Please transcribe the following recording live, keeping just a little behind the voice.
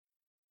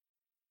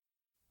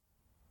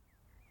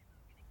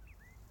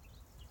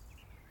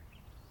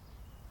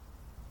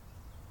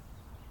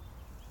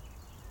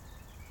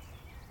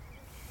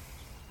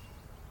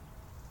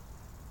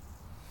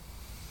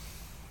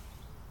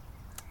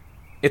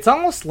It's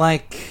almost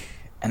like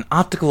an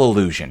optical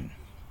illusion.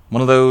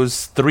 One of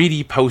those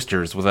 3D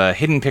posters with a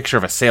hidden picture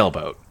of a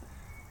sailboat.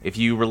 If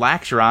you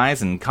relax your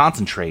eyes and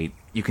concentrate,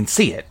 you can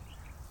see it.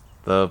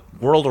 The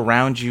world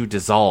around you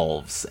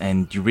dissolves,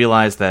 and you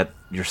realize that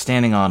you're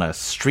standing on a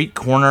street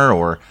corner,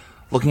 or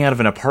looking out of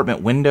an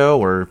apartment window,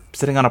 or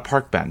sitting on a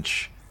park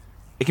bench.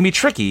 It can be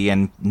tricky,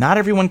 and not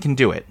everyone can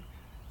do it.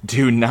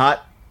 Do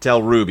not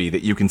tell Ruby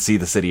that you can see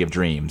the City of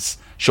Dreams.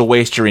 She'll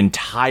waste your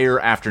entire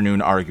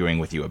afternoon arguing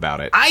with you about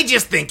it. I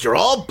just think you're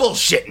all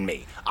bullshitting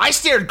me. I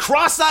stared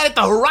cross-eyed at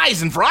the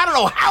horizon for I don't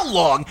know how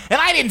long,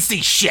 and I didn't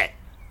see shit.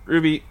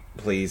 Ruby,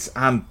 please,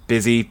 I'm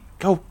busy.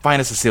 Go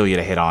find a Cecilia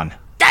to hit on.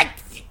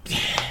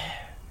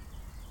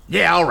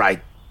 Yeah, all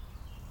right.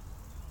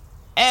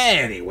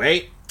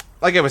 Anyway,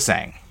 like I was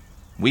saying,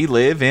 we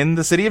live in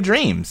the City of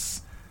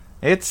Dreams.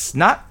 It's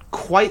not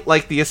quite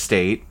like the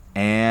estate,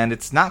 and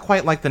it's not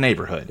quite like the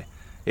neighborhood.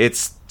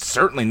 It's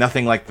certainly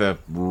nothing like the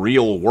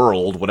real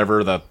world,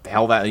 whatever the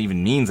hell that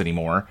even means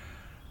anymore.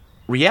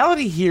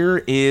 Reality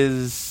here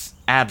is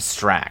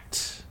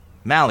abstract,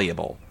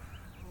 malleable.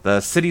 The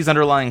city's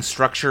underlying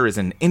structure is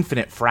an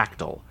infinite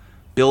fractal.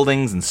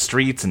 Buildings and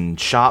streets and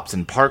shops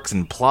and parks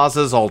and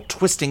plazas all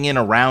twisting in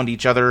around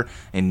each other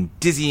in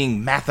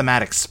dizzying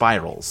mathematic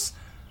spirals.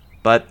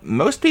 But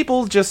most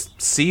people just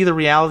see the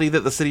reality that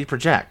the city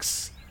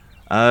projects.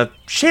 A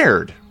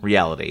shared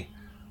reality,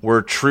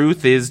 where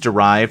truth is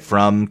derived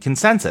from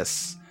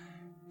consensus.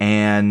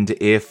 And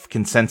if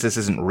consensus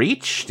isn't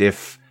reached,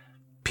 if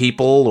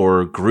people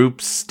or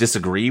groups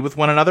disagree with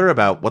one another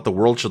about what the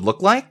world should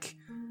look like,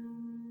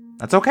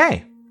 that's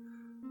okay.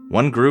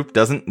 One group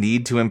doesn't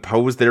need to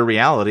impose their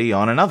reality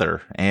on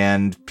another,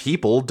 and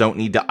people don't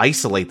need to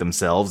isolate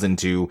themselves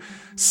into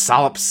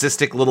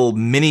solipsistic little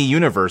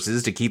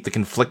mini-universes to keep the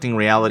conflicting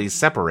realities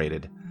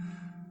separated.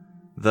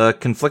 The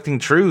conflicting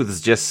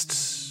truths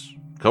just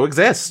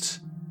coexist,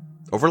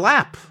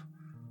 overlap.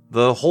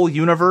 The whole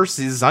universe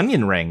is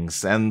onion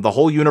rings, and the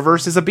whole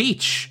universe is a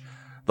beach.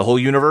 The whole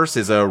universe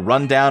is a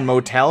rundown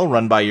motel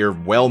run by your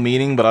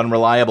well-meaning but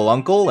unreliable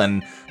uncle,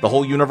 and the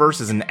whole universe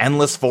is an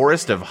endless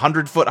forest of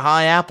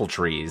 100-foot-high apple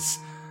trees.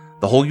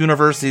 The whole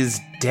universe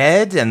is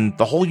dead, and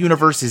the whole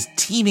universe is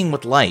teeming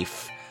with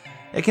life.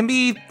 It can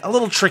be a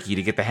little tricky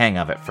to get the hang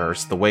of at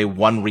first, the way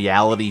one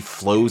reality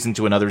flows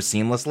into another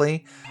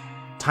seamlessly.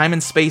 Time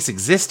and space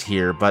exist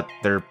here, but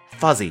they're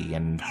fuzzy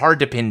and hard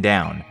to pin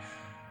down.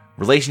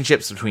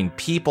 Relationships between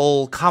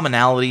people,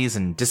 commonalities,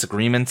 and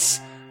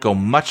disagreements go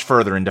much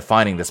further in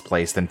defining this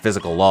place than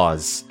physical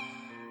laws.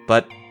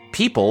 But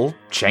people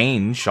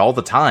change all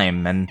the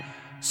time, and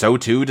so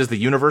too does the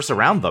universe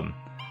around them.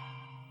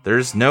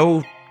 There's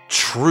no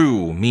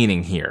true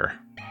meaning here.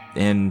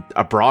 In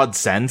a broad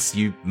sense,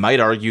 you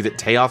might argue that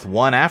Teoth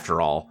won after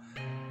all.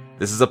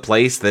 This is a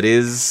place that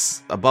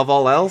is, above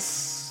all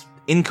else,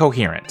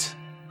 incoherent.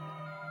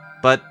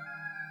 But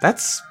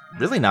that's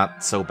really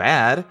not so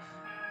bad,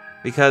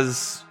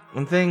 because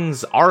when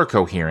things are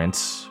coherent,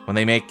 when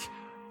they make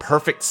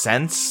perfect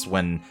sense,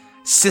 when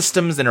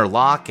systems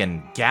interlock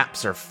and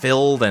gaps are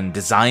filled and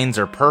designs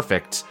are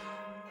perfect,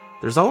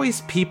 there's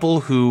always people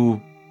who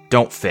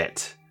don't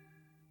fit.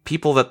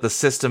 People that the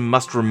system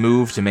must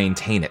remove to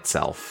maintain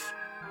itself.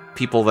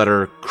 People that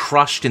are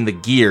crushed in the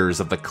gears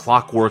of the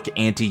clockwork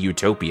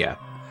anti-utopia.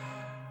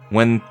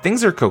 When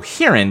things are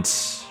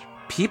coherent,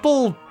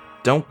 people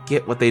don't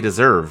get what they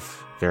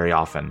deserve very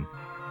often.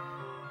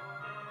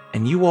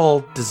 And you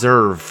all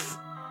deserve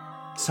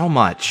so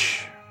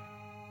much.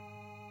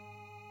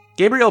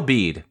 Gabriel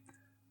Bede,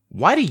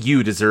 why do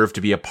you deserve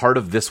to be a part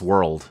of this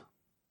world?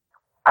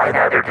 I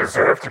neither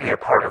deserve to be a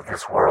part of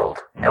this world,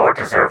 nor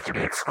deserve to be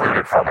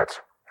excluded from it.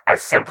 I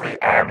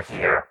simply am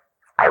here.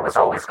 I was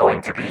always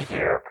going to be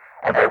here,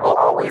 and I will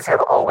always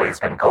have always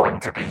been going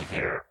to be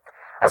here.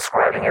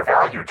 Ascribing a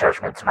value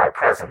judgment to my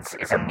presence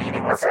is a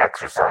meaningless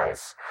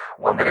exercise,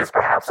 one that is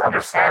perhaps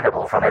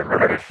understandable from a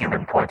limited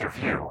human point of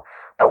view,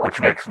 but which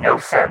makes no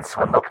sense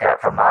when looked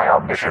at from my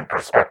omniscient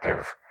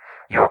perspective.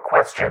 Your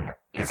question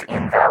is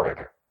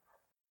invalid.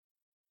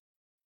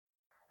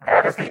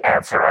 That is the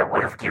answer I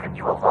would have given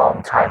you a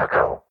long time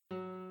ago.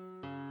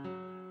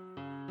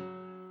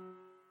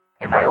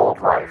 In my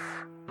old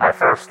life, my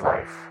first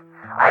life,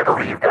 I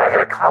believed that I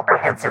had a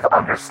comprehensive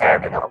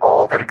understanding of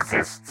all that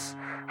exists,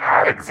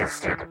 had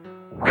existed,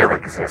 will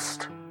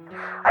exist.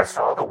 I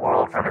saw the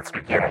world from its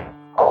beginning,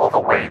 all the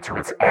way to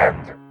its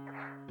end.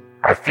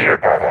 I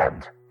feared that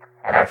end,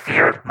 and I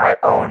feared my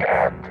own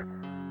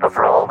end. But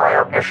for all my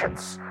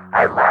omniscience,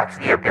 I lacked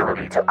the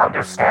ability to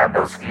understand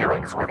those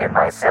feelings within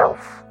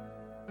myself.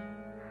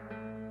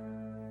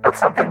 But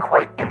something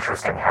quite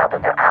interesting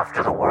happened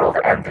after the world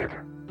ended.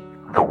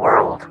 The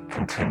world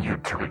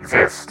continued to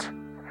exist.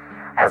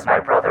 As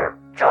my brother,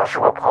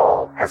 Joshua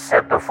Paul, has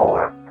said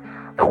before,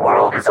 the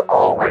world is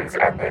always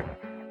ending,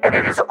 and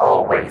it is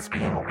always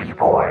being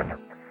reborn.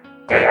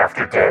 Day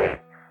after day,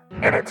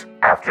 minute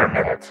after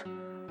minute,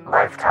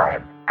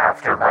 lifetime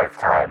after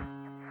lifetime.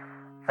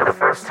 For the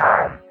first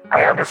time,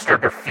 I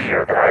understood the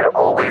fear that I had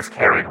always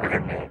carried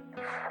within me,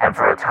 and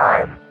for a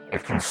time,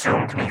 it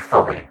consumed me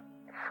fully.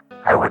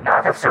 I would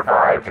not have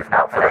survived if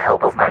not for the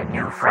help of my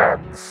new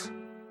friends.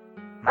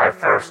 My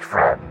first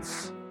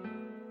friends.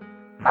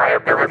 My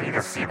ability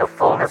to see the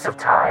fullness of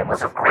time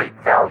was of great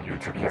value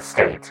to the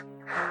estate.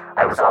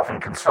 I was often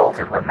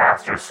consulted when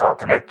masters sought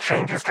to make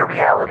changes to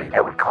reality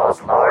that would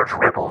cause large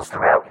ripples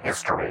throughout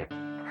history.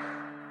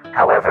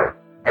 However,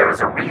 there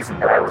is a reason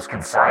that I was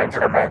consigned to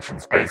the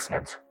mansion's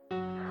basement.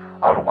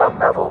 On one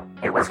level,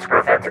 it was to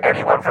prevent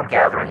anyone from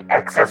gathering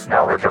excess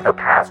knowledge of the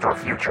past or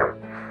future,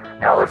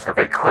 knowledge that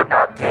they could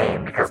not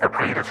gain because the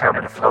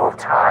predetermined flow of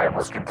time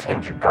was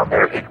contingent on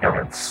their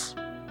ignorance.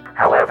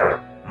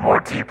 However, more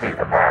deeply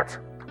than that,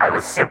 I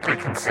was simply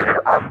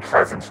considered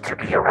unpleasant to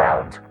be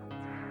around.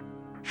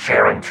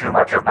 Sharing too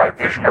much of my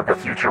vision of the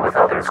future with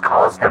others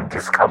caused them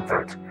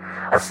discomfort,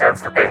 a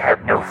sense that they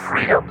had no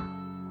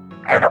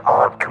freedom, an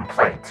odd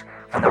complaint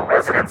from the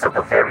residents of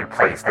the very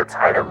place that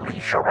tied a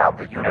leash around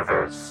the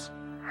universe.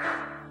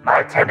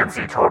 My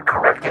tendency toward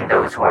correcting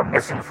those who are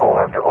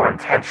misinformed or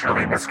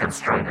intentionally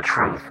misconstruing the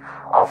truth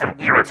often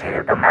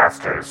irritated the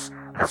masters,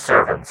 the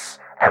servants,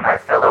 and my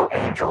fellow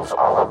angels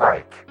all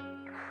alike.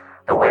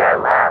 The way I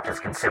laughed is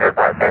considered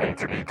by many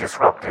to be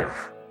disruptive,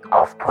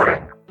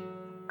 off-putting,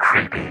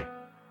 creepy.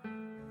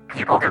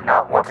 People did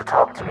not want to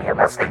talk to me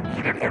unless they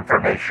needed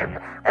information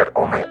that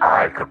only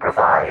I could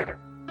provide.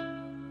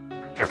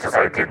 Just as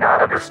I did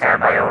not understand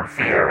my own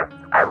fear,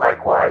 I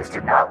likewise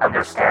did not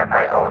understand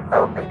my own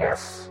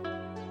loneliness.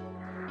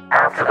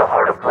 After the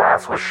heart of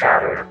glass was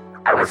shattered,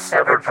 I was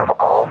severed from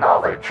all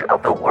knowledge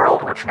of the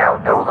world which now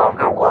no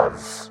longer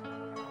was.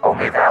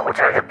 Only that which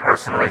I had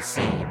personally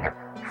seen,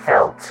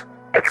 felt,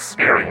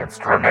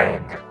 experienced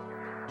remained.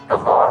 The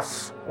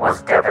loss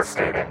was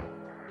devastating.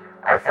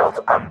 I felt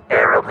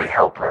unbearably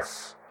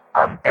helpless,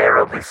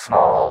 unbearably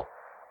small,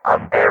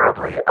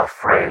 unbearably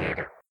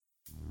afraid.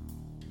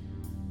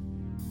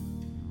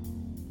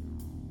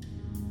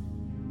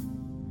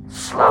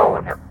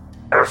 Sloane,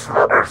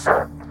 Ursula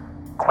Ursa,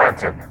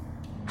 Quentin,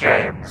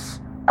 James,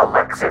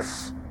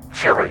 Alexis,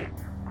 Chili,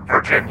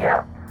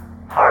 Virginia,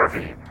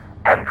 Harvey,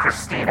 and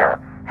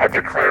Christina had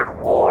declared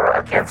war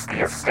against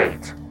the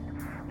estate.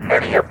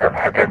 Many of them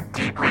had been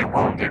deeply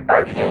wounded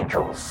by the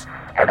angels,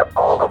 and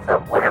all of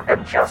them would have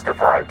been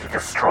justified to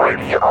destroy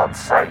me on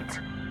sight.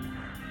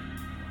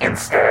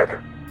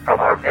 Instead, from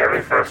our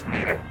very first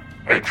meeting,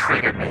 they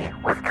treated me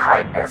with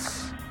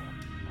kindness.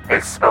 They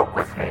spoke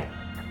with me.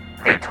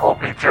 They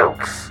told me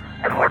jokes,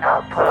 and were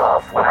not put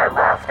off when I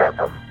laughed at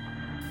them.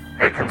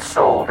 They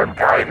consoled and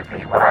guided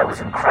me when I was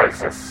in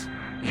crisis,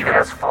 even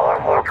as far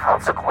more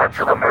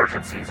consequential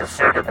emergencies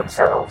asserted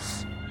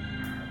themselves.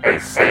 They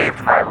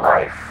saved my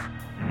life,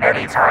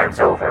 many times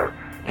over,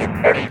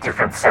 in many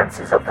different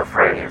senses of the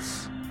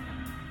phrase.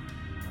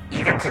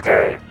 Even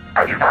today,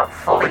 I do not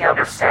fully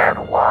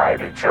understand why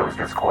they chose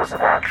this course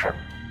of action.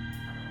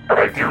 But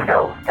I do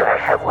know that I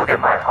have within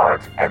my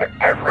heart an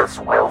endless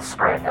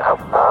wellspring of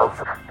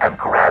love and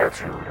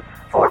gratitude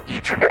for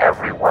each and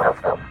every one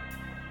of them.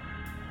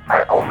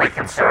 My only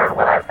concern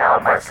when I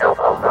found myself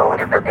alone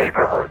in the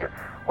neighborhood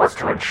was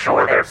to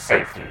ensure their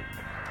safety,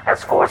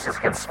 as forces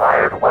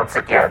conspired once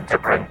again to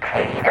bring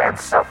pain and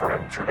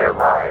suffering to their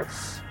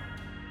lives.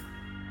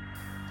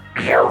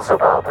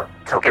 Beelzebub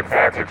took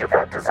advantage of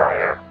that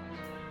desire.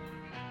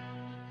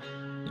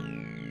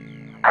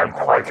 I'm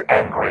quite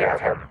angry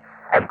at him,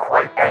 and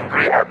quite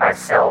angry at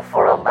myself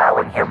for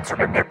allowing him to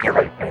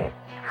manipulate me.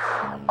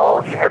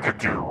 All he had to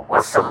do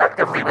was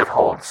selectively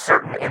withhold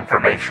certain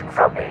information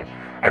from me,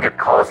 and it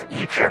caused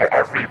each and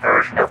every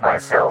version of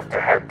myself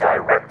to head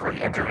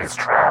directly into his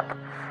trap,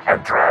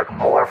 and drag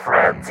more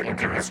friends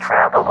into his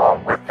trap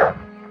along with them.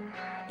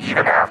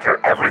 Even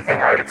after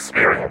everything I'd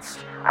experienced,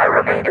 I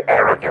remained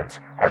arrogant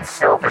and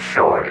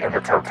self-assured in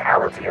the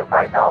totality of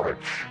my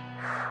knowledge.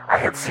 I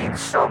had seen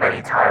so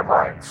many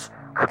timelines,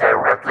 could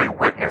directly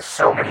witness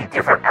so many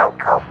different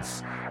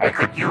outcomes, and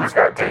could use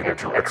that data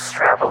to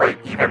extrapolate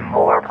even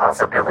more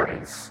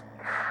possibilities.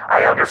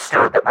 I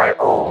understood that my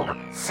old,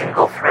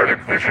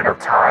 single-threaded vision of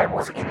time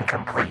was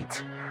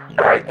incomplete,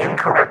 but I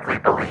incorrectly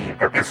believed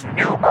that this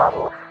new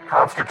model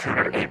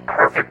constituted a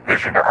perfect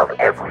vision of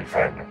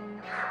everything.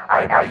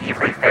 I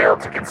naively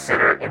failed to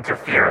consider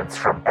interference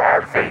from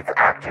bad faith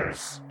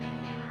actors.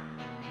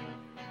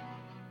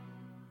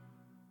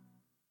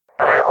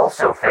 But I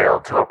also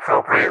failed to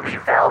appropriately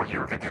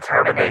value the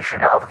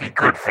determination of the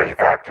good faith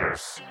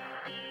actors.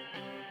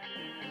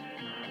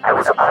 I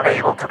was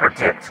unable to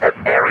predict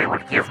that Mary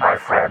would give my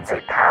friends a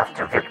path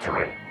to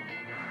victory.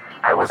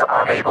 I was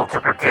unable to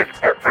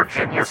predict that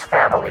Virginia's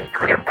family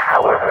could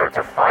empower her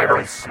to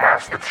finally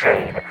smash the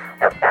chain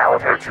that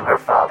bound her to her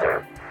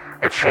father,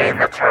 the chain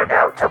that turned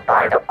out to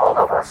bind all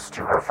of us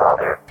to her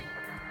father.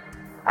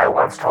 I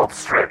once told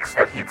Strix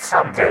that he'd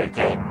someday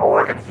gain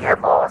more than he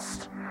had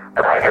lost,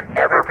 but I had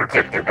never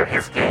predicted that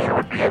his gain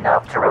would be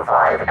enough to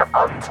revive an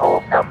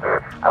untold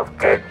number of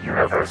dead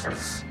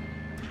universes.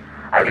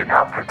 I did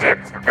not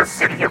predict that the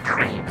City of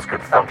Dreams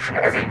could function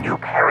as a new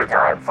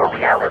paradigm for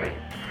reality,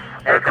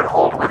 that it could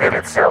hold within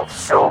itself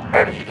so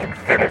many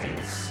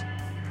infinities.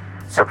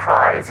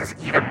 Surprise is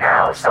even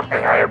now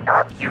something I am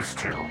not used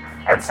to,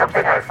 and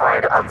something I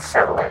find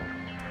unsettling.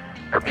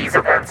 But these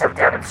events have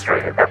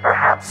demonstrated that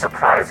perhaps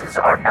surprises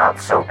are not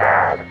so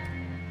bad.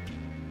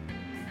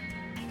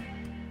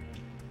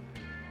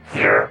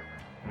 Here,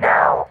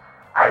 now,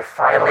 I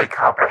finally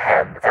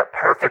comprehend that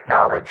perfect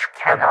knowledge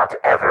cannot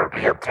ever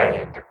be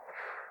obtained.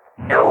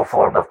 No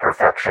form of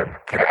perfection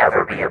can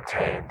ever be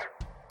obtained.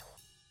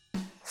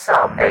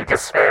 Some may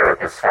despair at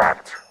this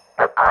fact,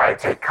 but I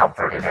take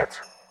comfort in it.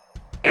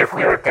 If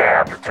we are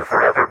damned to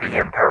forever be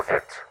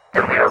imperfect,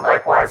 then we are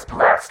likewise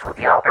blessed with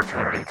the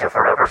opportunity to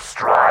forever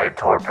stride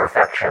toward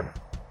perfection.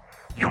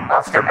 You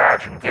must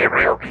imagine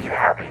Gabriel being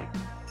happy,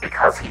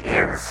 because he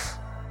is.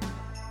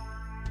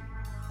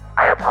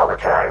 I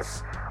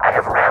apologize. I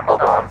have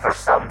rambled on for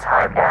some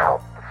time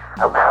now.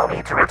 Allow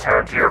me to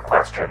return to your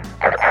question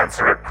and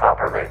answer it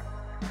properly.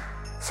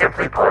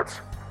 Simply put,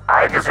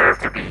 I deserve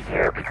to be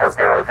here because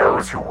there are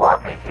those who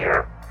want me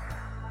here.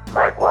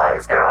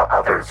 Likewise, there are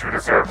others who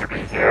deserve to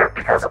be here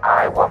because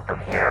I want them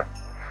here.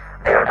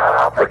 They are not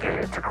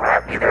obligated to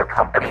grant me their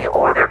company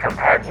or their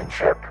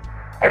companionship,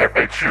 and if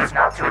they choose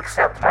not to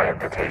accept my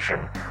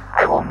invitation,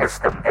 I will miss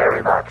them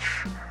very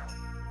much.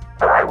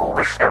 But I will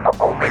wish them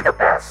only the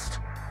best,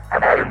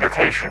 and that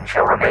invitation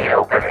shall remain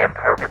open in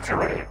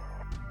perpetuity.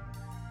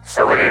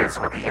 So it is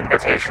with the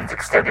invitations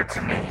extended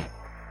to me,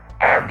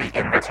 and the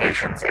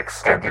invitations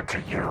extended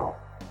to you.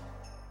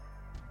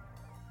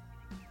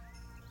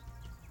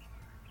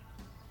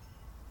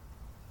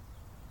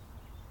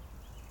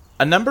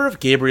 A number of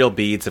Gabriel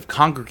beads have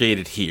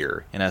congregated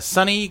here in a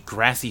sunny,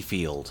 grassy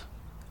field.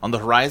 On the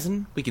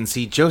horizon, we can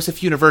see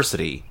Joseph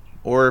University,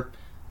 or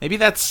maybe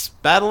that's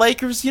Battle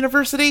Acres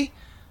University?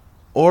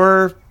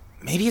 Or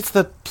maybe it's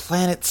the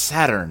planet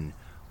Saturn,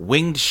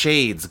 winged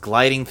shades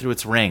gliding through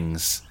its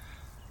rings.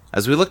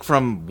 As we look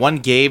from one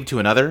Gabe to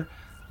another,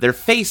 their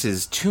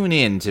faces tune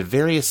in to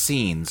various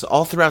scenes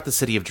all throughout the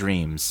City of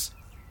Dreams.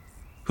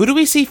 Who do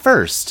we see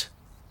first?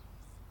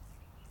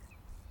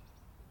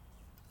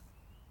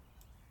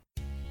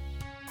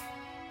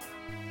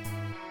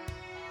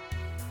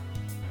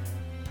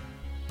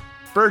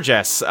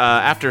 Burgess,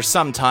 after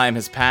some time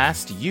has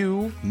passed,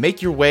 you make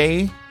your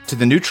way to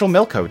the Neutral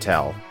Milk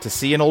Hotel to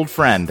see an old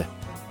friend.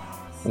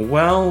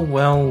 Well,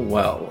 well,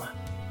 well.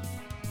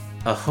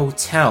 A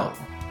hotel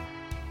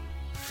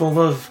full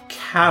of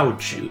cow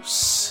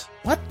juice.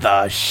 What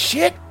the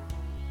shit?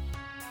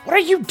 What are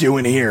you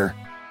doing here?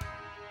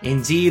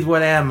 Indeed,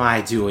 what am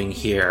I doing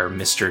here,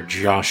 Mr.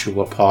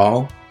 Joshua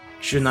Paul?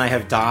 Shouldn't I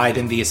have died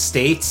in the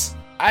estate?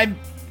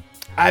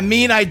 I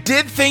mean, I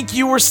did think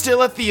you were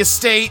still at the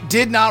estate,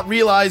 did not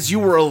realize you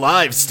were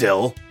alive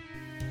still.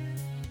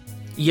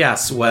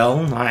 Yes,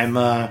 well,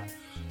 I'm,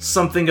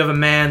 something of a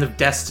man of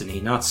destiny,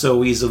 not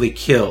so easily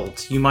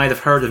killed. You might have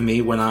heard of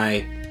me when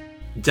I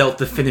dealt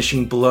the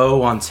finishing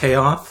blow on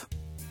Teoth.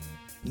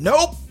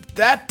 Nope,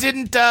 that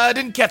didn't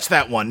catch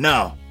that one,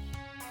 no.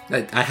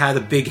 I had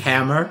a big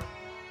hammer.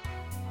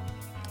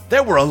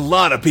 There were a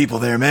lot of people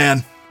there,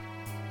 man.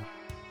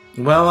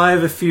 Well, I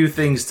have a few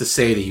things to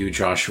say to you,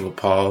 Joshua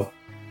Paul.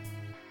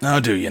 Oh,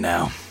 do you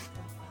now?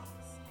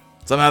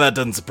 Somehow that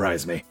doesn't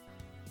surprise me.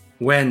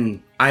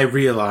 When I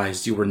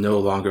realized you were no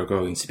longer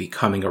going to be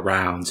coming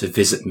around to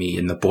visit me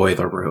in the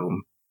boiler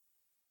room,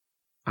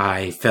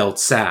 I felt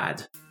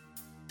sad.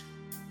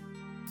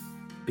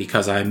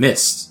 Because I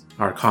missed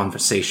our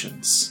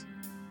conversations.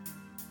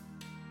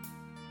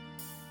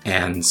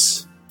 And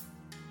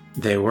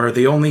they were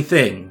the only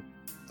thing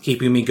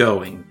keeping me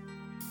going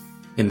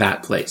in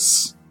that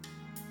place.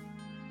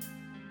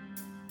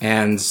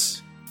 And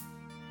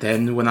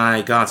then when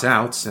I got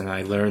out and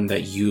I learned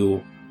that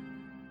you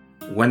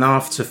went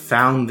off to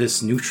found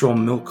this Neutral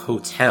Milk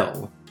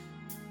Hotel,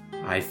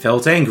 I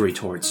felt angry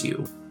towards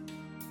you.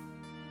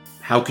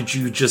 How could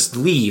you just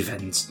leave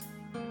and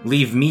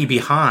leave me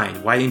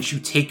behind? Why didn't you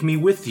take me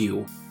with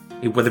you?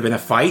 It would have been a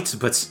fight,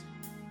 but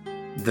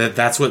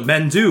that's what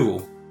men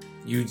do.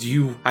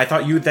 I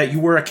thought that you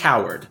were a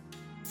coward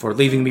for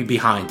leaving me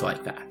behind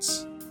like that.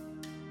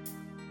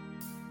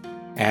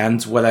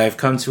 And what I've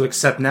come to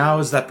accept now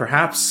is that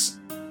perhaps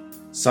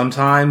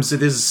sometimes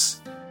it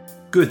is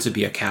good to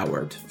be a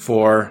coward,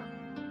 for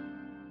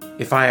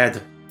if I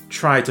had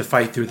tried to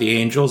fight through the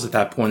angels at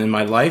that point in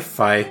my life,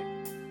 I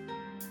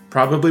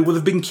probably would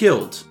have been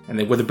killed, and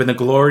it would have been a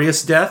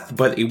glorious death,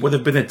 but it would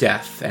have been a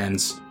death,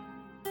 and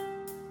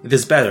it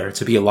is better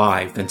to be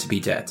alive than to be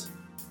dead.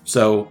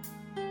 So,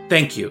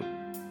 thank you,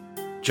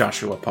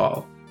 Joshua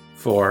Paul,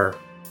 for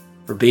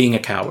being a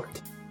coward.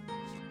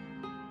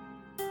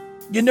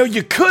 You know,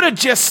 you could have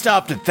just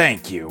stopped to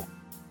thank you.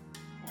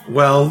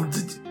 Well,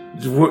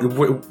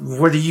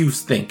 what do you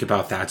think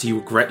about that? Do you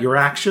regret your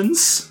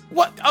actions?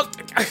 What?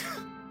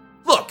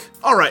 Look,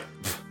 alright.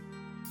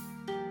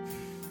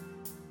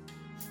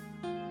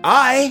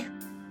 I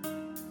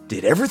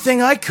did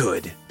everything I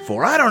could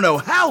for I don't know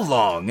how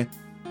long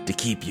to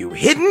keep you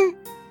hidden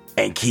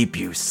and keep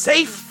you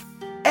safe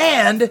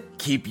and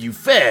keep you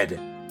fed.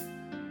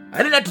 I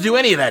didn't have to do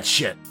any of that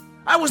shit.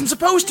 I wasn't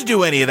supposed to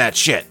do any of that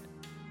shit.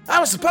 I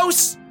was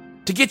supposed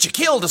to get you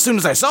killed as soon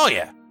as I saw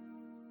you.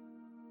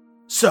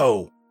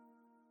 So,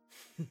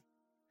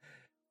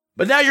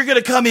 But now you're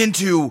gonna come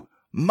into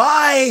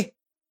my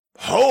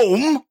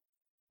home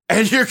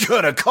and you're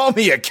gonna call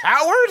me a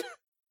coward?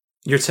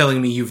 You're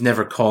telling me you've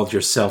never called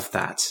yourself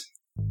that?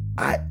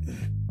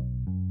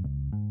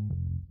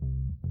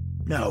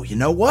 No, you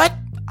know what?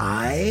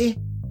 I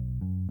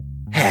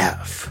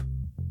have.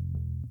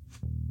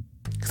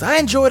 Because I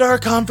enjoyed our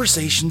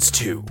conversations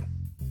too,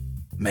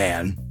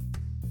 man.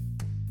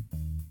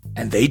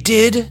 And they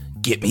did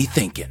get me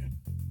thinking.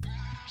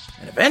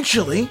 And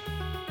eventually,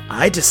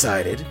 I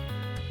decided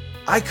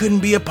I couldn't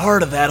be a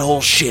part of that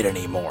whole shit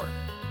anymore.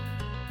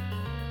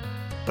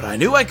 But I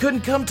knew I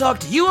couldn't come talk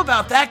to you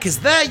about that, because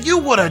that you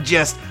would have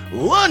just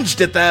lunged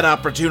at that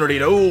opportunity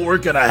to, oh, we're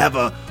gonna have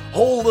a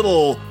whole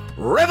little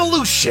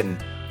revolution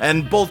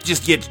and both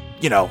just get,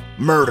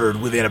 murdered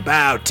within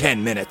about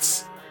 10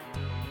 minutes.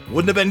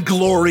 Wouldn't have been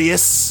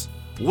glorious.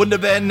 Wouldn't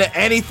have been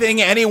anything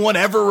anyone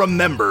ever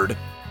remembered.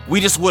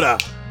 We just would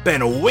have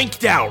been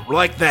winked out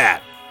like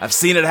that. I've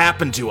seen it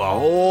happen to a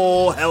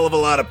whole hell of a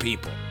lot of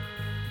people.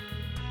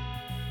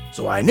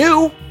 So I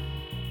knew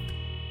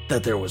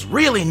that there was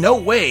really no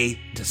way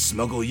to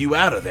smuggle you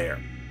out of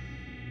there.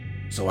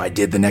 So I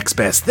did the next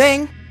best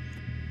thing,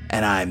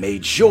 and I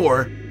made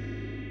sure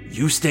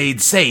you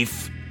stayed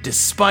safe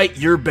despite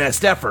your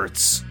best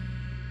efforts.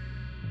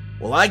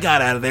 Well, I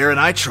got out of there and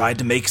I tried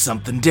to make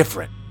something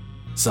different,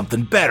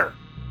 something better.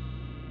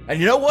 And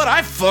you know what?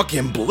 I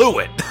fucking blew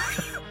it.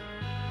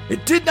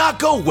 It did not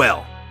go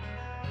well.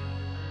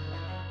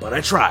 But I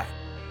tried.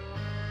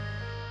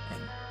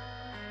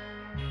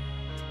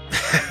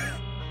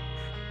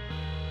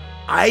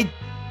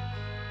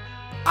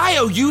 I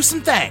owe you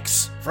some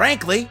thanks,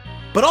 frankly,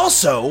 but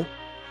also,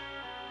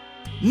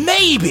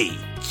 maybe,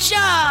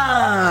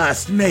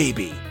 just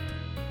maybe,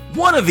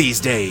 one of these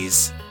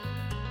days,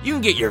 you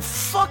can get your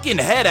fucking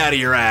head out of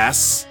your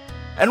ass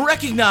and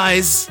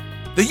recognize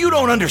that you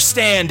don't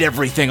understand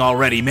everything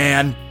already,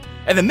 man.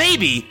 And then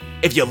maybe,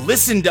 if you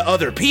listened to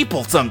other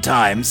people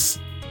sometimes,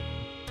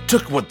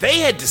 took what they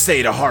had to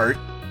say to heart,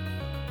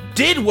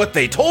 did what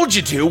they told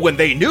you to when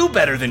they knew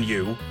better than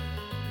you,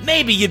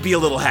 maybe you'd be a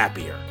little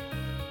happier.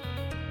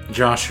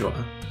 Joshua.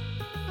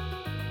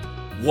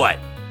 What?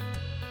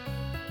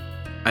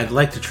 I'd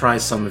like to try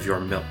some of your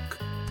milk.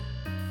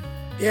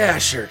 Yeah,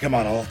 sure. Come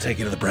on, I'll take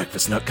you to the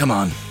breakfast nook. Come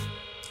on.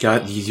 Do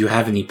you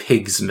have any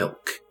pig's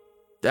milk?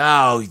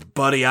 Oh,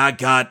 buddy, I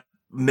got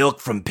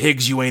milk from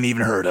pigs you ain't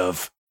even heard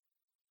of.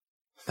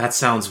 That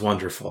sounds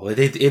wonderful.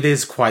 It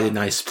is quite a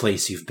nice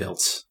place you've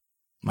built.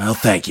 Well,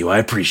 thank you. I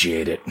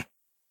appreciate it.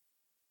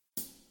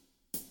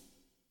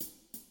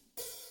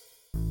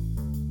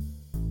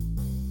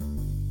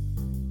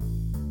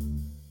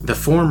 The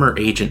former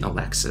Agent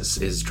Alexis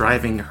is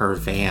driving her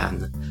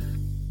van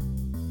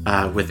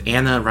with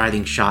Anna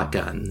riding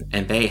shotgun,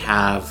 and they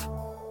have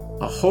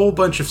a whole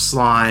bunch of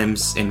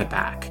slimes in the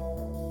back.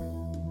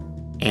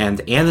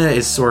 And Anna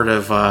is sort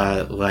of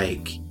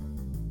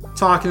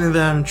talking to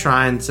them,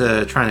 trying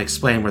to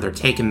explain where they're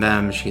taking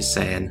them. She's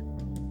saying,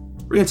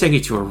 "We're gonna take you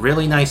to a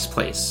really nice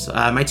place.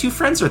 My two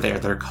friends are there.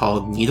 They're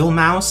called Needle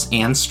Mouse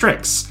and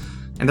Strix,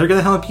 and they're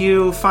gonna help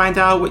you find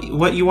out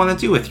what you want to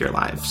do with your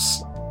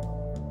lives."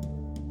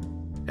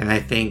 And I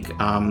think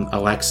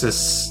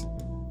Alexis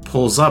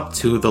pulls up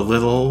to the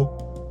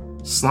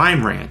little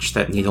slime ranch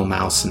that Needle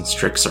Mouse and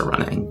Strix are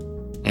running,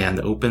 and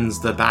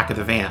opens the back of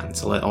the van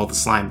to let all the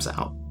slimes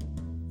out.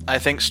 I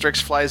think Strix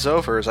flies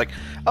over. Is like,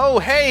 "Oh,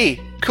 hey,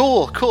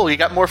 cool, you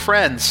got more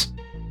friends.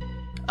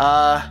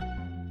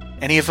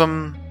 Any of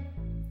them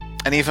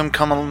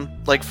come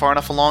far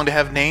enough along to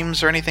have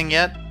names or anything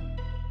yet?"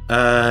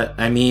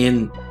 I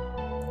mean,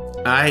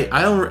 I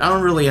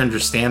don't really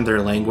understand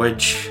their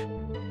language.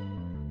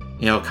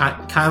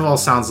 Kind of all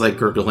sounds like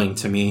gurgling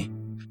to me.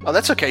 Oh,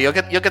 that's okay. You'll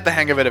get the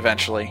hang of it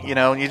eventually. You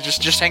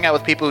just hang out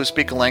with people who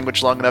speak a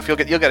language long enough. You'll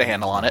get a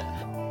handle on it.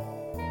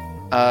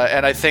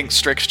 And I think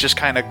Strix just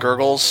kind of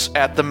gurgles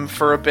at them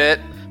for a bit,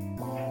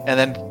 and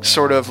then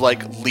sort of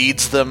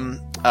leads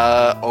them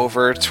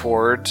over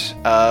toward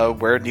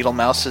where Needle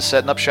Mouse is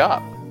setting up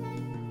shop.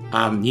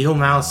 Needle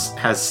Mouse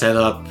has set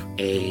up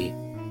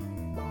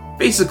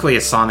basically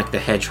a Sonic the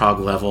Hedgehog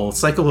level.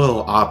 It's like a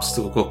little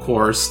obstacle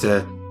course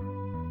to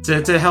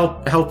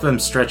help him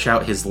stretch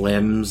out his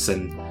limbs,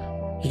 and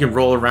he can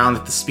roll around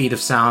at the speed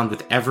of sound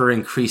with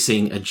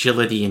ever-increasing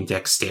agility and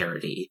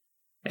dexterity.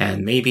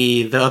 And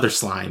maybe the other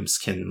slimes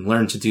can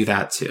learn to do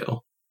that too.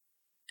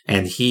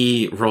 And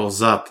he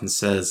rolls up and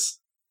says,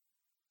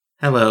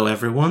 "Hello,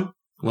 everyone.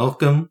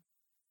 Welcome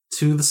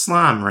to the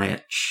Slime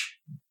Ranch."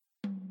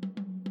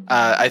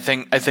 I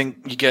think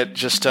you get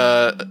just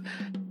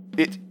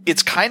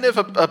it's kind of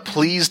a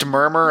pleased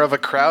murmur of a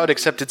crowd,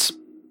 except it's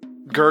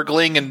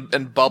gurgling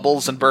and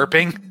bubbles and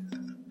burping.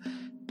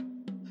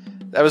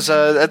 That was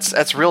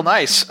that's real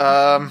nice.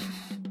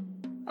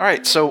 All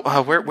right, so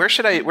where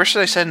should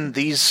I send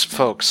these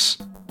folks?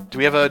 Do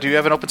you have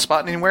an open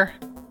spot anywhere?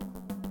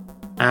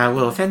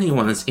 Well, if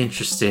anyone is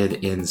interested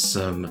in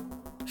some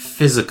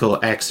physical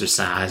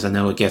exercise, I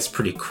know it gets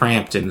pretty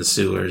cramped in the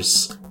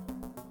sewers.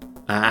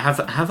 I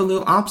have a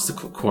little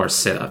obstacle course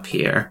set up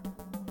here.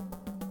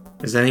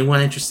 Is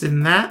anyone interested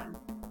in that?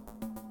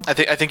 I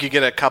think you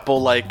get a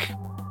couple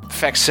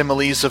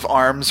facsimiles of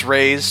arms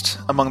raised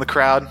among the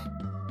crowd.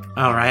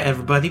 All right,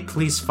 everybody,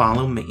 please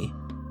follow me.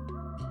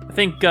 I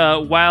think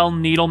while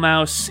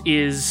Needlemouse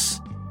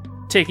is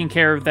taking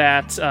care of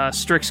that,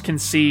 Strix can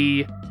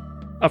see,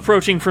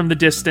 approaching from the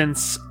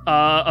distance,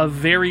 a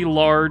very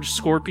large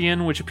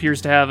scorpion, which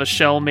appears to have a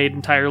shell made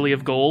entirely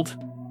of gold.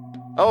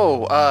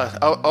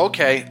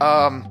 Okay.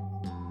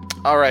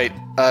 All right,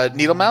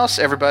 Needlemouse,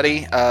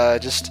 everybody,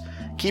 just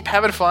keep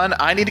having fun.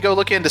 I need to go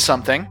look into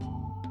something.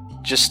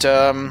 Just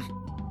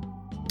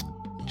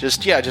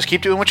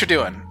keep doing what you're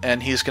doing.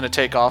 And he's gonna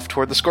take off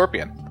toward the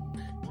scorpion.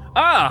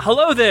 Ah,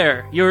 hello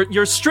there.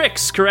 You're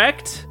Strix,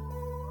 correct?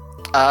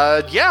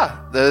 Yeah.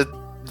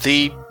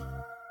 The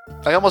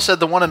I almost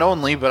said the one and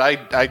only, but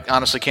I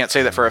honestly can't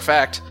say that for a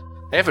fact.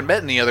 I haven't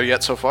met any other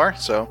yet so far,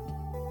 so.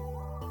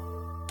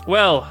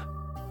 Well,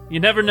 you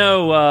never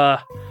know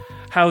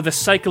how the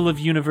cycle of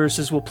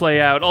universes will play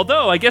out.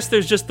 Although, I guess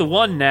there's just the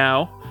one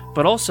now.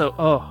 But also,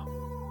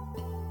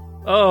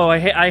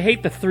 I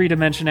hate the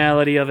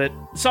three-dimensionality of it.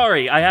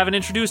 Sorry, I haven't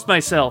introduced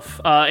myself.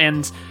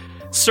 And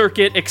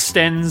Circuit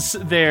extends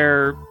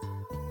their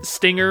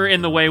stinger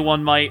in the way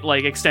one might,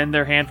 extend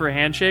their hand for a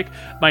handshake.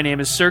 My name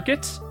is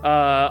Circuit.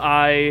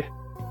 I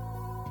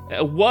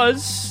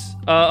was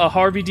a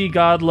Harvey D.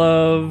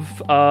 Godlove,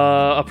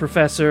 a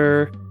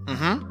professor,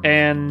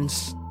 and,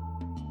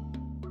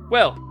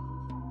 well,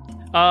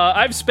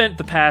 I've spent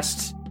the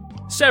past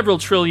several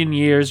trillion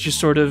years just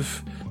sort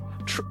of...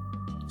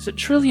 Is it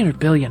trillion or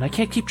billion? I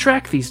can't keep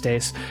track these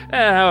days.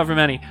 However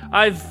many.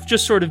 I've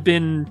just sort of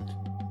been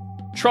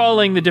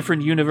trawling the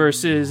different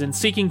universes and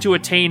seeking to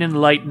attain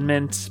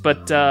enlightenment,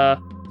 but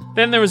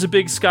then there was a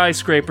big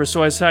skyscraper,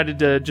 so I decided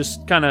to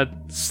just kind of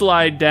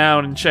slide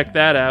down and check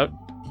that out.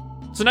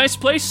 It's a nice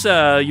place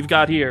you've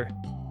got here.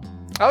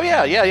 Oh,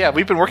 yeah.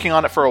 We've been working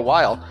on it for a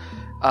while.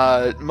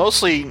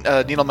 Mostly,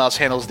 Needlemouse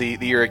handles the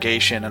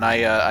irrigation, and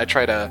I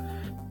try to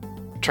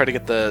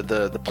get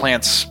the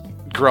plants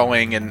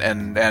growing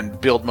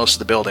and build most of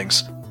the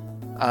buildings.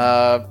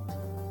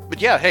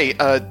 But yeah, hey,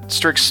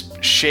 Strix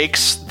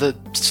shakes the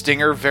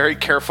stinger very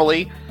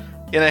carefully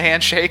in a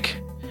handshake.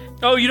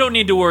 Oh, you don't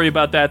need to worry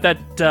about that.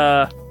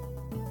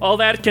 All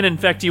that can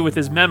infect you with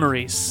his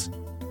memories.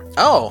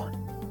 Oh.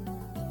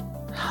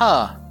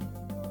 Huh.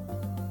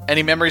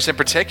 Any memories in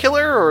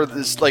particular, or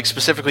is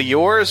specifically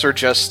yours, or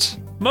just...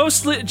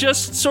 Mostly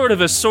just sort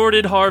of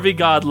assorted Harvey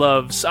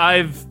Godloves.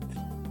 I've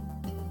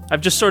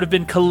just sort of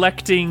been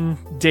collecting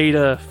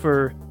data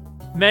for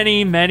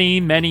many, many,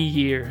 many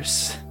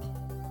years.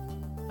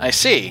 I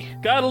see.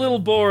 Got a little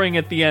boring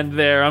at the end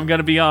there, I'm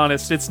gonna be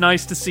honest. It's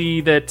nice to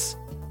see that...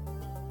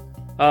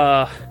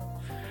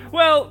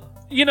 well,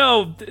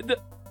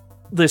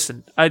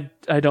 listen, I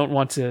don't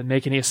want to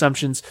make any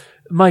assumptions.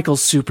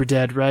 Michael's super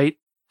dead, right?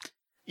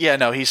 Yeah,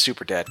 no, he's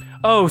super dead.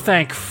 Oh,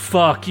 thank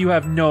fuck. You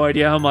have no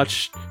idea how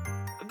much...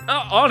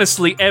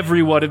 honestly,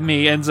 every one of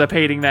me ends up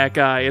hating that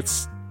guy.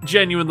 It's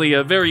genuinely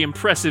a very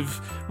impressive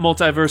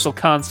multiversal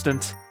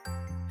constant.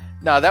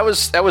 No, that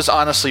was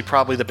honestly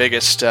probably the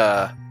biggest,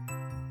 it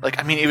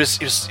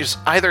was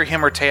either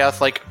him or Teoth,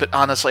 but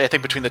honestly, I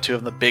think between the two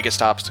of them, the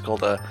biggest obstacle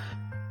to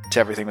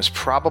everything was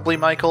probably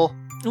Michael.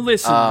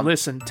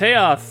 Listen,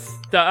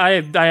 Teoth,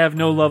 I have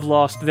no love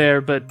lost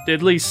there, but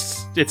at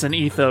least it's an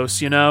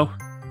ethos, you know?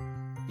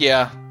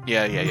 Yeah.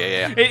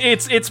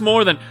 It's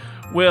more than,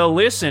 well,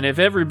 listen, if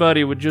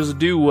everybody would just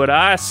do what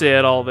I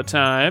said all the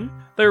time,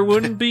 there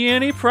wouldn't be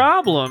any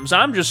problems.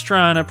 I'm just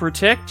trying to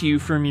protect you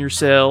from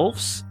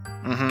yourselves.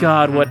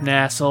 God, what an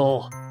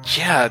asshole.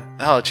 Yeah,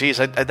 oh geez,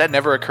 that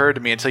never occurred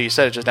to me until you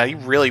said it just now. He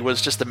really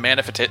was just the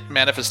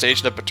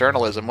manifestation of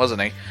paternalism,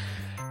 wasn't he?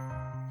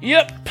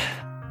 Yep.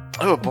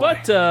 Oh boy.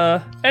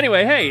 But,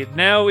 anyway, hey,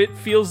 now it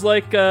feels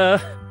like,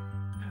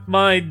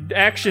 my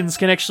actions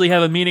can actually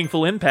have a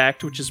meaningful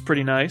impact, which is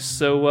pretty nice.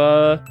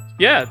 So,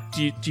 yeah,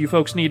 do you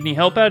folks need any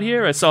help out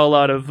here? I saw a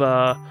lot of,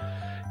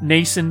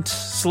 nascent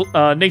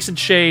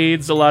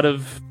shades, a lot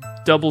of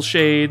double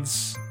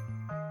shades.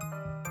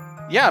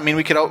 Yeah, I mean,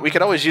 we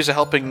could always use a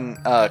helping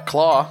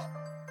claw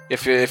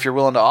if you're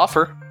willing to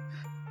offer.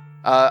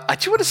 I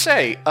do want to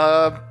say,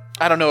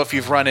 I don't know if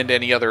you've run into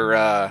any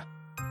other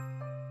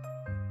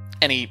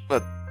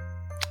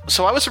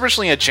so I was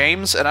originally a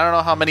James, and I don't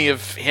know how many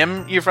of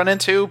him you've run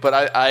into, but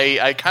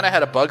I kind of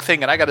had a bug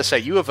thing, and I got to say,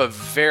 you have a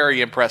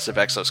very impressive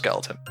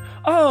exoskeleton.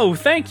 Oh,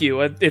 thank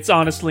you. It's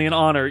honestly an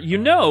honor.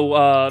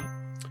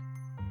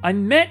 I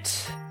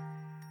met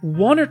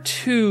one or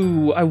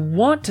two, I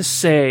want to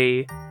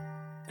say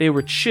they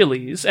were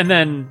Chili's, and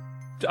then,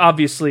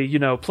 obviously,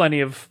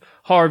 plenty of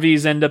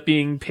Harveys end up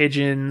being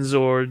pigeons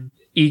or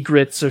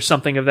egrets or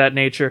something of that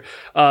nature.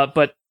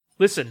 But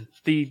listen,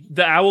 the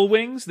owl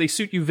wings, they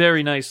suit you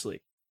very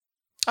nicely.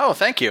 Oh,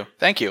 thank you.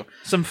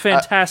 Some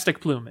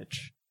fantastic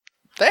plumage.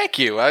 Thank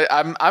you.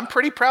 I'm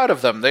pretty proud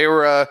of them. They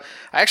were. I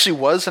actually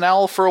was an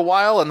owl for a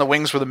while, and the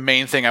wings were the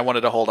main thing I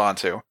wanted to hold on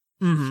to.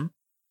 Mm-hmm.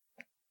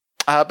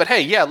 But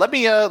hey, yeah, let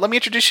me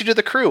introduce you to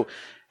the crew.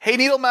 Hey,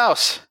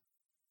 Needlemouse.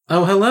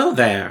 Oh, hello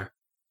there.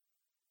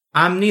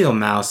 I'm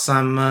Needlemouse.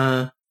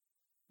 I'm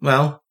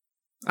Well,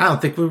 I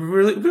don't think we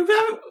really.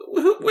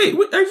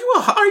 Wait, are you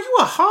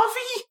a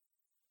Harvey?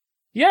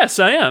 Yes,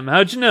 I am.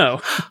 How'd you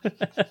know?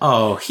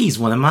 Oh, he's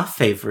one of my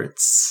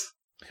favorites.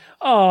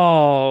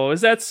 Oh,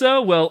 is that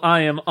so? Well, I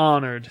am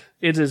honored.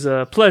 It is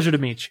a pleasure to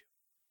meet you.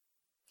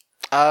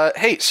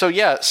 Hey, Sir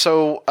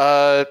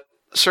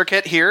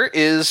Kit here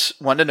is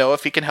one to know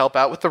if he can help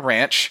out with the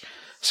ranch.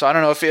 So I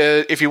don't know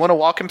if you want to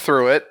walk him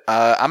through it.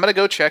 I'm gonna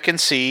go check and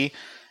see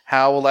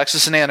how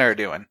Alexis and Anna are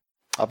doing.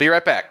 I'll be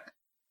right back.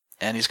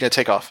 And he's gonna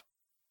take off.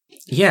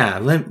 Yeah,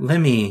 let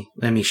me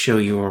show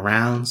you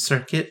around, Sir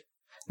Kit.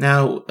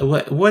 Now,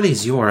 what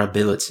is your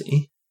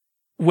ability?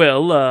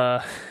 Well,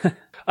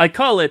 I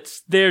call it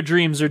Their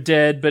Dreams Are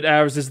Dead, but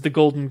ours is the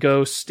Golden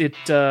Ghost. It,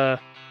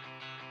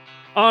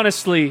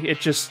 honestly, it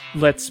just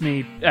lets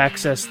me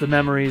access the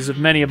memories of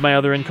many of my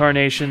other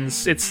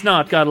incarnations. It's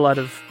not got a lot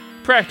of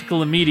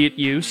practical immediate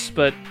use,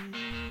 but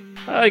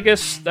I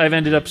guess I've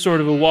ended up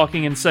sort of a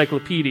walking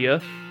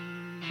encyclopedia.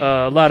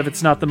 A lot of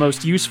it's not the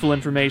most useful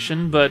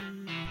information, but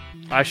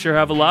I sure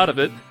have a lot of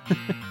it.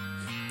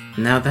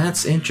 Now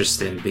that's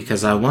interesting,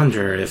 because I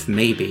wonder if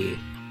maybe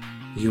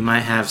you might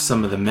have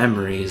some of the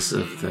memories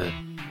of the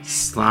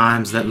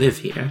slimes that live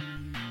here.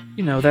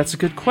 You know, that's a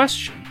good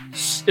question.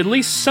 At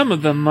least some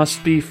of them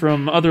must be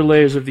from other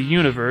layers of the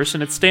universe,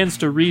 and it stands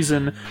to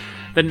reason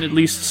that in at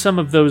least some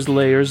of those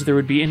layers there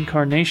would be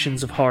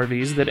incarnations of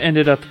Harveys that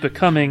ended up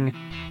becoming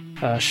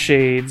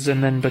shades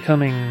and then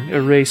becoming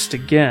erased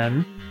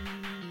again.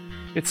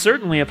 It's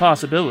certainly a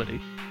possibility.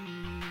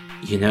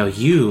 You know,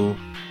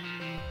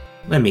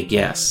 let me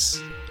guess.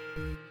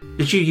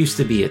 Did you used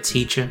to be a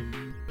teacher?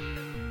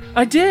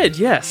 I did,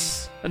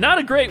 yes. Not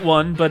a great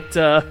one, but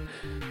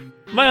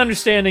my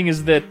understanding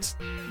is that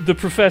the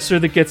professor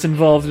that gets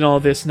involved in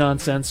all this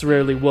nonsense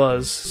rarely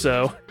was,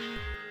 so...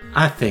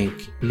 I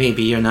think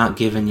maybe you're not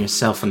giving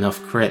yourself enough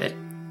credit.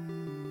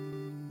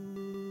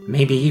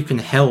 Maybe you can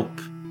help.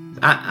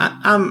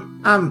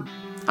 I'm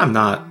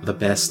not the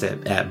best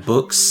at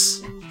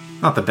books.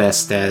 Not the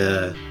best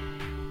at,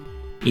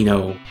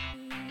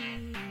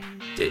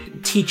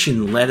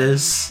 teaching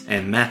letters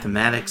and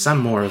mathematics. I'm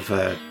more of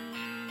a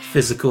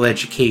physical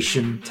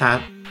education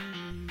type.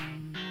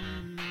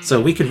 So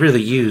we could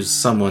really use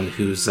someone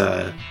who's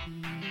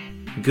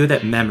good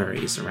at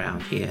memories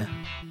around here.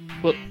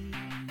 Well,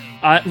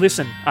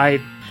 listen,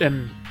 I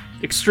am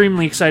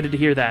extremely excited to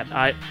hear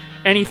that.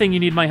 Anything you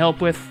need my help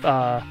with,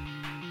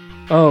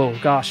 oh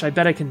gosh, I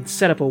bet I can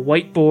set up a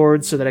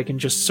whiteboard so that I can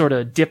just sort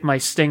of dip my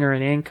stinger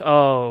in ink.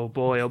 Oh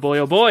boy, oh boy,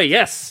 oh boy,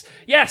 yes!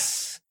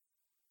 Yes!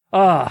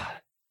 I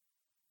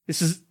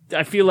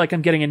feel like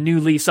I'm getting a new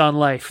lease on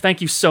life.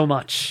 Thank you so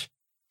much.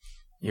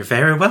 You're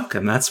very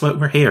welcome. That's what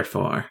we're here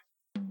for.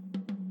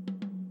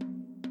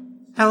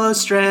 Hello,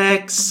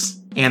 Strix!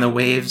 Anna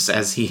waves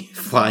as he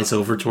flies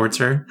over towards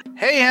her.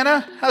 Hey,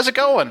 Anna. How's it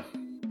going?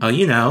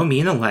 Oh, me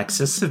and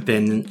Alexis have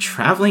been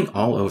traveling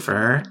all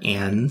over,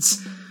 and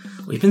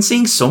we've been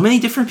seeing so many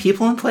different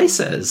people and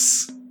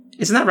places.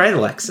 Isn't that right,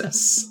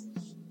 Alexis?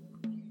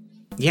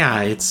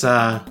 Yeah, it's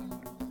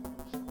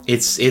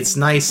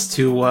nice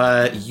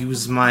to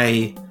use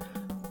my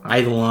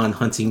Eidolon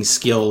hunting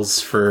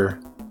skills for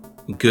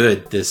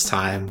good this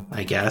time,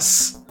 I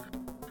guess.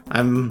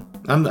 I'm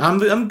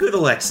good,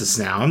 Alexis.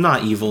 Now I'm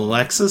not evil,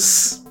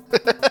 Alexis.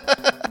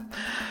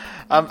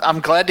 I'm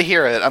glad to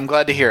hear it.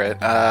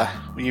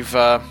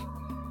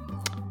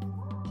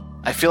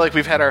 I feel like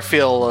we've had our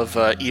fill of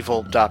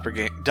evil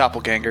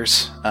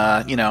doppelgangers.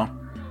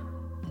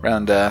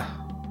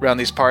 Around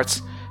these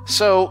parts.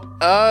 So,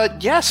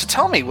 so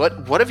tell me,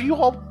 what have you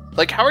all,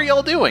 how are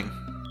y'all doing?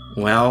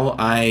 Well,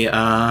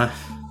 I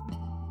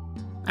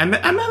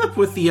met up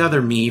with the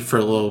other me for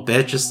a little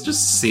bit, just to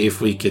see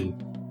if we could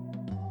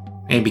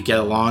maybe get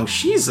along.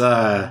 She's,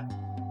 kind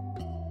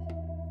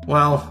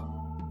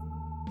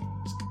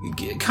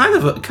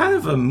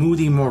of a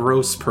moody,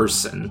 morose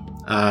person.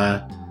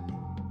 I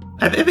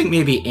think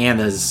maybe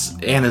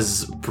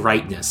Anna's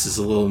brightness is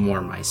a little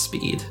more my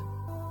speed.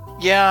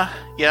 Yeah.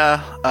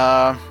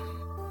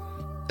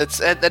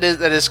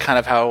 That is kind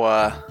of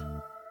how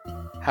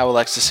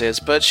Alexis is,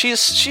 but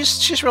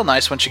she's real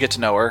nice once you get to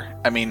know her.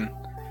 I mean,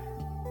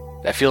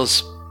 that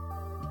feels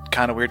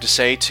kind of weird to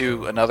say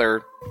to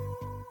another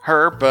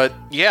her, but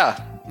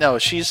yeah, no,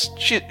 she's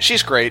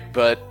great,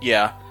 but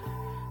yeah,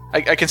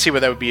 I can see where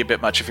that would be a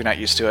bit much if you're not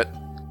used to it.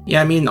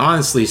 Yeah, I mean,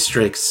 honestly,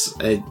 Strix,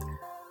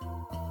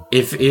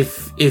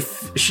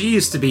 if she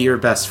used to be your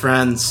best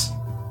friends,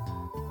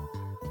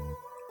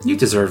 you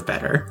deserve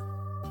better.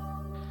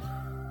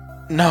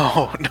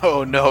 No.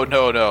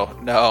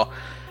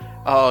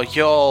 Oh,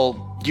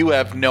 you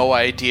have no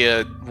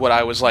idea what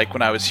I was like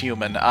when I was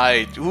human.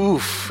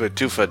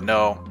 Tufa,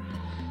 no.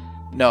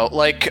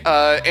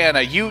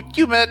 Anna,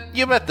 you met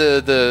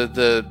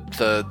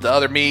the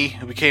other me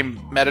who became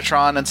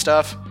Metatron and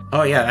stuff?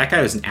 Oh yeah, that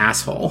guy was an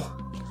asshole.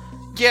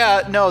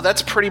 Yeah, no,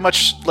 that's pretty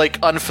much,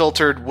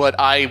 unfiltered what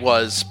I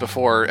was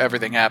before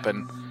everything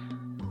happened.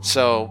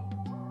 So,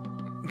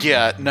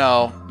 yeah,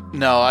 no,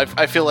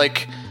 I feel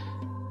like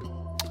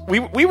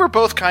we were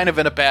both kind of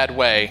in a bad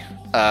way,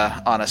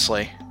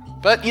 honestly.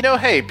 But,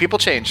 hey, people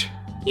change.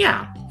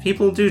 Yeah,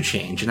 people do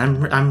change, and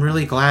I'm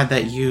really glad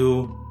that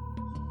you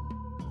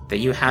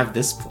have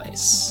this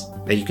place,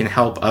 that you can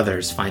help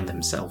others find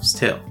themselves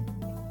too.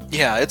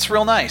 Yeah, it's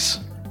real nice.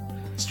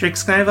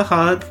 Strix, can I have a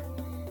hug?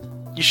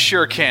 You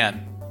sure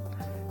can.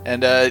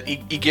 And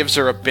he gives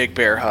her a big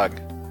bear hug.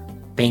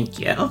 Thank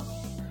you.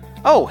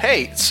 Oh,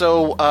 hey,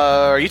 so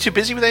are you too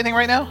busy with anything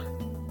right now?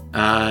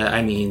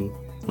 I mean,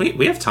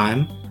 we have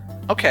time.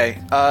 Okay,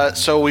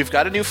 so we've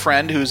got a new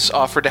friend who's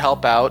offered to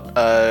help out.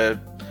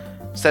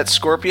 It's that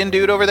scorpion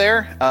dude over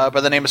there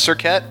by the name of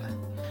Cirquette.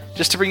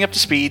 Just to bring you up to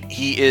speed,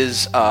 he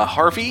is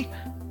Harvey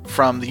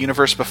from the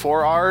universe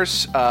before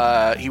ours.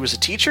 He was a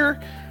teacher.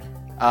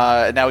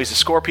 Now he's a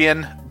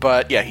scorpion,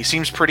 but yeah, he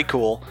seems pretty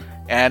cool.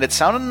 And it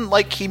sounded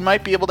like he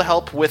might be able to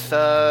help with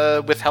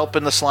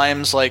helping the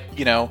slimes, like,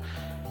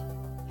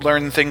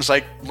 learn things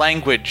like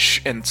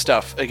language and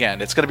stuff.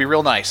 Again, it's going to be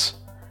real nice.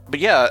 But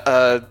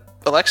yeah,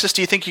 Alexis,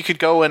 do you think you could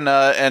go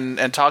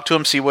and talk to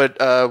him, see what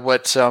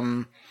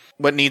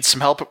needs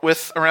some help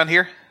with around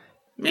here?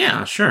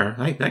 Yeah, sure.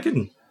 I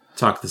can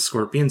talk the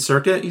Scorpion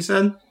Circuit, you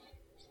said?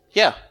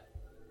 Yeah.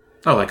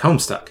 Oh, like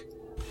Homestuck.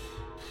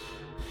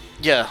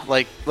 Yeah,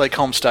 like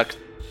Homestuck.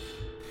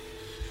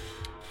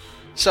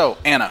 So,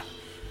 Anna.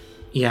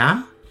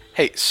 Yeah?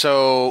 Hey,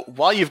 so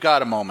while you've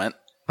got a moment,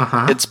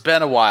 Uh-huh. It's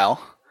been a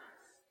while.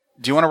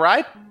 Do you want to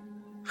ride?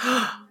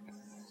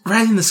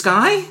 Ride in the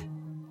sky?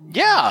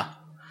 Yeah.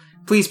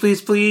 Please,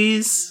 please,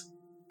 please.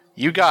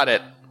 You got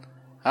it.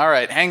 All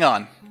right, hang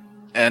on.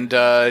 And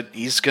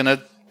he's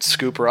gonna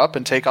scoop her up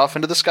and take off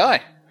into the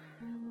sky.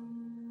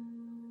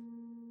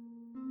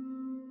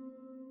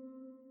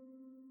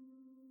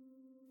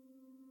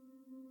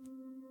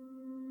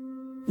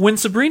 When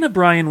Sabrina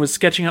Bryan was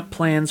sketching up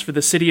plans for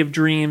the City of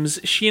Dreams,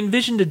 she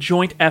envisioned a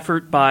joint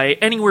effort by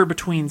anywhere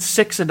between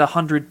 6 and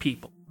 100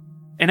 people.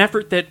 An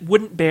effort that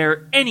wouldn't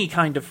bear any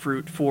kind of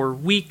fruit for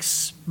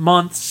weeks,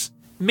 months,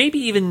 maybe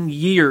even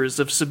years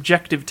of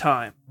subjective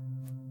time.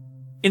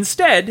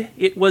 Instead,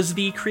 it was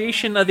the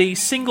creation of a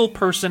single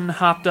person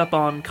hopped up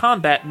on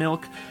combat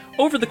milk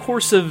over the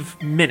course of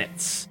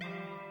minutes.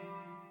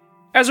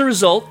 As a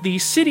result, the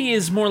city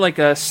is more like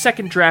a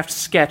second draft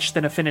sketch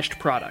than a finished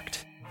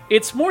product.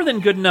 It's more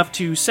than good enough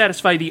to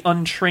satisfy the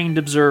untrained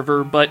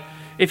observer, but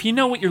if you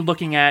know what you're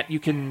looking at,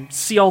 you can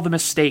see all the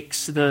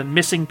mistakes, the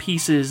missing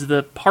pieces,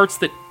 the parts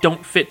that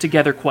don't fit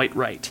together quite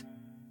right.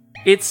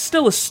 It's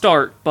still a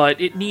start, but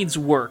it needs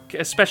work,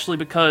 especially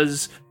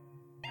because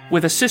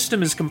with a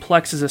system as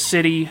complex as a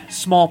city,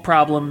 small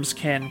problems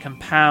can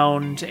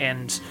compound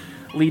and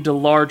lead to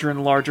larger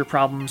and larger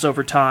problems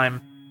over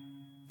time.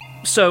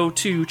 So,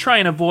 to try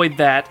and avoid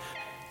that,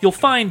 you'll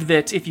find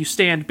that if you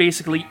stand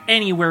basically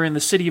anywhere in the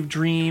City of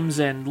Dreams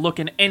and look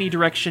in any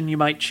direction you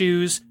might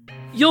choose,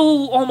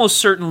 you'll almost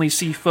certainly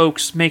see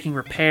folks making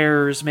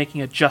repairs,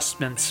 making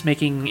adjustments,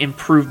 making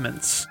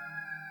improvements.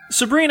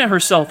 Sabrina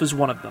herself is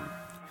one of them.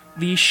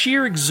 The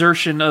sheer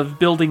exertion of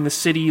building the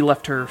city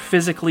left her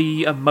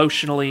physically,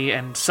 emotionally,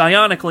 and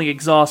psionically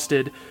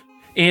exhausted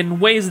in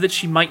ways that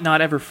she might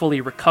not ever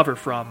fully recover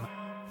from.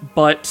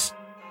 But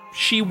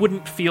she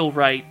wouldn't feel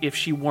right if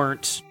she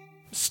weren't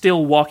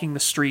still walking the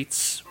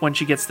streets when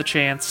she gets the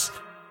chance,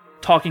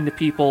 talking to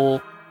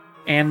people,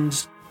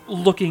 and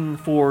looking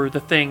for the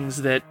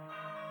things that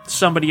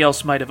somebody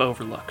else might have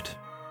overlooked.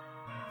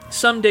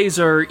 Some days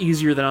are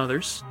easier than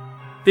others.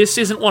 This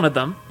isn't one of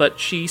them, but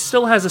she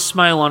still has a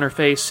smile on her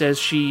face as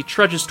she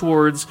trudges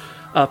towards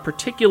a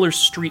particular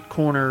street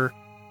corner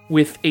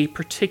with a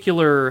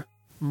particular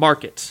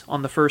market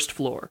on the first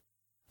floor.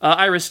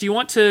 Iris, do you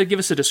want to give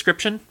us a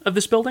description of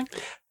this building?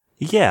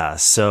 Yeah,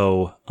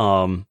 so,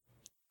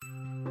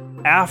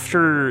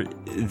 after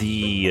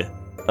the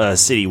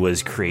city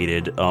was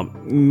created,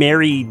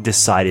 Mary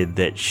decided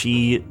that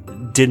she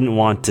didn't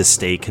want to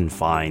stay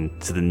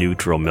confined to the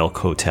Neutral Milk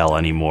Hotel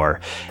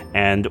anymore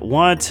and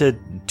wanted to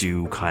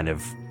do kind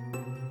of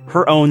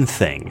her own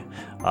thing,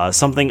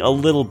 something a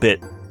little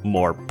bit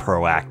more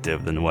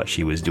proactive than what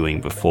she was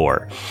doing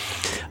before.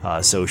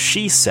 So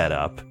she set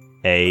up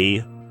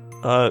a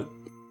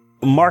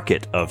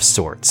market of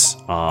sorts,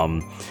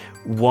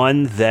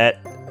 one that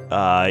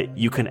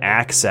you can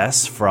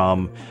access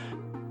from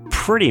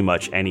pretty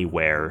much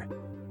anywhere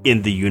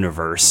in the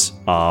universe,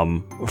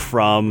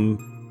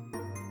 from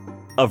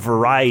a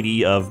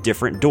variety of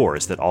different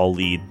doors that all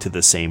lead to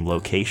the same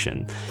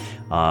location.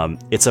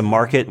 It's a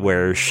market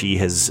where she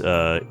has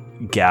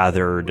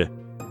gathered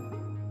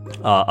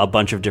a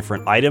bunch of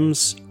different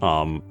items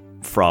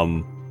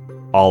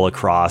from all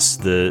across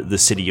the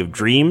City of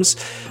Dreams.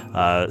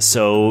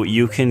 So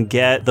you can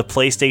get the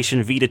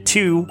PlayStation Vita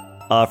 2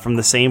 from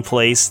the same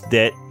place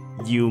that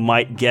you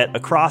might get a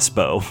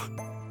crossbow.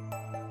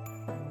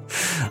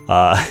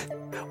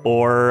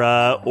 Or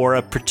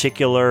a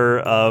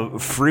particular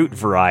fruit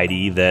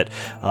variety that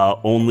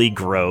only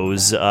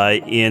grows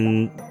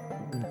in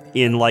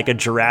like a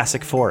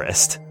Jurassic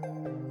forest.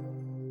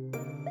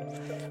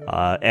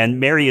 And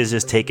Mary has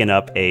just taken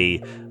up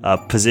a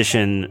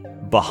position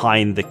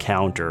behind the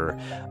counter.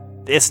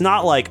 It's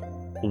not like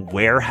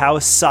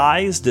warehouse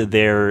sized.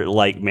 They're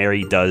like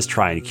Mary does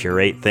try and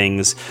curate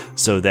things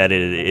so that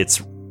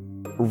it's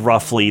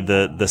roughly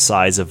the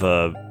size of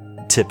a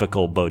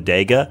typical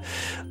bodega.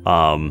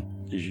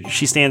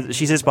 She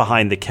sits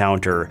behind the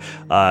counter,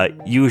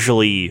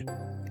 usually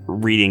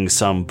reading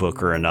some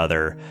book or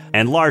another,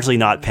 and largely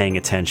not paying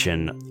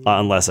attention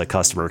unless a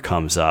customer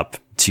comes up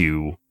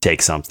to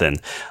take something.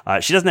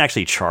 She doesn't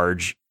actually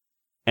charge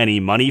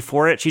any money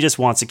for it. She just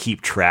wants to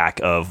keep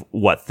track of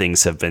what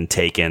things have been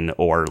taken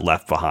or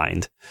left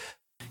behind.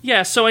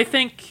 Yeah, so I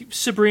think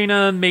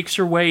Sabrina makes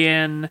her way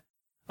in.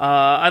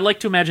 I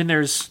like to imagine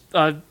there's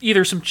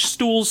either some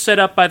stools set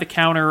up by the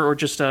counter or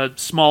just a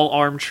small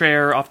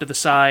armchair off to the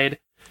side.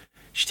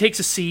 She takes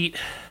a seat,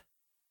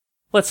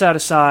 lets out a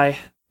sigh.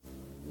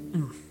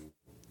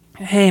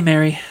 Hey,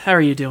 Mary, how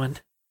are you doing?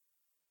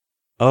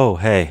 Oh,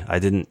 hey, I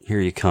didn't hear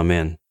you come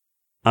in.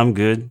 I'm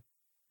good.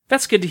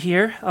 That's good to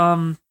hear.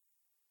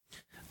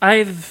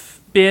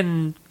 I've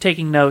been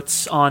taking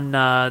notes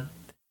on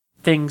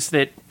things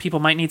that people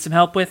might need some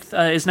help with.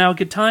 Is now a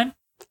good time?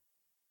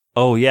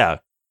 Oh, yeah.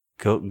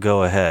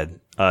 Go ahead.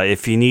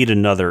 If you need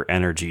another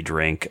energy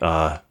drink,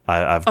 I've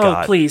got...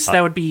 Oh, please,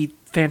 that would be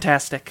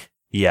fantastic.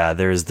 Yeah,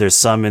 there's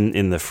some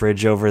in the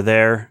fridge over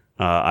there.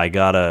 I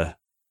got a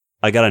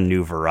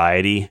new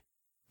variety.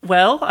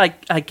 Well,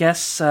 I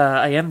guess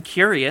I am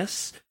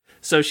curious.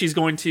 So she's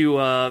going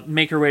to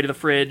make her way to the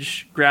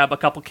fridge, grab a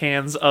couple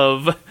cans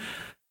of...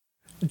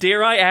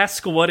 Dare I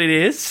ask what it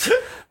is?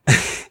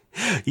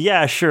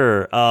 Yeah,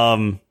 sure.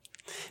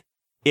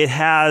 It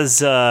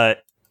has a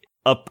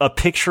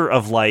picture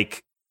of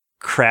like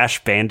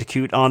Crash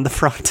Bandicoot on the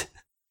front,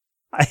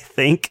 I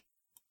think.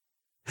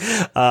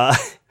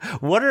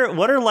 What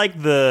are like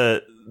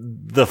the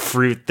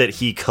fruit that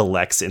he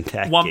collects in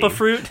that Wampa game?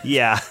 fruit?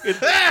 Yeah.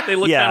 They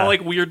look Yeah. kind of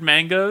like weird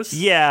mangoes.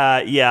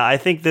 Yeah, I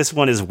think this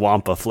one is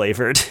Wampa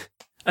flavored.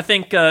 I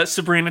think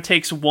Sabrina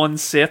takes one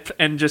sip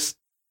and just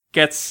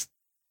gets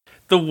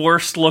the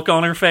worst look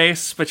on her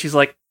face, but she's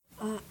like,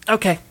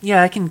 okay,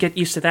 yeah, I can get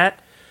used to that.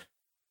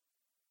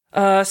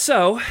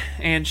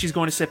 And she's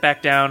going to sit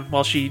back down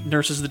while she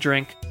nurses the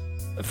drink.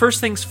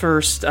 First things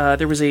first,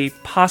 there was a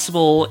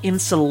possible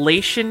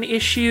insulation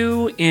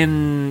issue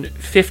in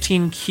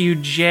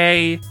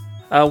 15QJ.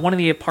 One of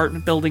the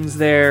apartment buildings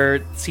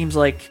there seems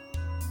like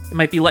it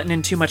might be letting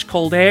in too much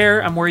cold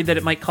air. I'm worried that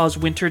it might cause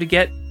winter to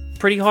get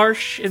pretty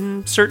harsh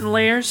in certain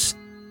layers.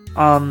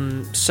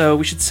 So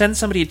we should send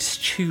somebody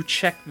to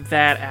check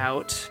that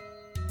out.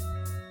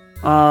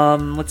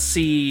 Let's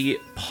see.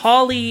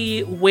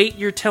 Polly, wait,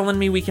 you're telling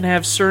me we can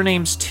have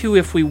surnames too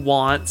if we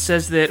want.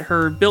 Says that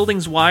her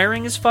building's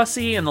wiring is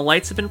fussy and the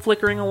lights have been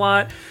flickering a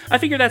lot. I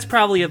figure that's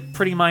probably a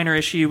pretty minor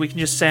issue. We can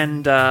just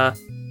send an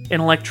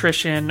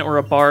electrician or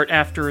a BART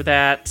after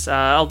that.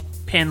 I'll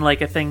pin like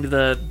a thing to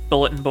the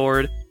bulletin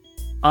board.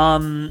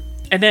 And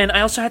then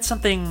I also had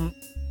something...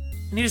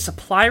 I need a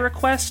supply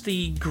request.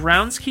 The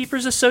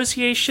Groundskeepers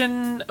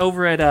Association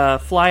over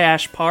at Fly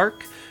Ash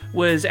Park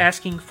was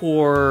asking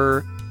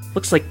for,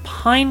 looks like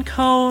pine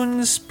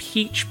cones,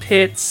 peach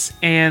pits,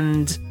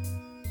 and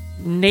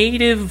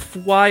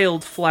native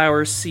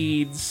wildflower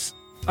seeds.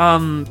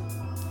 Do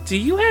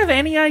you have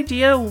any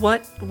idea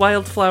what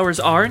wildflowers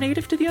are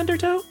native to the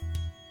Undertow?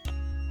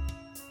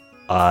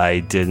 I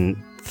didn't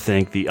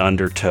think the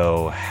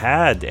Undertow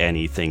had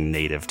anything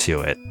native to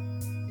it.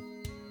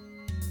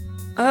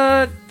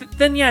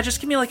 Then yeah, just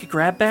give me like a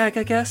grab bag,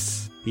 I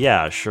guess.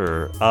 Yeah,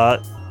 sure.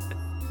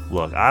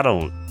 Look, I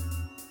don't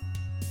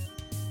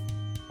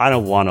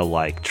want to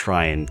like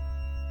try and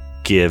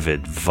give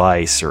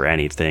advice or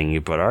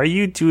anything, but are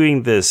you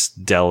doing this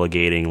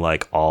delegating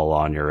like all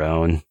on your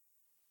own?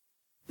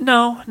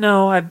 No,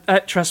 I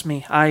trust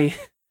me.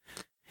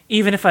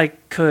 Even if I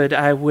could,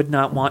 I would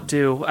not want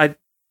to. I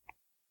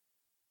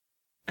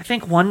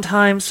think one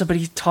time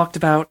somebody talked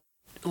about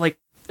like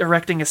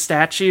erecting a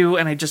statue,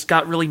 and I just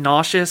got really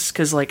nauseous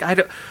because like I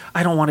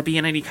don't want to be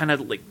in any kind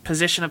of like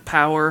position of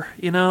power,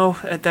 you know.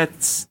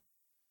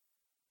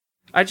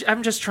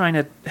 I'm just trying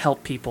to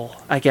help people,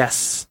 I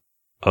guess.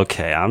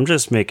 Okay, I'm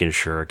just making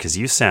sure because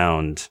you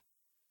sound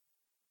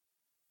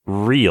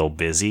real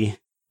busy.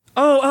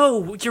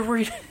 Oh, you're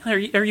worried? Are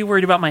you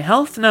worried about my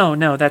health?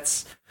 No,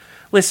 that's...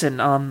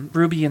 Listen,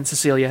 Ruby and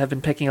Cecilia have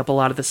been picking up a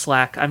lot of the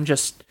slack. I'm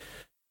just...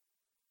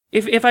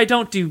 If I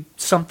don't do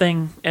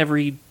something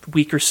every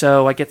week or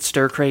so, I get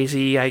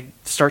stir-crazy. I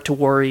start to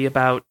worry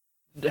about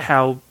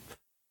how,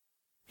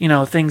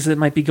 things that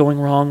might be going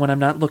wrong when I'm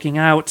not looking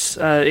out.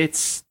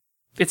 It's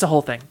a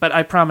whole thing. But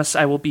I promise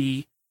I will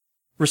be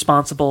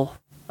responsible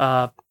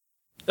about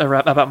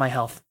my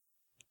health.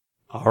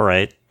 All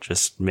right,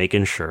 just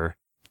making sure.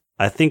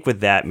 I think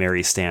with that,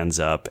 Mary stands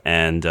up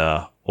and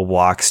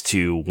walks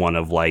to one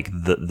of like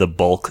the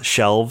bulk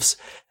shelves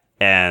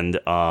and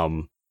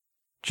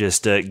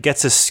just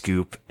gets a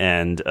scoop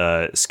and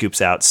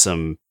scoops out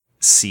some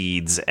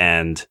seeds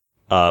and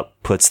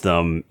puts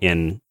them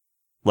in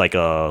like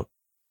a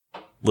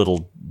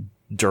little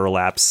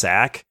Durlap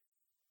sack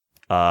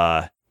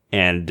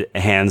and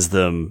hands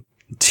them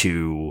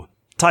to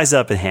ties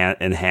up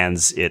and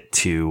hands it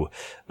to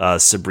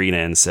Sabrina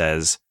and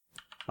says,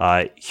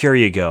 here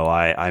you go.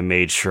 I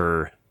made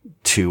sure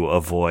to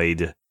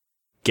avoid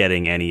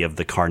getting any of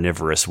the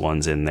carnivorous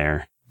ones in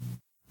there.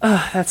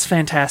 That's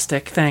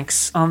fantastic.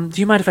 Thanks. Do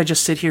you mind if I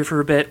just sit here for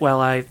a bit while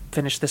I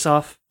finish this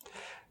off?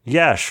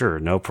 Yeah, sure.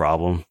 No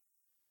problem.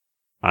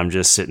 I'm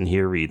just sitting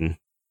here reading.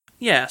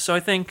 Yeah, so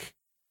I think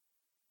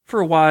for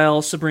a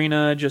while,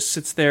 Sabrina just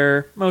sits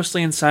there,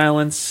 mostly in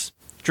silence,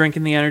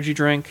 drinking the energy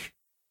drink.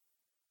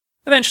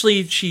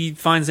 Eventually, she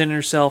finds it in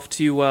herself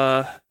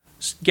to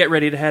get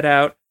ready to head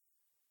out.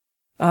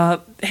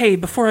 Hey,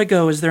 before I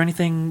go, is there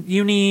anything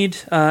you need?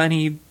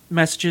 Any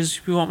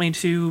messages you want me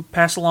to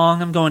pass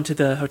along? I'm going to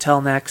the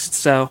hotel next,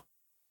 so...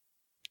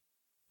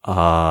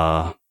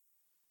 I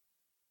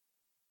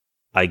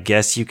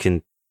guess you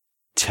can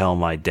tell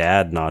my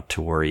dad not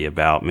to worry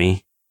about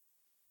me.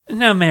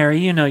 No, Mary,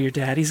 you know your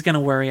dad. He's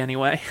gonna worry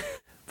anyway.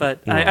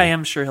 But no. I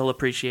am sure he'll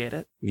appreciate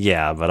it.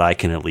 Yeah, but I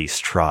can at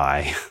least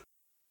try.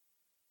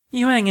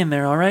 You hang in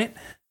there, alright?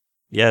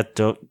 Yeah,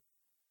 don't...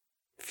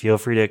 Feel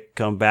free to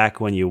come back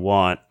when you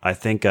want. I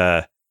think,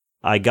 I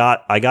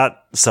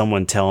got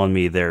someone telling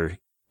me they're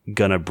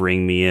gonna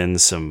bring me in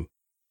some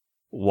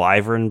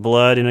wyvern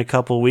blood in a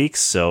couple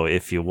weeks, so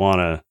if you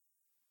wanna,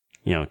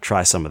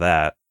 try some of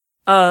that.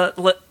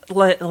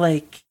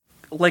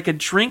 Like a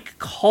drink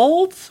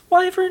called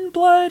wyvern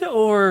blood,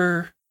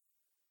 or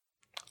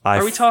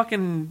are we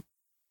talking...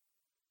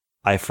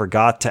 I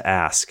forgot to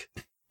ask.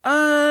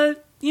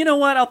 You know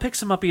what? I'll pick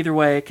some up either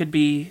way. It could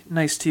be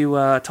nice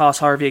to toss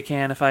Harvey a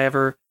can if I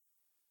ever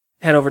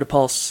head over to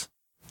Pulse.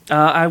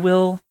 I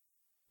will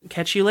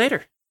catch you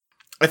later.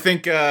 I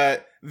think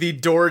the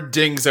door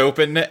dings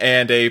open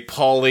and a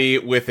Polly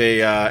with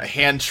a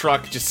hand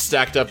truck just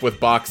stacked up with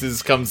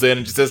boxes comes in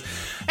and just says,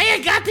 "Hey, I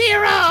got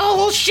your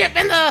whole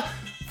shipment of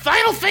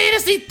Final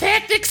Fantasy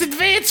Tactics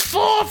Advance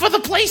 4 for the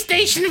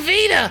PlayStation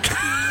Vita."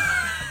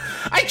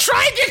 I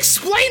tried to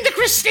explain to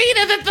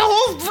Christina that the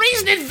whole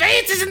reason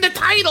Advance is in the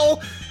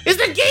title is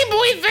the Game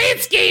Boy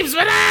Advance games,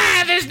 but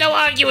there's no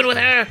arguing with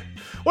her.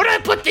 Where do I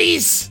put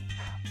these?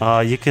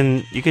 You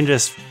can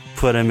just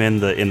put them in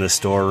the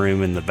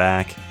storeroom in the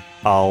back.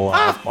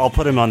 I'll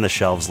put them on the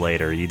shelves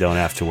later. You don't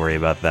have to worry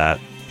about that.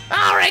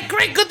 All right,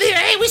 great, good to hear.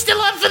 Hey, we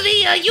still on for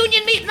the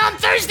union meeting on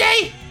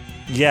Thursday?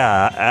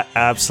 Yeah,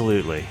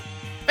 absolutely.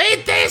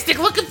 Fantastic,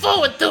 looking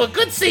forward to it.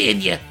 Good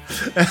seeing you.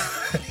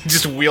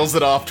 Just wheels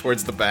it off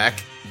towards the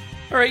back.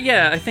 Alright,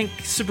 yeah, I think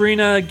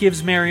Sabrina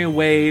gives Mary a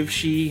wave.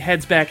 She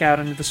heads back out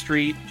into the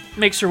street,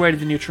 makes her way to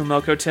the Neutral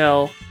Milk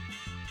Hotel.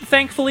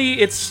 Thankfully,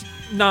 it's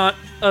not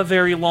a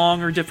very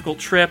long or difficult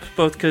trip,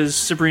 both because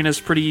Sabrina's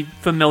pretty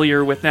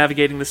familiar with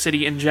navigating the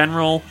city in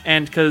general,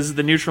 and because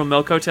the Neutral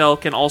Milk Hotel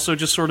can also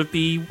just sort of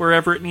be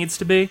wherever it needs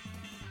to be.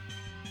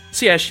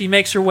 So yeah, she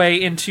makes her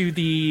way into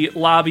the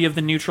lobby of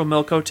the Neutral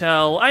Milk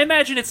Hotel. I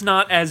imagine it's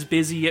not as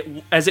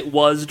busy as it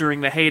was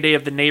during the heyday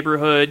of the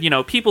neighborhood.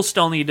 People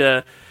still need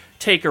to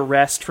take a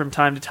rest from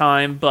time to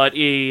time, but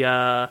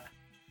they're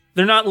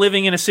not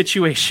living in a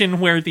situation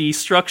where the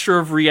structure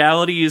of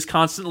reality is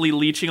constantly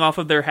leeching off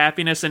of their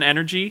happiness and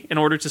energy in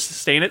order to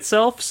sustain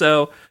itself.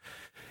 So,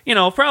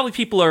 probably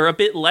people are a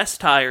bit less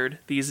tired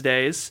these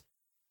days.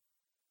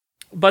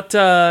 But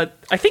I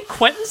think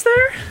Quentin's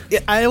there? Yeah,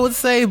 I would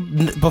say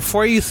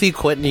before you see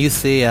Quentin, you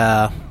see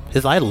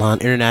his Eidolon,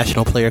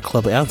 International Player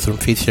Club Anthem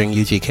featuring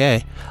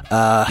UGK.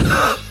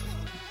 I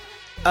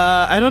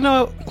don't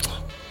know.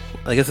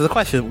 I guess it's a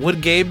question.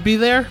 Would Gabe be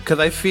there? Because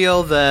I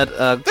feel that...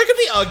 there could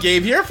be a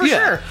Gabe here, for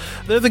sure.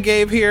 There's a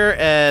Gabe here,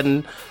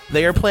 and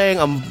they are playing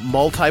a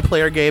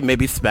multiplayer game,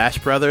 maybe Smash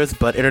Brothers,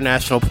 but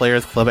International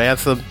Players Club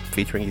Anthem,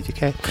 featuring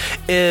UGK,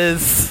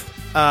 is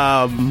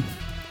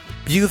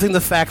using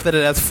the fact that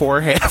it has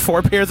four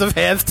pairs of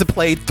hands to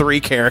play 3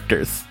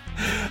 characters.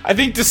 I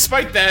think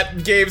despite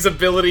that, Gabe's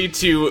ability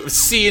to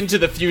see into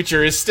the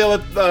future is still,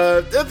 at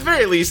the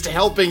very least,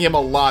 helping him a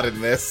lot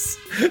in this,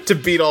 to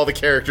beat all the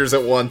characters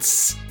at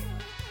once.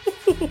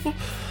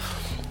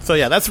 So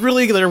yeah,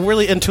 they're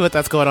really into it.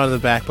 That's going on in the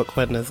back, but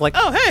Quentin is like,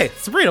 "Oh, hey,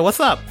 Sabrina, what's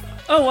up?"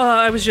 Oh,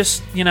 I was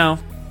just,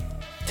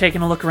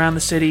 taking a look around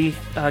the city,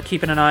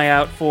 keeping an eye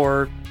out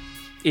for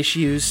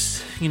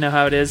issues. You know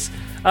how it is.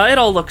 It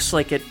all looks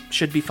like it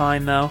should be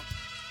fine, though.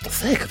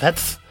 Sick. I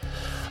just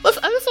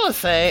want to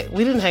say,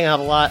 we didn't hang out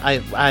a lot.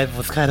 I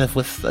was kind of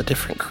with a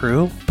different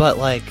crew, but,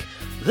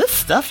 this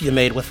stuff you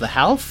made with the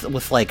house,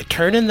 with,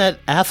 turning that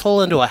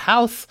asshole into a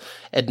house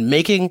and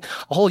making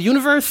a whole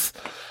universe,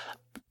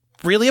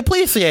 really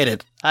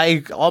appreciated.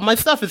 All my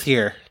stuff is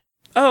here.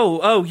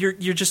 Oh,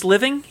 you're just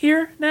living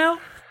here now?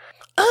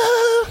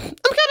 I'm kind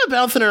of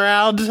bouncing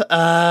around.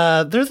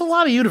 There's a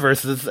lot of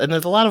universes, and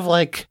there's a lot of,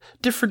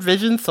 different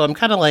visions, so I'm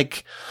kind of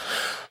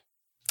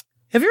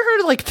have you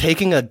heard of,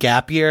 taking a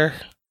gap year?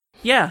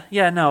 Yeah,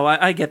 no,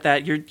 I get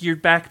that. You're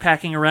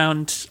backpacking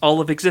around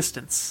all of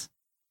existence.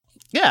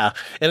 Yeah,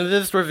 and it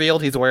is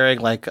revealed he's wearing,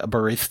 a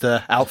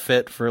barista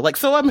outfit for,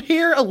 so I'm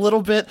here a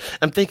little bit.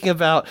 I'm thinking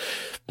about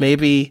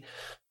maybe...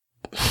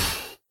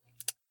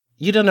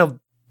 You don't know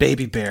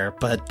baby bear,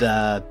 but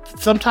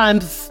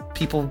sometimes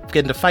people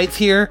get into fights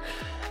here,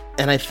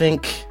 and I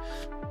think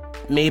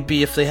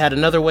maybe if they had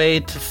another way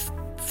to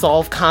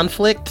solve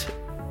conflict,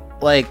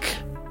 like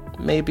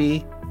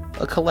maybe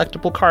a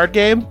collectible card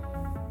game,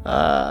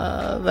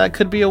 that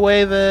could be a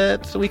way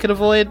that we could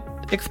avoid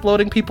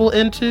exploding people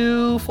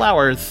into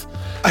flowers.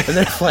 And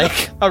there's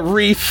like a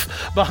wreath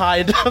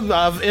behind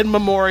of in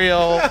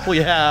memorial. Of.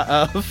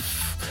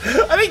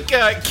 I think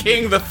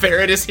King the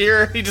Ferret is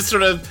here. He just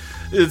sort of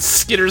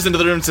skitters into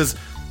the room and says,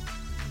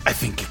 I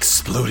think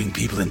exploding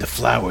people into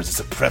flowers is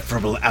a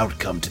preferable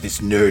outcome to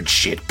this nerd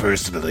shit,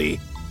 personally.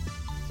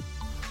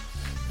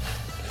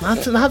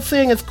 Not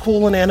saying it's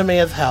cool and anime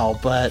as hell,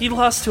 but He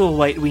lost to a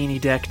white weenie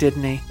deck,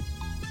 didn't he?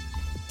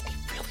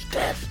 really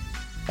did.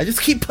 I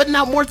just keep putting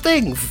out more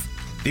things.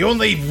 The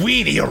only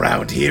weenie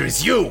around here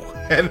is you.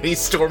 and he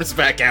storms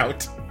back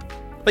out.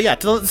 But yeah,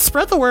 to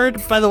spread the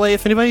word, by the way,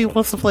 if anybody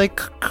wants to play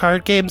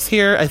card games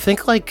here, I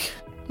think, like,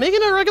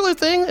 making a regular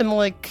thing and,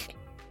 like,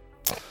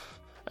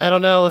 I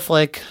don't know if,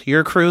 like,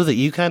 your crew that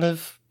you kind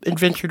of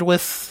adventured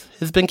with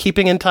has been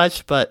keeping in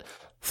touch, but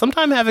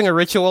sometime having a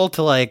ritual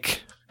to,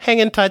 like, hang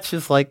in touch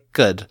is, like,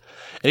 good.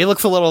 And he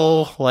looks a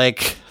little,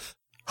 like,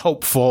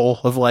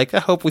 hopeful of, like, I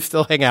hope we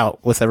still hang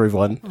out with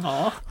everyone.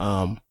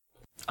 Aw.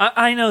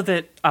 I know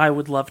that I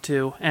would love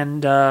to,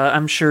 and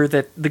I'm sure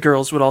that the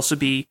girls would also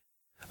be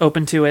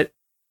open to it.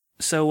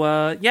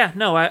 So, yeah,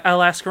 no,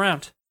 I'll ask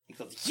around.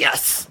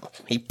 Yes!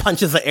 He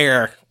punches the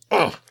air.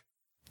 Ugh.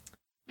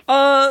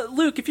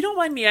 Luke, if you don't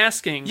mind me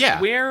asking,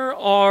 Yeah. where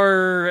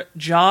are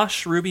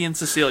Josh, Ruby, and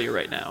Cecilia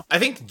right now? I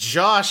think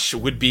Josh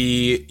would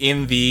be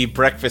in the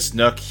breakfast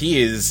nook.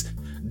 He is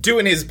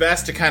doing his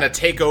best to kind of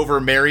take over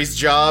Mary's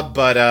job,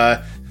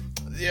 but,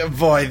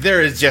 boy,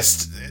 there is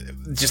just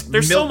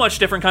There's so milk. much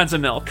different kinds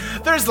of milk.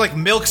 There's, like,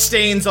 milk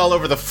stains all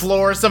over the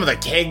floor. Some of the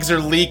kegs are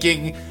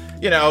leaking.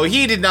 You know,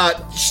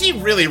 she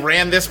really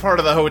ran this part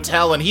of the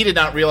hotel, and he did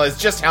not realize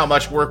just how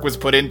much work was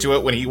put into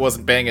it when he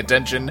wasn't paying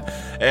attention,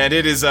 and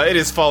it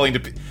is falling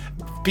to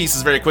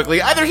pieces very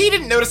quickly. Either he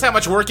didn't notice how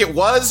much work it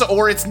was,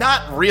 or it's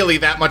not really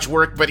that much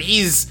work, but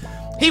he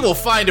will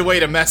find a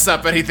way to mess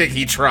up anything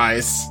he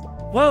tries.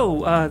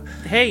 Whoa,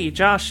 hey,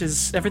 Josh,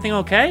 is everything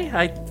okay?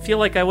 I feel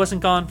like I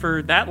wasn't gone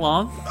for that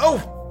long.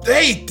 Oh,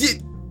 hey,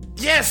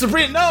 yeah,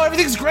 Sabrina, no,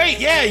 everything's great,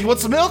 yeah, you want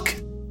some milk?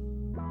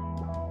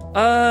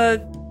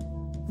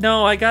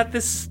 No, I got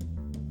this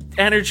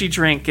energy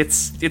drink.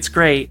 It's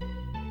great.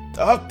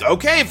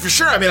 Okay, for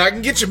sure, I mean, I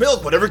can get you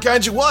milk, whatever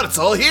kind you want, it's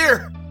all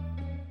here.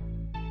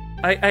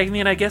 I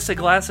mean, I guess a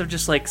glass of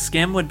just, like,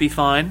 skim would be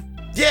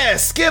fine. Yeah,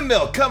 skim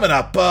milk coming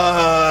up,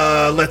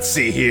 let's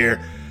see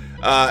here.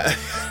 I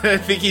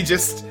think he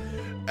just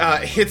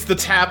hits the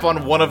tap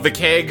on one of the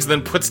kegs,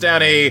 then puts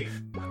down a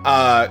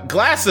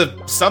glass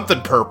of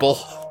something purple.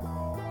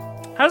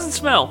 How does it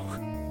smell?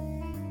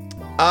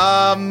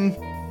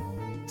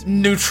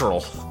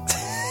 Neutral.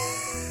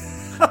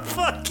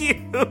 Fuck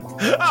you.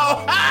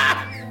 Oh,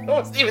 I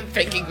wasn't even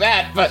thinking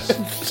that, but...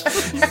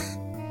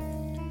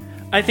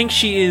 I think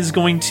she is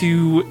going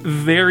to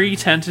very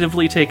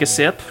tentatively take a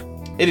sip.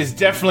 It is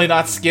definitely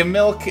not skim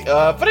milk,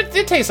 but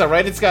it tastes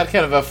alright. It's got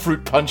kind of a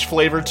fruit punch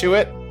flavor to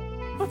it.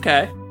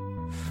 Okay.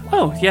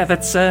 Oh, yeah,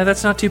 that's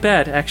not too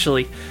bad,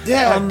 actually.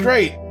 Yeah,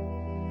 great.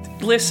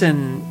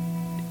 Listen,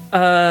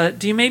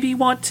 do you maybe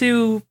want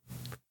to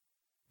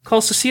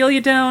call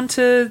Cecilia down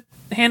to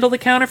handle the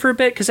counter for a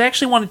bit? Because I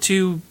actually wanted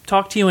to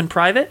talk to you in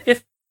private,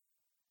 if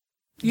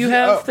you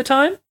have the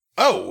time.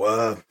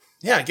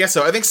 Yeah, I guess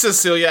so. I think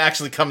Cecilia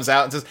actually comes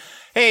out and says,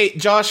 hey,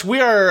 Josh, we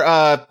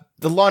are,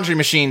 the laundry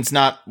machine's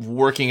not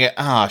working at...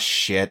 Ah,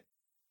 shit.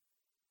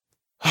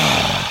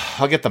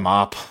 I'll get the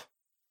mop.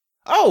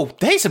 Oh,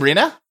 hey,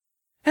 Sabrina.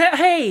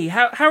 Hey,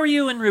 how are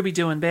you and Ruby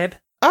doing, babe?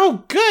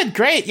 Oh, good,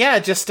 great. Yeah,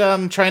 just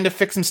trying to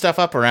fix some stuff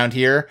up around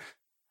here.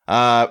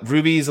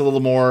 Ruby's a little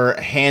more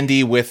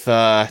handy with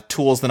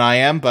tools than I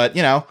am, but,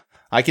 you know,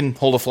 I can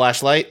hold a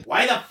flashlight.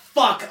 Why the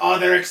fuck are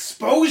there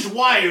exposed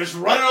wires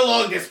running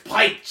along this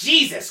pipe?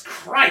 Jesus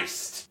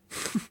Christ!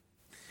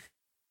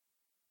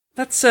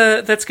 That's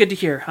good to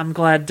hear. I'm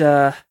glad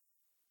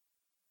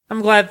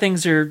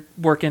things are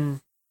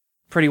working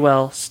pretty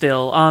well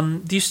still.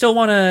 Do you still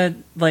want to,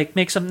 like,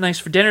 make something nice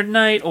for dinner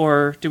tonight,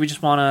 or do we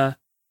just want to...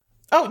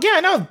 Oh, yeah,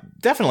 no,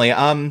 definitely.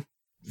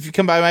 If you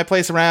come by my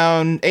place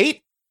around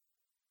 8?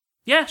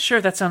 Yeah, sure,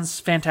 that sounds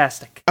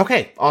fantastic.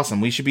 Okay, awesome.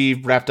 We should be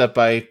wrapped up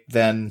by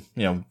then,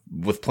 you know,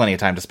 with plenty of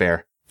time to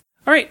spare.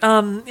 All right,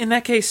 in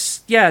that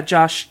case, yeah,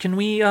 Josh, can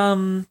we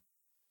go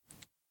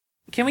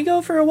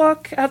for a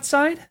walk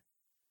outside?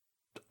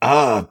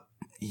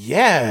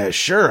 Yeah,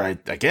 sure, I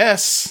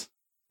guess.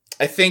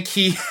 I think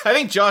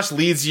Josh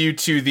leads you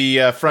to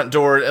the front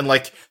door and,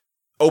 like,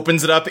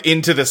 opens it up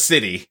into the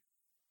city.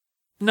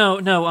 No,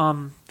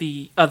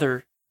 the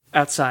other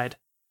outside.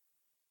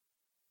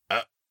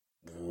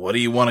 What do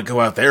you want to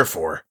go out there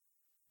for?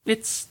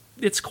 It's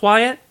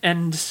quiet,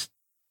 and,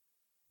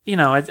 you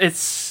know, it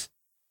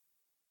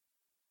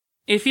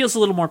feels a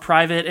little more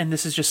private, and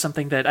this is just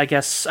something that I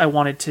guess I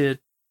wanted to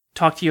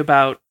talk to you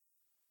about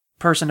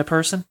person to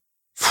person.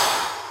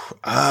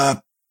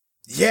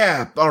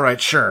 Yeah,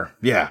 alright, sure,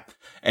 yeah.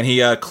 And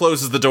he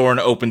closes the door and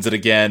opens it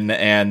again,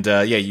 and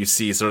you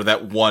see sort of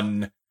that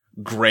one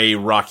gray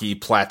rocky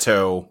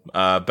plateau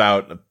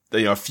about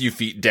a few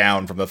feet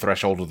down from the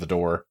threshold of the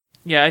door.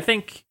 Yeah, I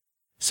think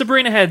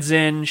Sabrina heads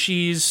in.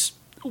 She's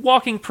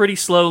walking pretty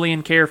slowly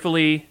and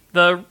carefully.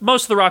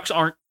 Most of the rocks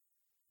aren't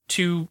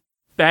too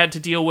bad to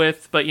deal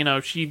with, but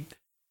she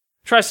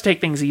tries to take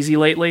things easy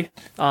lately.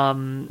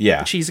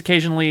 She's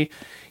occasionally,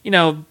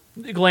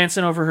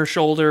 glancing over her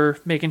shoulder,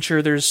 making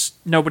sure there's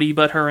nobody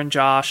but her and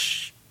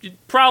Josh.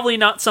 Probably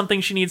not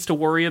something she needs to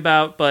worry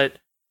about, but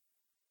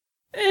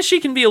she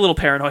can be a little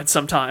paranoid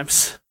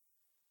sometimes.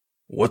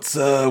 What's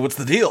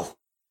the deal?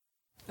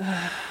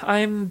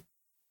 I'm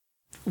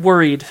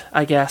worried,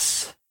 I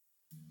guess.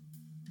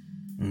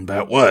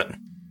 About what?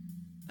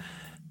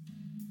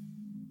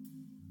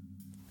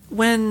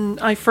 When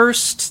I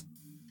first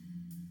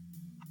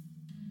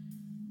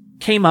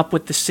came up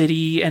with the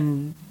city,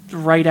 and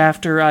right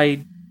after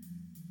I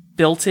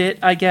built it,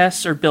 I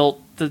guess, or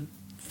built the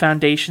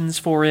foundations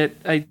for it,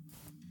 I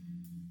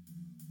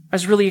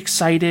was really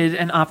excited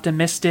and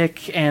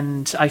optimistic,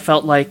 and I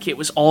felt like it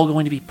was all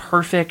going to be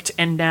perfect,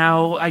 and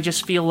now I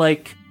just feel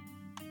like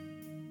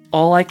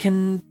all I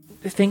can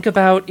think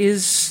about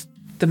is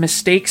the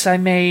mistakes I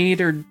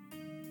made, or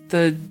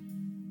the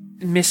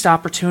missed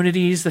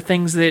opportunities, the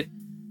things that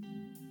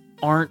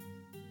aren't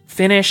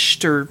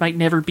finished or might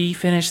never be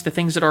finished, the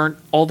things that aren't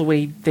all the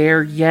way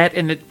there yet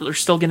and that are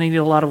still going to need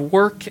a lot of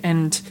work.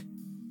 And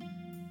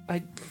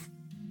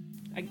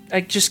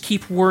I just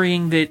keep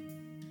worrying that,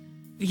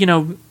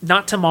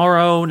 not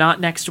tomorrow,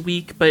 not next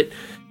week, but,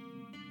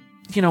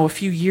 a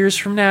few years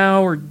from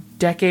now, or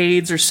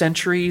decades or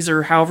centuries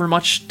or however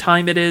much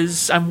time it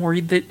is, I'm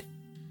worried that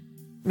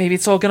maybe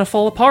it's all going to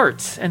fall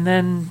apart. And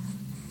then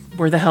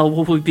where the hell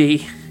will we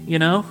be,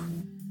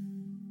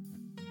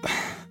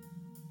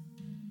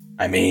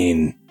 I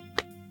mean,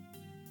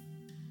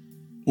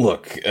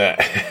 look,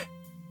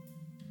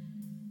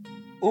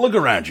 look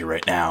around you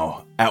right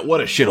now at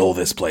what a shithole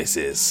this place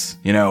is.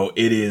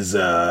 It is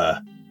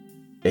a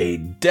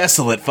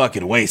desolate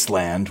fucking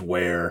wasteland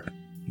where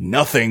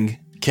nothing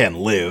can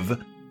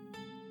live.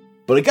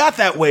 But it got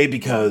that way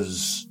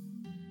because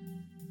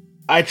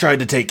I tried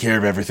to take care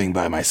of everything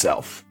by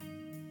myself.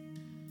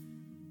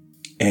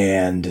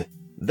 And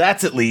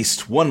that's at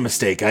least one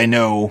mistake I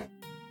know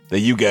that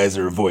you guys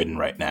are avoiding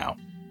right now.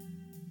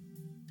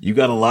 You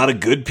got a lot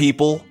of good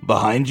people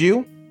behind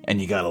you,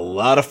 and you got a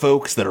lot of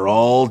folks that are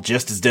all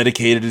just as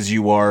dedicated as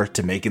you are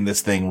to making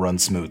this thing run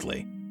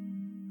smoothly.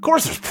 Of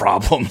course there's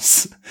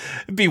problems.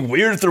 It'd be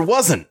weird if there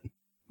wasn't.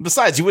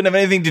 Besides, you wouldn't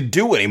have anything to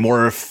do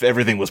anymore if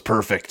everything was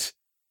perfect.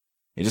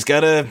 You just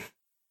gotta,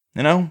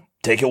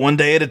 take it one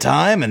day at a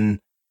time and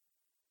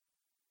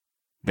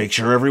make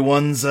sure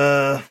everyone's,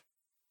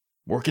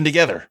 working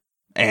together.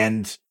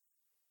 And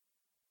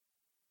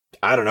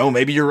I don't know,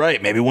 maybe you're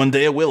right. Maybe one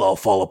day it will all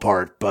fall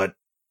apart, but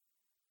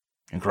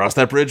and cross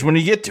that bridge when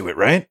you get to it,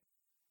 right?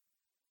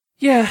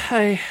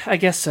 Yeah, I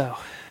guess so.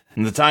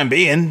 In the time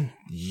being,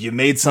 you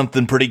made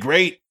something pretty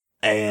great,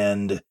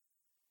 and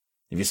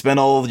if you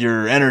spend all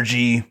your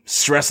energy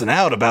stressing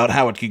out about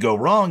how it could go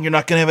wrong, you're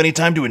not going to have any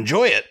time to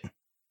enjoy it.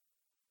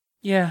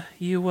 Yeah,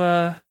 you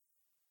have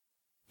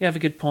a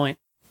good point.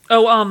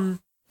 Oh,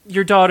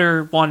 your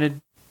daughter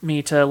wanted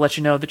me to let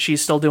you know that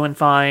she's still doing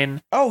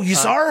fine. Oh, you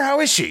saw her? How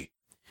is she?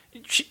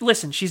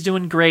 Listen, she's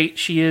doing great.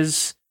 She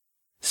is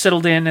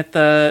settled in at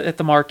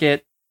the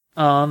market.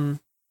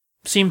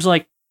 Seems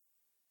like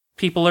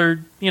people are,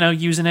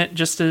 using it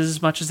just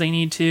as much as they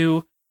need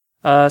to.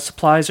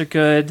 Supplies are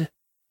good.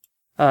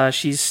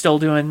 She's still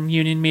doing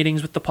union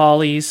meetings with the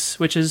Pollies,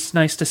 which is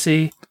nice to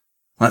see.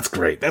 That's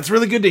great. That's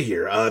really good to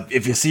hear.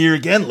 If you see her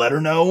again, let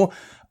her know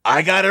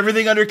I got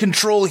everything under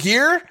control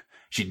here.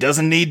 She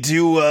doesn't need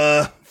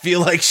to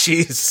feel like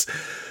she's,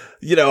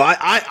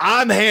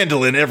 I'm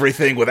handling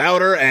everything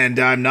without her, and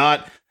I'm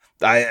not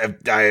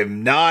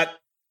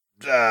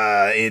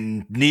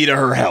in need of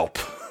her help.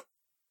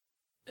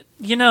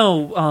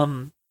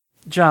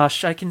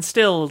 Josh, I can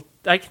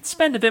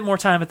spend a bit more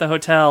time at the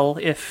hotel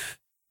if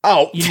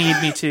you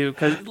need me to.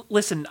 Because,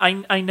 listen,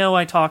 I know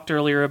I talked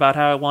earlier about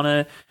how I want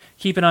to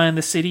keep an eye on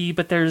the city,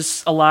 but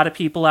there's a lot of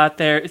people out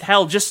there.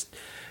 Hell, just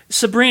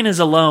Sabrina's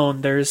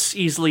alone, there's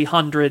easily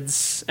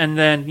hundreds. And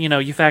then,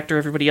 you factor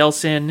everybody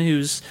else in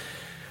who's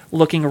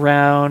looking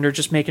around or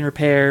just making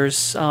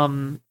repairs.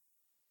 I'm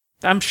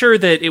sure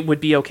that it would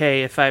be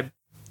okay if I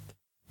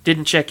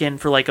didn't check in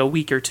for like a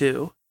week or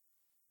two.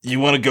 You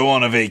want to go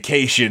on a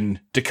vacation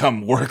to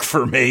come work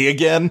for me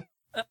again?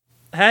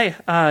 Hey,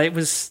 it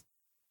was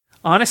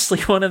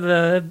honestly one of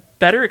the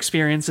better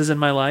experiences in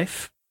my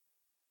life.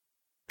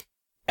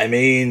 I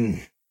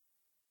mean,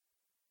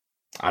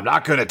 I'm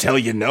not going to tell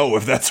you no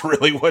if that's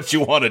really what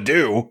you want to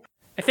do.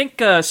 I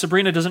think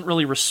Sabrina doesn't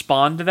really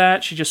respond to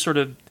that. She just sort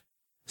of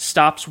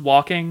stops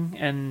walking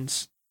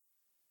and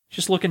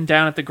just looking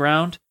down at the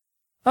ground.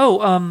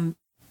 Oh,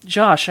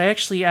 Josh, I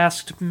actually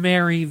asked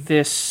Mary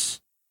this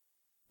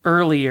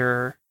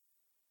earlier.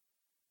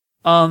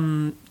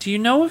 Do you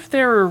know if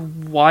there are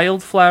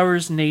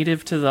wildflowers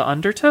native to the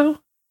Undertow?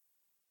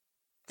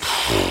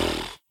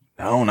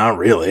 No, not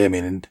really. I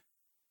mean,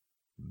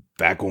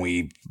 back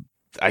when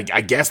I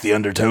guess the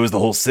Undertow is the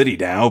whole city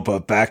now,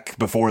 but back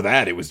before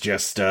that, it was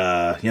just,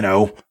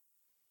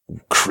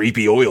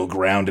 creepy oil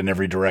ground in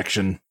every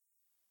direction.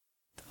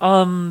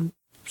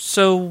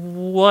 So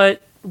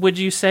what would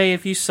you say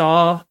if you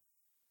saw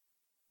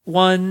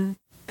one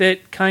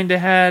that kind of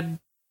had,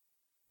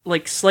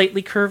 like,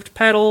 slightly curved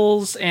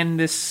petals and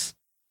this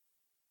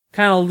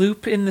kind of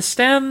loop in the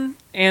stem,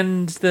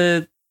 and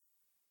the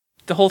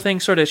whole thing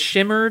sort of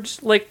shimmered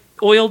like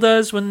oil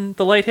does when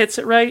the light hits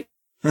it right?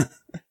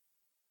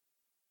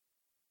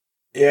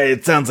 Yeah,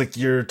 it sounds like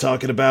you're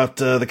talking about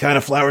the kind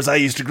of flowers I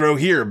used to grow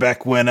here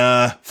back when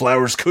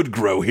flowers could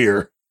grow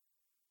here.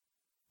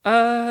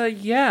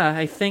 Yeah,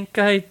 I think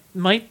I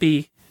might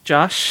be,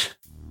 Josh.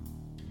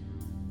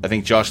 I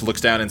think Josh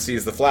looks down and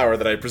sees the flower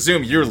that I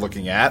presume you're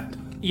looking at.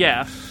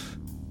 Yeah.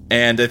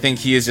 And I think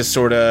he is just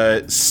sort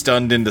of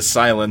stunned into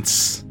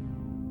silence.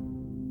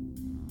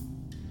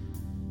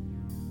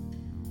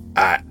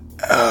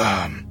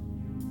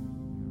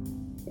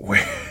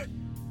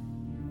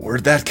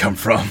 Where'd that come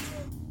from?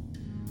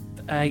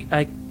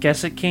 I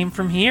guess it came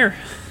from here.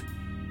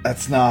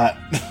 That's not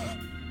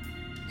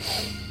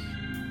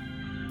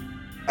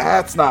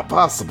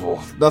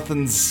possible.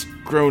 Nothing's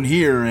grown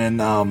here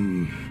in, I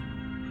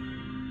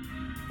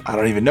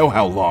don't even know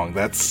how long.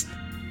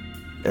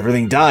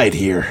 Everything died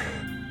here.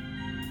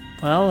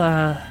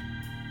 Well,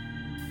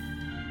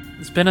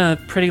 it's been a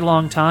pretty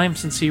long time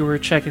since you were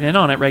checking in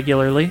on it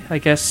regularly. I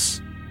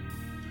guess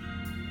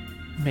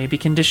maybe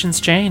conditions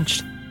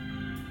changed.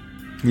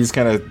 He just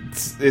kind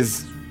of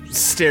is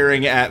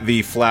staring at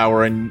the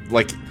flower and,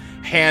 like,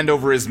 hand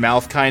over his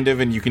mouth, kind of,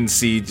 and you can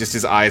see just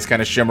his eyes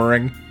kind of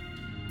shimmering.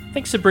 I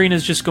think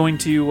Sabrina's just going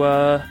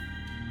to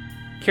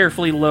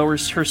carefully lower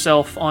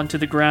herself onto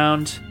the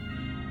ground,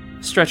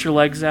 stretch her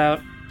legs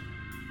out,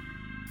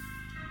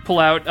 pull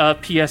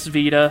out PS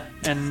Vita,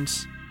 and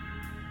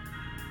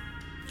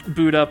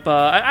boot up.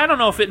 I don't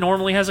know if it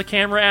normally has a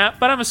camera app,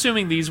 but I'm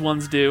assuming these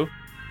ones do.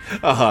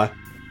 Uh-huh.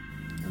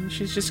 And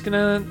she's just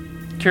gonna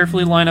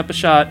carefully line up a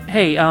shot.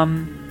 Hey,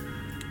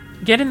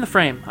 get in the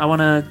frame. I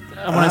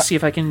wanna see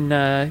if I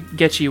can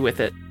get you with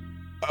it.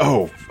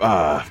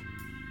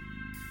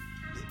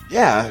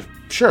 Yeah,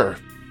 sure.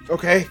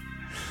 Okay.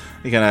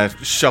 He kind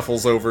of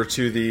shuffles over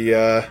to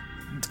the,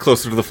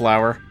 closer to the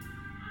flower.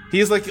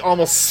 He's, like,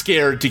 almost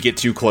scared to get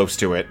too close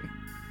to it.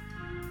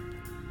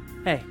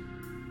 Hey.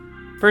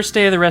 First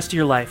day of the rest of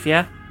your life,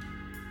 yeah?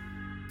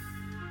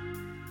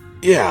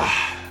 Yeah.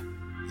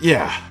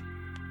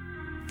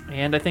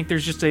 And I think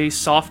there's just a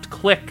soft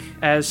click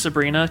as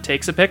Sabrina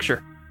takes a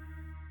picture.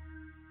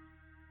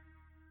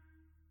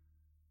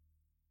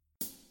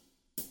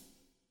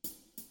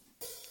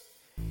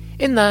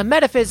 In the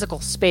metaphysical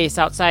space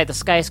outside the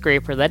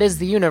skyscraper that is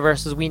the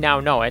universe as we now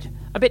know it,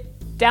 a bit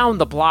down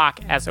the block,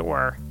 as it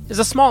were, is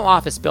a small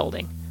office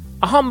building.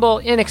 A humble,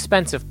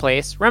 inexpensive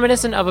place,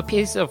 reminiscent of a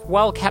piece of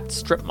well-kept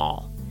strip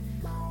mall.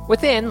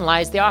 Within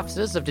lies the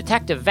offices of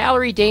Detective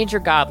Valerie Danger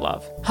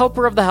Godlove,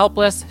 helper of the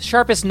helpless,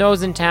 sharpest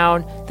nose in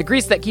town, the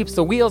grease that keeps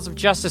the wheels of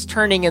justice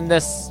turning in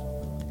this,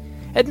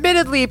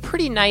 admittedly,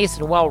 pretty nice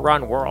and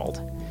well-run world.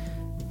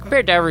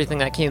 Compared to everything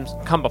that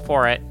come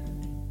before it.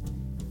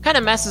 Kind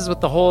of messes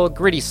with the whole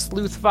gritty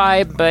sleuth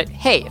vibe, but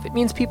hey, if it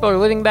means people are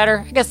living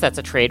better, I guess that's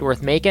a trade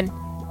worth making.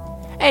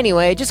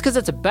 Anyway, just because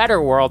it's a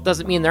better world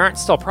doesn't mean there aren't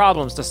still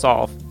problems to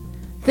solve.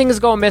 Things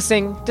go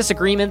missing,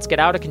 disagreements get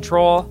out of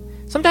control,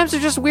 sometimes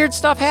there's just weird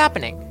stuff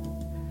happening.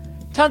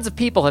 Tons of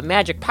people have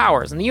magic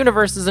powers, and the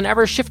universe is an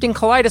ever-shifting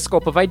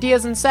kaleidoscope of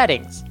ideas and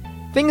settings.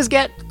 Things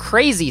get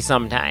crazy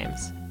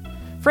sometimes.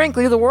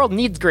 Frankly, the world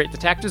needs great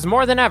detectives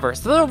more than ever,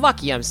 so they're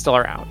lucky I'm still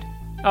around.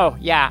 Oh,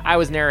 yeah, I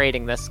was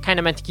narrating this.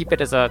 Kinda meant to keep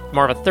it as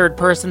more of a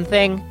third-person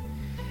thing.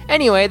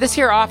 Anyway, this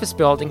here office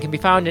building can be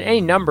found in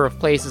any number of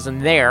places in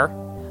there.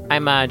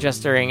 I'm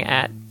gesturing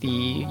at the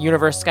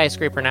universe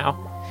skyscraper now.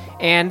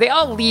 And they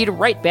all lead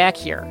right back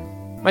here.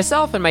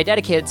 Myself and my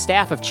dedicated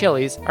staff of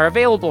Chili's are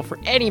available for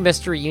any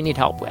mystery you need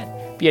help with.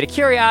 Be it a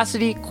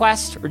curiosity,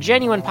 quest, or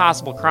genuine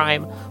possible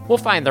crime, we'll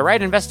find the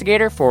right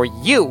investigator for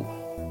you.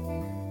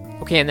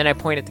 Okay, and then I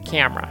point at the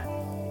camera.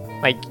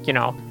 Like,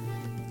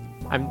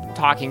 I'm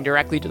talking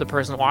directly to the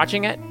person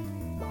watching it.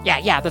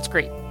 Yeah, that's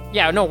great.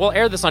 Yeah, no, we'll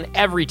air this on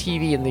every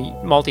TV in the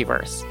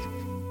multiverse.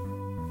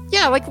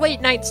 Yeah, like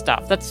late night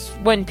stuff. That's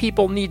when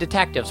people need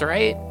detectives,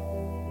 right?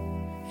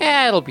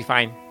 Yeah, it'll be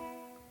fine.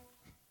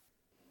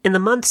 In the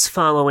months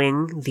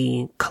following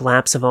the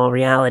collapse of all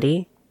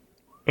reality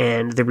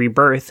and the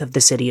rebirth of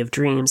the City of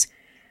Dreams,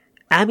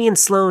 Abby and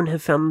Sloane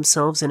have found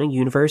themselves in a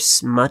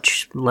universe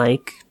much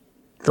like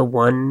the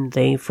one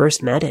they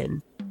first met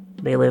in.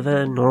 They live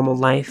a normal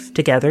life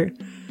together.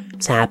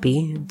 It's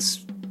happy,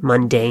 it's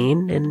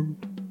mundane, and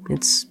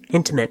it's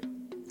intimate.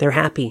 They're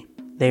happy.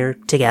 They're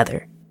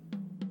together.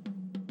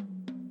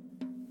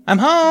 I'm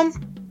home.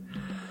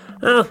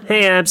 Oh,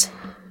 hey, Abs.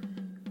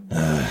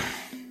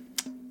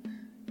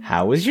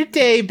 How was your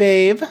day,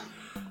 babe?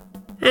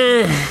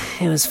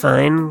 It was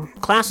fine.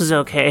 Class was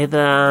okay.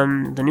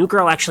 The new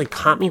girl actually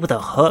caught me with a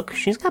hook.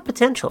 She's got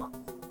potential.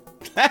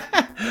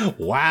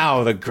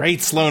 Wow, the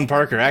great Sloane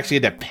Parker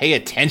actually had to pay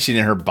attention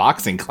in her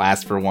boxing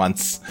class for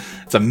once.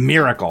 It's a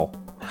miracle.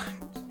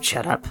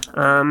 Shut up.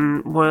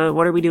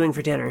 What are we doing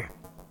for dinner?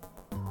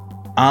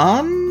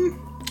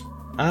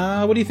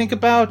 What do you think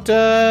about,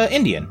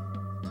 Indian?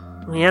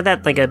 We had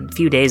that like a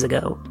few days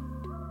ago.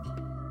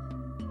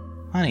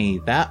 Honey,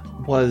 that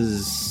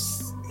was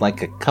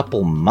like a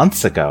couple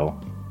months ago.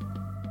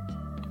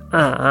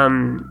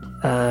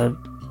 Yeah,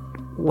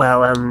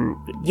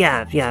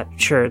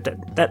 sure.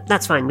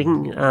 That's fine. We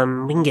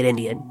can get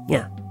Indian.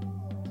 Yeah.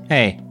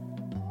 Hey,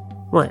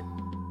 What?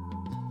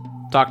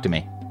 talk to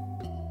me.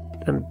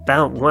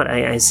 About what?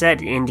 I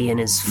said Indian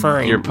is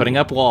fine. You're putting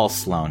up walls,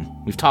 Sloane.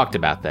 We've talked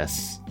about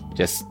this.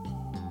 Just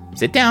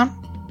sit down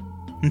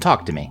and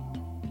talk to me.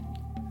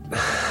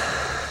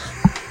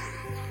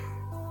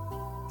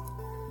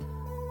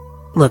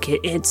 Look,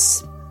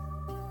 it's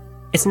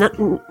not.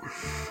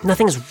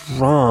 Nothing's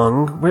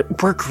wrong.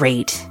 We're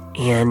great,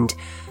 and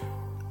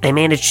I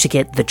managed to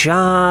get the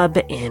job,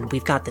 and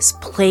we've got this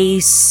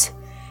place.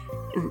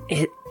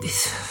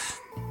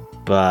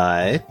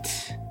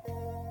 But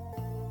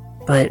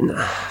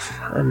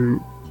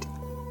I'm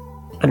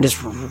just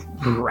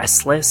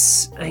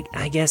restless.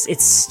 I guess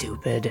it's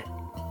stupid.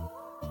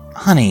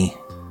 honey,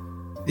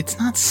 it's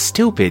not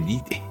stupid.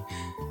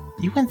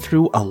 You went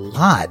through a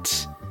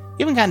lot.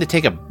 You haven't gotten to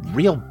take a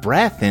real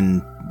breath in,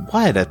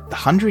 what,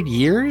 100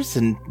 years?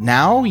 And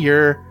now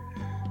you're...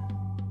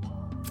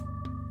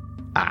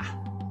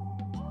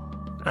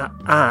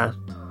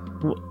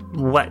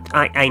 What?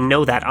 I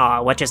know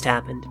that. What just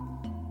happened?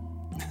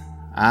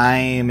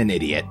 I'm an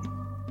idiot.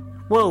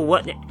 Whoa,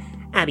 what?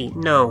 Abby,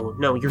 no,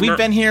 you're not... We've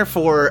been here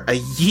for a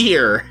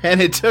year,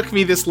 and it took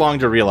me this long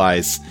to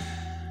realize.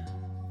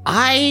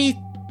 I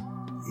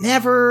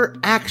never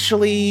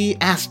actually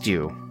asked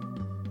you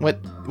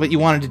what you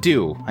wanted to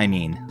do, I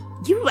mean.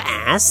 You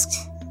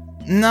asked?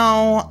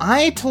 No,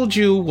 I told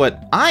you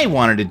what I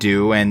wanted to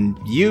do, and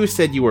you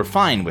said you were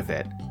fine with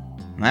it.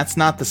 That's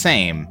not the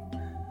same.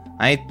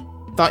 I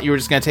thought you were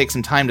just going to take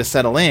some time to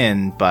settle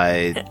in,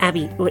 but...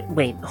 Abby,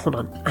 wait, hold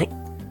on.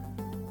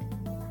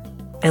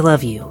 I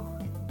love you.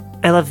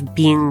 I love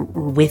being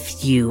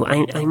with you.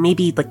 I may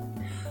be, like,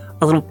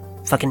 a little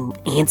fucking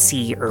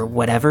antsy or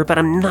whatever, but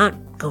I'm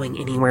not going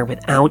anywhere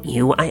without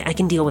you. I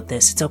can deal with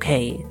this. It's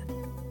okay.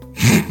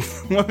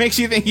 What makes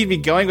you think you'd be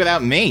going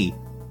without me?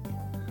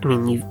 I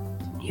mean,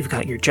 you've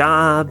got your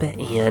job,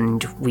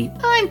 and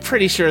I'm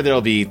pretty sure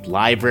there'll be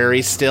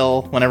libraries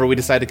still whenever we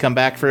decide to come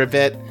back for a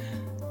bit.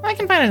 I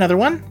can find another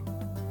one.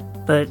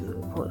 But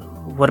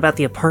what about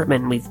the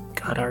apartment? We've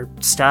got our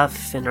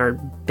stuff and our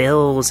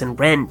bills and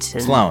rent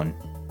and...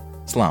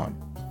 Sloane,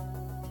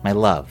 my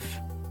love,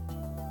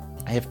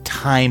 I have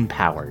time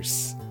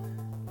powers.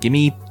 Give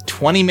me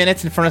 20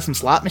 minutes in front of some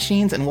slot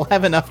machines and we'll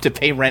have enough to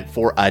pay rent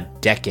for a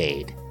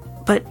decade.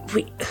 But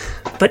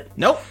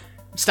Nope.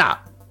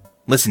 Stop.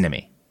 Listen to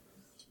me.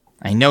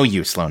 I know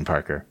you, Sloane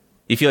Parker.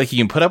 You feel like you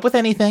can put up with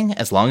anything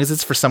as long as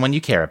it's for someone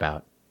you care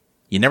about.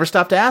 You never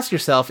stop to ask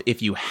yourself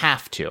if you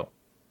have to.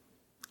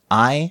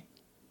 I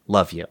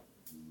love you.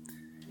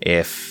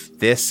 If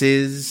this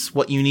is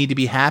what you need to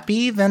be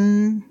happy,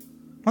 then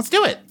let's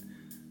do it.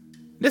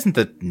 It isn't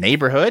the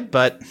neighborhood,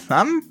 but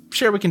I'm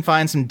sure we can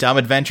find some dumb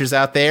adventures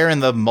out there in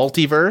the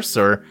multiverse,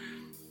 or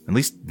at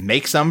least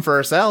make some for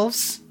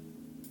ourselves.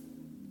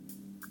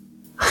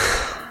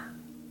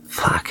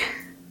 Fuck.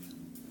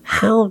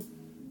 How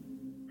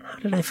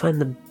did I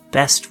find the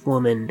best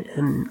woman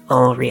in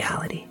all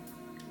reality?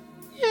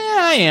 Yeah,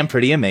 I am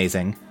pretty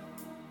amazing.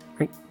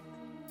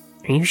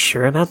 Are you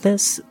sure about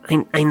this?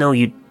 I know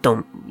you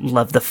don't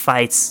love the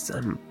fights.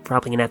 I'm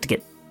probably gonna have to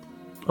get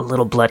a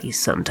little bloody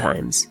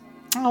sometimes.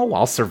 Oh,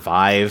 I'll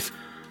survive.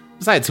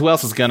 Besides, who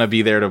else is gonna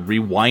be there to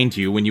rewind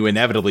you when you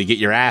inevitably get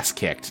your ass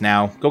kicked?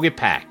 Now, go get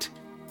packed.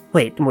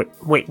 Wait,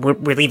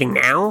 we're leaving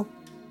now?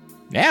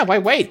 Yeah, why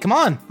wait? Come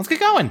on, let's get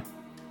going.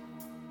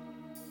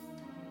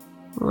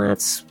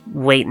 Let's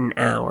wait an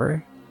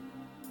hour.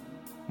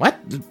 What?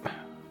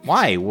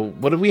 Why?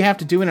 What do we have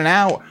to do in an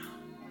hour?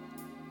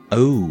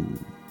 Oh.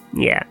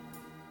 Yeah.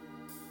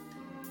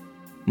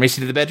 Race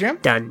you to the bedroom?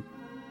 Done.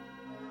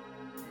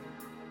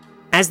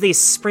 As they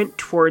sprint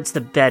towards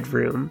the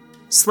bedroom,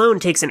 Sloane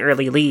takes an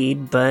early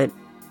lead, but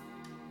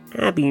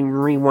Abby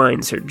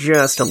rewinds her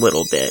just a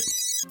little bit.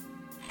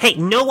 Hey,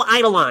 no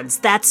eidolons!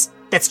 That's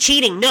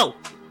cheating, no!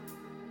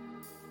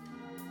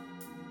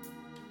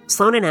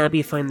 Sloane and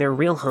Abby find their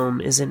real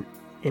home isn't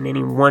in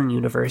any one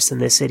universe in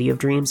this city of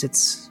dreams,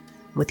 it's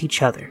with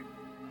each other.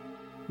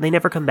 They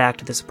never come back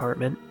to this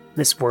apartment,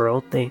 this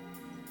world. They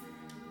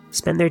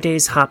spend their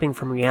days hopping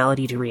from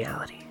reality to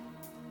reality.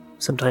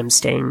 Sometimes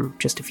staying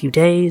just a few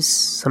days,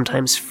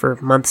 sometimes for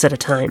months at a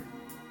time.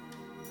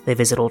 They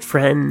visit old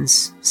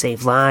friends,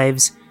 save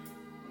lives,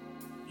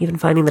 even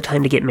finding the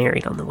time to get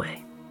married on the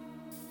way.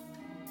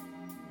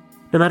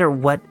 No matter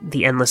what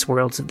the endless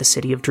worlds of the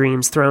City of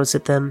Dreams throws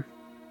at them,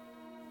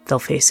 they'll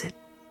face it.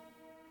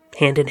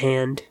 Hand in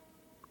hand,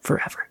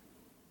 forever.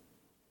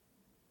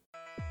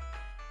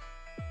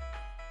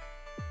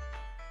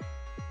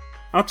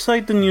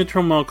 Outside the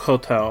Neutral Milk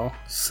Hotel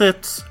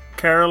sits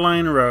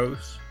Caroline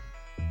Rose.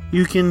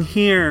 You can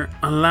hear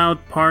a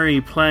loud party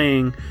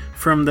playing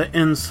from the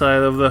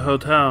inside of the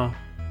hotel.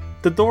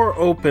 The door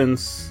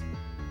opens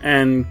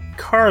and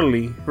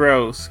Carly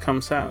Rose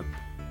comes out.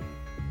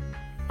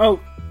 Oh,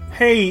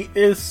 hey,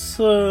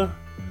 do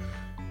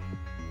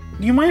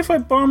you mind if I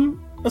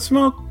bum a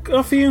smoke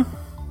off you?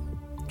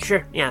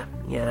 Sure, yeah,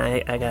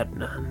 I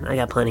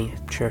got plenty.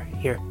 Sure,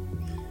 here.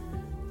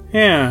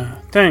 Yeah,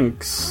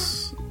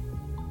 thanks.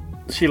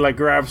 She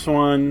grabs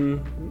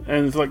one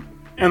and it's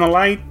and a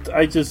light.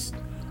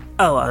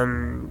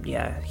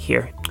 Yeah,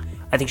 here.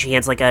 I think she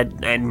hands a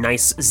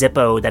nice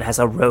Zippo that has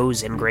a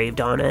rose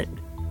engraved on it.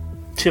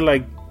 She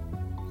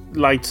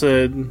lights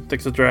it,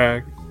 takes a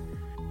drag.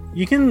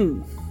 You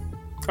can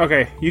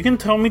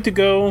tell me to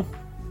go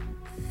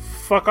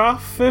fuck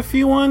off if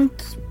you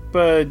want,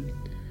 but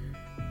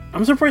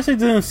I'm surprised I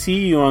didn't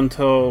see you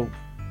until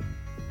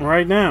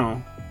right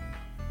now.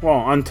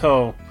 Well,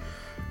 until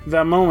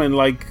that moment,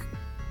 I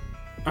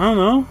don't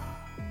know.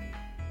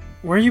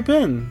 Where you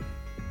been?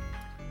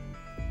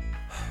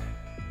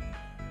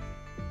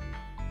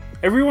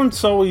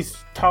 Everyone's always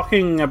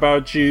talking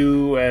about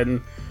you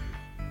and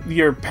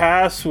your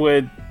past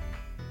with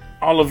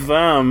all of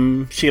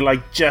them. She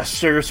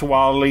gestures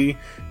wildly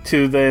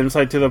to the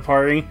inside to the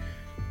party.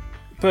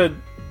 But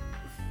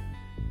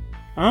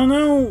I don't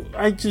know,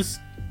 I don't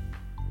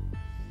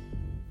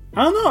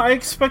know, I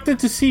expected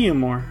to see you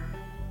more.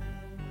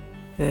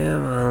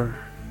 Yeah, well,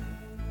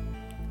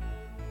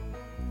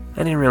 I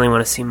didn't really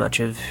want to see much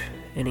of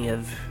any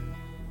of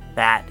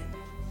that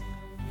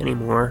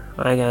anymore.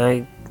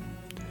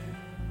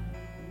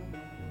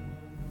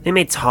 They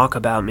may talk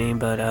about me,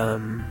 but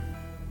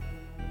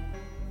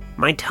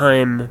my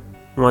time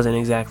wasn't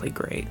exactly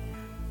great.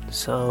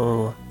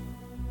 So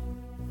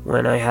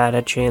when I had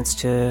a chance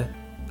to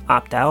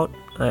opt out,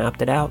 I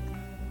opted out.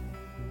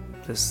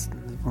 This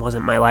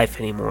wasn't my life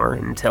anymore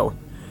until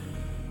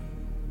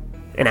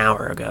an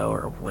hour ago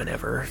or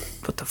whenever.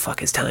 What the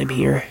fuck is time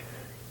here?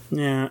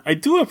 Yeah, I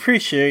do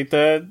appreciate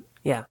that.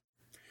 Yeah.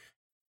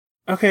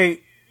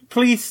 Okay,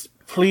 please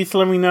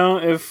let me know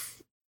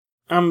if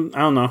I'm, I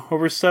don't know,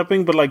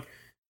 overstepping, but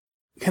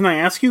can I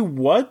ask you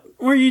what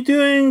were you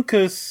doing?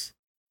 Because,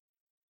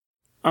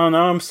 I don't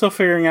know, I'm still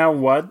figuring out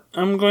what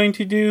I'm going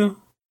to do.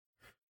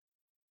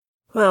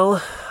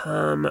 Well,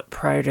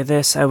 prior to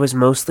this, I was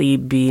mostly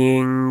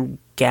being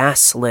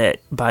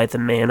gaslit by the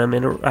man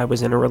I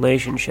was in a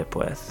relationship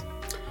with.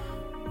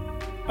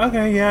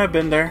 Okay, yeah, I've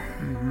been there.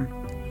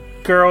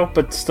 Mm-hmm. Girl,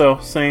 but still,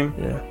 same.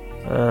 Yeah.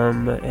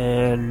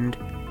 And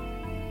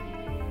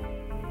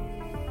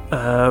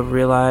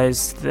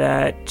realized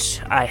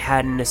that I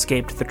hadn't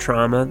escaped the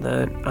trauma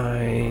that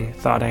I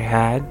thought I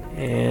had,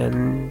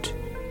 and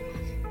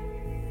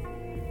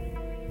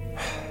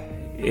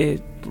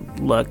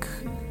look,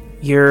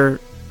 you're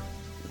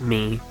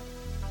me.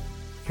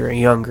 You're a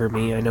younger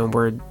me. I know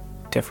we're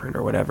different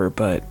or whatever,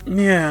 but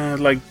yeah,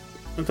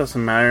 it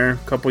doesn't matter.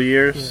 A couple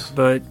years, yeah,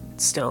 but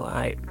still,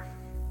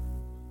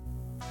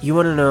 you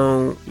want to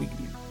know,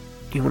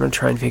 you want to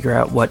try and figure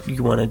out what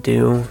you want to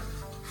do,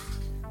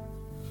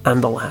 I'm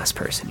the last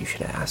person you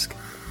should ask.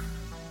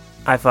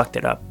 I fucked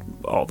it up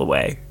all the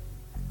way,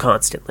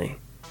 constantly.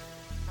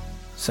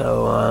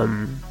 So,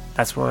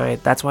 that's why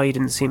you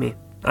didn't see me.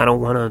 I don't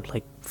want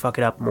to, fuck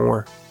it up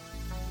more.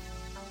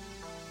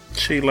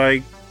 She,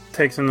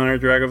 takes another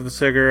drag of the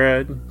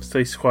cigarette,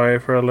 stays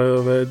quiet for a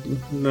little bit,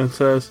 and then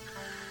says,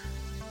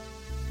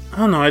 I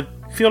don't know, I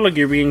feel like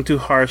you're being too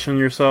harsh on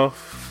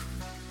yourself.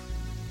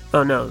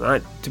 Oh no,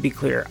 to be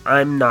clear,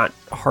 I'm not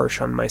harsh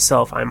on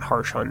myself, I'm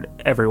harsh on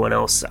everyone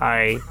else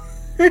I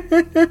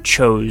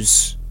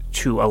chose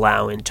to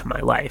allow into my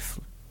life,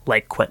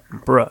 like Quentin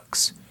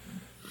Brooks.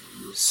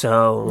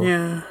 So,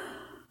 yeah.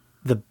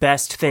 The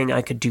best thing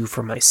I could do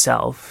for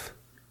myself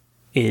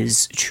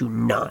is to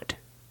not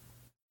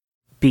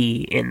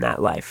be in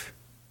that life.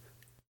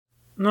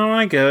 No,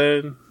 I get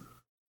it.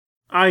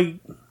 I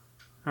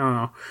don't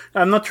know.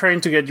 I'm not trying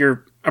to get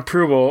your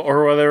approval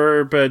or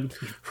whatever, but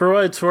for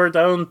what it's worth,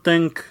 I don't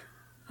think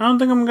I'm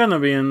gonna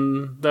be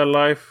in that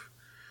life.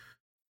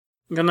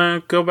 I'm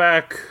gonna go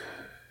back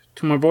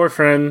to my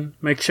boyfriend,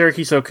 make sure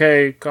he's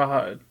okay.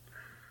 God,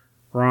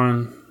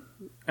 Ron,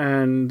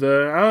 and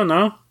I don't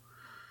know.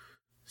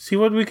 See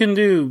what we can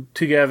do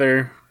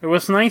together. It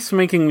was nice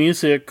making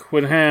music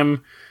with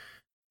him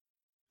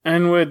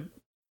and with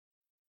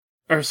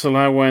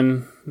Ursula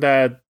when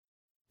that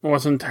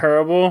wasn't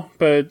terrible,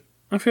 but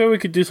I feel we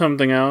could do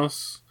something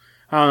else.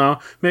 I don't know.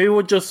 Maybe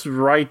we'll just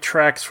write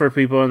tracks for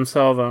people and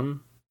sell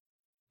them.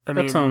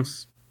 That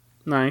sounds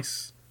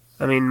nice.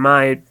 I mean,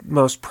 my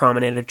most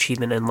prominent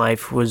achievement in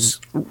life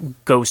was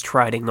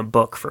ghostwriting a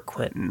book for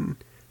Quentin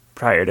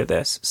prior to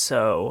this,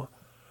 so...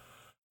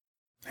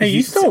 Hey,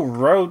 you still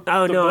wrote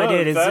Oh, the no, book.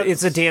 I did.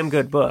 It's a damn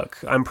good book.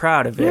 I'm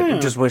proud of it. Yeah. I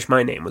just wish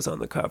my name was on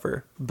the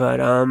cover.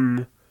 But, I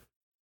mean,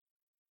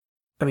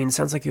 it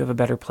sounds like you have a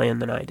better plan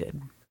than I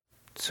did.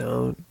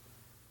 So,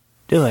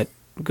 Do it.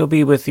 Go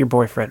be with your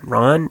boyfriend.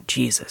 Ron?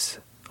 Jesus.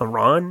 A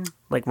Ron?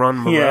 Like Ron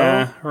Moreau?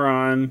 Yeah,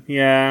 Ron.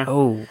 Yeah.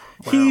 Oh,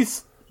 wow.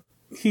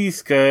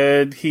 He's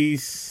good.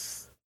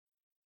 He's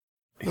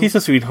a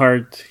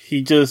sweetheart.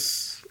 He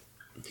just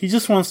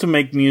wants to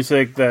make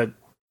music that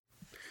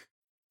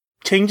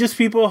changes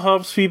people,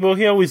 helps people.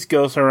 He always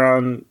goes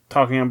around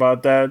talking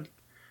about that.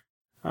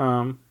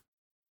 I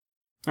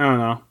don't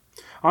know.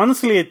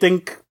 Honestly, I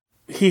think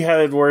he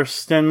had it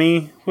worse than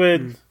me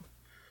with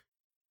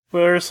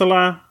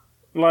Ursula.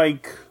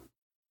 Like,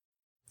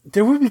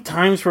 there would be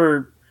times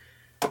where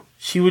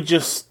she would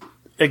just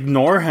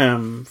ignore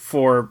him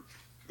for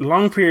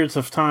long periods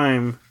of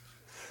time.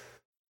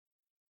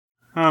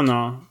 I don't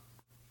know.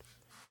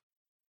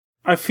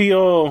 I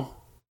feel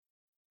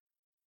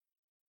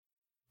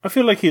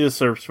like he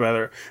deserves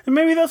better. And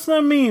maybe that's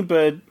not me,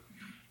 but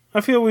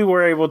I feel we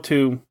were able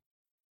to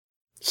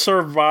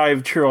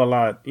survive through a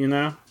lot, you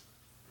know?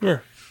 Yeah.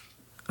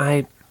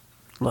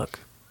 Look.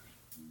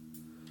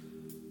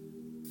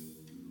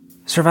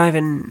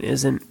 Surviving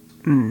isn't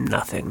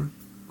nothing.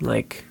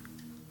 Like,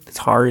 it's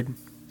hard.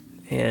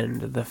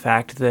 And the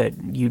fact that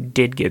you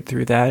did get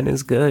through that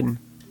is good.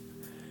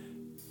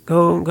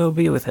 Go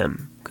be with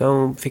him.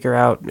 Go figure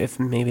out if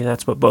maybe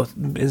that's what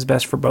is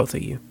best for both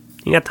of you.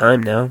 You got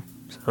time now,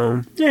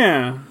 so...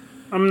 Yeah.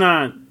 I'm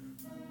not...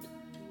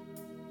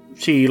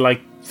 She,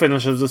 like,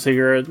 finishes the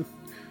cigarette.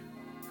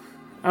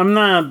 I'm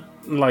not,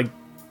 like...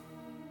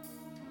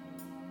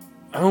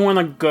 I don't want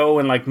to go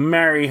and, like,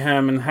 marry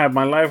him and have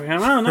my life with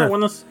him. I don't know. I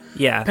want to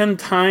spend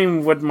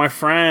time with my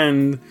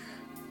friend.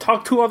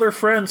 Talk to other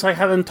friends I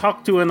haven't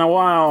talked to in a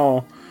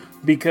while.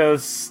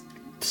 Because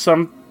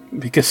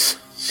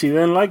she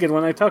didn't like it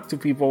when I talked to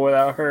people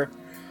without her.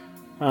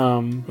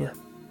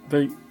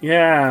 But,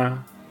 yeah.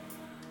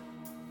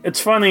 It's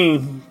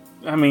funny.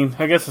 I mean,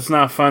 I guess it's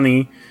not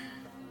funny.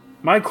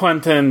 My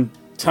Quentin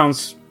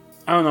sounds,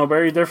 I don't know,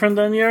 very different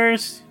than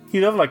yours. He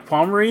does, like,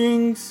 palm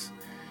readings.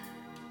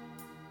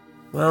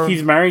 Well,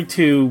 he's married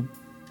to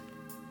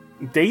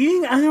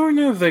dating? I don't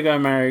know if they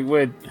got married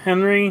with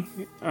Henry.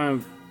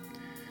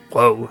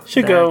 Whoa.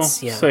 Should go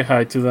say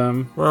hi to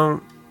them.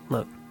 Well,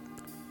 look.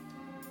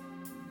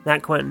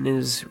 That Quentin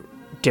is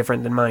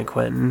different than my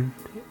Quentin.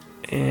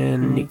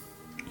 And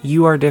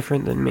you are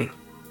different than me.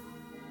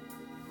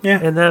 Yeah.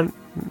 And that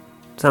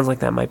sounds like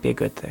that might be a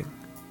good thing.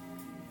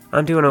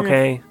 I'm doing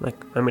okay. Yeah.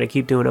 Like, I'm going to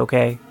keep doing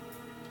okay.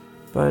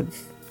 But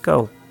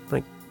go.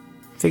 Like,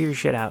 figure your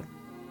shit out.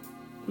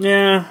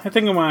 Yeah, I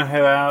think I'm going to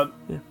head out.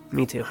 Yeah,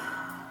 me too.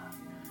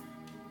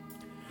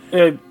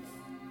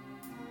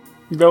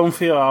 Don't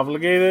feel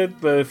obligated,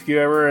 but if you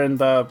ever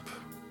end up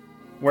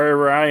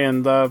wherever I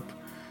end up,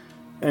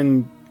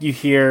 and you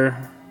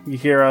hear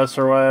us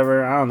or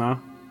whatever, I don't know.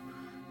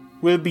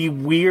 Would it be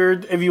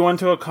weird if you went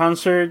to a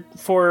concert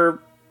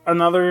for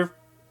another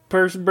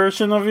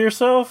version of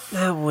yourself?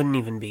 That wouldn't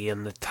even be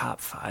in the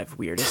top 5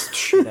 weirdest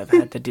shit I've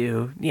had to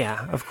do.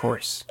 Yeah, of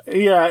course.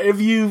 Yeah, if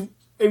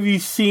you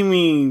see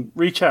me,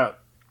 reach out.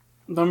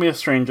 Don't be a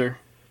stranger.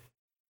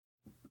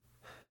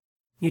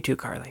 You too,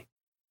 Carly.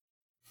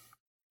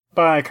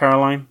 Bye,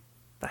 Caroline.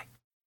 Bye.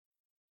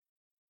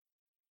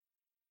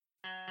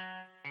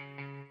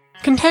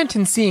 Content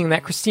in seeing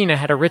that Christina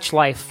had a rich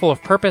life full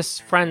of purpose,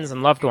 friends,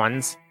 and loved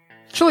ones,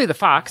 Chili the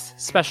Fox,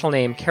 special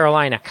name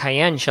Carolina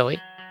Cayenne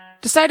Chili,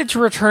 decided to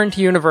return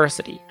to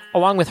university,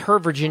 along with her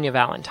Virginia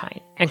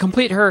Valentine, and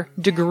complete her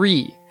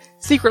degree,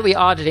 secretly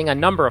auditing a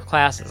number of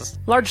classes,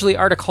 largely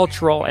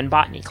horticultural and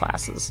botany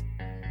classes.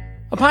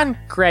 Upon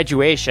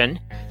graduation,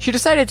 she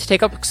decided to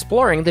take up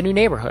exploring the new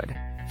neighborhood,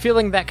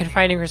 feeling that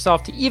confining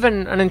herself to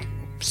even a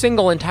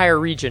single entire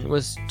region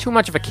was too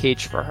much of a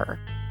cage for her.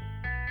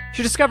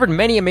 She discovered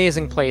many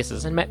amazing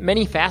places and met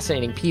many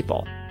fascinating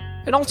people,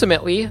 and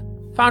ultimately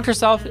found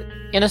herself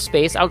in a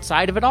space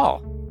outside of it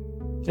all.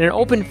 In an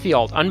open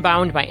field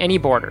unbound by any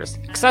borders,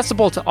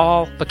 accessible to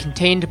all but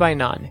contained by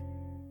none.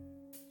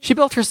 She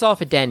built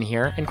herself a den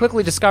here and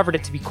quickly discovered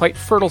it to be quite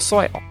fertile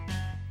soil,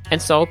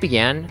 and so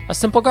began a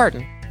simple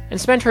garden and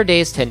spent her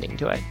days tending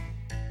to it.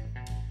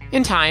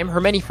 In time,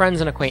 her many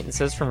friends and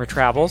acquaintances from her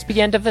travels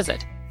began to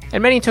visit,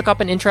 and many took up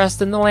an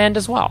interest in the land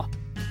as well.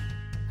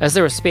 As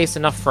there was space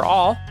enough for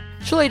all,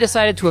 Chili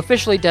decided to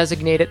officially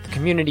designate it the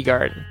community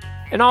garden,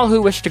 and all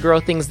who wished to grow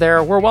things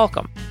there were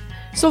welcome,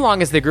 so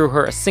long as they grew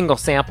her a single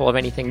sample of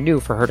anything new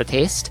for her to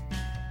taste.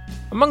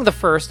 Among the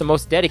first and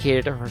most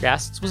dedicated of her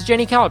guests was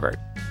Jenny Calibert,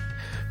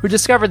 who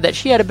discovered that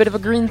she had a bit of a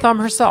green thumb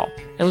herself,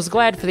 and was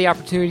glad for the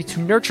opportunity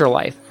to nurture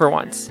life for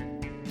once.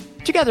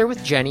 Together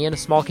with Jenny and a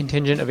small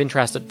contingent of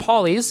interested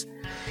Pollies,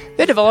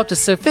 they developed a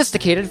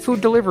sophisticated food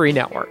delivery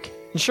network,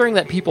 ensuring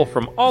that people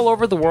from all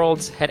over the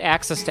world had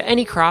access to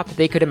any crop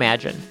they could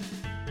imagine.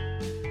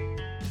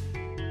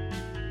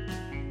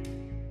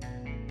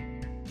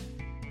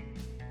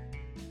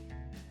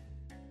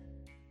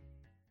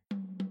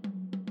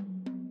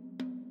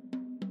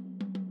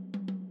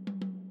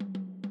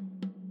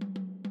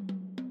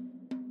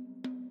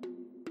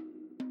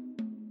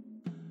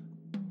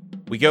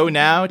 We go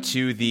now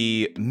to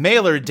the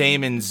Mailer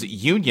Daemons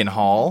Union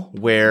Hall,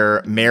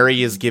 where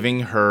Mary is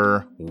giving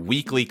her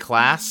weekly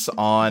class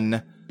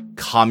on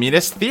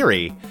communist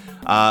theory.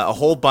 A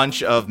whole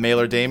bunch of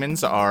Mailer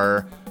Daemons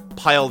are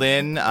piled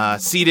in,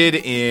 seated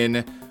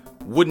in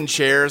wooden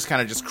chairs,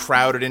 kind of just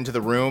crowded into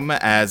the room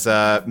as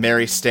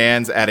Mary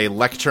stands at a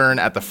lectern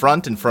at the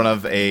front in front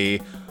of a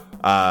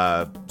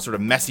sort of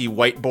messy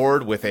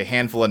whiteboard with a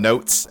handful of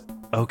notes.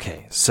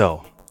 Okay,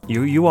 so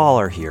you all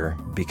are here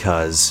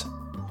because,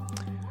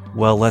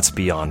 well, let's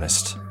be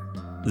honest.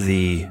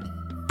 The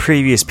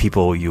previous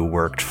people you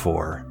worked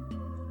for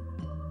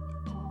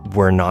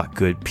were not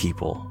good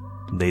people.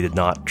 They did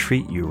not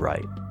treat you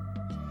right.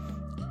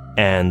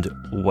 And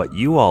what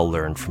you all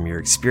learned from your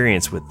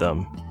experience with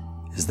them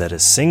is that a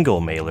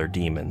single Mailer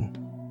Demon,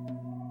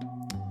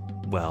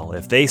 well,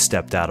 if they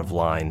stepped out of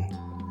line,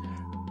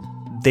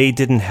 they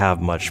didn't have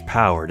much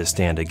power to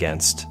stand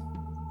against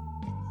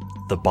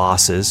the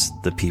bosses,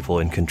 the people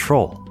in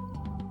control.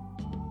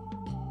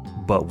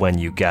 But when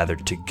you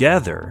gathered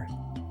together,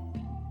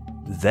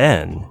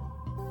 then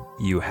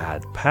you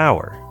had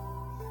power.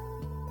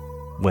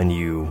 When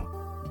you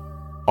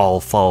all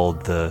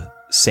followed the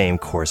same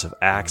course of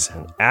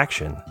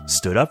action,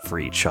 stood up for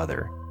each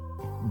other,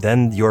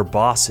 then your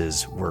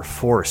bosses were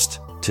forced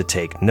to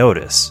take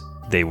notice.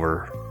 They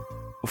were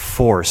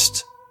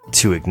forced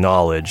to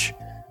acknowledge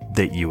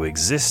that you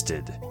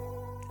existed.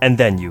 And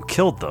then you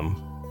killed them,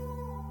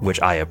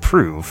 which I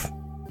approve.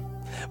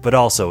 But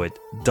also, it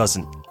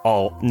doesn't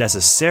all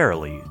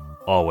necessarily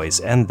always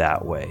end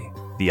that way.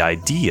 The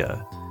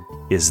idea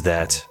is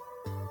that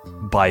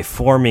by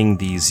forming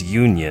these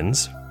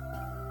unions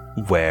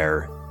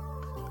where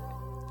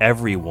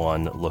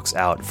everyone looks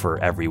out for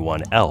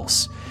everyone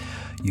else,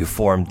 you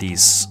form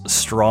these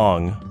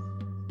strong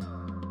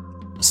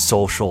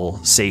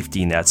social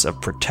safety nets of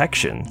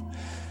protection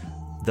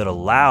that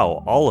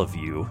allow all of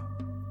you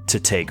to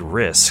take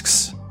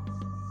risks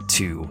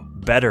to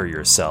better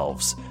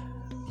yourselves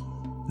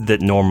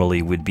that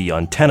normally would be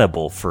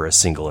untenable for a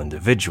single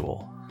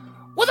individual.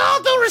 With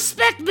all due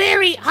respect,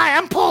 Mary... Hi,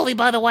 I'm Paulie,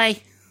 by the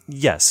way.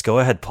 Yes, go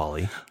ahead,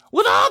 Polly.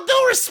 With all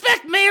due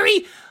respect,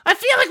 Mary, I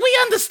feel like we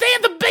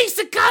understand the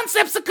basic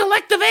concepts of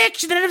collective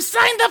action and have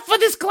signed up for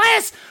this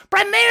class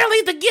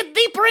primarily to get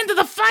deeper into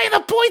the finer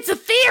points of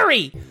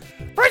theory.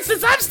 For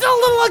instance, I'm still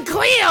a little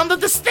unclear on the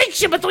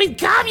distinction between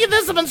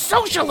communism and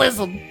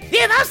socialism.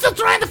 Yeah, and I'm still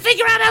trying to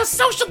figure out how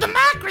social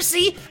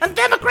democracy and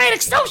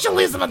democratic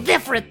socialism are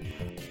different.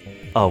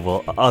 Oh,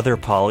 well, other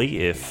Polly,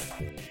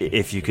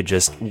 if you could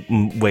just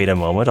wait a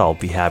moment, I'll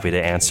be happy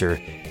to answer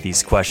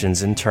these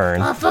questions in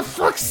turn. For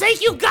fuck's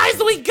sake, you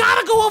guys, we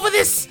gotta go over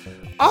this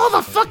all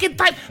the fucking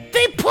time.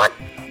 They put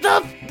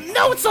the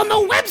notes on the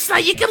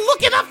website. You can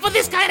look it up for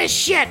this kind of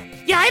shit.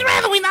 Yeah, I'd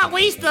rather we not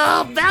waste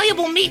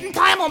valuable meeting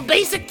time on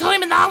basic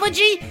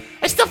terminology.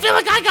 I still feel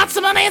like I got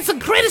some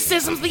unanswered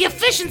criticisms of the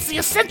efficiency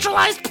of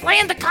centralized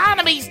planned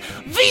economies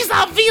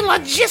vis-a-vis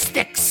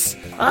logistics.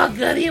 Oh,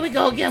 good. Here we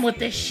go again with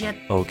this shit.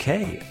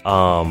 Okay.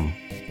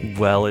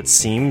 Well, it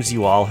seems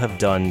you all have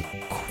done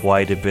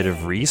quite a bit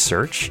of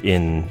research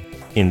in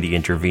the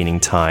intervening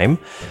time.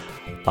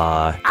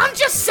 I'm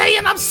just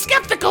saying I'm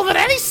skeptical that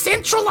any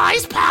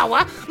centralized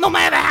power, no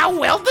matter how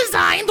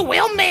well-designed,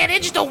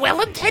 well-managed, or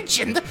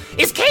well-intentioned,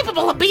 is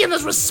capable of being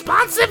as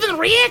responsive and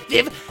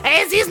reactive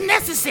as is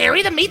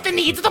necessary to meet the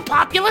needs of the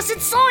populace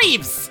it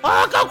serves.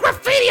 Oh, go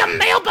graffiti a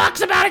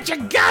mailbox about it, you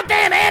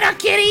goddamn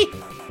anarchitty!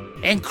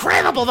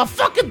 Incredible, the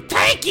fucking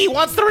tanky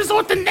wants to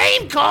resort to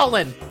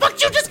name-calling!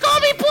 Fuck, you just call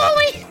me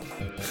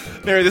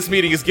Paulie? Mary, this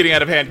meeting is getting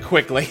out of hand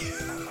quickly.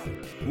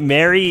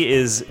 Mary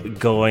is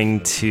going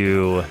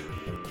to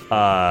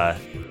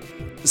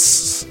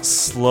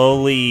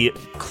slowly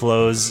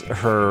close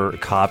her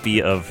copy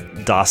of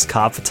Das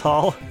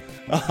Kapital,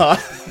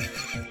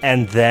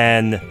 and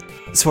then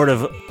sort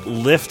of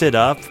lift it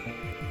up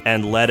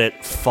and let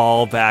it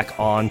fall back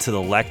onto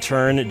the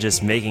lectern,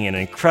 just making an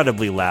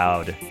incredibly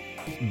loud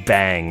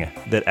bang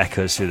that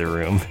echoes through the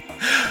room.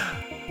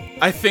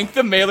 I think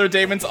the Mailer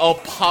Daemons all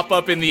pop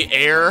up in the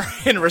air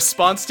in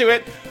response to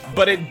it,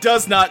 but it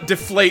does not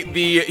deflate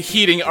the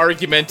heating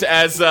argument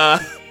as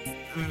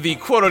the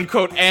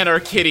quote-unquote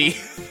anarchitty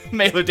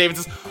Mailer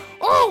Daemons says,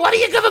 "Oh, what are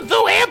you gonna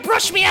do,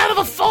 airbrush me out of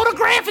a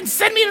photograph and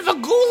send me to the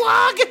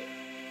gulag?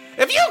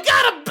 If you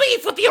got a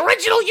beef with the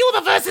original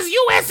universe's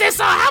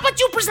USSR, how about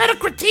you present a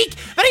critique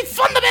that ain't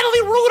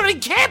fundamentally rooted in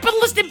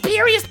capitalist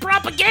imperialist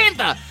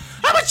propaganda?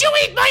 How about you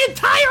eat my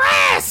entire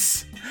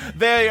ass?"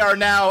 They are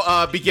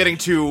now beginning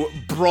to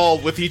brawl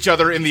with each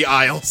other in the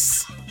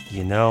aisles.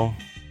 You know,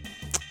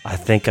 I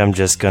think I'm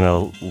just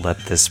gonna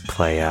let this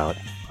play out.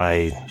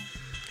 This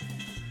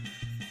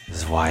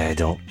is why I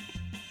don't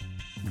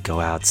go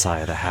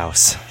outside of the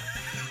house.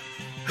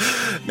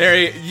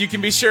 Mary, you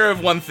can be sure of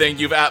one thing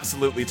you've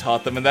absolutely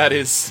taught them, and that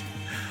is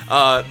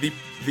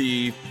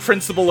the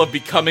principle of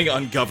becoming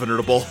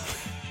ungovernable.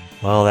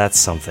 Well, that's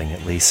something,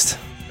 at least.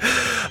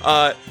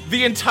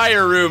 The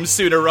entire room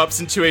soon erupts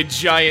into a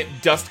giant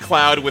dust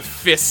cloud with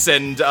fists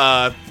and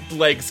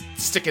legs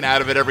sticking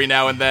out of it every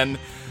now and then,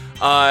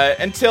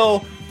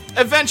 until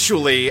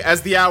eventually,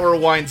 as the hour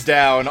winds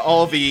down,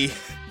 all the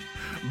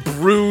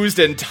bruised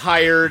and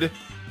tired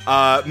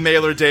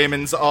Mailer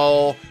Daemons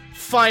all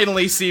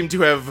finally seem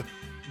to have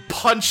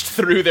punched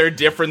through their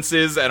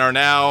differences and are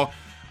now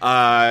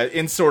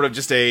in sort of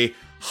just a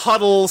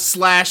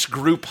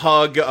huddle/group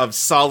hug of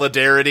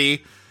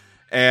solidarity.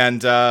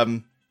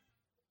 And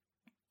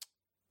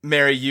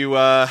Mary, you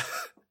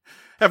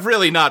have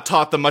really not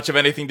taught them much of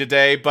anything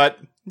today, but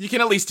you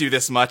can at least do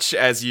this much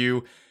as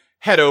you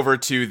head over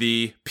to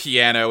the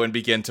piano and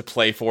begin to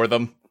play for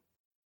them.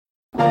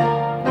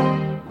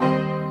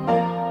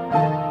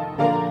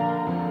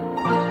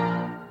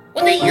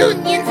 When the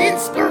union's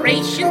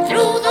inspiration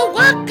through the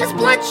workers'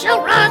 blood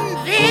shall run,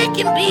 there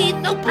can be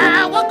no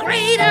power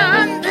greater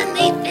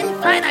underneath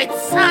infinite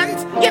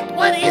suns. Yet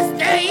what is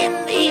there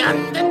in the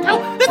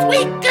undertow that's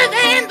weaker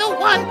than the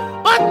one?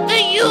 But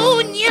the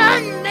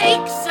union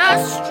makes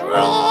us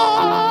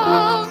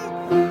strong.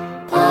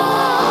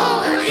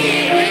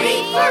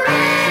 Polarity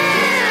forever.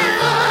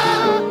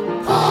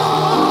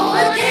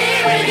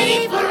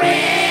 Polarity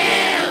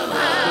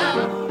forever.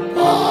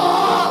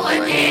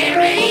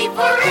 Polarity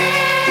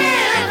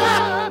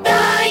forever.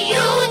 The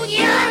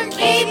union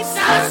keeps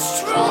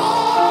us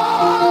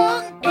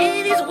strong.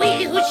 It is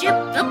we who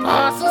ship the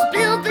parcels,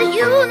 build the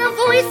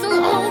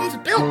universal homes,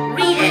 built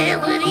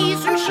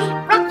realities from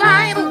sheetrock,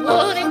 vinyl,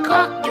 wood, and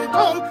cork and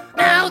foam.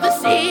 Now the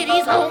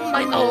city's owned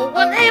by no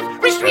one,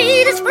 every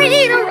street is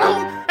free to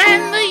roam,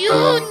 and the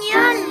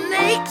union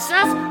makes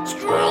us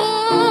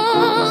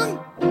strong.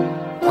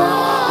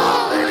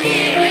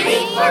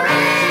 Polarity forever.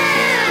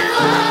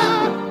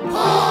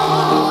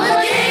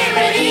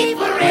 Polarity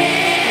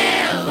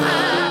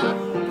forever.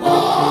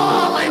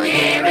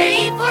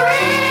 Polarity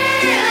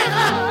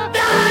forever.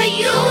 The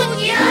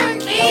union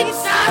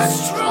keeps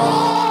us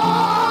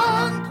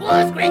strong.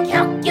 'Twas great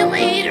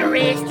calculator,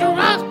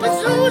 restaurants,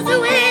 Pazuzu,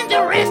 and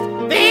the rest.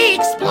 They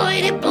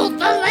exploited both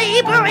the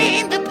labor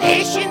and the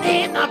passion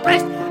in our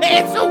breast.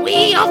 And so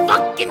we all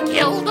fucking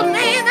killed them,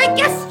 and I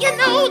guess you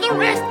know the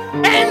rest.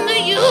 And the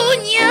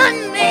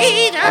union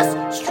made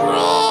us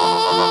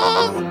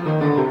strong.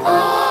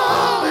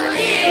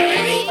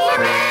 Polarity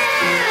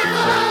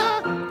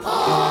forever.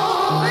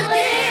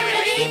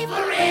 Polarity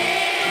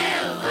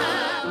forever.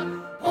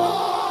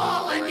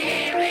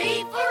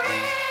 Polarity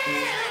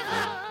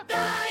forever.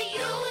 The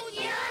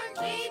union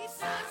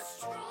keeps us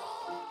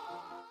strong.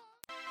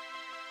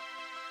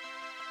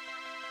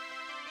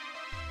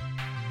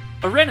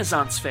 A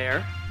Renaissance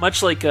fair,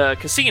 much like a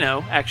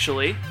casino,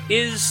 actually,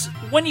 is,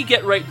 when you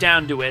get right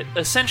down to it,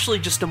 essentially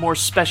just a more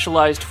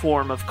specialized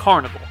form of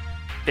carnival.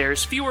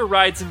 There's fewer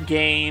rides and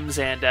games,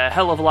 and a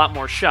hell of a lot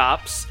more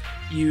shops.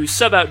 You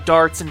sub out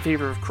darts in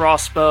favor of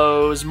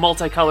crossbows,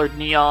 multicolored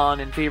neon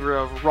in favor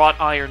of wrought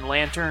iron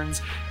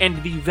lanterns,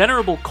 and the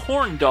venerable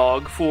corn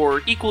dog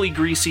for equally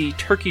greasy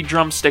turkey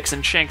drumsticks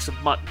and shanks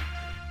of mutton.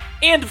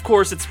 And, of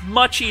course, it's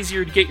much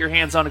easier to get your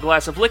hands on a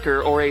glass of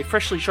liquor or a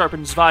freshly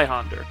sharpened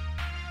Zweihander.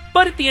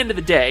 But at the end of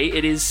the day,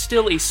 it is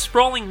still a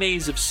sprawling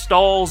maze of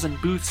stalls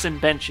and booths and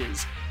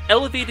benches,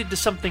 elevated to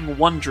something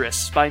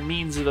wondrous by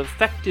means of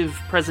effective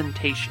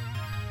presentation.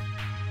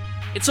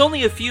 It's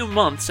only a few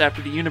months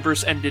after the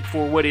universe ended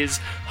for what is,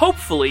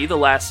 hopefully, the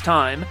last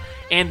time,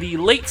 and the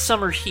late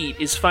summer heat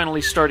is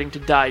finally starting to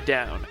die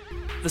down.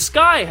 The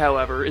sky,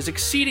 however, is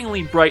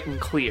exceedingly bright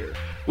and clear,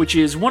 which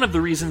is one of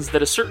the reasons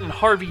that a certain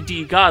Harvey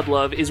D.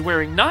 Godlove is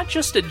wearing not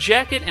just a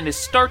jacket and a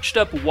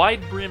starched-up,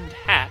 wide-brimmed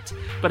hat,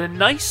 but a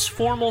nice,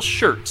 formal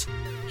shirt.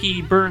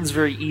 He burns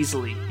very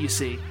easily, you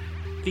see.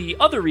 The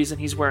other reason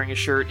he's wearing a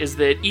shirt is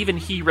that even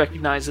he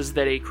recognizes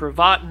that a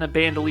cravat and a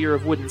bandolier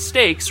of wooden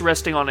stakes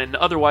resting on an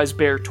otherwise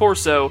bare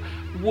torso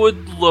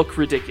would look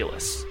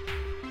ridiculous.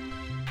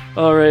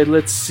 Alright,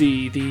 let's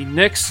see. The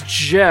next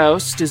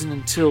joust isn't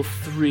until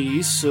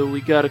 3, so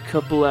we got a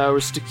couple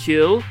hours to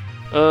kill.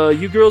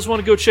 You girls want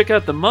to go check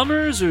out the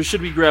mummers, or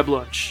should we grab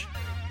lunch?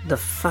 The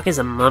fuck is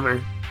a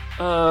mummer?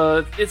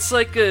 It's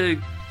like a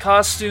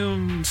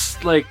costumed,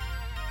 like...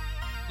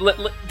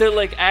 they're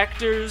like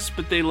actors,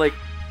 but they like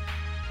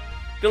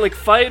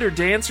fight or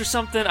dance or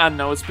something? I don't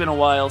know, it's been a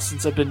while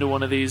since I've been to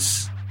one of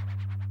these.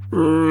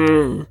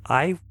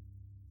 I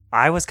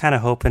was kind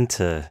of hoping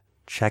to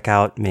check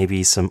out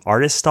maybe some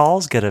artist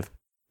stalls, get a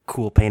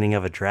cool painting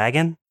of a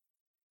dragon.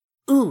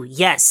 Ooh,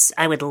 yes,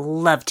 I would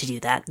love to do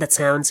that. That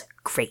sounds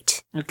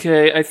great.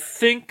 Okay, I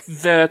think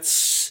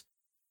that's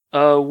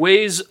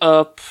ways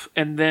up,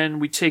 and then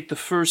we take the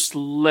first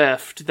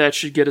left. That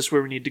should get us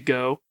where we need to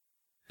go.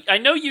 I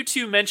know you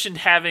two mentioned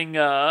having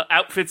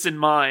outfits in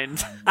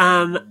mind.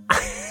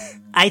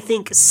 I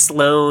think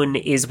Sloane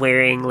is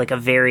wearing like a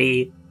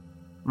very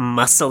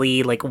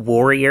muscly like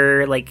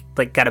warrior, like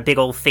got a big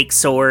old fake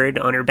sword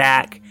on her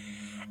back.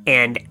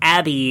 And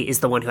Abby is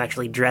the one who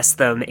actually dressed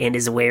them and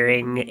is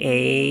wearing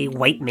a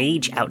white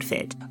mage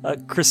outfit.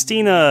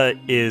 Christina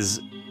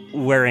is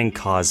wearing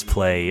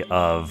cosplay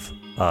of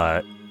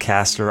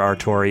Castor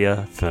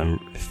Artoria from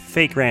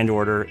Fate Grand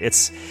Order.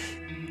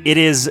 It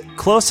is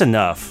close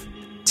enough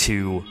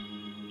to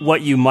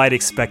what you might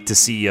expect to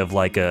see of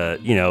like a,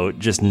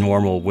 just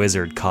normal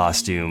wizard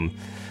costume.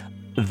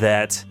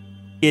 that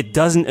it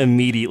doesn't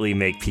immediately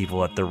make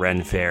people at the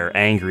Ren Fair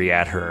angry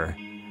at her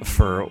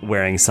for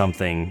wearing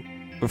something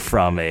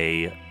from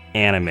a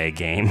anime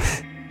game.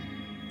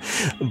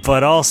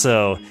 But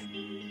also,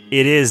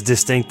 it is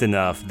distinct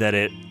enough that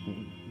it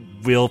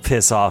will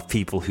piss off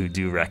people who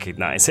do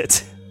recognize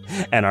it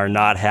and are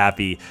not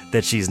happy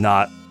that she's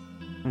not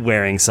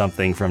wearing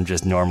something from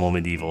just normal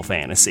medieval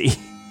fantasy.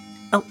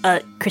 Oh,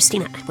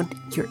 Christina,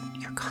 your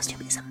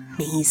costume is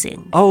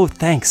amazing. Oh,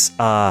 thanks.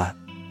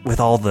 With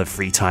all the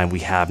free time we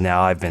have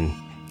now, I've been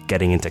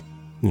getting into,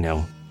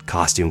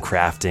 costume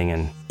crafting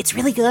and... It's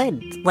really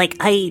good.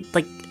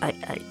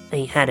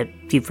 I had a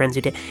few friends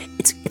who did.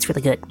 It's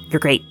really good. You're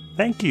great.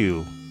 Thank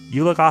you.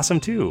 You look awesome,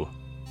 too.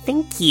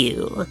 Thank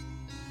you.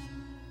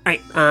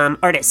 Alright,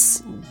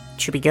 artists,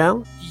 should we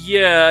go?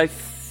 Yeah, I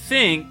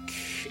think.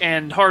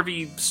 And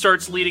Harvey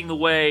starts leading the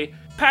way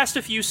past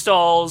a few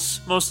stalls,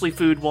 mostly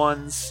food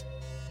ones.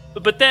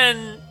 But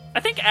then,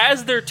 I think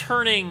as they're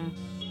turning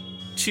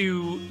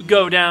to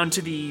go down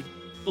to the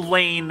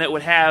lane that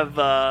would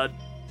have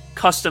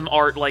custom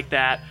art like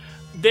that,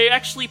 they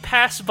actually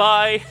pass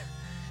by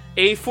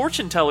a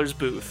fortune teller's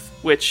booth,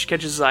 which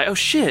catches his eye. Oh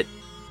shit!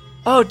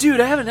 Oh dude,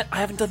 I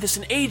haven't done this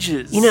in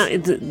ages.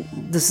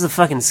 This is a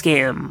fucking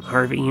scam,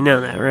 Harvey. You know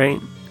that, right?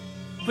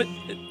 But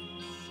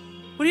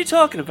what are you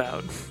talking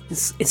about?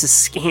 It's a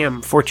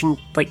scam. Fortune,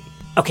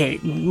 okay,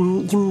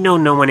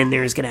 no one in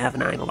there is gonna have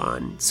an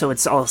Eidolon, so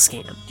it's all a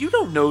scam. You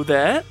don't know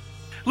that.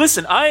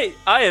 Listen, I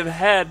have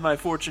had my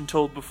fortune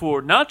told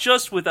before, not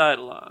just with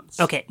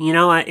Eidolons. Okay, you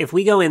know what? If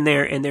we go in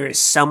there and there is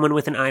someone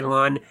with an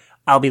Eidolon,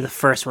 I'll be the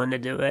first one to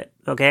do it,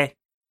 okay?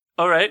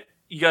 Alright,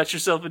 you got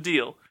yourself a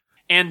deal.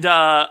 And,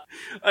 I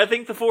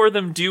think the four of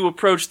them do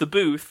approach the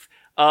booth,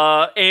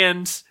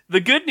 and the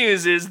good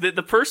news is that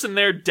the person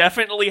there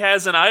definitely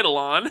has an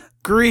Eidolon.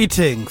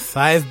 Greetings,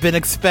 I've been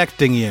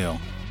expecting you.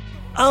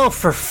 Oh,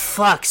 for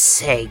fuck's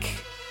sake.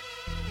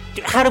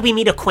 How do we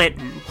meet a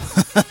Quentin?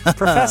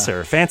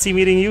 Professor, fancy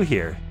meeting you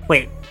here.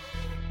 Wait,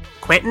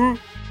 Quentin?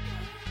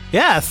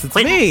 Yes, it's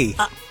Quentin? me.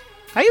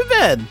 How you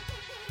been?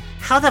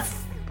 How the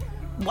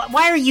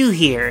why are you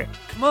here?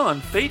 Come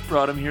on, fate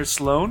brought him here,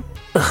 Sloan.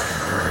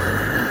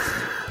 How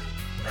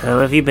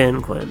have you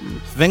been,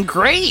 Quentin? It's been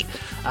great.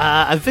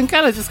 I've been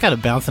kind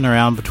of bouncing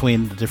around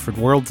between the different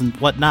worlds and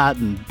whatnot,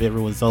 and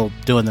everyone's all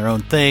doing their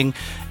own thing.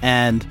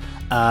 And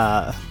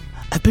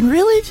I've been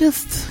really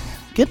just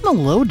getting a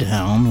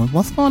lowdown with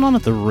what's going on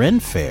at the Ren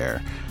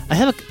Fair. I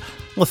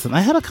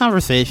had a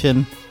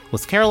conversation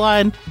with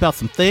Caroline about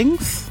some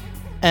things,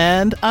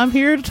 and I'm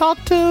here to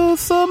talk to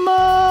some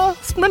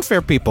Ren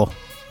Fair people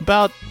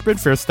about Ren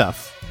Fair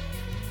stuff.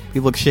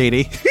 You look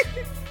shady.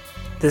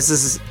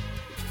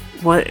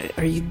 What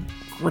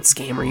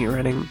scam are you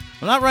running?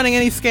 I'm not running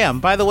any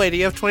scam. By the way, do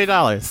you have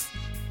 $20?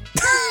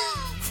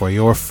 For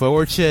your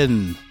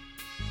fortune.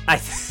 I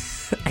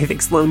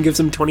think Sloan gives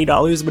him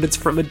 $20, but it's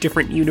from a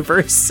different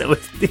universe, so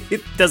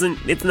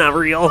it's not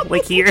real,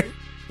 like here.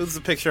 There's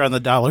a picture on the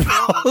dollar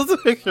bill. There's a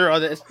picture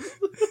on it.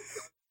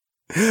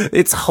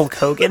 It's Hulk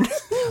Hogan.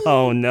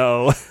 Oh,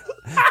 no.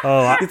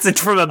 Oh, it's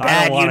from a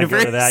bad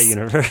universe. Go to that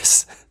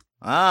universe.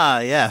 Ah,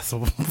 yes.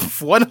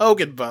 One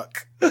Hogan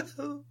buck.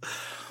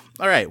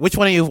 All right, which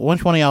one of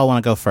y'all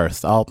want to go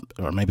first? Or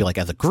maybe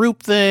as a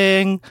group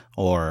thing,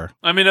 or...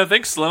 I mean, I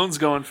think Sloane's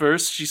going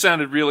first. She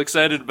sounded real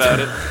excited about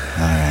it.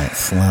 All right,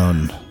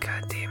 Sloan.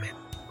 God damn it.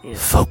 Yeah.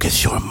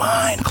 Focus your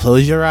mind.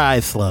 Close your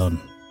eyes,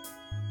 Sloan.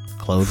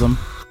 Close them.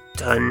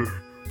 Done.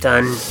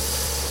 I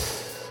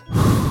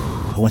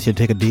want you to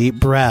take a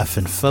deep breath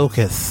and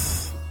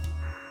focus.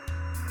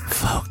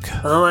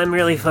 Oh, I'm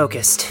really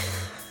focused.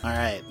 All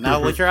right,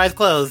 now with your eyes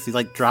closed, he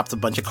drops a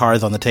bunch of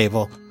cards on the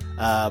table.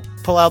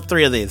 Pull out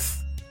 3 of these.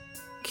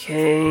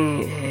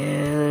 Okay,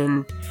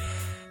 and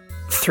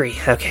 3.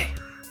 Okay.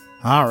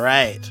 All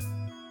right.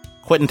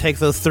 Quentin takes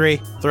those 3,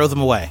 throws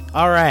them away.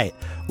 All right,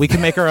 we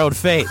can make our own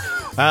fate.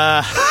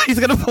 He's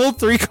gonna pull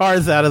 3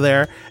 cards out of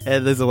there,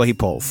 and this is what he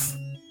pulls.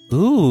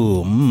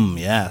 Ooh,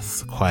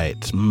 yes,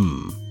 quite.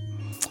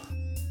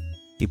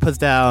 He puts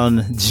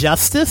down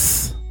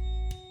Justice,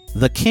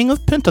 the King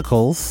of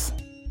Pentacles,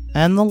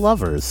 and the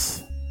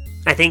Lovers.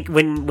 I think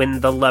when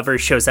the lover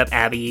shows up,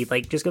 Abby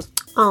just goes,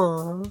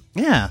 "Aww."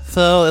 Yeah,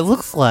 so it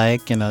looks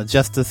like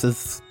Justice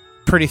is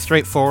pretty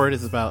straightforward.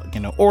 It's about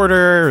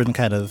order and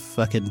kind of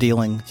fucking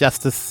dealing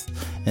justice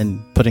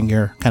and putting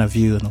your kind of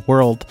view in the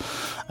world.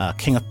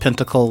 King of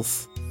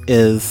Pentacles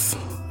is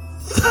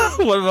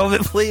 1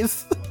 moment,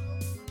 please.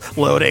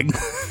 Loading.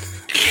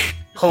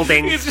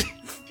 Holding.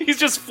 He's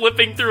just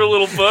flipping through a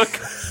little book.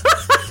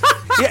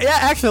 Yeah,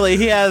 actually,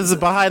 he has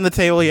behind the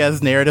table. He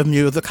has narrative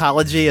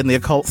musicology and the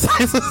occult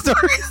science of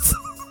stories.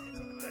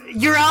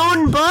 Your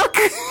own book?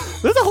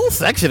 There's a whole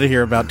section in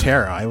here about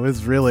tarot. I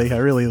really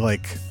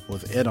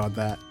was in on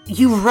that.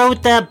 You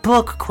wrote that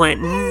book,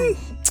 Quentin.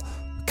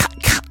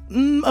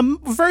 A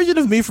version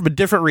of me from a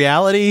different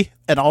reality,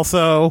 and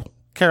also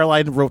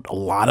Caroline wrote a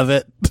lot of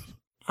it.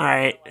 All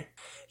right.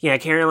 Yeah,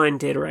 Caroline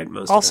did ride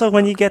most Also, of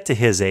when you get to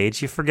his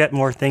age, you forget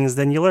more things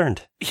than you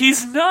learned.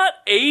 He's not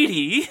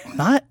 80.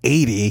 Not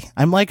 80.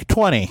 I'm like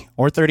 20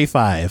 or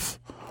 35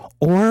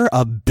 or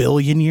a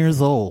billion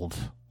years old.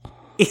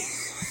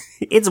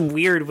 It's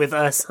weird with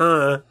us,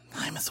 huh?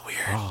 Time is weird.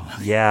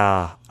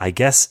 Yeah, I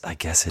guess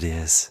it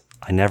is.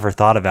 I never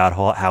thought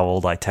about how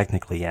old I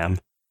technically am.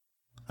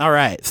 All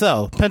right,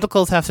 so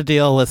Pentacles have to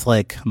deal with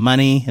like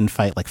money and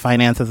fight like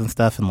finances and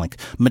stuff and like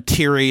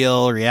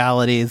material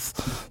realities.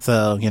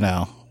 So,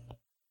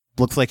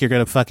 looks like you're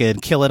gonna fucking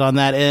kill it on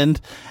that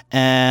end.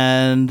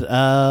 And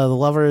the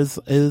Lovers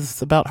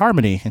is about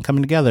harmony and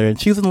coming together and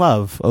choosing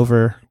love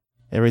over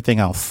everything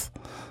else.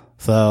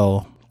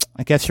 So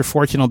I guess your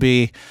fortune will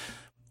be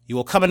you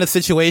will come in a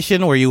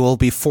situation where you will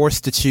be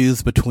forced to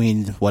choose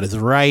between what is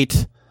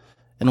right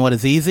and what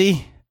is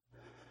easy.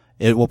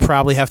 It will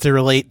probably have to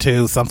relate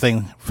to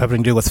something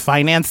having to do with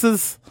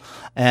finances,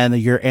 and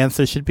your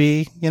answer should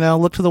be,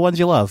 look to the ones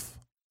you love.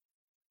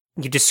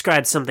 You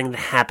described something that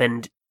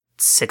happened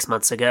 6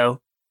 months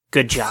ago.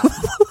 Good job.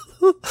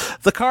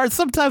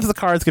 Sometimes the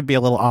cards could be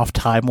a little off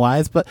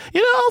time-wise, but,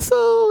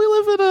 also we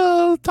live in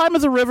a time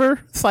as a river,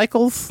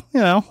 cycles,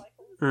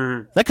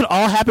 That could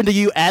all happen to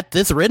you at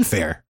this Ren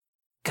Fair.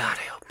 God,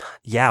 I hope not.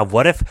 Yeah,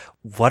 what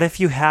if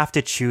you have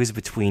to choose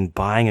between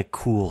buying a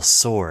cool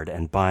sword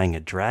and buying a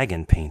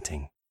dragon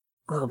painting?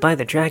 Well, buy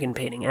the dragon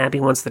painting. Abby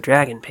wants the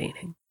dragon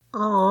painting.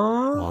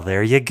 Aww. Well,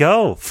 there you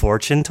go.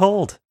 Fortune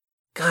told.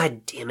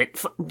 God damn it.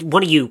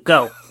 One of you,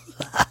 go.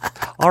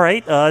 All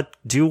right,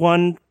 do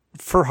one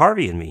for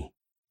Harvey and me.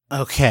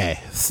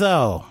 Okay,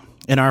 so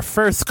in our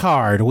first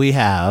card, we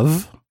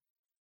have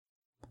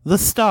the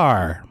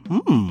Star.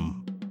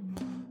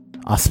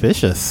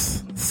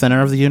 Auspicious.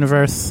 Center of the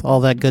universe, all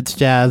that good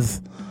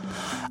jazz.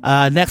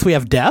 Next, we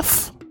have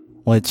Death,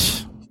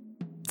 which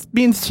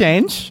means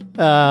change.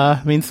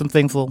 Means some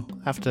things you'll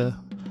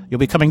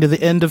be coming to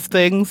the end of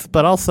things,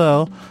 but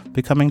also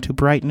be coming to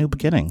bright new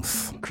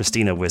beginnings.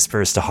 Christina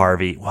whispers to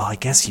Harvey, well, I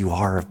guess you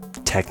are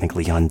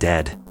technically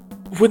undead.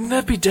 Wouldn't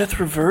that be death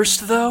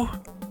reversed, though?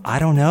 I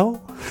don't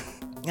know.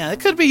 Yeah,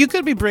 it could be. You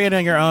could be bringing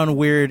in your own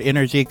weird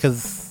energy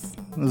because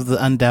of the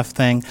undeaf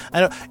thing.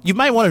 You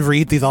might want to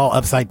read these all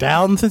upside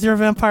down since you're a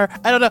vampire.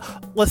 I don't know.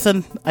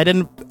 Listen, I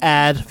didn't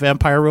add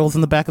vampire rules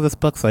in the back of this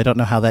book, so I don't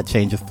know how that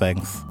changes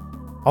things.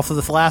 Also,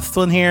 this last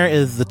one here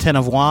is the Ten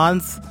of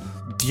Wands.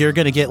 You're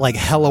gonna get like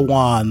hella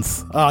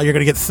wands. Oh, you're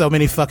gonna get so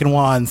many fucking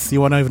wands. You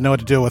won't even know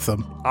what to do with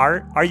them.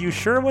 Are you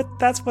sure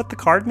that's what the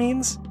card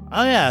means?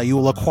 Oh yeah, you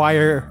will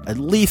acquire at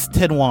least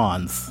 10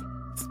 wands.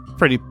 It's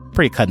pretty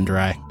cut and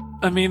dry.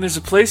 I mean, there's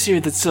a place here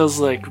that sells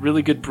like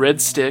really good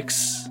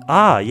breadsticks.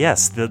 Ah,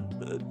 yes, the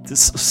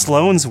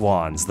Sloane's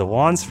wands, the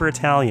wands for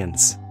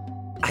Italians.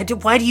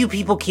 Why do you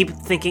people keep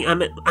thinking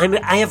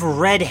I have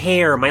red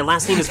hair? My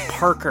last name is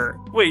Parker.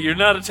 Wait, you're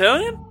not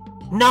Italian?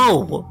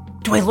 No.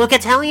 Do I look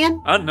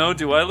Italian? I don't know.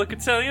 Do I look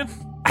Italian?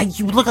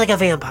 You look like a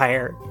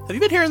vampire. Have you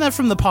been hearing that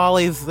from the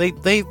Polys?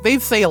 They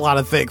say a lot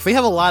of things. They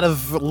have a lot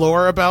of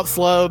lore about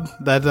Sloane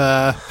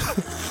that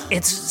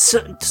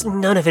It's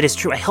none of it is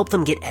true. I helped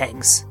them get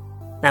eggs.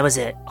 That was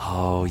it.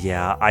 Oh,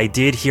 yeah. I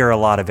did hear a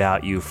lot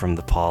about you from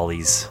the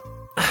Polys.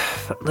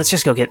 Let's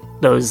just go get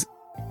those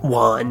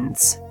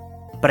wands.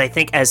 But I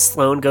think as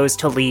Sloane goes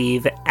to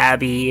leave,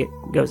 Abby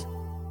goes,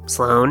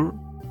 Sloane,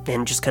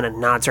 and just kind of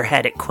nods her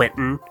head at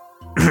Quentin.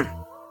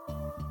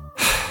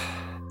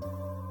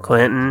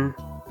 Quentin,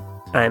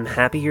 I'm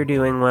happy you're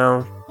doing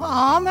well.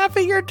 Aw, I'm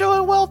happy you're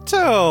doing well,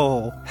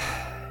 too.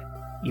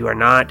 You are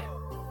not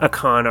a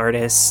con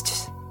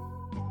artist.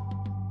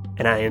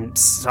 And I am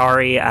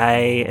sorry I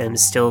am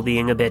still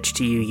being a bitch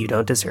to you. You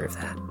don't deserve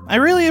that. I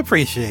really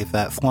appreciate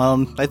that,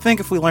 Sloane. I think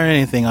if we learn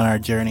anything on our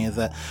journey is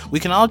that we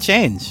can all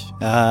change.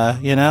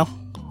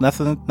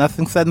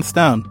 Nothing set in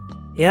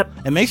stone. Yep.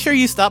 And make sure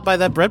you stop by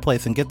that bread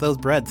place and get those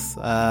breads.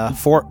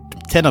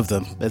 10 of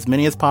them, as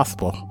many as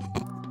possible.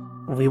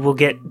 We will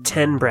get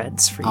 10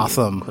 breads for you.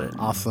 Awesome.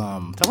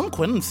 Tell them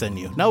Quentin sent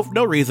you.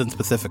 No reason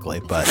specifically,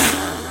 but...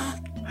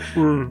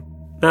 Okay.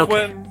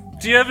 Quentin,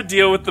 do you have a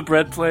deal with the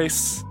bread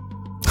place?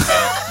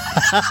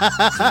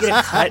 You get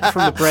a cut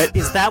from the bread.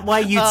 Is that why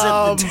you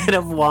said the Ten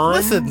of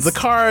Wands? Listen, the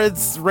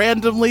cards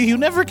randomly, you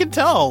never can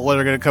tell what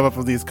are going to come up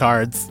with these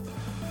cards.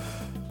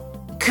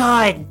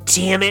 God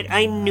damn it,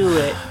 I knew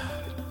it.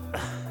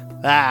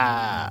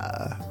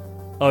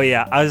 Oh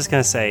yeah, I was just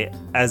going to say,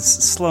 as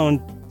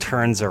Sloane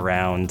turns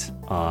around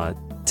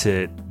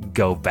to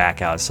go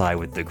back outside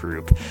with the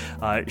group,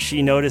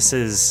 she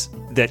notices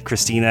that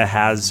Christina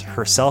has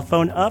her cell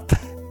phone up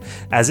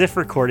as if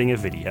recording a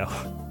video.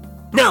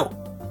 No!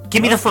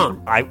 Give me the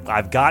phone.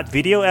 I've got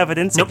video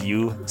evidence of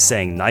you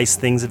saying nice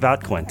things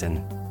about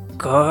Quentin.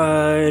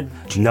 God.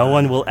 No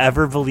one will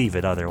ever believe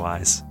it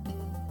otherwise.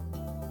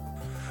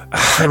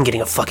 I'm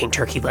getting a fucking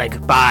turkey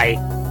leg. Bye.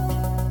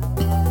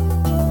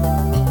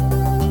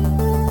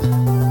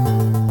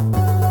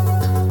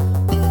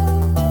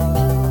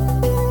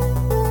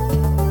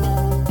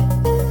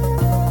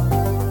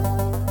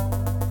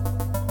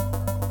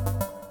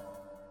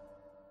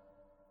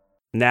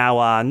 Now,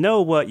 I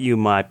know what you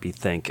might be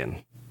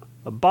thinking.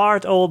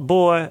 Bart, old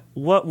boy,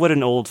 what would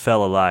an old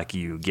fella like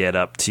you get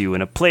up to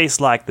in a place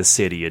like the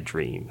City of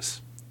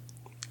Dreams?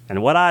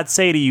 And what I'd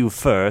say to you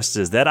first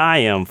is that I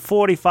am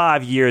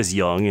 45 years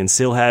young and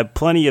still have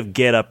plenty of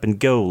get up and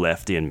go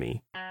left in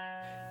me.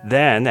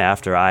 Then,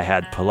 after I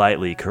had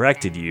politely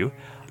corrected you,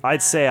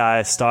 I'd say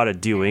I started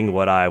doing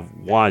what I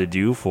wanted to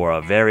do for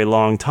a very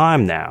long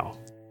time now.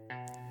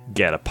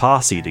 Get a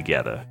posse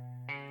together.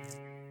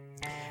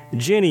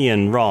 Ginny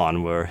and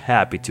Ron were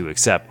happy to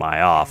accept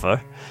my offer.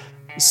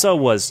 So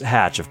was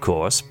Hatch, of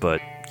course,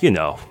 but, you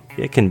know,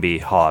 it can be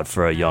hard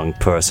for a young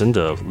person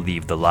to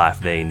leave the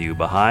life they knew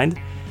behind.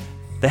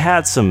 They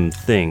had some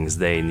things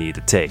they need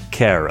to take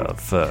care of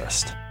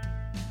first.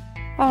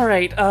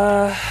 Alright,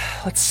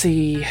 let's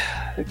see.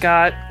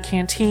 Got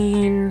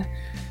canteen,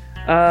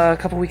 a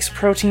couple weeks of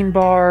protein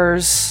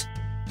bars,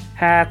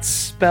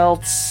 hats,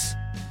 belts,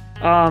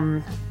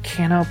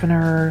 can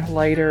opener,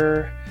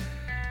 lighter.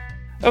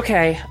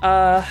 Okay,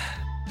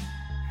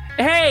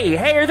 Hey,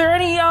 are there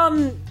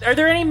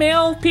any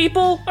mail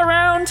people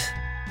around?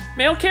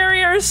 Mail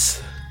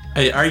carriers?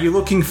 Hey, are you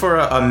looking for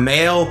a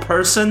male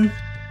person?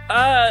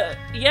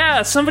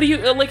 Yeah, somebody,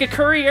 like a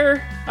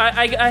courier.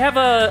 I have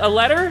a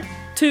letter,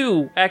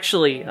 too,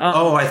 actually.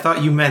 Oh, I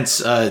thought you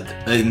meant,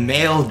 a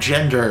male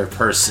gender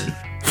person.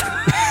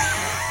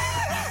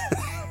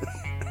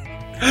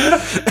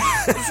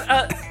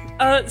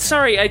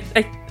 Sorry,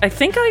 I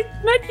think I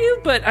met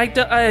you, but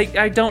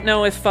I don't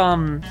know if,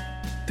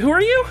 who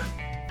are you?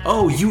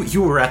 Oh,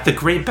 you were at the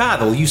Great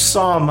Battle. You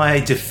saw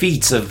my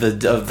defeat of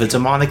the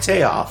demonic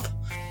Teoth.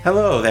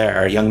 Hello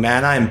there, young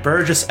man. I'm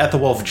Burgess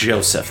Ethelwolf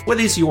Joseph.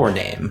 What is your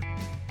name?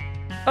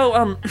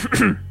 Oh,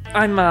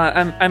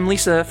 I'm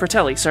Lisa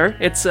Fratelli, sir.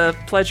 It's a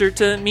pleasure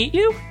to meet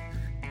you.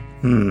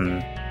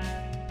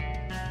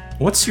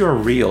 What's your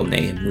real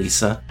name,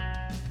 Lisa?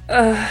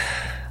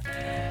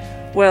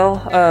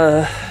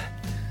 Well,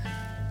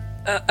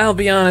 I'll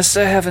be honest,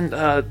 I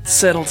haven't,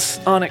 settled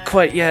on it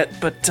quite yet,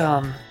 but,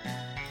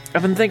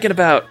 I've been thinking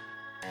about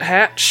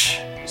Hatch,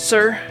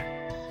 sir.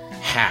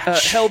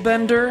 Hatch.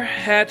 Hellbender,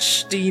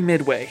 Hatch D.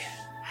 Midway.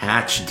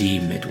 Hatch D.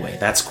 Midway.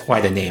 That's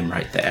quite a name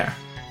right there.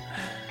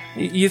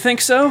 You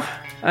think so?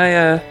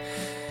 You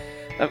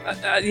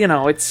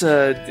know, it's,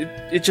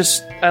 it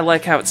just, I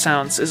like how it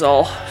sounds, is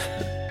all.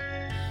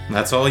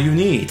 That's all you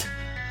need.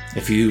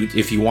 If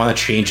you want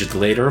to change it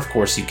later, of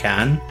course you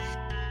can.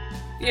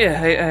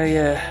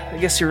 Yeah, I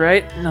guess you're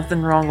right.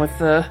 Nothing wrong with,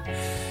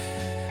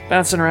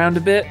 bouncing around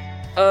a bit.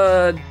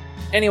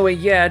 Anyway,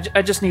 yeah,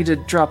 I just need to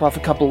drop off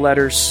a couple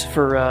letters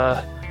for,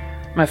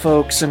 my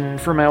folks and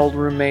for my old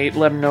roommate,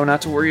 let them know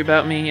not to worry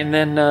about me, and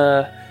then,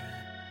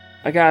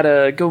 I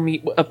gotta go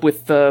meet up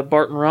with,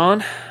 Bart and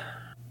Ron.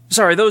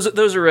 Sorry,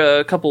 those are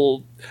a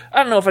couple,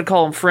 I don't know if I'd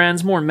call them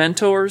friends, more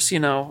mentors, you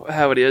know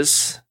how it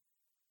is.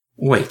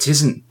 Wait,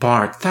 isn't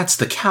Bart, that's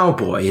the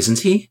cowboy, isn't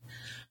he?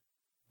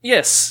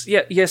 Yes,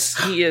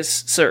 he is,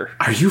 sir.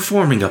 Are you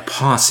forming a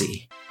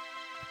posse?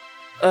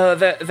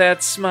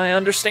 That's my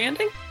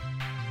understanding?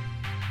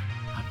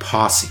 A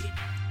posse.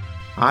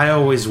 I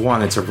always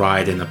wanted to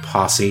ride in a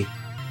posse.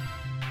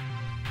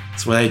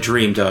 It's what I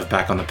dreamed of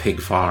back on the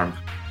pig farm.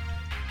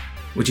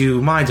 Would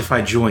you mind if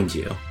I joined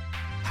you,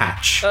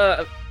 Hatch?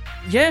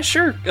 Yeah,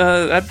 sure.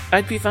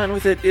 I'd be fine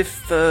with it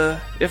if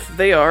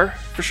they are,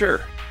 for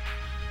sure.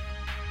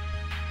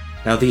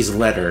 Now these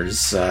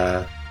letters,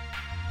 I'm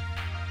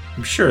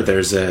sure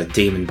there's a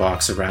demon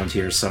box around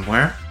here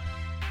somewhere.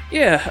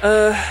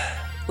 Yeah,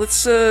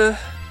 let's,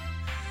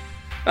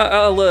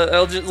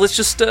 let's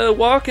just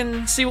walk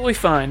and see what we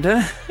find,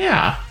 huh?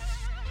 Yeah.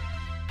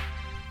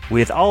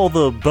 With all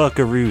the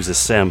buckaroos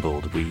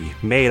assembled, we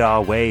made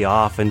our way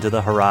off into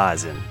the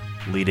horizon,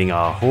 leading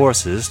our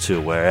horses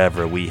to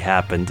wherever we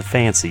happened to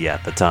fancy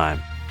at the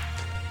time.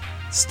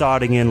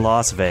 Starting in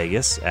Las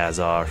Vegas, as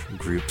our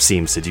group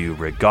seems to do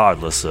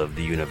regardless of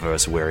the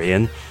universe we're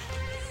in,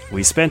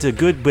 we spent a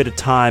good bit of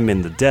time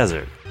in the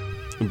desert.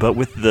 But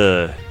with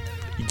the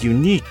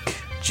unique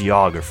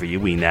geography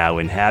we now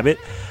inhabit,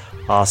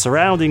 our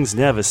surroundings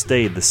never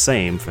stayed the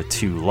same for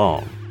too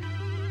long.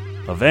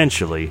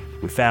 Eventually,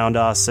 we found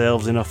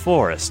ourselves in a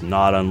forest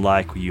not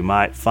unlike what you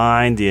might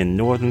find in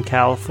Northern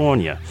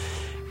California,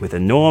 with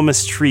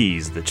enormous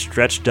trees that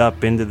stretched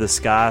up into the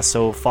sky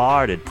so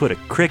far it'd put a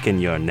crick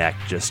in your neck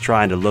just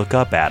trying to look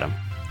up at them.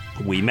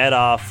 We met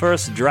our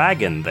first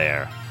dragon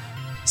there.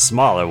 A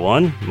smaller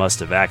one, must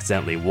have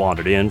accidentally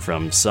wandered in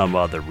from some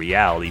other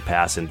reality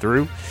passing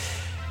through.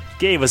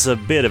 Gave us a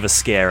bit of a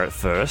scare at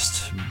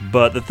first,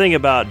 but the thing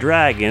about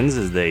dragons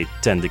is they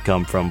tend to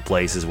come from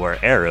places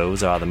where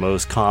arrows are the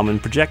most common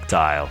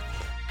projectile.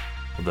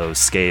 Those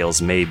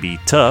scales may be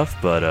tough,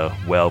 but a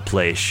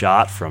well-placed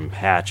shot from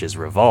Hatch's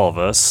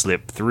revolver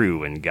slipped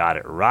through and got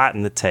it right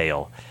in the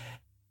tail.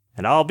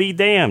 And I'll be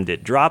damned,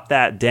 it dropped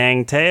that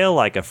dang tail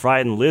like a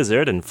frightened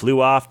lizard and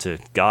flew off to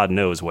God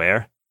knows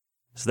where.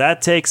 So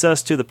that takes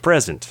us to the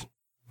present.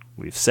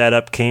 We've set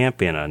up camp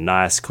in a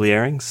nice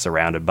clearing,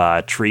 surrounded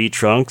by tree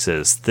trunks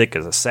as thick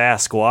as a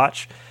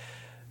Sasquatch.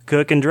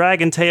 cooking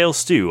dragon tail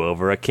stew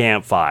over a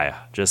campfire,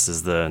 just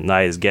as the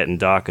night is getting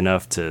dark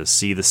enough to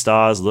see the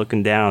stars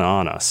looking down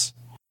on us.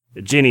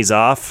 Ginny's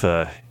off,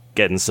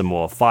 getting some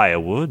more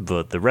firewood,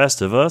 but the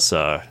rest of us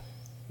are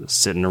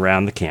sitting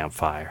around the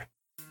campfire.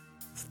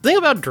 The thing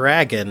about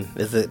dragon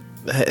is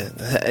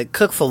it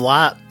cooks a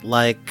lot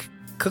like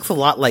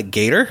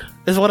gator,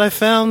 is what I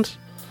found.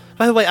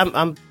 By the way,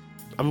 I'm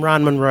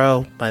Ron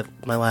Monroe. My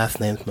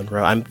last name's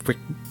Monroe. I'm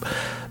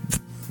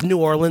New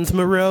Orleans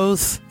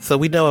Monroes, so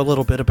we know a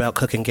little bit about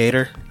cooking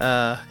gator.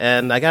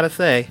 And I gotta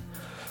say,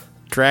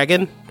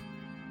 dragon,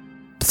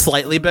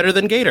 slightly better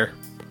than gator.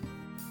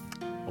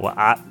 Well,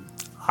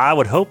 I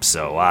would hope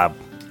so.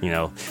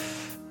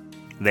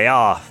 They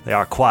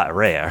are quite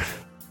rare.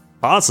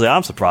 Honestly,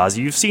 I'm surprised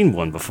you've seen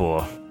one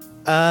before.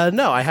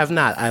 No, I have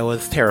not. I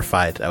was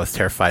terrified. I was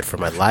terrified for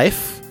my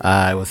life.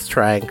 I was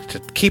trying to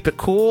keep it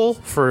cool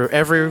for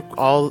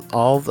all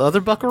the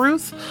other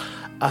buckaroos.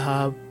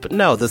 But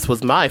no, this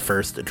was my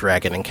first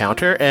dragon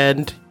encounter,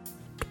 and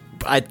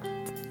I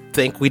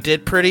think we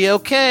did pretty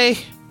okay.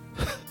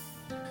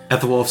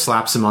 Ethelwolf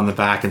slaps him on the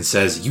back and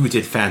says, "You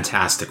did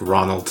fantastic,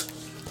 Ronald."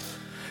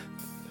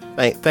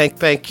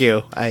 Thank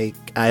you.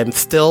 I'm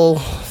still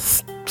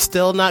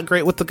not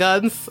great with the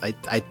guns.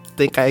 I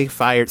think I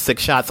fired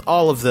 6 shots.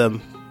 All of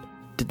them,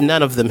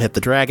 none of them hit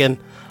the dragon.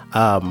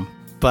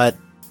 But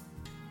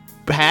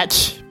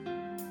Hatch,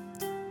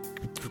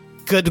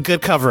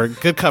 good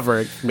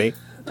covering me.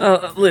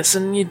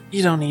 Listen,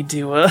 you don't need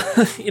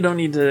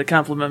to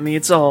compliment me.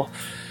 It's all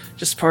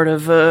just part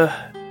of I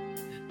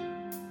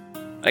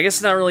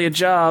guess not really a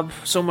job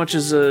so much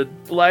as a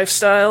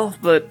lifestyle,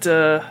 but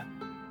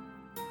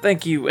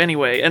thank you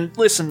anyway. And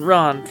listen,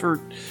 Ron,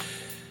 for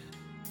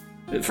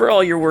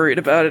all you're worried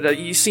about it,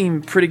 you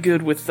seem pretty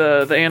good with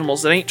the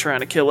animals that ain't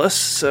trying to kill us.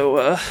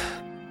 So,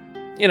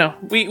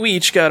 we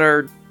each got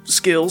our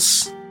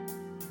skills.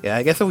 Yeah,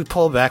 I guess if we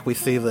pull back, we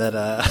see that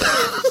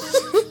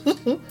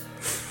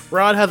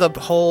Ron has a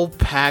whole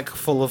pack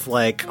full of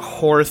like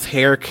horse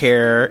hair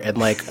care and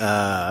like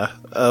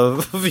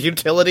of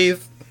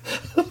utilities.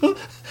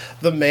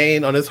 The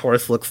mane on his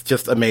horse looks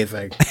just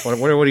amazing.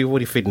 What are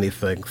you feeding these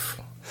things?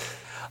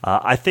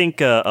 I think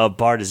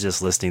Bart is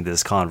just listening to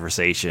this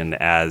conversation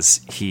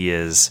as he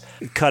is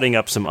cutting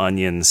up some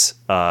onions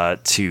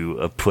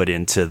to put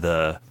into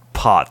the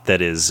pot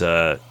that is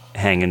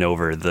hanging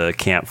over the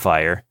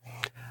campfire.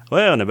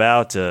 Well, in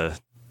about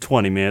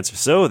 20 minutes or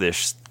so,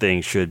 this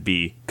thing should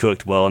be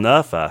cooked well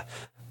enough.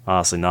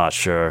 Honestly, not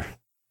sure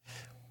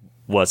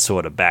what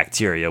sort of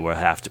bacteria we're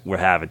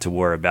having to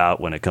worry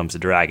about when it comes to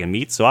dragon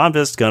meat, so I'm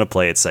just gonna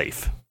play it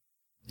safe.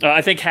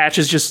 I think Hatch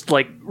is just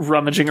like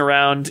rummaging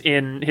around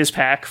in his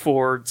pack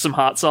for some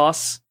hot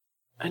sauce.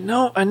 I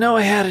know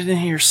I had it in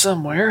here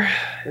somewhere.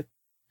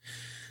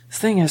 This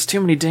thing has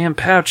too many damn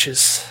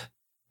pouches.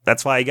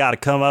 That's why you gotta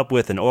come up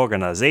with an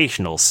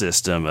organizational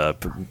system,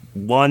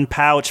 one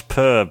pouch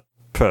per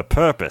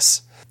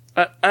purpose.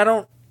 I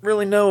don't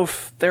really know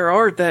if there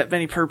are that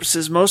many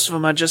purposes. Most of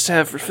them I just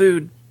have for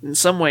food in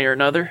some way or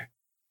another.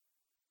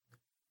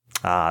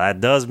 That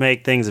does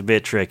make things a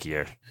bit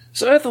trickier.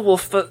 So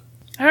Ethelwolf,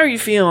 how are you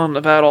feeling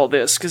about all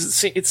this?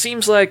 Because it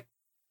seems like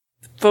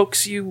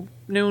folks you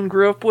knew and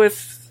grew up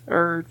with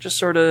are just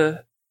sort of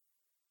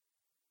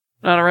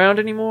not around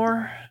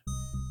anymore.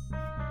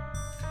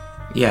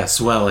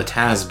 Yes, well, it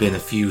has been a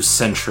few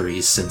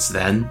centuries since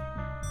then.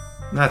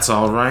 That's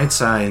all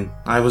right.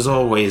 I was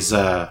always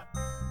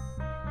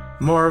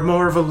more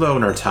of a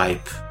loner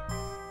type.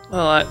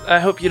 Well, I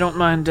hope you don't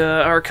mind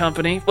our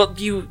company. Well,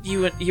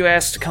 you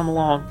asked to come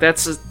along.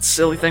 That's a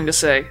silly thing to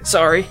say.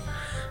 Sorry.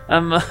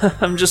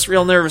 I'm just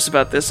real nervous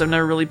about this. I've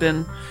never really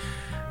been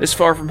this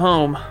far from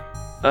home.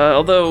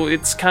 Although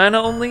it's kind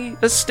of only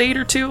a state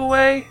or two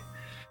away.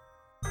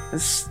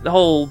 This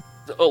whole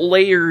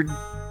layered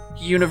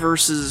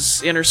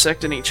universes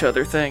intersecting each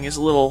other thing is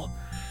a little...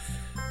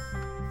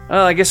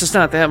 Well, I guess it's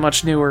not that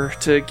much newer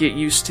to get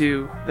used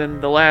to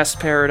than the last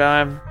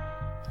paradigm.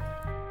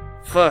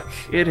 Fuck,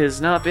 it has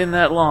not been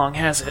that long,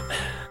 has it?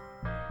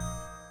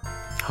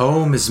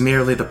 Home is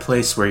merely the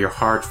place where your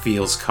heart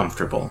feels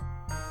comfortable.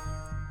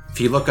 If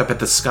you look up at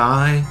the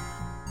sky,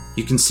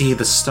 you can see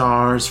the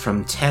stars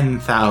from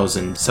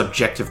 10,000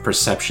 subjective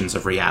perceptions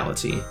of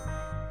reality.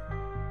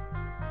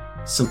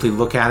 Simply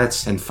look at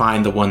it and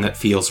find the one that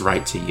feels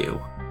right to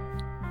you.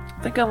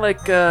 I think I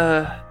like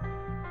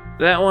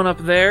that one up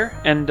there,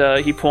 and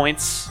he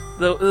points.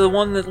 The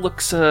one that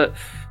looks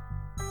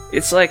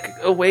it's like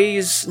a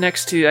ways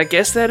next to, I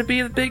guess that'd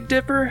be the Big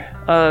Dipper.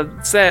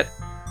 It's that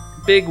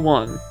big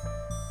one,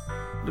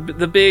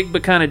 the big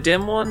but kind of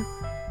dim one.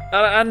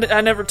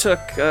 I never took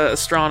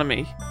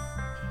astronomy.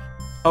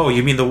 Oh,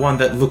 you mean the one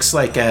that looks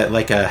like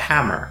a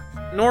hammer?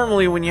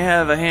 Normally when you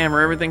have a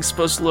hammer, everything's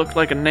supposed to look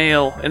like a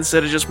nail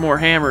instead of just more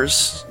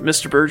hammers,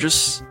 Mr.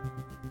 Burgess.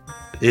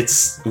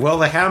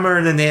 The hammer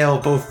and the nail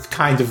both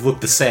kind of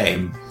look the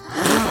same.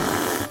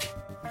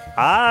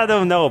 I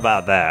don't know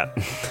about that.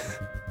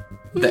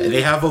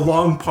 They have a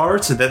long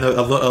part and then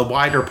a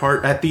wider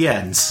part at the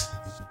ends.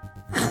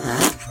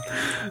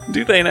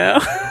 Do they now?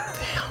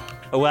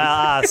 Well,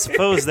 I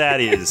suppose that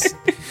is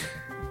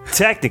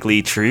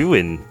technically true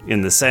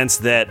in the sense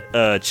that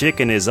a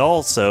chicken is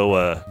also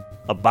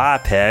a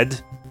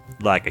biped,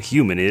 like a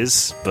human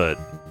is, but...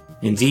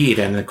 Indeed,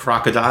 and a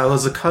crocodile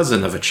is a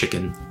cousin of a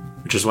chicken,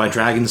 which is why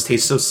dragons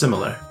taste so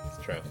similar.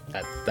 It's true.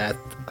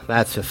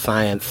 That's just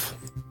science.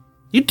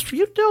 You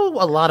know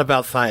a lot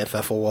about science,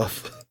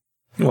 Ethelwolf.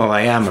 Well,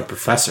 I am a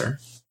professor.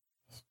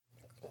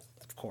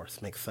 Of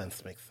course, makes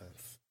sense.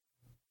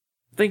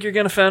 Think you're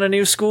gonna found a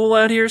new school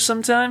out here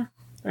sometime?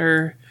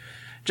 Or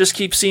just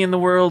keep seeing the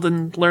world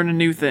and learning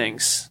new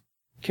things?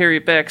 Carry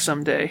it back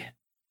someday.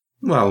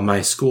 Well,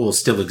 my school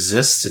still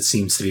exists. It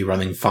seems to be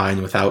running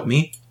fine without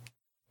me.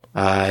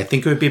 I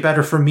think it would be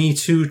better for me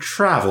to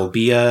travel,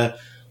 be a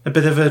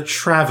bit of a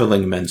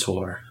traveling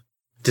mentor.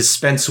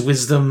 Dispense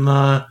wisdom,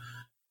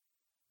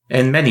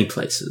 in many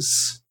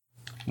places.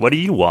 What do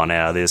you want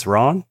out of this,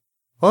 Ron?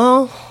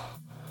 Well,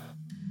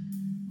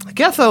 I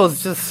guess I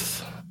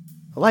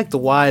like the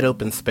wide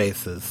open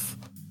spaces.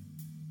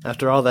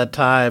 After all that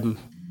time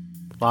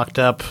locked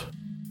up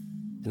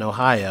in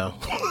Ohio.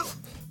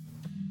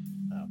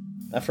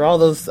 After all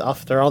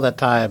that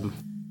time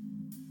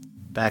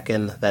back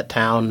in that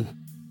town,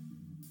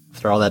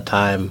 after all that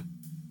time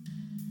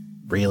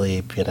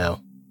really, back at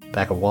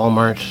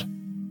Walmart.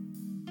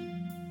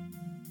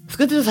 It's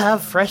good to just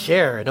have fresh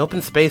air and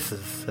open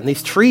spaces, and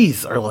these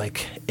trees are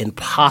like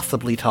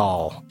impossibly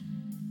tall.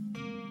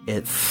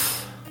 He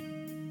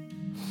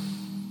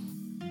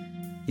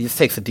just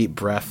takes a deep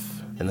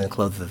breath and then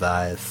closes his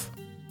eyes.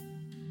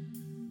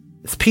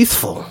 It's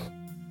peaceful.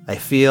 I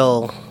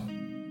feel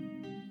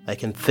I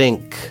can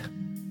think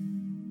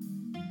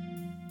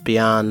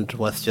beyond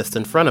what's just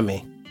in front of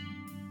me.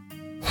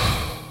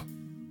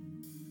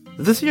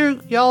 Is this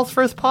y'all's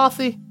first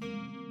posse?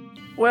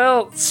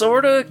 Well,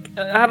 sorta.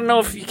 I don't know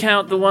if you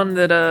count the one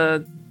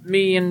that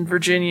me and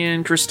Virginia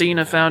and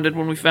Christina founded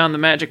when we found the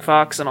magic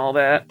fox and all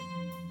that.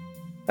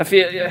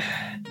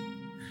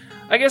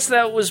 I guess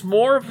that was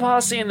more a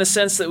posse in the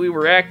sense that we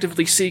were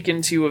actively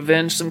seeking to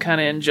avenge some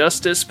kind of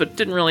injustice, but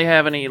didn't really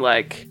have any,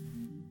 it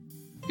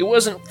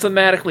wasn't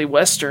thematically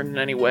Western in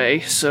any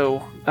way,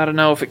 so I don't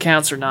know if it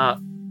counts or not.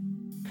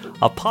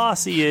 A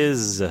posse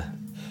is...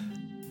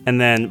 And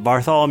then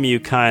Bartholomew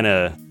kind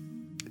of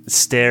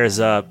stares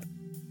up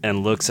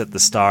and looks at the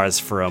stars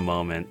for a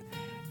moment.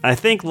 I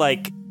think,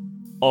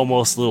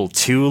 almost a little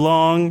too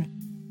long.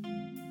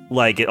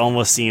 It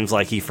almost seems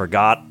like he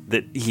forgot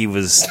that he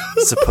was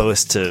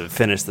supposed to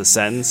finish the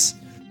sentence.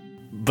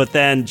 But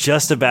then,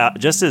 just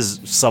as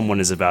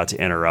someone is about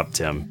to interrupt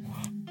him,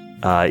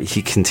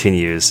 he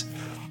continues,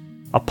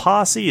 a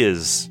posse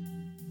is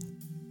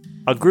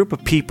a group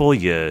of people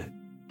you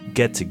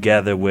get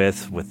together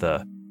with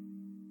a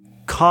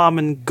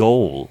common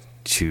goal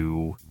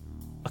to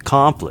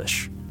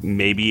accomplish.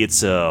 Maybe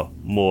it's a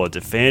more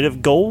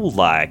definitive goal,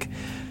 like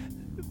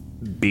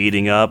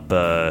beating up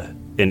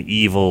an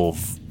evil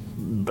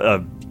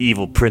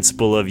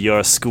principal of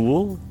your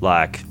school,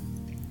 like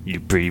you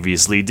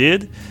previously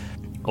did.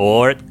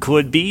 Or it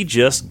could be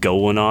just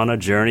going on a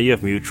journey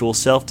of mutual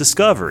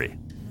self-discovery,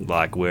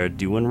 like we're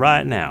doing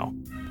right now.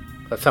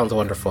 That sounds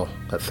wonderful.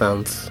 That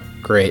sounds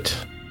great.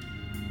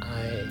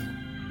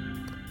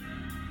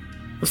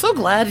 I'm so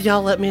glad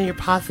y'all let me in your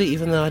posse,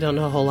 even though I don't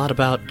know a whole lot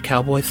about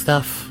cowboy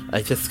stuff.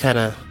 I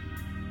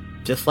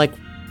just like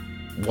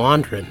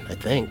wandering, I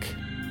think.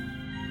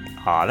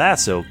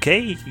 That's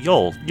okay.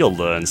 You'll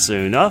learn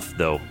soon enough,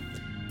 though.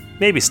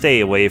 Maybe stay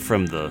away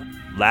from the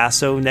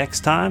lasso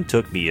next time.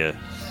 Took me a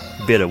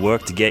bit of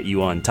work to get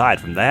you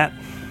untied from that.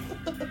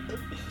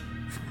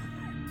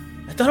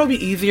 I thought it would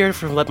be easier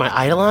to let my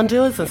Eidolon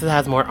do it, since it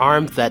has more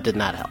arms. That did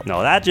not help.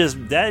 No, that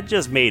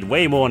just made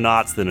way more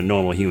knots than a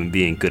normal human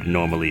being could have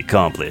normally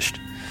accomplished.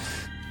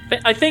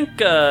 I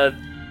think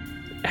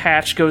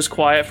Hatch goes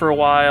quiet for a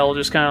while,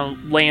 just kind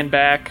of laying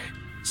back,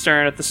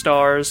 staring at the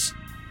stars.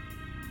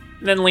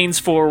 Then leans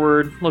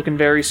forward, looking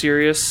very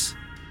serious.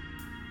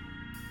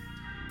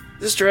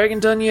 Is this dragon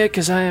done yet?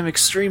 Because I am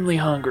extremely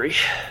hungry.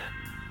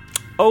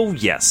 Oh,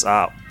 yes.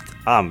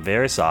 I'm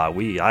very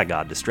sorry. I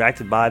got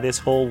distracted by this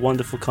whole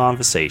wonderful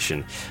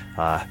conversation.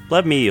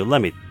 Let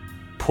me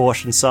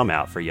portion some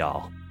out for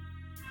y'all.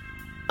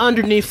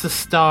 Underneath the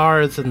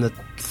stars and the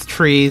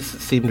trees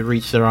that seem to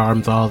reach their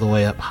arms all the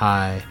way up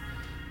high,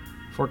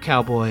 4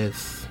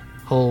 cowboys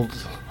hold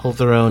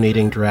their own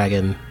eating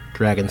dragon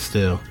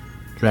stew.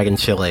 Dragon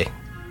chili.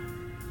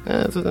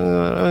 I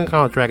don't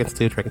call it dragon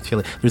stew, dragon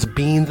chili. There's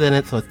beans in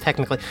it, so it's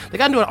technically... They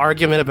got into an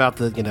argument about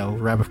the,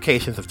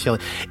 ramifications of chili.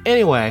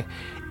 Anyway,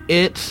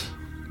 it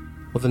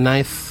was a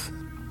nice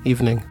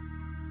evening.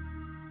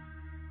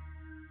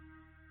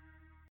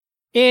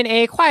 In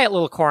a quiet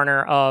little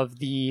corner of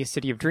the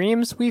City of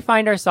Dreams, we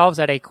find ourselves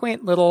at a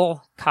quaint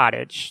little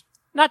cottage.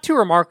 Not too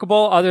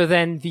remarkable, other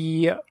than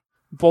the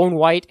bone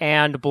white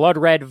and blood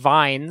red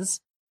vines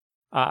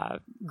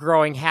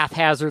growing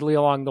haphazardly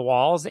along the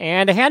walls,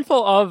 and a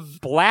handful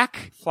of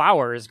black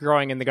flowers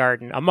growing in the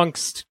garden,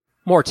 amongst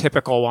more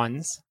typical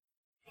ones.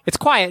 It's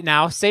quiet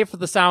now, save for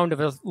the sound of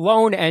a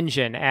lone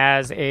engine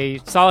as a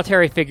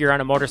solitary figure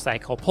on a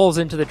motorcycle pulls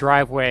into the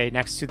driveway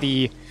next to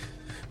the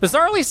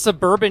bizarrely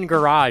suburban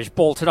garage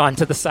bolted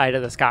onto the side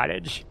of this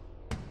cottage.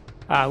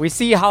 We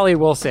see Holly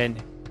Wilson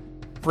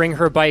bring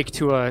her bike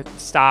to a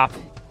stop,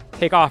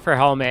 take off her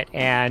helmet,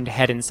 and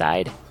head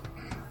inside.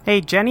 Hey,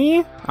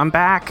 Jenny, I'm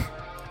back.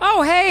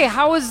 Oh, hey,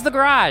 how is the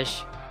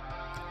garage?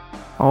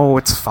 Oh,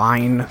 it's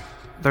fine.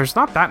 There's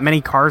not that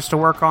many cars to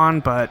work on,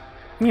 but,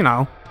 you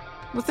know.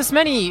 With this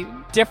many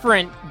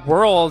different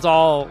worlds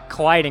all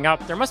colliding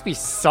up, there must be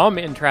some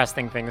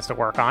interesting things to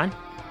work on.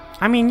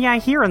 I mean, yeah,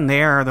 here and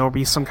there'll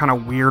be some kind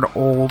of weird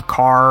old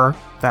car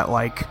that,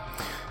 like,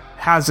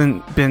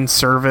 hasn't been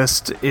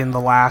serviced in the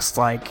last,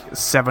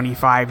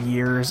 75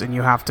 years, and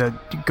you have to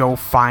go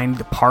find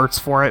the parts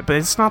for it, but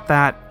it's not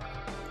that...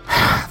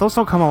 Those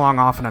don't come along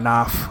often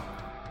enough.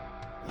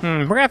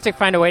 We're gonna have to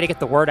find a way to get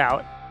the word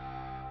out.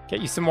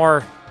 Get you some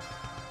more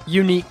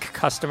unique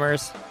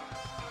customers.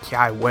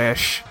 Yeah, I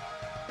wish.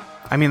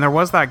 I mean, there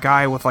was that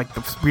guy with,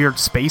 the weird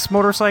space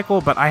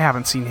motorcycle, but I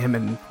haven't seen him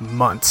in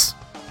months.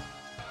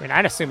 I mean,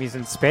 I'd assume he's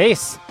in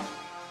space.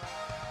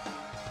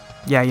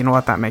 Yeah, you know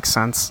what? That makes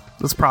sense.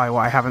 That's probably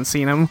why I haven't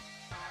seen him.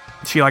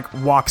 She,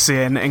 walks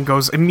in and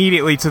goes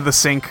immediately to the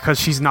sink because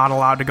she's not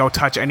allowed to go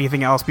touch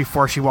anything else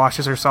before she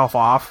washes herself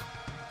off.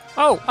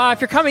 Oh, if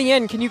you're coming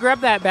in, can you grab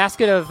that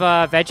basket of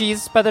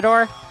veggies by the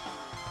door?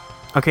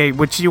 Okay,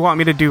 which do you want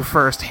me to do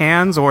first,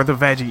 hands or the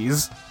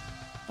veggies?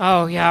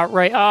 Oh, yeah,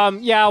 right.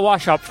 Yeah, I'll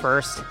wash up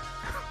first.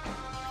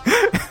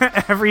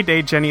 Every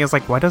day Jenny is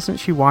like, why doesn't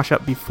she wash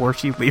up before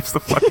she leaves the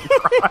fucking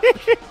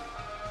garage?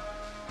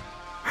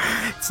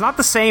 It's not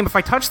the same. If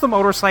I touch the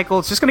motorcycle,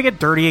 it's just gonna get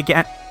dirty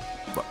again.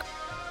 Look.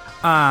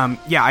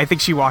 Yeah, I think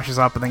she washes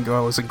up and then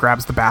goes and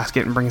grabs the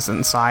basket and brings it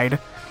inside.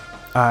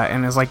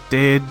 And is like,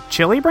 did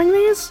Chili bring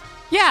these?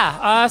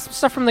 Yeah, some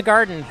stuff from the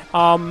garden.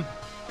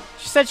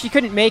 She said she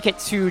couldn't make it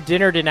to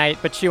dinner tonight,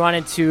 but she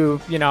wanted to,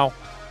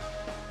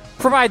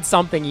 provide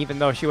something even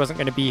though she wasn't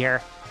going to be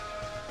here.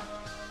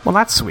 Well,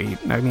 that's sweet.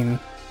 I mean,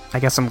 I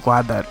guess I'm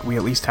glad that we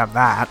at least have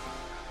that.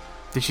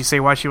 Did she say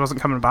why she wasn't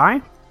coming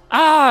by?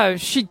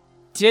 She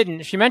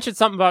didn't. She mentioned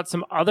something about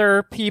some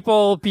other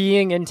people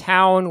being in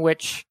town,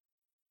 which,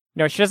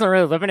 she doesn't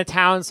really live in a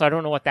town, so I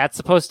don't know what that's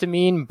supposed to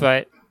mean,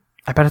 but...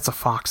 I bet it's a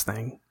Fox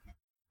thing.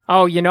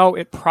 Oh,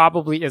 it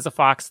probably is a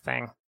Fox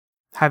thing.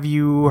 Have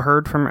you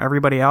heard from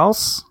everybody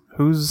else?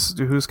 Who's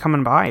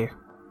coming by?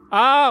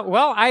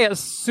 Well, I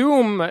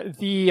assume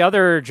the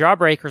other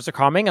Jawbreakers are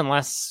coming,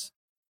 unless...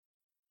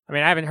 I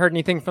haven't heard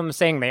anything from them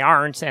saying they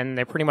aren't, and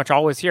they're pretty much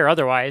always here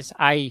otherwise.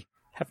 I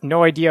have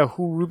no idea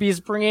who Ruby's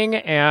bringing,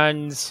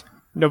 and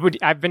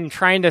I've been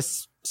trying to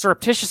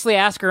surreptitiously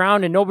ask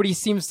around, and nobody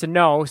seems to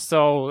know,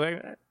 so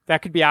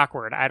that could be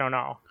awkward. I don't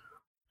know.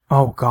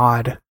 Oh,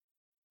 God.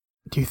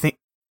 Do you think...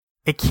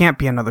 It can't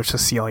be another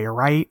Cecilia,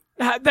 right?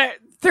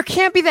 There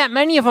can't be that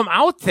many of them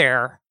out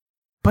there.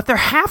 But there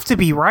have to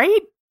be,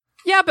 right?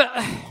 Yeah, but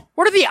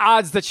what are the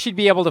odds that she'd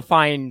be able to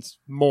find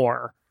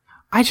more?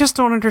 I just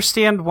don't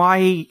understand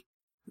why...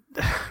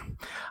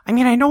 I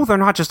mean, I know they're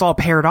not just all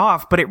paired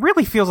off, but it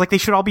really feels like they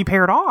should all be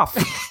paired off.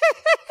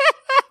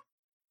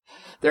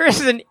 There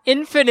is an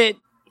infinite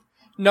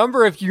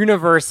number of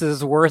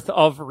universes worth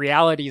of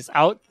realities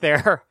out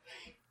there.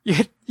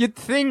 You'd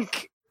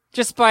think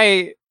just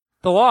by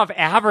the law of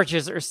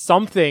averages or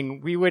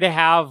something, we would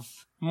have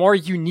more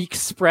unique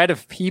spread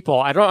of people.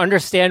 I don't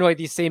understand why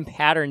these same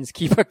patterns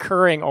keep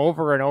occurring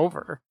over and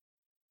over.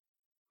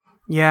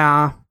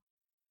 Yeah.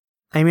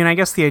 I mean, I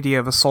guess the idea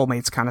of a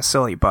soulmate's kind of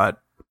silly, but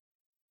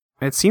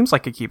it seems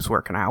like it keeps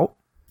working out.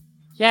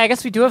 Yeah, I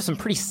guess we do have some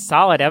pretty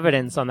solid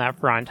evidence on that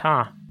front,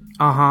 huh?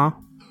 Uh-huh.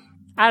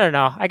 I don't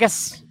know. I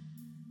guess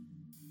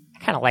I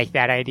kind of like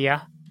that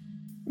idea.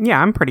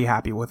 Yeah, I'm pretty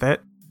happy with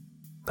it.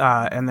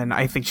 And then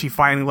I think she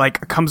finally,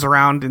 comes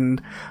around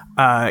and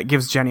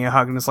gives Jenny a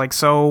hug and is like,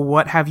 so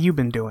what have you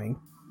been doing?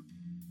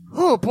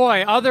 Oh,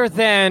 boy, other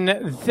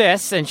than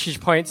this, and she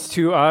points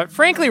to a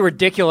frankly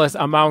ridiculous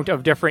amount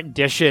of different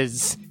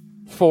dishes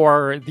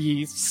for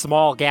the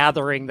small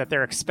gathering that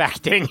they're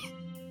expecting.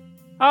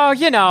 Oh,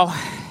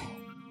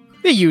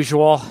 the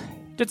usual.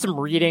 Did some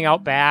reading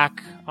out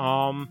back.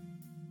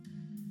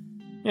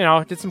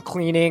 Did some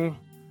cleaning.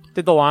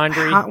 Did the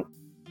laundry.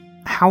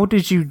 How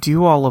did you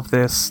do all of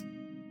this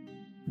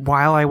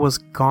while I was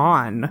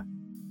gone?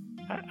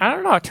 I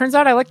don't know. It turns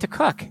out I like to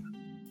cook.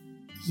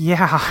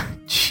 Yeah,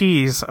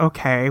 jeez.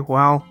 Okay,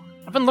 well...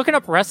 I've been looking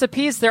up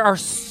recipes. There are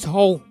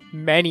so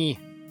many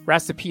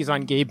recipes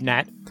on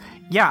GabeNet.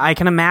 Yeah, I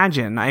can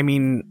imagine. I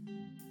mean...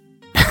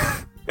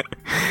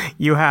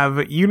 you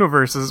have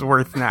universes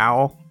worth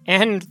now.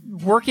 And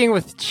working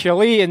with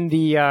Chili in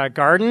the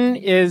garden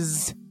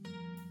is...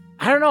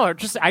 I don't know,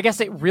 I guess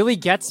it really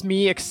gets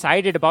me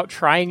excited about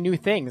trying new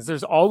things.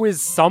 There's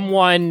always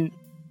someone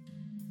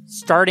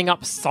starting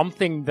up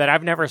something that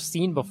I've never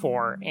seen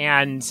before.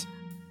 And,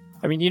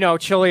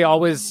 Chili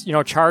always,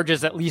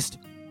 charges at least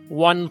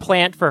one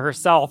plant for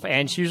herself,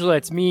 and she usually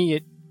lets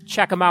me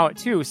check them out,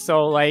 too.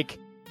 So, look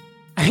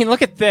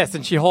at this.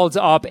 And she holds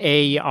up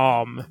a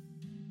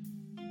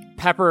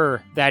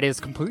pepper that is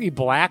completely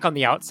black on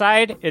the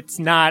outside. It's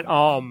not,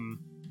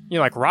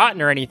 like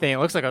rotten or anything. It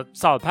looks like a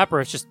solid pepper.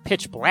 It's just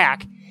pitch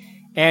black.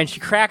 And she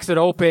cracks it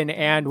open,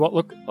 and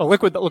a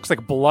liquid that looks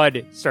like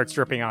blood starts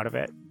dripping out of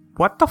it.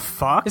 What the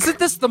fuck? Isn't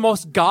this the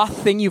most goth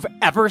thing you've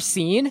ever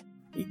seen?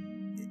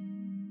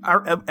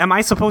 Am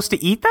I supposed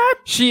to eat that?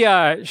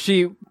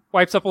 She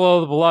wipes up a little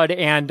of the blood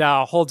and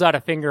holds out a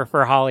finger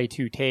for Holly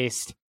to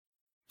taste.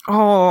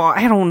 Oh,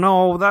 I don't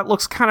know. That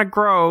looks kind of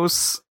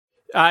gross.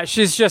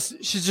 She's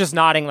just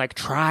nodding, like,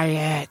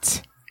 try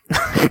it.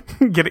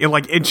 Getting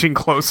like inching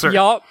closer.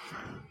 Yup.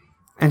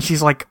 And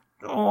she's like,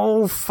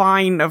 oh,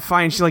 fine.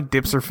 She like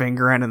dips her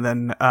finger in and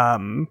then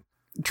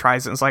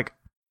tries it and is like,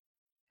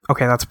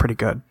 okay, that's pretty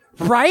good.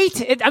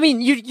 Right?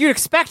 You'd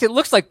expect it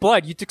looks like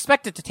blood. You'd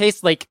expect it to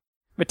taste like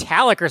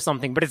metallic or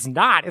something, but it's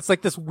not. It's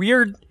like this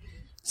weird,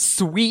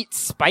 sweet,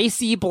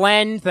 spicy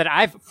blend that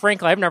I've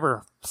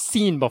never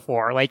seen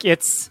before. Like,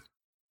 it's...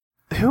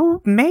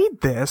 Who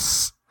made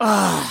this?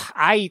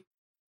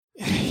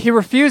 He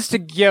refused to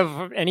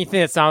give anything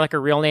that sounded like a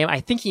real name.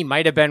 I think he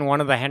might have been one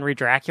of the Henry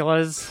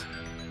Draculas.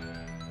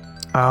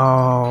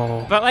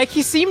 Oh. But, like,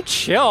 he seemed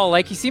chill.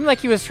 Like, he seemed like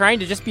he was trying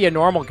to just be a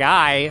normal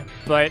guy,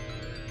 but...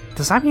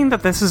 Does that mean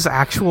that this is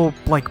actual,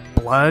 like,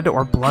 blood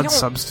or blood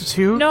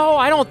substitute? No,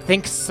 I don't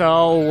think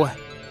so.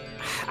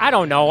 I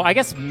don't know. I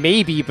guess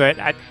maybe, but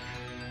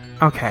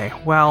Okay,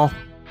 well...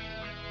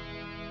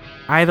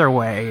 Either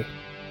way...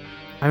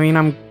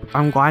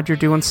 I'm glad you're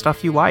doing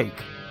stuff you like.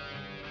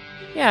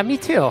 Yeah, me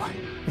too.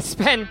 It's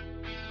been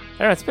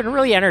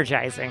really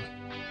energizing.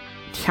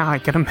 Yeah, I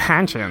can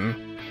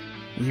imagine.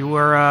 You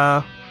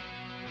were,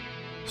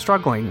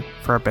 struggling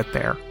for a bit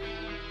there.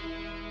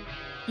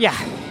 Yeah,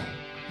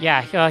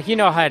 you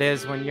know how it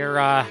is when you're,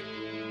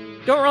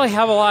 don't really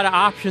have a lot of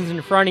options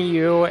in front of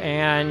you,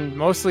 and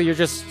mostly you're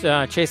just,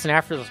 chasing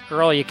after this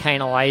girl you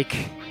kinda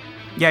like.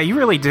 Yeah, you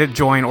really did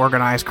join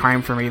organized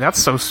crime for me. That's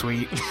so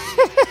sweet.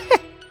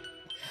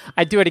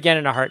 I'd do it again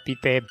in a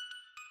heartbeat, babe.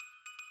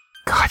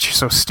 God, you're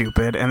so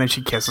stupid. And then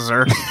she kisses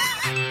her.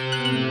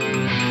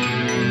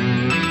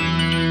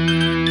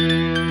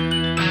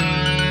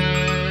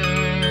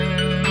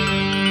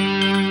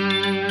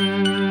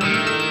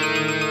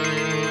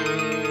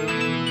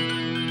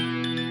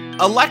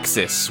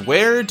 Alexis,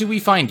 where do we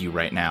find you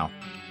right now?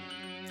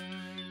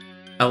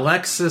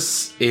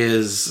 Alexis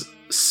is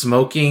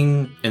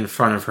smoking in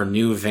front of her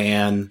new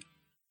van.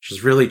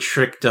 She's really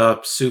tricked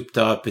up, souped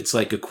up. It's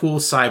like a cool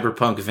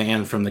cyberpunk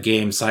van from the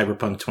game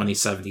Cyberpunk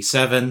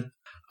 2077.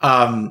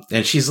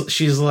 And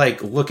she's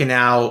like looking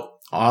out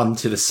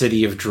onto the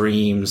City of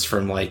Dreams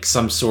from like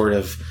some sort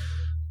of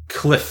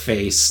cliff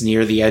face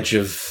near the edge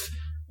of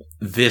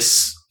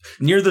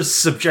near the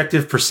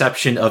subjective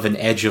perception of an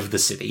edge of the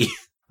city.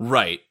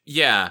 Right.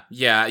 Yeah.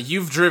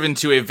 You've driven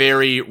to a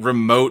very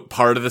remote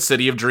part of the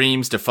City of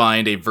Dreams to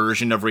find a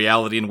version of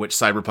reality in which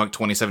Cyberpunk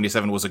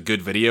 2077 was a good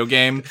video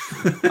game.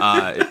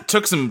 It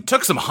took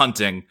some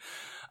hunting.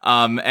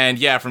 And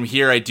yeah, from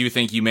here, I do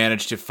think you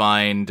managed to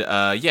find,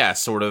 I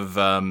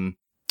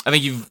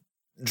think you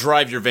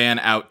drive your van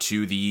out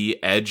to the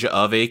edge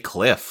of a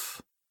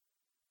cliff.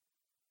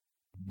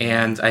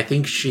 And I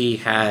think she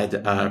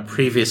had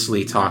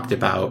previously talked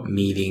about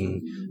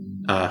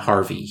meeting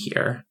Harvey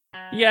here.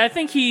 Yeah, I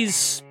think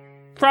he's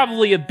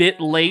probably a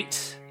bit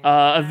late.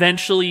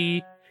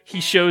 Eventually, he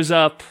shows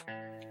up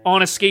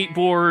on a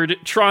skateboard,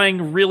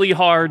 trying really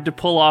hard to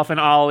pull off an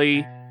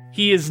ollie.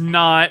 He's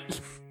not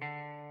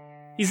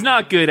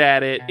good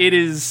at it. It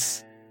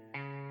is...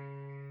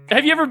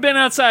 Have you ever been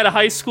outside of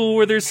high school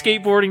where there's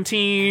skateboarding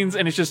teens,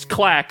 and it's just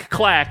clack,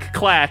 clack,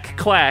 clack,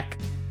 clack?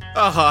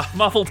 Uh-huh.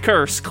 Muffled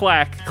curse,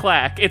 clack,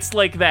 clack. It's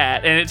like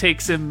that, and it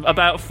takes him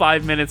about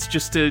 5 minutes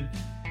just to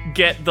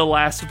get the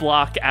last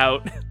block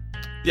out.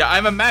 Yeah,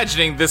 I'm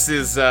imagining this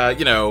is,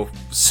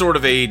 sort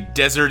of a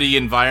deserty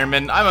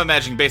environment. I'm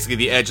imagining basically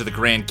the edge of the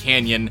Grand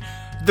Canyon.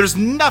 There's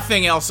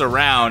nothing else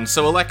around,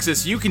 so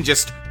Alexis, you can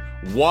just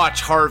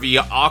watch Harvey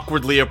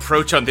awkwardly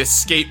approach on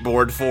this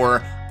skateboard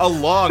for a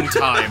long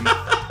time.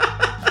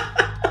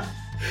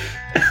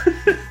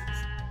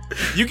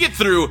 You get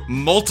through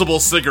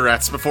multiple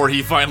cigarettes before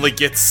he finally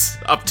gets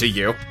up to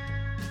you.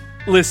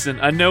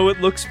 Listen, I know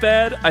it looks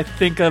bad. I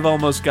think I've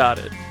almost got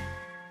it.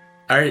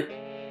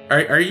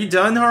 Are you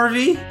done,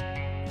 Harvey?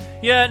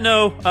 Yeah,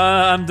 no,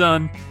 I'm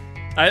done.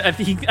 I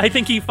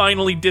think he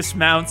finally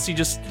dismounts. He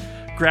just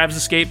grabs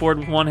the skateboard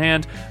with one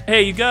hand.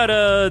 Hey, you got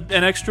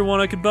an extra one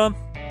I could bum?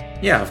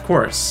 Yeah, of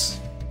course.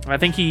 I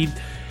think he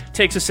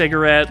takes a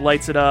cigarette,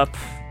 lights it up,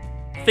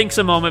 thinks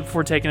a moment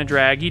before taking a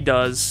drag. He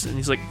does, and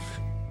he's like,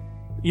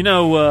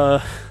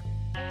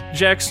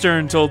 Jack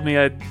Stern told me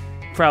I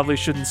probably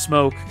shouldn't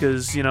smoke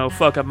because,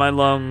 fuck up my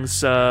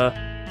lungs,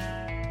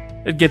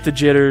 I'd get the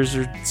jitters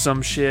or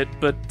some shit,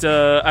 but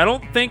I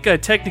don't think I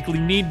technically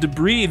need to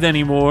breathe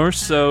anymore,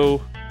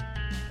 so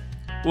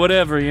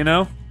whatever,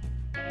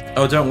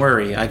 Oh, don't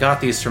worry. I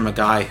got these from a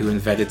guy who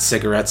invented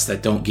cigarettes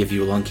that don't give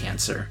you lung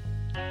cancer.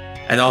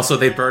 And also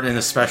they burn in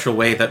a special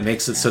way that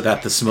makes it so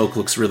that the smoke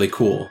looks really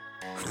cool.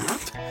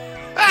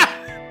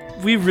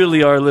 we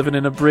really are living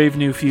in a brave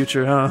new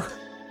future, huh?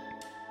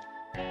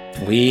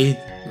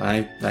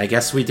 I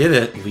guess we did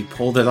it. We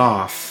pulled it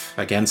off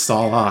against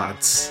all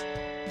odds.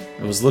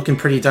 It was looking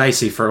pretty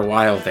dicey for a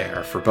while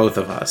there for both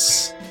of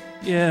us.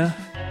 Yeah.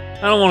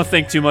 I don't want to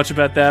think too much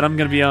about that, I'm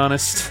gonna be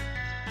honest.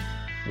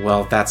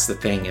 Well, that's the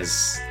thing,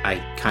 is I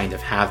kind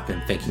of have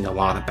been thinking a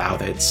lot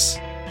about it.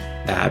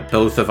 That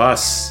both of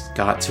us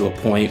got to a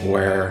point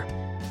where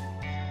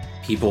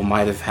people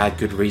might have had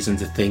good reason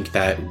to think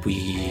that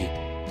we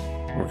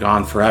were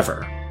gone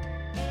forever.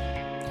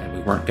 And we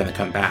weren't going to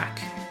come back.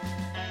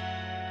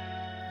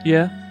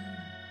 Yeah.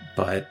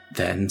 But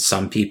then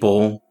some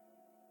people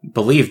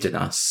believed in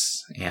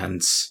us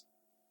and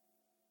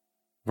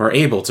were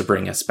able to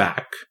bring us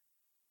back.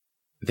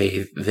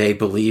 They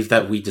believed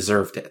that we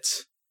deserved it.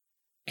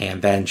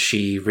 And then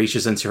she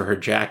reaches into her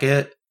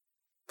jacket,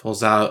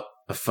 pulls out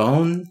a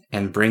phone,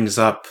 and brings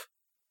up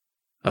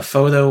a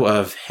photo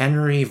of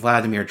Henry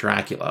Vladimir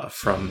Dracula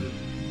from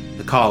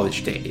the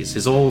college days,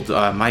 his old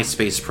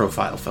MySpace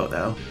profile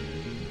photo.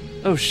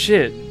 Oh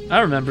shit, I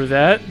remember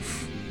that.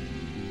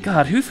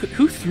 God, who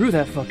threw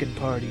that fucking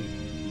party?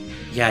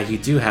 Yeah, you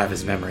do have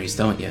his memories,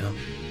 don't you?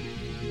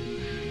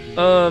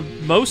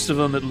 Most of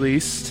them at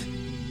least.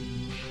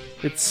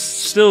 It's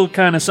still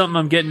kind of something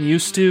I'm getting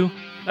used to,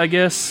 I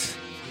guess.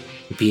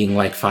 Being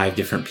like 5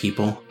 different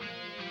people?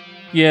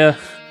 Yeah,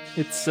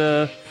 it's,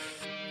 I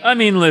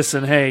mean,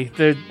 listen, hey,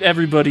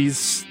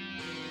 everybody's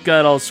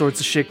got all sorts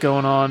of shit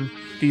going on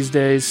these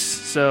days,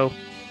 so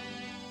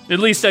at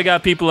least I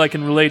got people I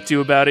can relate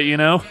to about it, you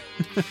know?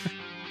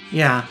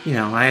 Yeah,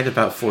 I had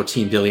about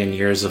 14 billion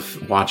years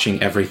of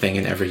watching everything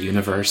in every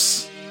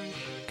universe.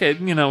 Okay,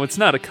 it's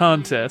not a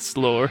contest,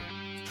 Lore.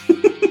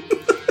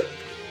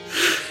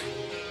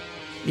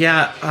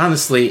 Yeah,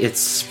 honestly,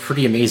 it's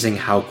pretty amazing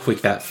how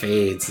quick that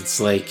fades. It's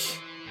like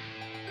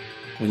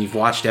when you've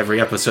watched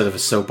every episode of a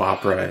soap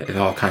opera, it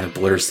all kind of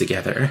blurs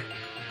together.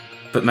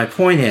 But my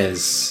point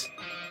is,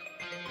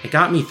 it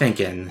got me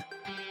thinking,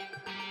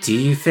 do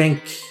you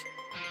think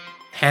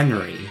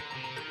Henry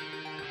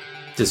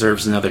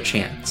deserves another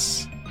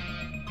chance?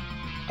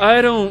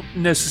 I don't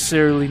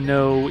necessarily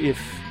know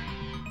if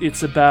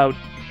it's about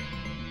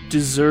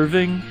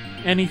deserving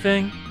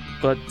anything,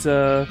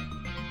 but,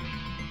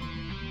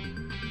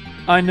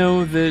 I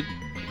know that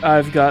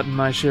I've gotten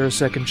my share of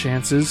second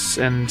chances,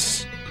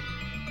 and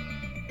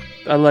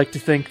I like to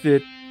think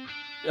that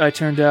I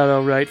turned out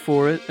alright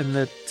for it, and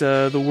that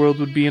the world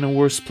would be in a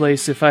worse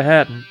place if I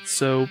hadn't,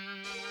 so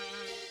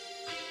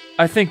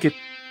I think it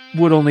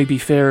would only be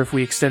fair if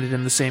we extended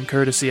him the same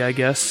courtesy, I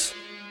guess.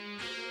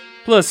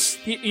 Plus,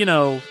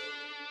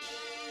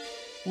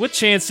 what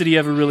chance did he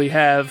ever really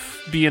have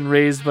being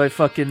raised by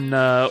fucking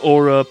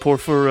Aura,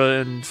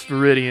 Porphyra, and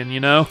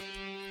Viridian,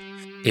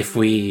 If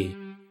we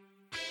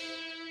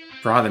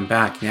brought him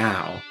back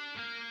now,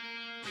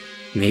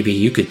 maybe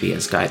you could be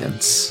his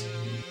guidance.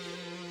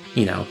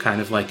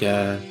 Kind of like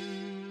a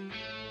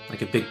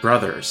big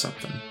brother or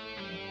something.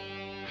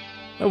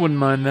 I wouldn't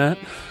mind that.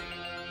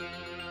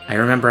 I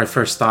remember I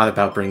first thought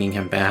about bringing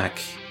him back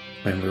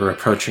when we were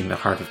approaching the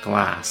Heart of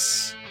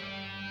Glass,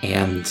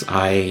 and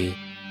I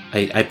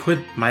put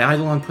my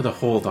Eidolon put a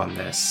hold on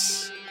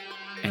this,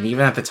 and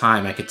even at the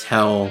time I could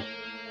tell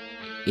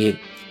it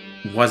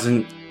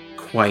wasn't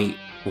quite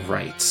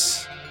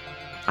right.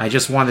 I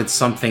just wanted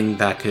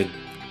something I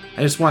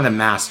just wanted a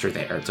master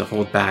there to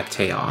hold back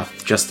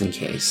Teoth, just in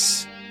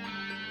case.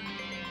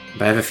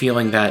 But I have a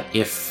feeling that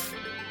if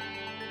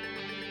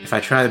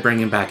I try to bring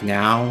him back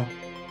now,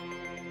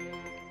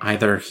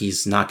 either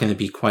he's not going to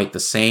be quite the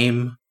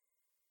same,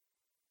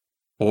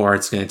 or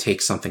it's going to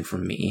take something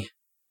from me.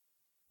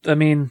 I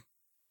mean,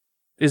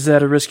 is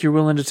that a risk you're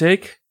willing to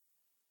take?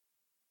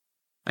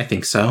 I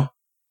think so.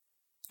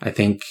 I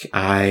think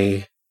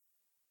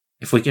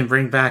if we can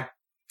bring back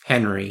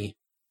Henry,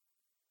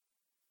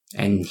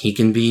 and he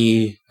can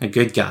be a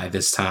good guy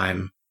this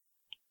time,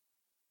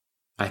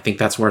 I think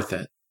that's worth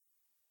it.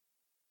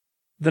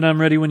 Then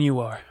I'm ready when you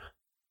are.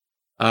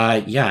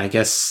 Yeah, I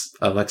guess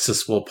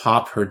Alexis will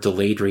pop her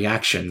delayed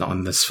reaction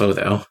on this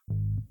photo.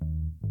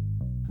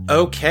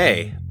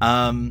 Okay.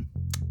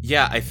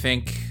 Yeah, I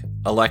think,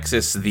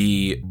 Alexis,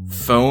 the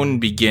phone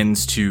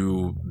begins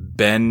to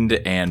bend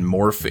and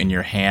morph in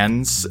your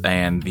hands,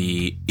 and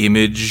the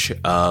image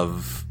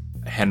of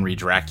Henry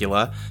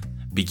Dracula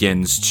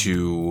begins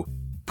to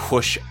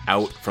push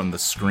out from the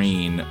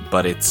screen,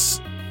 but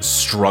it's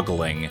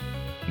struggling.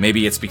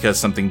 Maybe it's because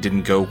something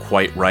didn't go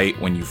quite right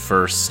when you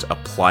first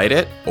applied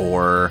it,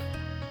 or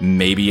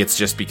maybe it's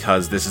just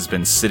because this has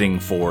been sitting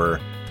for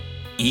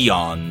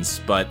eons,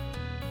 but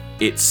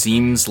it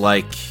seems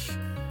like,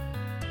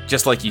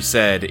 just like you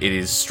said, it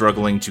is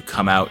struggling to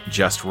come out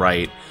just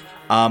right.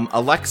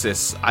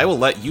 Alexis, I will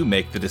let you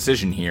make the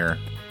decision here.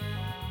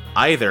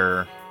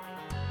 Either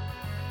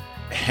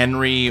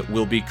Henry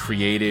will be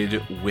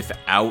created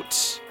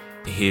without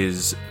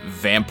his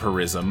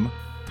vampirism,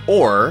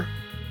 or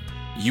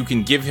you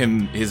can give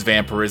him his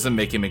vampirism,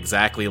 make him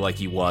exactly like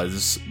he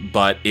was,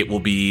 but it will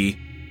be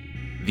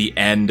the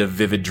end of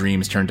Vivid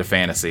Dreams turned to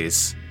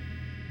fantasies.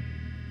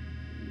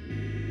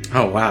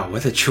 Oh, wow,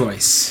 what a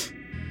choice.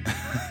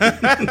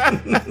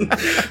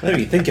 Let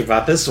me think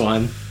about this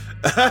one.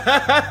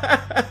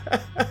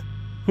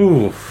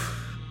 Ooh.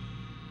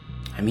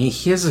 I mean,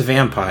 he is a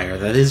vampire.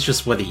 That is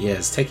just what he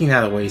is. Taking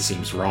that away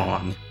seems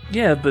wrong.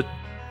 Yeah, but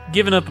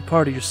giving up a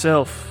part of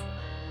yourself,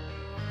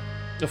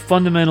 a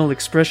fundamental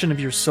expression of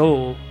your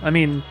soul, I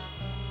mean,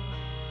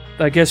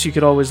 I guess you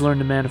could always learn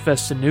to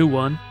manifest a new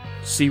one,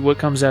 see what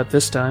comes out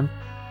this time.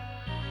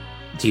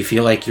 Do you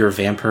feel like your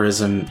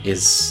vampirism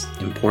is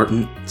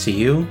important to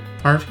you,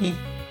 Harvey?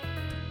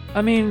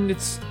 I mean,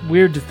 it's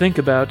weird to think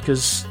about,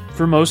 because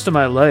for most of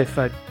my life,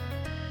 I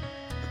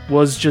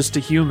was just a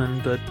human,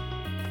 but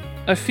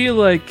I feel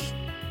like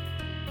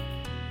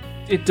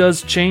it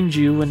does change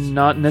you, and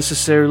not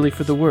necessarily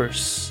for the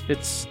worse.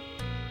 It's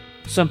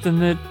something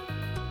that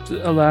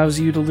allows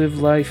you to live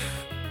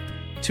life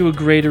to a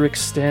greater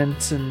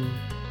extent, and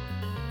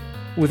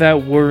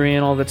without worrying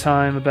all the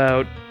time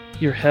about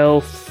your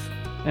health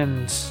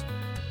and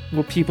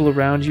what people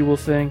around you will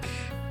think.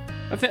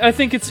 I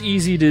think it's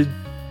easy to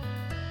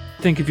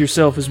think of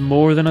yourself as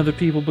more than other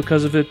people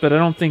because of it, but I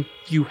don't think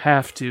you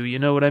have to, you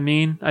know what I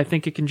mean? I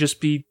think it can just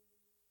be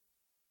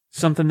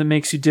something that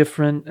makes you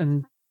different,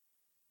 and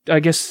I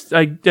guess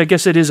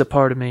it is a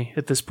part of me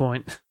at this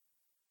point.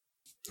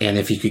 And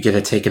if you could get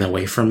it taken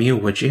away from you,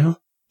 would you?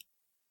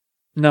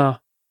 No,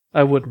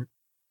 I wouldn't.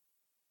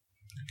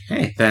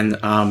 Okay, then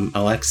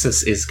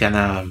Alexis is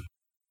gonna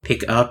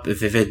pick up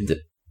Vivid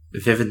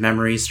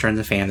Memories Turn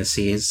to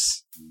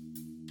Fantasies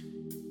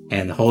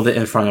and hold it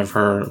in front of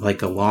her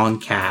like a long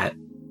cat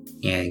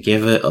and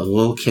give it a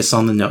little kiss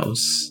on the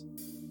nose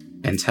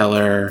and tell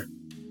her,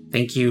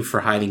 "Thank you for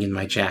hiding in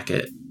my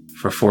jacket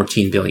for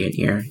 14 billion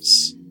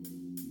years.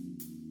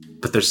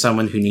 But there's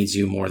someone who needs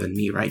you more than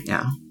me right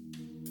now."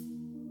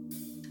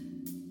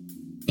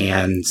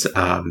 And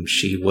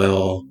she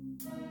will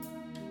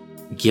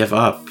give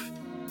up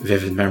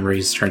Vivid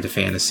Memories Turn to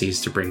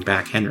Fantasies to bring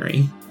back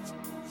Henry.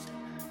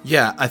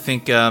 Yeah, I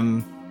think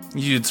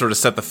you'd sort of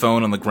set the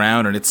phone on the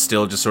ground and it's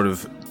still just sort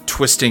of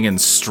twisting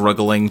and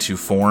struggling to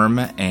form,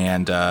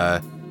 and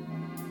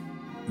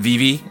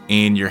Vivi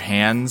in your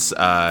hands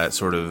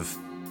sort of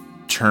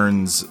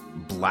turns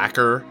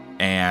blacker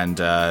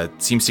and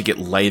seems to get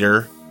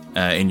lighter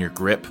in your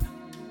grip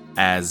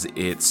as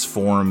its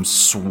form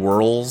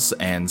swirls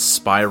and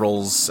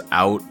spirals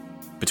out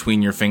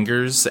between your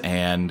fingers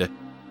and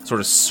sort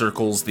of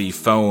circles the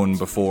phone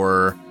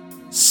before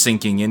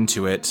sinking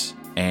into it,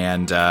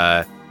 and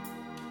a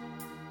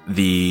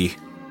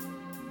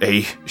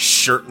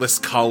shirtless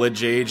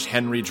college-aged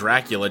Henry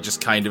Dracula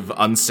just kind of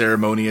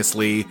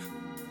unceremoniously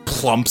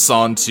plumps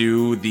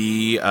onto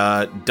the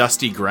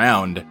dusty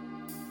ground.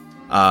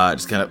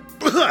 Just kind of...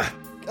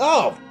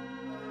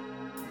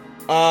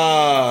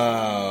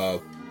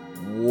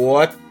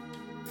 what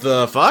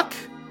the fuck?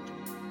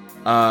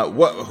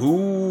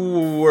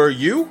 Who are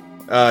you?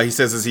 He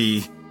says as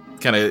he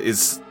kind of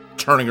is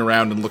turning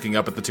around and looking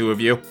up at the two of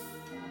you.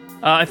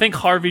 I think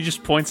Harvey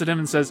just points at him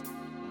and says,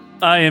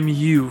 "I am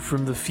you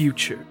from the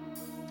future."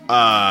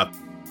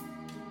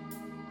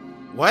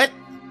 What?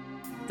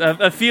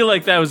 I feel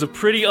like that was a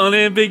pretty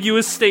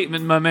unambiguous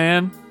statement, my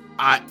man.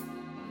 I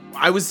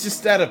was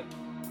just at a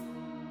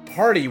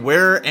party.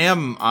 Where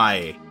am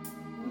I?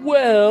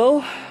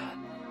 Well,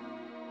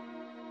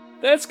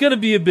 that's gonna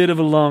be a bit of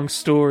a long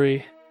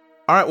story.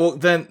 Alright, well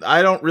then,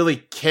 I don't really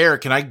care.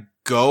 Can I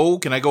go?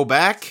 Can I go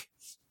back?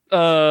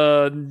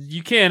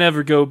 You can't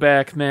ever go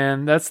back,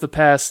 man. That's the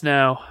past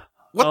now.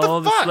 What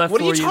the fuck?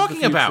 What are you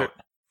talking about?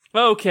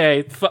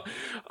 Okay,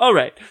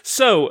 alright.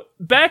 So,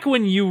 back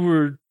when you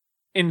were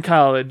in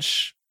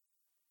college,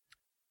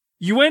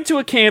 you went to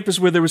a campus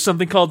where there was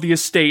something called the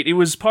Estate. It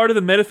was part of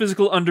the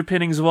metaphysical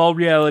underpinnings of all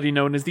reality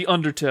known as the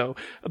Undertow.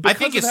 I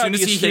think as soon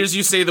as he hears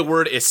you say the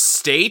word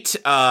estate,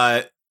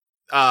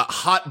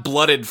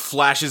 hot-blooded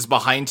flashes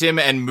behind him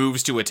and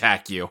moves to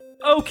attack you.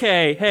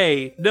 Okay,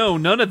 hey, no,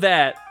 none of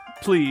that,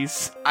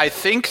 please. I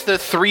think the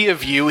three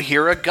of you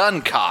hear a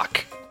gun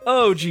cock.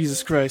 Oh,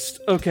 Jesus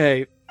Christ.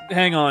 Okay,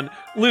 hang on.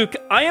 Luke,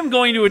 I am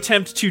going to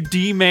attempt to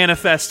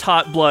de-manifest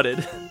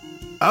hot-blooded.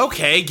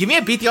 Okay, give me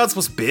a beat the odds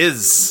plus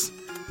biz.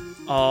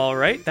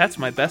 Alright, that's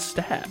my best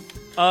stat.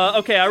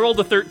 Okay, I rolled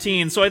a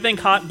 13, so I think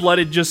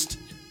hot-blooded just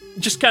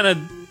kind of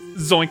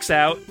zoinks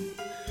out.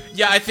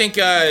 Yeah, I think,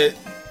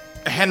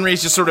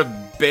 Henry's just sort of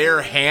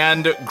bare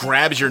hand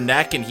grabs your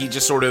neck, and he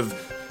just sort of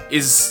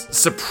is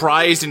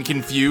surprised and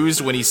confused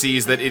when he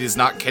sees that it is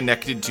not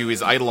connected to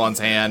his Eidolon's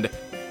hand,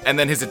 and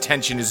then his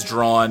attention is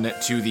drawn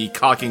to the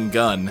cocking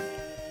gun.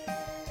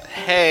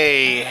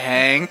 Hey,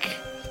 Hank.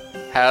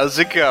 How's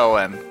it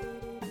going?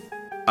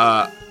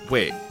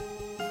 Wait.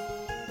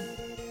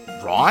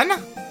 Ron?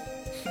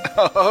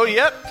 Oh,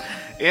 yep.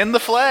 In the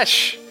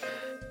flesh.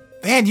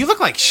 Man, you look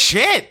like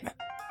shit.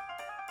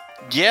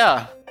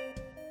 Yeah.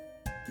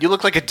 You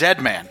look like a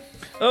dead man.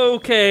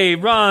 Okay,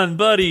 Ron,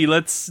 buddy,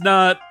 let's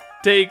not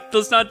do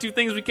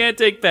things we can't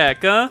take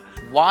back, huh?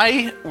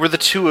 Why were the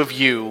two of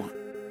you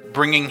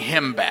bringing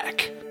him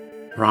back?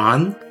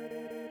 Ron,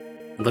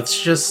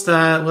 Let's just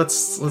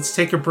let's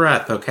take a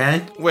breath,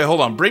 okay? Wait, hold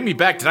on. Bring me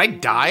back. Did I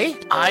die?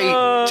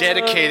 I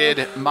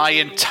dedicated my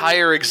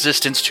entire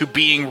existence to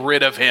being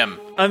rid of him.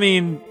 I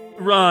mean,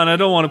 Ron, I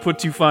don't want to put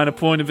too fine a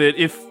point of it.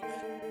 If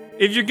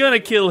you're gonna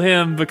kill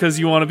him because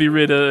you want to be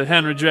rid of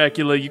Henry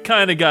Dracula, you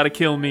kind of gotta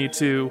kill me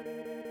too.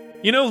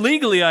 You know,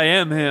 legally I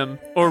am him.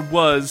 Or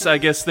was. I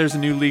guess there's a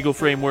new legal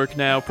framework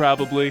now,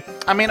 probably.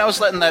 I mean, I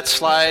was letting that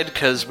slide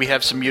because we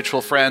have some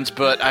mutual friends,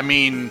 but I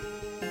mean,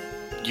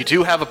 you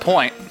do have a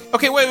point.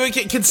 Okay, wait,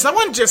 can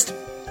someone just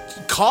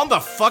calm the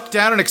fuck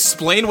down and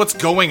explain what's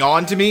going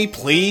on to me,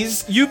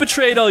 please? You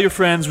betrayed all your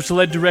friends, which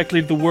led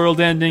directly to the world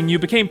ending. You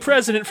became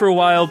president for a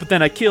while, but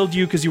then I killed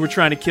you because you were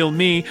trying to kill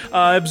me.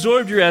 I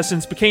absorbed your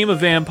essence, became a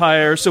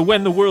vampire, so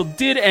when the world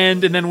did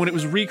end, and then when it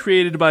was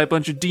recreated by a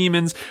bunch of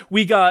demons,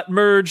 we got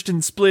merged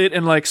and split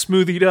and, like,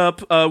 smoothied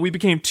up. We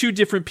became two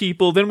different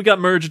people, then we got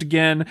merged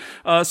again.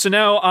 So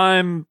now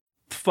I'm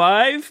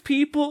 5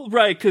 people?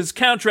 Right, because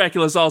Count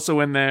Dracula's also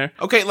in there.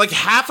 Okay, like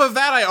half of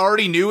that I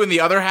already knew, and the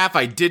other half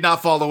I did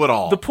not follow at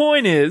all. The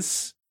point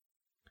is,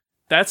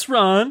 that's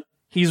Ron.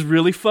 He's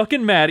really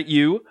fucking mad at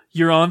you.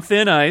 You're on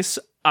thin ice.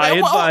 I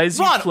advise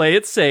you play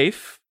it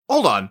safe.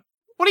 Hold on.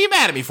 What are you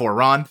mad at me for,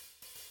 Ron?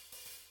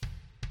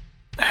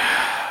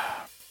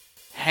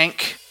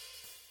 Hank,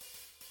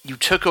 you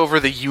took over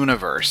the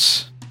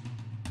universe.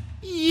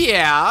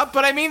 Yeah,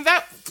 but I mean,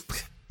 that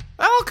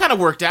all kind of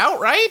worked out,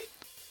 right?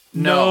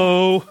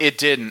 No, it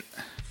didn't.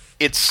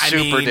 It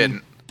super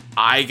didn't.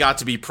 I got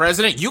to be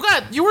president. You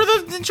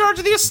were in charge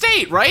of the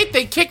estate, right?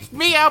 They kicked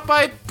me out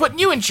by putting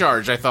you in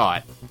charge, I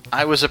thought.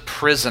 I was a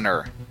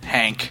prisoner,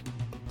 Hank.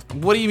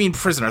 What do you mean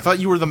prisoner? I thought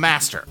you were the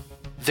master.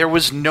 There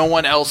was no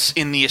one else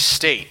in the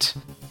estate.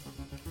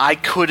 I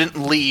couldn't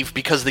leave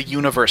because the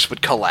universe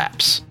would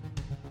collapse.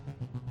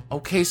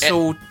 Okay,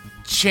 so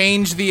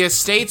change the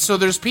estate so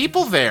there's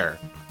people there.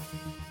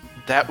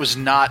 That was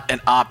not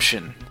an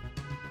option.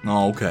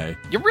 Oh, okay.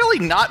 You're really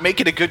not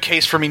making a good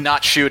case for me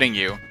not shooting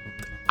you.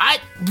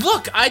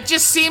 It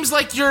just seems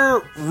like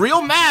you're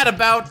real mad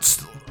about...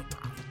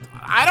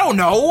 I don't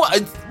know.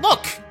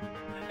 Look.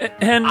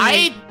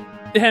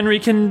 Henry,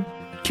 can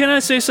I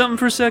say something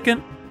for a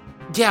second?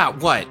 Yeah,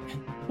 what?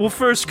 Well,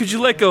 first, could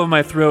you let go of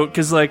my throat?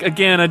 Because, like,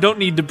 again, I don't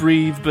need to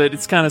breathe, but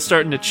it's kind of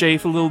starting to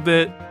chafe a little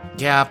bit.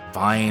 Yeah,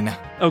 fine.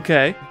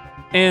 Okay.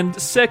 And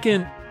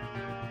second,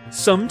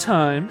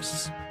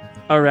 sometimes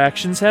our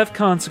actions have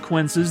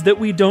consequences that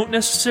we don't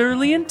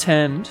necessarily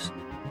intend,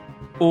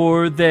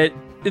 or that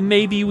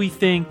maybe we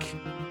think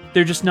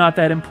they're just not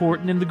that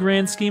important in the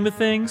grand scheme of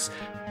things.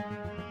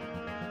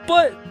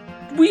 But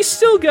we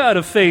still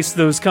gotta face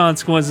those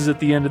consequences at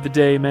the end of the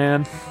day,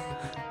 man.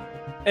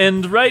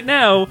 And right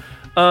now,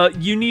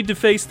 you need to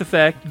face the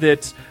fact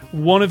that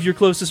one of your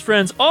closest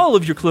friends, all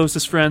of your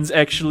closest friends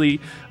actually,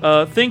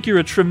 think you're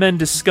a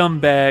tremendous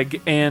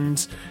scumbag,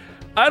 and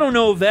I don't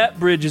know if that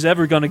bridge is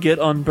ever gonna get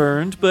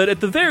unburned, but at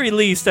the very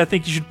least, I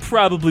think you should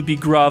probably be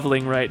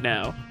groveling right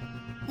now.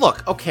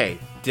 Look, okay,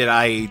 did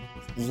I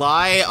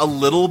lie a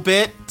little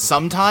bit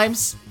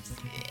sometimes?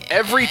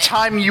 Every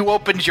time you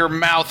opened your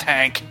mouth,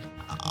 Hank.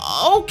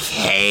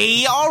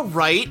 Okay,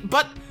 alright,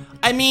 but,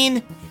 I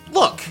mean,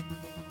 look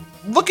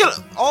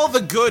at all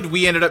the good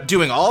we ended up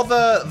doing, all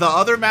the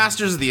other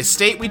masters of the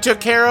estate we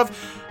took care of,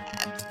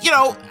 you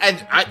know,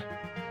 and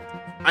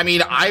I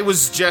mean, I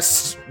was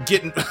just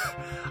getting...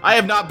 I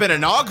have not been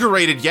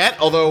inaugurated yet,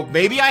 although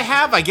maybe I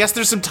have. I guess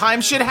there's some time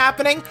shit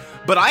happening.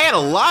 But I had a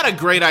lot of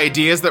great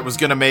ideas that was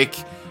going to make,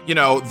 you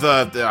know,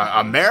 the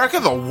America,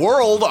 the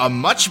world, a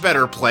much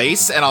better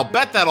place. And I'll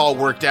bet that all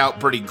worked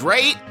out pretty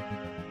great.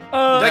 Did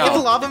I get the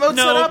lava mode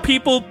set up?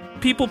 No,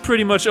 people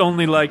pretty much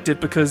only liked it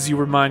because you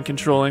were mind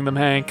controlling them,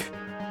 Hank.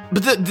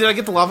 But did I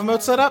get the lava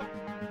mode set up?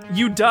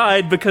 You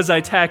died because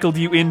I tackled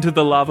you into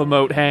the lava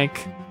moat,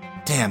 Hank.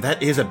 Damn,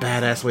 that is a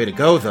badass way to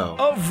go, though.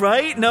 Oh,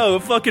 right? No,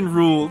 it fucking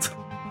ruled.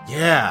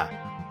 Yeah.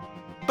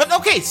 But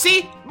okay,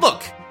 see?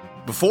 Look.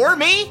 Before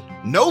me,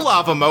 no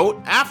lava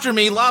moat. After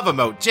me, lava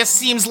moat. Just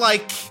seems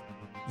like,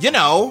 you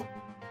know.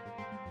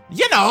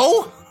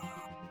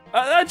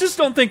 I just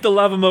don't think the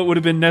lava moat would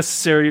have been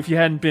necessary if you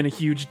hadn't been a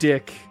huge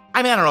dick.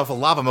 I mean, I don't know if a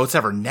lava moat's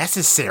ever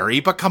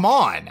necessary, but come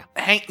on.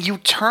 Hank, you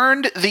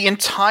turned the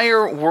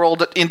entire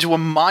world into a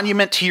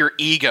monument to your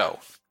ego.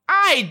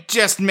 I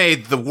just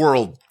made the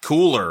world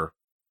cooler.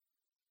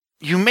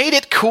 You made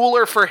it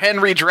cooler for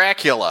Henry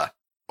Dracula.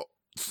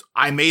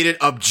 I made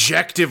it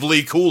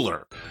objectively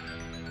cooler.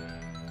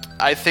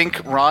 I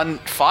think Ron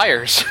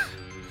fires.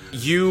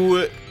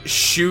 You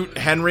shoot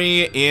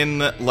Henry in,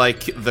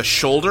 like, the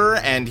shoulder,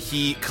 and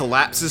he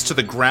collapses to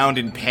the ground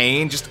in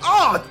pain. Just,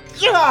 oh,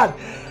 God!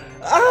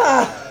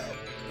 Ah!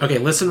 Okay,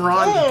 listen,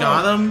 Ron,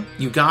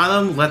 you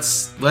got him.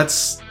 Let's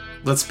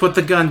put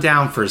the gun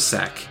down for a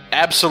sec.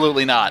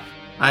 Absolutely not.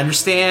 I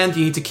understand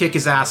you need to kick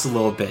his ass a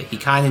little bit. He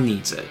kind of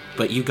needs it,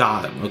 but you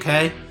got him,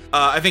 okay?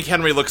 I think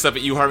Henry looks up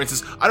at you, Harvey, and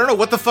says, I don't know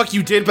what the fuck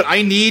you did, but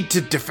I need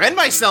to defend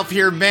myself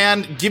here,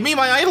 man. Give me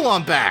my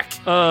Eidolon back.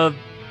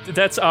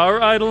 That's our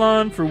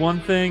Eidolon, for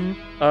one thing,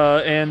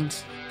 and...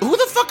 Who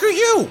the fuck are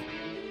you?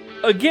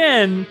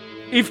 Again,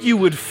 if you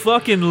would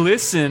fucking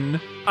listen,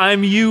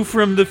 I'm you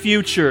from the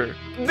future.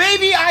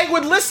 Maybe I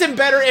would listen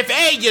better if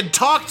A, you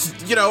talked,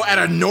 at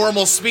a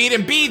normal speed,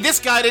 and B, this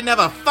guy didn't have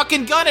a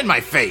fucking gun in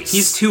my face.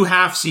 He's 2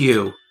 halves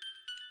you.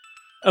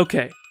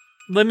 Okay,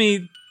 let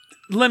me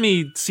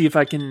see if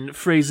I can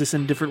phrase this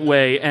in a different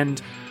way,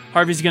 and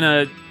Harvey's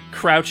gonna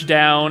crouch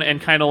down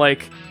and kind of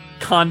like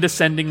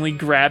condescendingly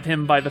grab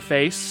him by the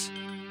face.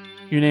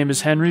 Your name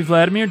is Henry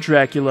Vladimir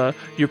Dracula.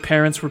 Your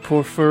parents were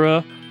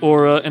Porphyra,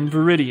 Aura, and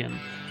Viridian.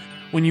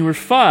 When you were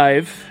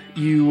 5,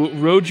 you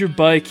rode your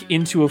bike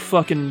into a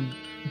fucking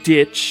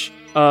ditch.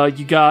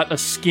 You got a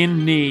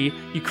skinned knee.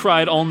 You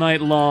cried all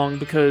night long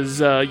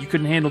because you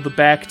couldn't handle the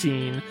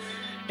Bactine.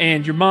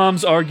 And your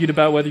moms argued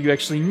about whether you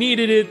actually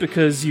needed it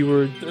because you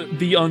were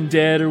the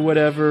undead or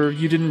whatever.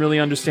 You didn't really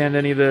understand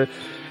any of that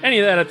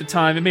at the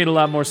time. It made a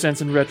lot more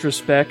sense in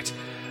retrospect.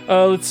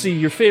 Let's see,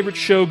 your favorite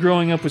show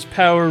growing up was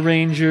Power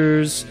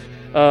Rangers.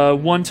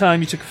 One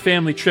time you took a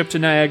family trip to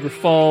Niagara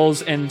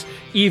Falls, and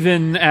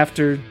even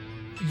after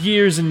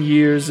years and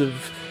years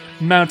of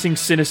mounting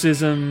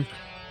cynicism,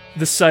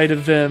 the sight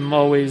of them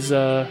always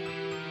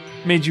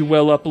made you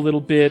well up a little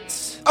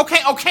bit.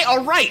 Okay,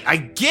 all right, I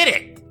get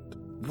it.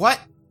 What?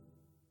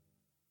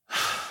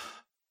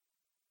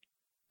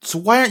 So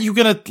why aren't you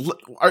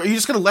are you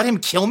just gonna let him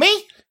kill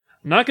me?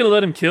 I'm not gonna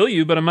let him kill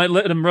you, but I might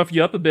let him rough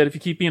you up a bit if you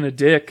keep being a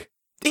dick.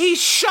 He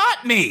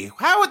shot me! In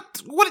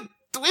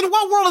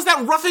what world is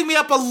that roughing me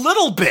up a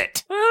little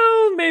bit?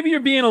 Well, maybe you're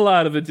being a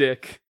lot of a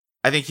dick.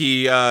 I think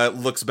he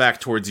looks back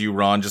towards you,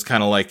 Ron, just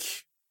kind of like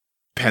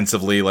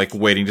pensively, like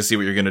waiting to see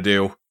what you're gonna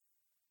do.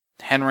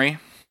 Henry,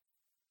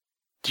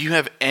 do you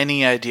have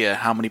any idea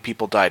how many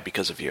people died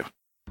because of you?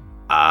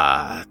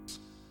 I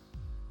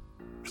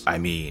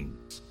mean,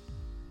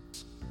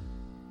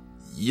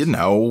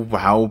 how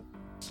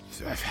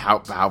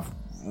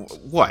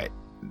what?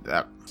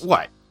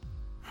 What?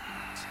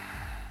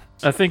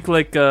 I think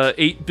like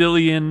 8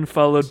 billion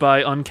followed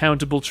by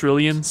uncountable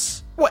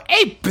trillions. What,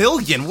 8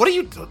 billion? What are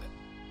you...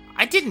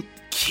 I didn't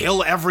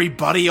kill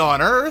everybody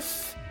on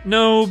Earth.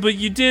 No, but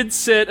you did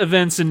set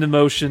events into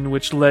motion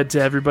which led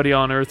to everybody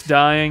on Earth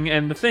dying,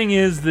 and the thing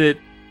is that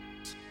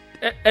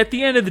at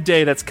the end of the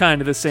day, that's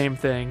kind of the same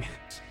thing.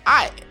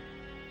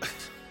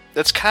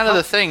 That's kind of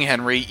the thing,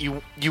 Henry.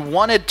 You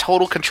wanted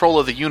total control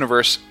of the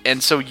universe,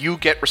 and so you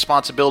get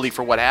responsibility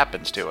for what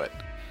happens to it.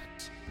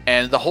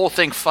 And the whole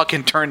thing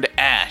fucking turned to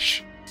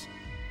ash.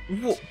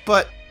 Well,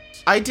 but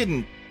I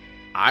didn't...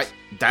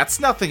 That's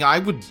nothing I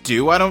would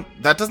do.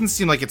 That doesn't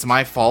seem like it's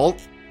my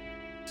fault.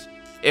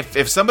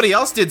 If somebody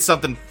else did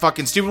something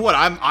fucking stupid, what?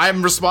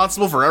 I'm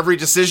responsible for every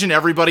decision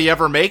everybody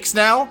ever makes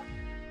now?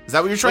 Is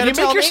that what you're trying to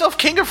tell me? You make yourself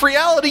king of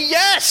reality,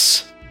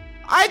 yes!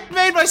 I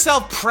made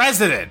myself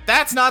president.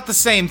 That's not the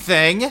same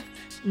thing.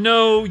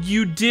 No,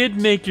 you did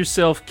make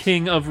yourself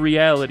king of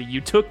reality. You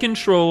took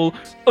control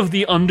of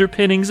the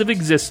underpinnings of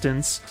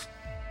existence,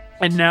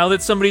 and now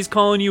that somebody's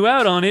calling you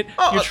out on it,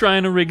 you're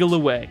trying to wriggle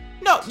away.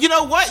 No, you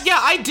know what? Yeah,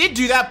 I did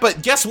do that,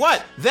 but guess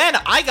what? Then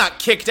I got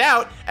kicked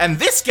out, and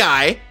this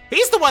guy,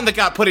 he's the one that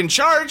got put in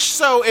charge,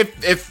 so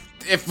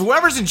if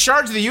whoever's in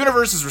charge of the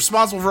universe is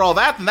responsible for all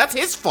that, then that's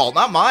his fault,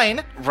 not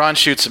mine. Ron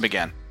shoots him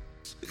again.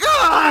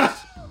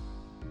 Ah!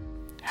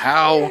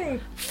 How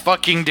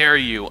fucking dare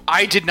you?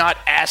 I did not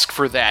ask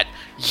for that.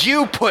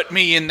 You put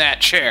me in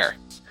that chair.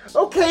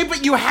 Okay,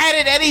 but you had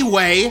it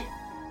anyway.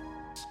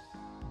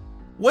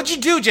 What'd you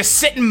do, just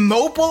sit and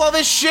mope while all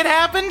this shit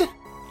happened?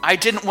 I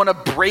didn't want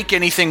to break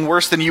anything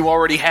worse than you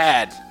already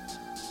had.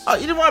 Oh,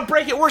 you didn't want to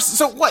break it worse,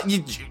 so what?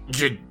 You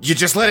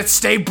just let it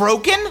stay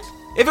broken?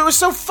 If it was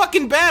so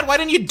fucking bad, why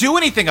didn't you do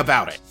anything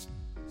about it?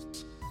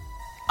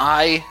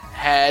 I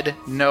had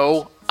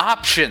no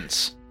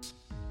options.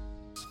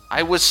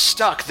 I was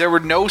stuck. There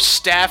were no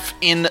staff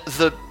in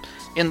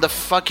the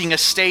fucking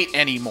estate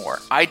anymore.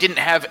 I didn't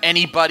have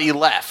anybody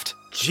left.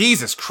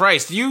 Jesus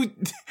Christ, you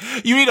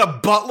need a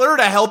butler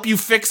to help you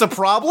fix a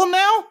problem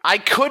now? I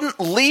couldn't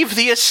leave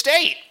the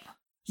estate.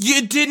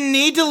 You didn't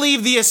need to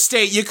leave the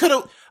estate. You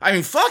could've... I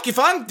mean, fuck, if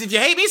you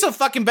hate me so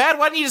fucking bad,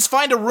 why didn't you just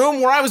find a room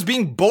where I was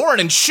being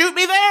born and shoot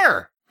me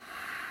there?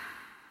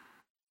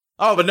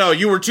 Oh, but no,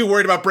 you were too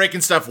worried about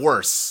breaking stuff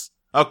worse.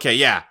 Okay,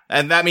 yeah,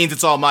 and that means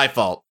it's all my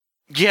fault.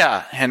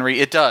 Yeah, Henry,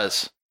 it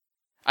does.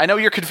 I know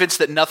you're convinced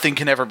that nothing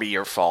can ever be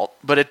your fault,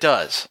 but it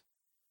does.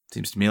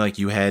 Seems to me like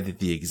you had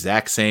the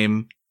exact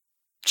same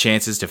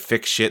chances to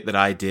fix shit that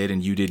I did,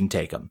 and you didn't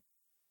take them.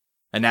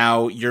 And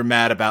now you're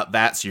mad about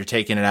that, so you're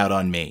taking it out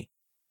on me.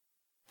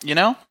 You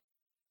know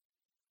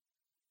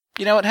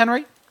what,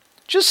 Henry?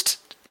 Just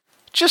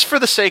for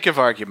the sake of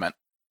argument,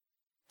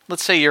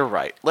 let's say you're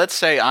right. Let's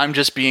say I'm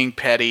just being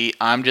petty,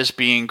 I'm just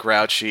being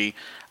grouchy,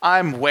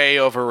 I'm way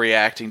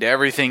overreacting to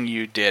everything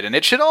you did, and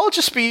it should all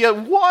just be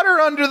water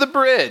under the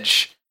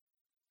bridge.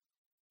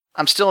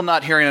 I'm still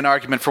not hearing an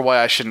argument for why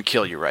I shouldn't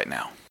kill you right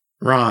now.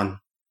 Ron,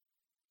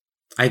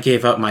 I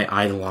gave up my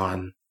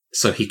Eidolon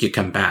so he could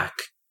come back.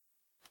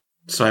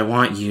 So I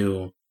want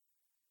you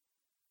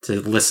to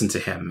listen to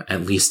him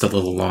at least a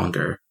little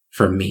longer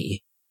for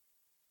me.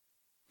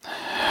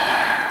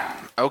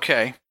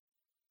 Okay.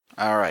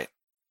 All right.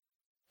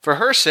 For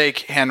her sake,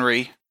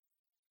 Henry,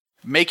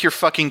 make your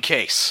fucking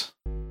case.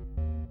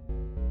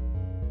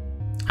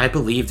 I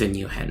believed in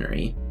you,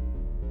 Henry.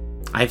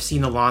 I've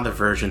seen a lot of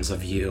versions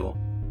of you,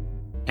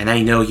 and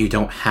I know you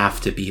don't have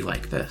to be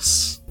like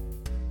this.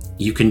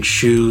 You can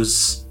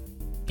choose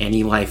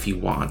any life you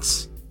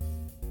want,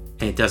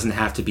 and it doesn't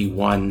have to be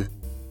one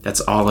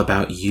that's all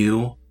about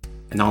you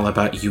and all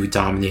about you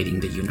dominating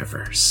the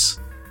universe.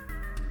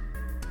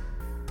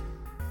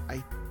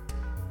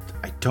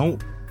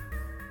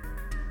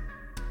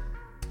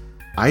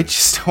 I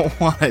just don't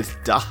want to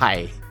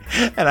die.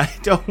 And I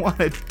don't want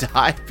to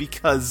die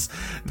because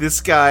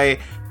this guy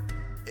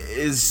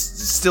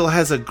still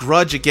has a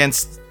grudge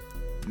against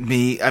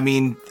me. I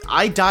mean,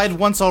 I died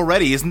once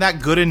already. Isn't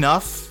that good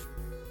enough?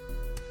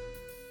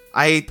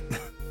 I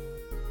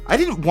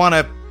didn't want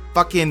to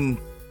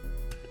fucking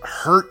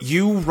hurt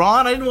you,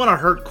 Ron. I didn't want to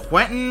hurt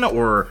Quentin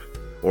or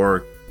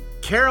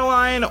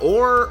Caroline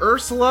or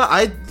Ursula.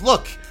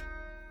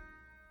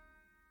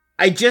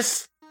 I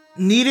just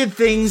needed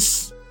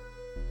things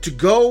to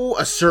go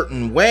a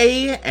certain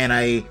way, and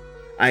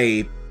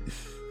I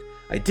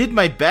did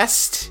my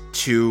best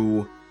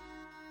to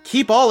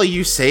keep all of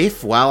you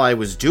safe while I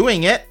was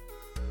doing it,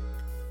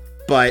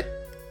 but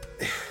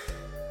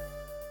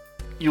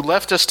you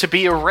left us to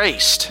be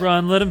erased.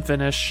 Ron, let him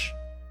finish.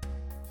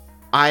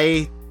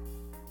 I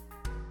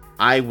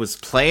was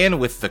playing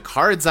with the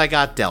cards I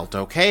got dealt,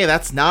 okay?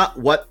 That's not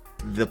what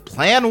the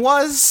plan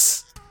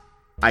was.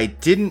 I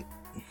don't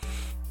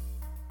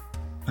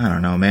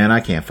know, man.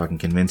 I can't fucking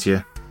convince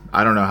you.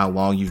 I don't know how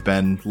long you've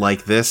been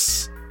like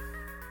this.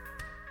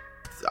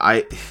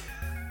 You're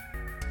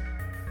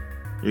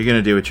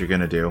gonna do what you're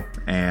gonna do.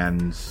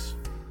 And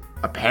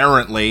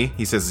apparently,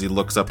 he says as he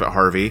looks up at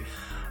Harvey,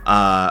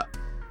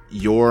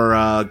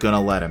 you're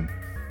gonna let him.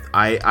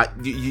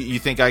 You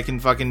think I can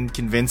fucking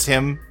convince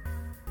him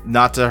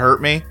not to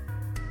hurt me?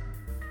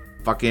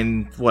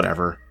 Fucking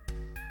whatever.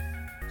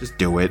 Just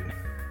do it.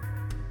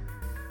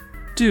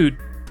 Dude.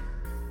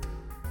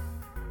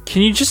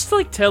 Can you just,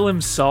 tell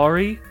him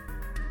sorry?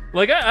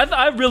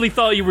 I really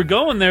thought you were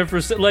going there for...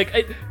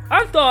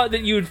 I thought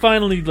that you had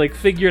finally,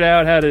 figured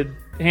out how to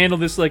handle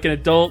this like an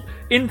adult.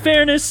 In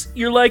fairness,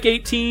 you're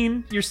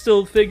 18. You're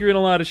still figuring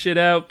a lot of shit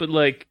out, but,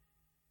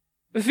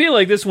 I feel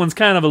like this one's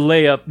kind of a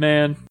layup,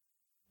 man.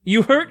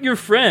 You hurt your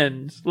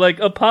friend.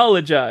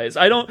 Apologize.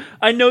 I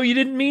know you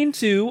didn't mean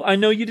to. I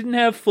know you didn't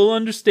have full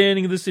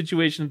understanding of the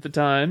situation at the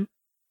time.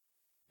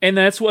 And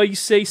that's why you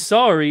say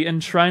sorry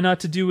and try not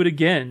to do it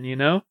again, you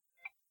know?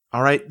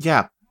 Alright,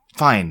 yeah.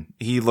 Fine.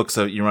 He looks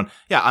at you, Ron.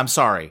 Yeah, I'm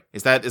sorry.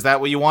 Is that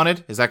what you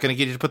wanted? Is that going to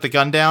get you to put the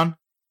gun down?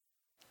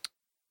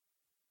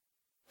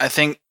 I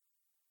think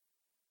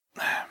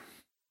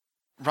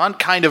Ron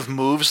kind of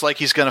moves like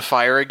he's going to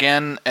fire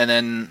again, and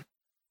then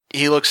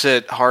he looks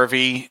at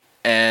Harvey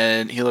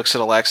and he looks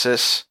at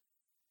Alexis,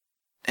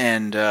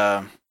 and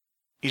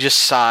he just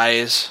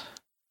sighs,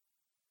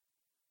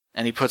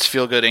 and he puts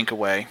Feel Good Ink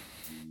away,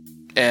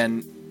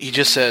 and he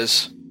just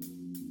says,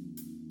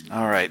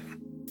 "All right.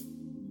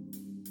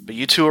 But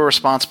you two are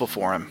responsible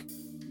for him.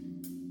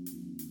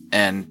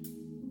 And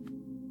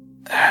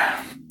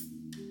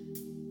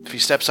if he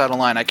steps out of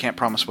line, I can't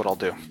promise what I'll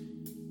do."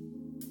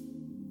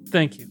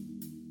 Thank you.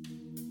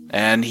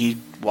 And he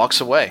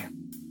walks away.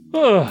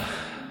 Oh.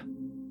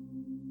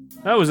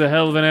 That was a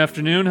hell of an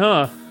afternoon,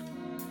 huh?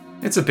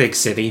 It's a big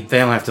city. They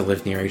don't have to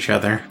live near each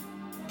other.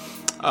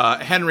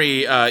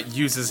 Henry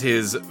uses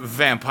his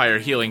vampire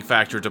healing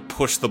factor to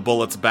push the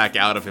bullets back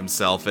out of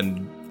himself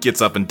and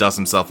gets up and dusts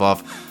himself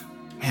off.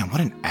 Man,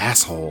 what an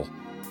asshole.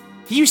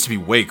 He used to be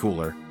way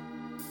cooler.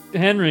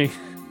 Henry,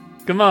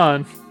 come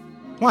on.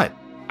 What?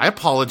 I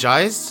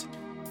apologized.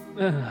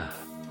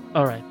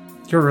 Alright.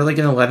 You're really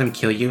gonna let him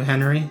kill you,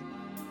 Henry?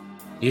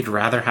 You'd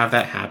rather have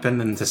that happen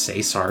than to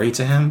say sorry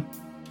to him?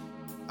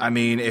 I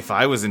mean, if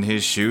I was in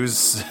his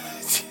shoes,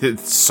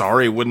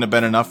 sorry wouldn't have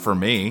been enough for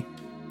me.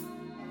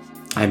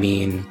 I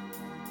mean,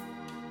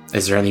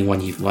 is there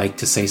anyone you'd like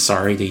to say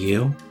sorry to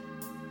you?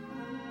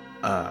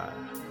 I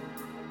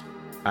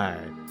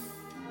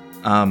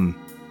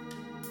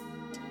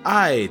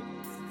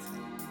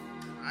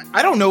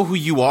don't know who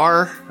you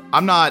are.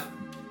 I'm not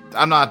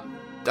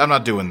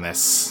doing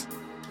this.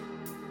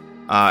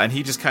 And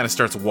he just kind of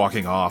starts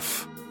walking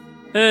off.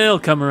 He'll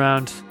come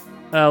around.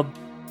 I'll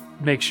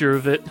make sure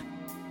of it.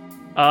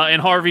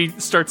 And Harvey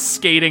starts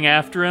skating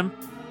after him.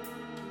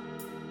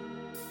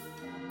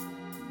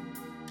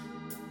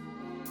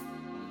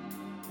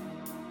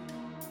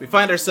 We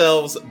find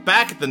ourselves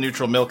back at the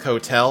Neutral Milk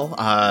Hotel.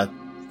 A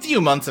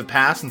few months have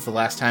passed since the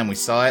last time we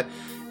saw it.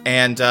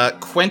 And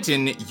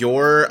Quentin,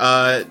 your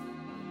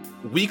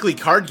weekly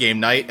card game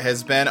night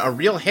has been a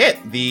real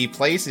hit. The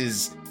place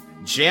is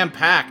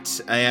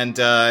jam-packed,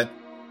 and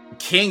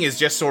King is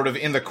just sort of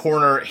in the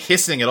corner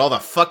hissing at all the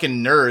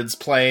fucking nerds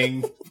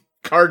playing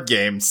card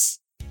games.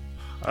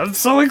 I'm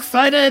so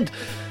excited!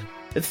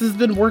 This has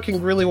been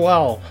working really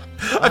well.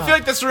 I feel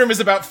like this room is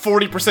about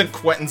 40%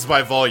 Quentin's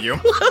by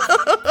volume.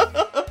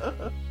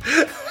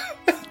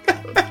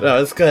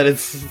 No, it's good.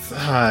 It's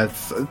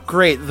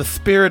great. The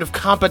spirit of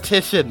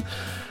competition.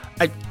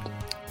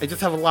 I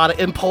just have a lot of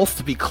impulse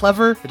to be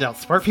clever and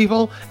outsmart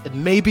people,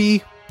 and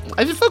maybe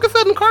I just focus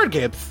on card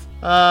games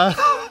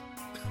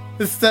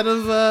instead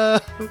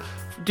of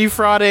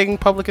defrauding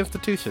public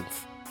institutions.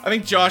 I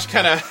think Josh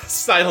kind of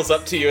sidles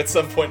up to you at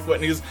some point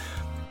and he goes,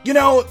 You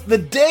know, the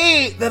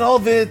day that all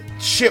the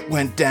shit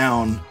went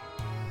down,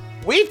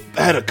 we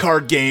had a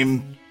card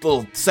game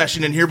little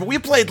session in here, but we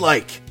played,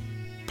 like,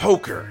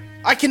 poker.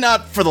 I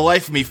cannot, for the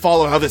life of me,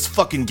 follow how this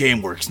fucking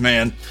game works,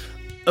 man.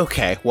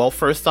 Okay, well,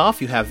 first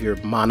off, you have your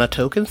mana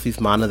tokens. These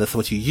mana, that's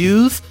what you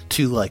use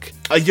to, like...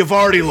 You've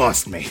already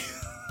lost me.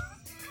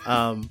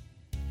 But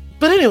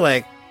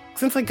anyway,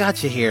 since I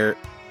got you here,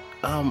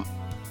 do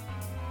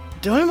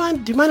you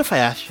mind if I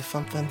ask you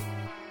something?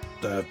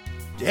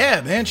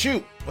 Yeah, man,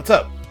 shoot. What's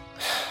up?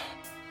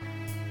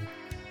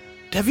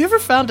 Have you ever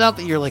found out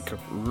that you're, like,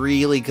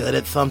 really good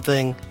at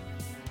something,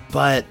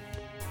 but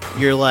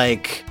you're,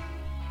 like...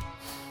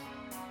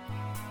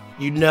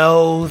 You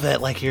know that,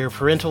 like, your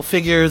parental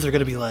figures are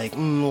gonna be like,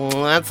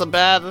 that's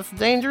a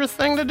dangerous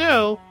thing to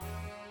do.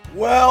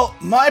 Well,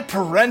 my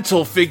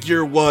parental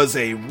figure was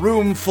a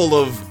room full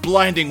of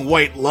blinding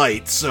white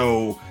light,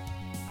 so...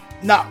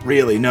 Not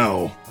really,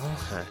 no.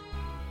 Okay.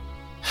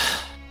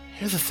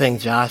 Here's the thing,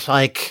 Josh,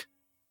 like...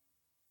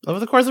 Over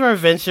the course of our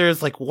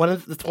adventures, like,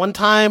 one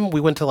time,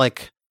 we went to,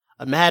 like,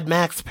 a Mad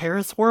Max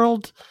Paris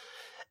world,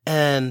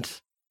 and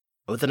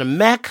I was in a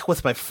mech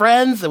with my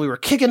friends, and we were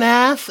kicking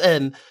ass,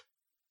 and...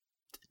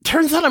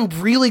 Turns out I'm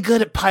really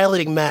good at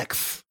piloting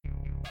mechs.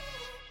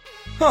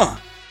 Huh.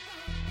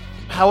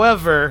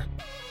 However,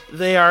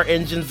 they are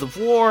engines of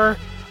war,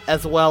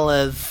 as well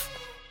as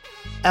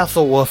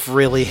Ethelwolf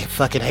really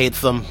fucking hates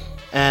them.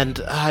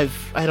 And I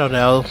don't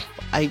know,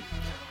 I've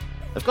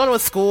gone to a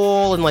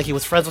school, and like he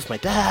was friends with my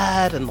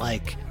dad, and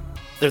like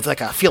there's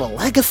like I feel a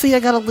legacy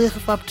I gotta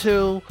live up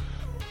to.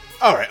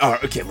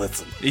 Alright, okay,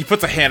 listen. He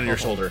puts a hand on your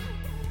shoulder.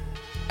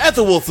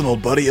 Ethelwolf's an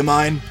old buddy of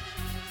mine.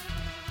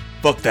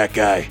 Fuck that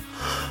guy.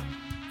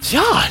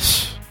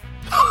 Josh!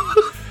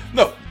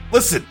 No,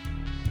 listen.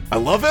 I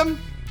love him,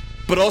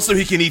 but also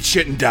he can eat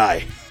shit and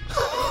die.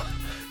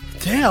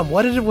 Damn,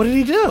 what did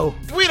he do?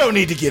 We don't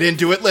need to get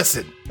into it.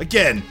 Listen,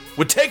 again,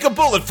 would take a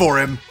bullet for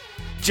him.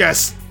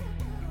 Just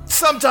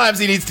sometimes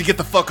he needs to get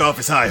the fuck off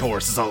his high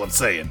horse, is all I'm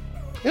saying.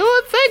 You know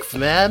what? Thanks,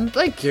 man.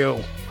 Thank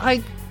you. I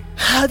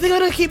think I'm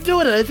gonna keep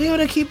doing it. I think I'm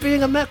gonna keep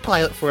being a mech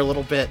pilot for a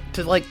little bit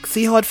to like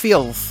see how it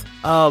feels.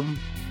 Do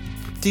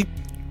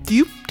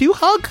you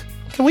hug?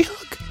 Can we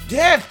hug?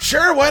 Yeah,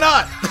 sure, why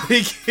not?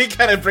 he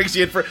kind of brings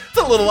you in for... It's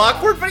a little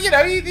awkward, but, you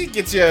know, he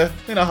gets you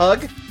in a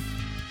hug.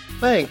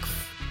 Thanks.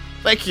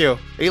 Thank you.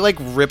 He, like,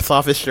 rips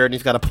off his shirt and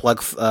he's got a plug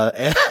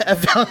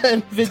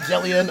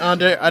Vigilion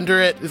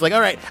under it. He's like,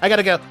 all right, I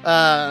gotta go.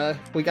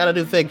 We got a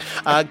new thing.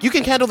 You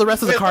can handle the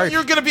rest of the card.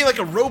 You're gonna be like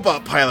a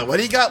robot pilot. What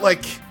do you got,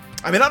 like...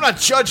 I mean, I'm not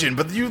judging,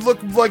 but you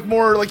look like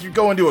more like you're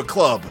going to a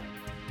club.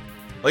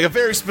 Like a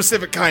very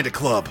specific kind of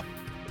club.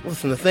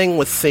 Listen, the thing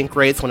with sync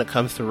rates when it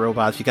comes to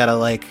robots, you gotta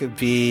like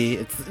be.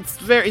 It's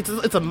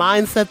a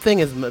mindset thing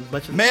as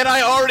much as. Man,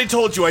 I already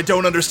told you I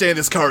don't understand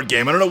this card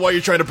game. I don't know why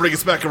you're trying to bring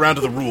us back around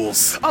to the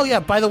rules. Oh yeah,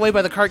 by the way,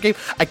 by the card game,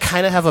 I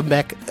kind of have a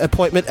mech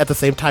appointment at the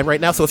same time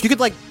right now. So if you could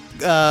like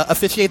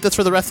officiate this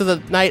for the rest of the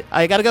night,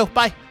 I gotta go.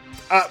 Bye.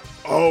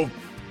 Oh,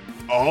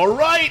 all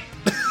right.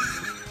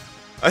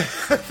 I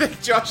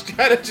think Josh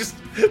kind of just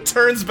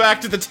turns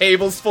back to the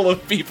tables full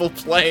of people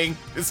playing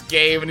this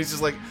game, and he's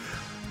just like.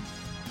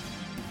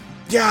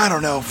 Yeah, I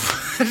don't know.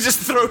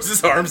 Just throws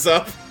his arms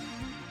up.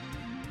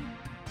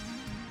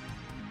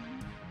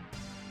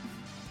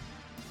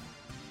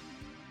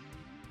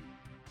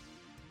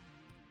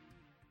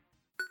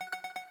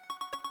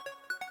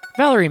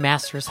 Valerie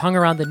Masters hung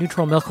around the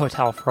Neutral Milk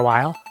Hotel for a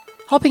while,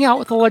 helping out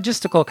with the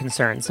logistical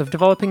concerns of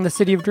developing the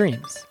City of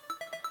Dreams.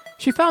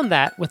 She found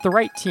that, with the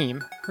right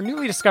team, her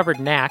newly discovered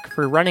knack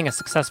for running a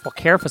successful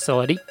care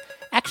facility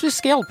actually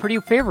scaled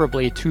pretty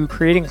favorably to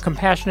creating a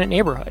compassionate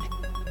neighborhood.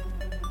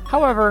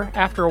 However,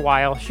 after a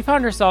while, she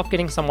found herself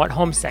getting somewhat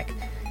homesick,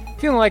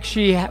 feeling like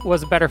she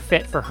was a better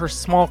fit for her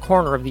small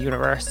corner of the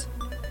universe.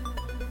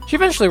 She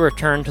eventually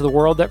returned to the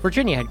world that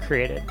Virginia had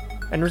created,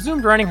 and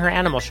resumed running her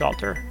animal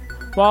shelter,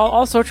 while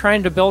also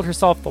trying to build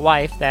herself the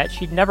life that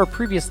she'd never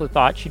previously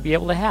thought she'd be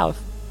able to have.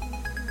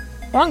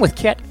 Along with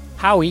Kit,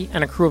 Howie,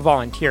 and a crew of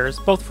volunteers,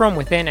 both from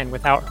within and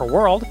without her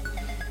world,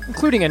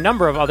 including a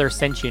number of other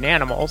sentient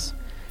animals,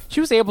 she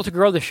was able to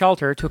grow the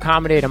shelter to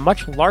accommodate a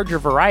much larger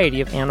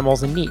variety of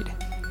animals in need.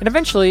 And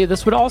eventually,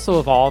 this would also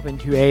evolve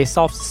into a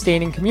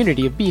self-sustaining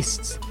community of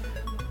beasts.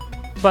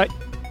 But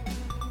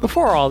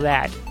before all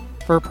that,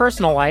 for her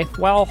personal life,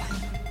 well,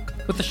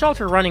 with the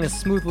shelter running as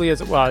smoothly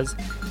as it was,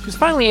 she was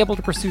finally able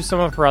to pursue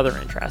some of her other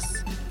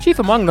interests, chief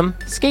among them,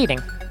 skating,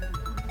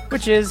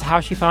 which is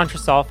how she found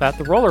herself at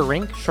the roller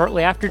rink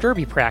shortly after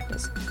derby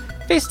practice,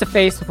 face to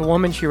face with a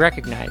woman she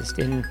recognized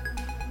in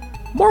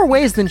more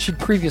ways than she'd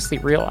previously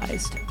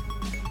realized.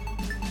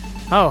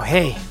 Oh,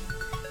 hey.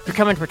 You're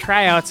coming for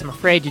tryouts, I'm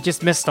afraid you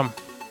just missed them.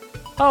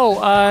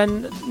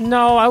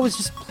 No, I was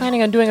just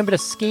planning on doing a bit of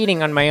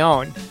skating on my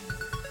own.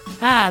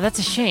 Ah, that's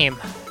a shame.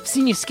 I've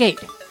seen you skate.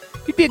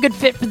 You'd be a good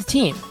fit for the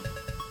team.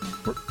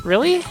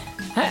 Really?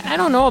 I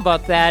don't know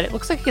about that. It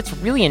looks like it gets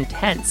really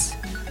intense.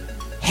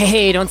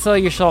 Hey, don't sell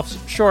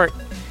yourself short.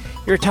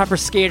 You're a tougher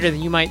skater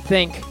than you might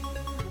think.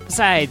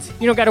 Besides,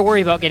 you don't gotta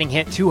worry about getting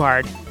hit too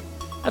hard.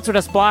 That's what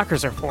us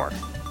blockers are for.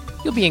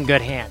 You'll be in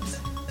good hands.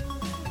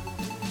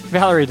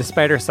 Valerie,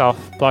 despite herself,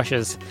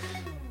 blushes.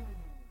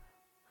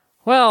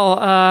 Well,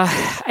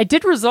 I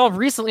did resolve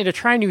recently to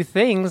try new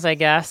things, I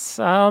guess.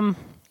 Yeah,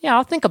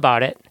 I'll think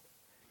about it.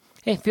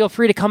 Hey, feel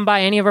free to come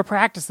by any of our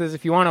practices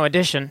if you want to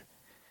audition.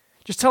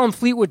 Just tell them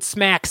Fleetwood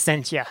Smack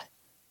sent you.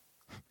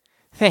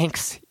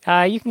 Thanks.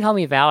 You can call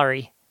me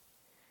Valerie.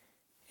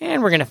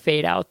 And we're going to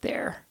fade out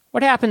there.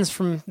 What happens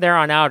from there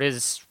on out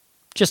is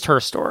just her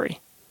story.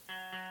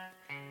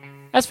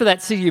 As for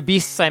that City of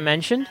Beasts I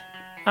mentioned,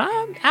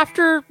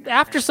 after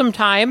some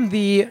time,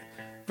 the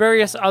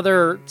various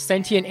other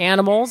sentient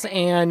animals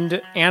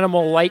and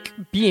animal-like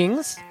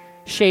beings,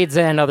 shades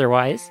and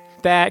otherwise,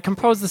 that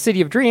compose the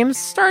City of Dreams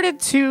started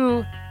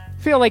to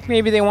feel like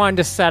maybe they wanted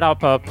to set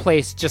up a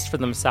place just for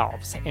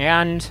themselves.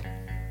 And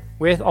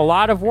with a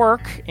lot of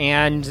work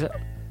and,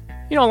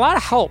 a lot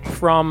of help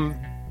from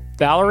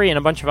Valerie and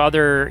a bunch of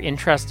other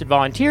interested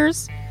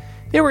volunteers,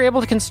 they were able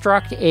to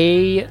construct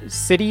a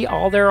city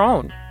all their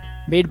own,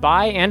 made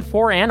by and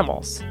for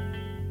animals.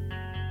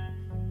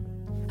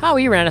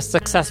 Howie ran a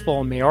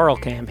successful mayoral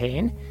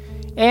campaign,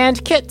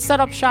 and Kit set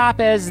up shop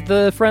as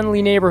the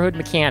friendly neighborhood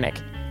mechanic,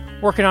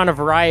 working on a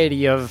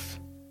variety of,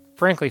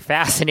 frankly,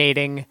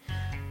 fascinating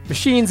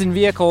machines and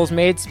vehicles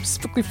made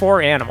specifically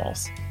for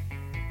animals.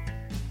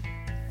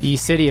 The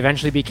city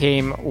eventually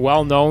became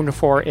well known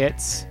for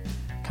its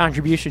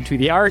contribution to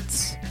the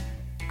arts,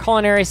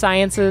 culinary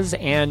sciences,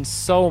 and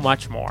so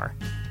much more.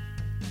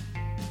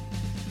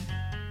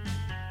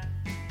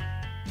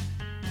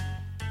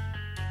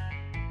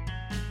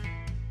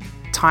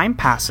 Time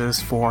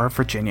passes for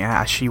Virginia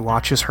as she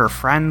watches her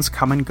friends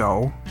come and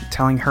go,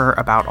 telling her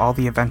about all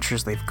the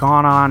adventures they've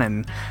gone on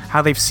and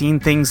how they've seen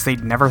things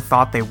they'd never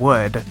thought they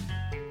would.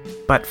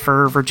 But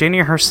for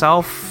Virginia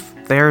herself,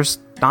 there's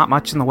not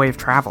much in the way of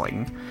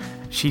traveling.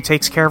 She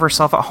takes care of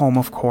herself at home,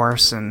 of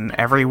course, and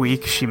every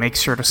week she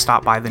makes sure to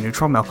stop by the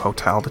Neutral Milk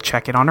Hotel to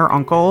check in on her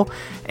uncle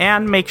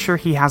and make sure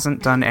he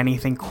hasn't done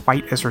anything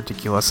quite as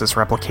ridiculous as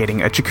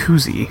replicating a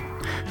jacuzzi.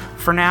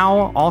 For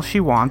now, all she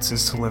wants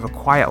is to live a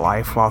quiet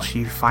life while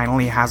she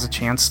finally has a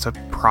chance to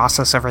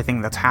process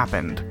everything that's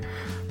happened.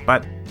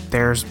 But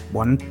there's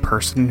one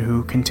person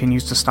who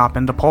continues to stop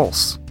into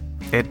Pulse.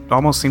 It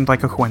almost seemed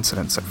like a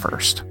coincidence at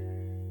first.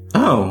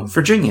 Oh,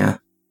 Virginia.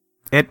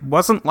 It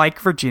wasn't like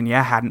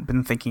Virginia hadn't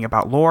been thinking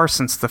about Lore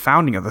since the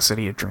founding of the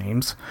City of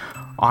Dreams.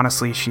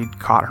 Honestly, she'd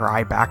caught her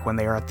eye back when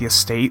they were at the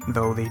estate,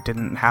 though they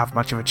didn't have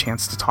much of a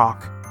chance to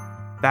talk.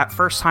 That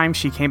first time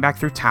she came back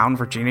through town,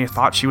 Virginia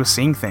thought she was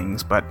seeing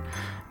things, but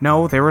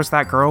no, there was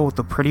that girl with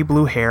the pretty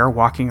blue hair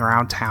walking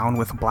around town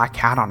with a black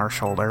cat on her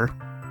shoulder.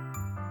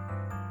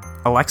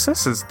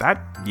 Alexis, is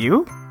that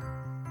you?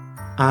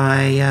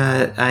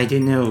 I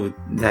didn't know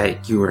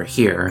that you were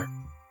here.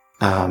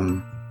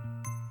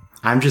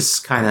 I'm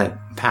just kind of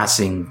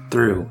passing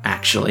through,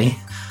 actually.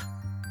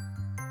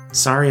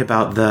 Sorry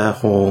about the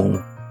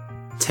whole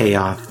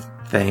Teoth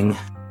thing.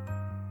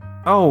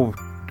 Oh,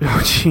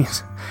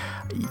 jeez.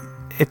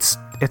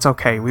 It's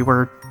okay. We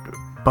were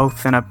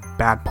both in a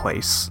bad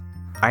place.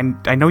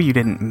 I know you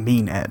didn't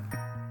mean it.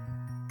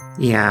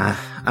 Yeah,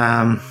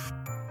 I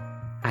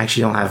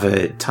actually don't have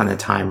a ton of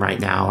time right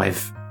now.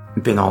 I've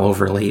been all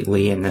over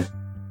lately, and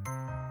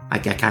I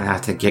kind of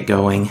have to get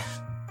going.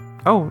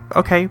 Oh,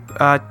 okay.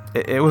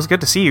 It was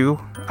good to see you.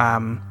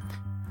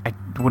 I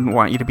wouldn't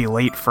want you to be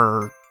late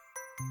for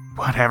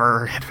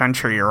whatever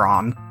adventure you're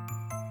on.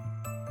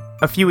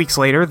 A few weeks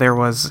later, there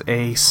was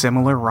a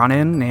similar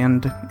run-in,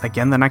 and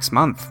again the next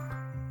month.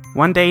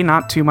 One day,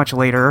 not too much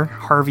later,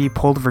 Harvey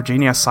pulled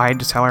Virginia aside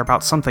to tell her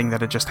about something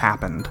that had just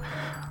happened.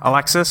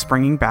 Alexis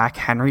bringing back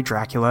Henry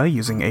Dracula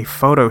using a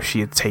photo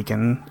she had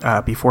taken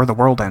before the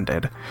world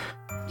ended.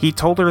 He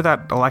told her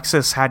that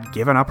Alexis had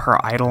given up her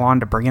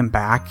Eidolon to bring him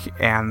back,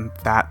 and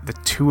that the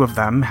two of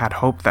them had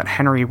hoped that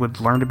Henry would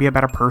learn to be a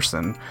better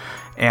person,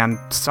 and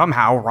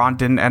somehow Ron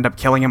didn't end up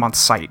killing him on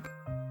sight.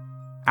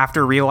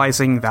 After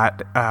realizing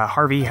that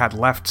Harvey had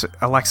left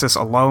Alexis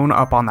alone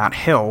up on that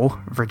hill,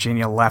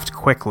 Virginia left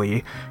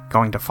quickly,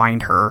 going to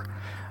find her.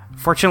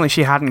 Fortunately,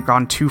 she hadn't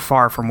gone too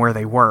far from where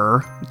they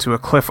were, to a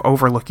cliff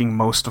overlooking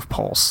most of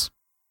Pulse.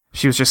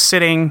 She was just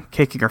sitting,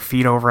 kicking her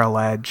feet over a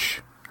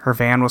ledge. Her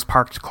van was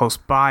parked close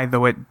by,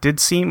 though it did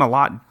seem a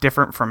lot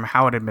different from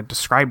how it had been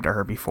described to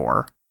her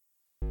before.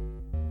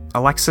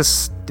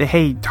 Alexis,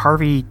 hey,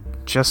 Harvey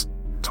just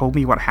told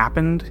me what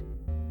happened.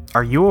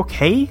 Are you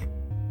okay?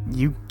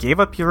 You gave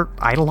up your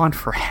Eidolon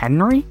for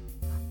Henry?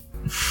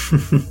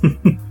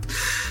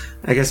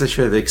 I guess I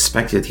should have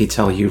expected he'd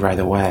tell you right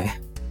away.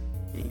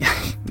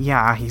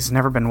 Yeah, he's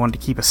never been one to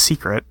keep a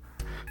secret.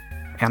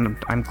 And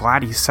I'm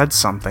glad he said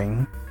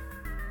something.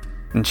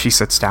 And she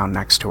sits down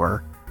next to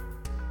her.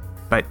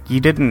 But you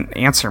didn't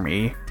answer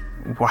me.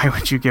 Why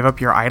would you give up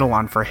your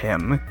Eidolon for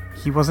him?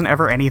 He wasn't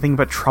ever anything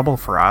but trouble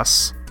for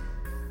us.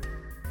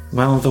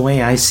 Well, the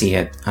way I see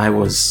it, I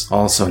was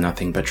also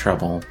nothing but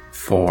trouble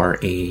for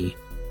a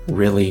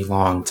really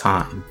long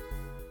time.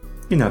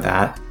 You know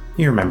that.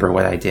 You remember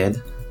what I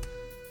did.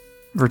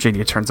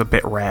 Virginia turns a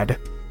bit red.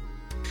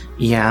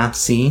 Yeah,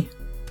 see?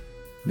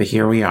 But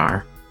here we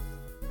are.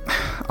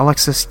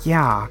 Alexis,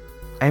 yeah,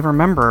 I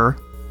remember.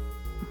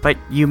 But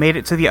you made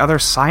it to the other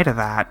side of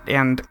that,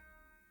 and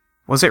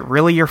was it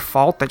really your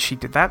fault that she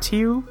did that to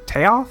you,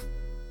 Teof?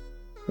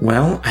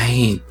 Well,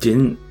 I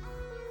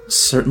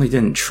certainly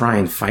didn't try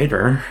and fight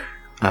her.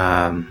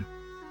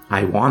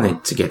 I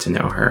wanted to get to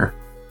know her.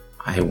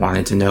 I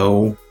wanted to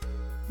know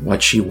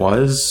what she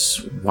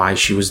was, why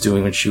she was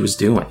doing what she was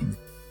doing.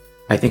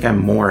 I think I'm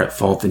more at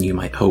fault than you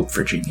might hope,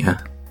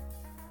 Virginia.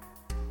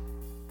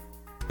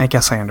 I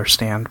guess I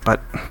understand,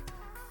 but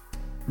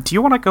do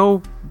you want to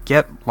go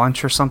get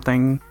lunch or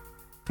something?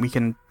 We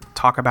can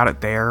talk about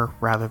it there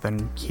rather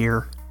than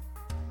here.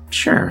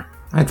 Sure,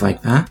 I'd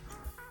like that.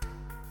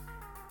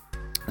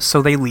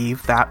 So they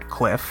leave that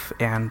cliff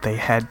and they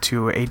head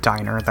to a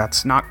diner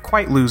that's not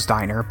quite Lou's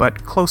diner,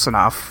 but close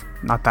enough.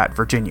 Not that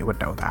Virginia would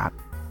know that.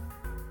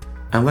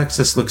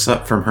 Alexis looks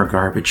up from her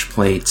garbage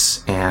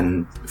plates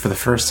and, for the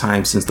first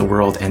time since the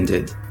world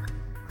ended,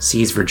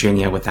 sees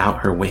Virginia without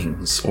her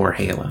wings or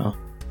halo.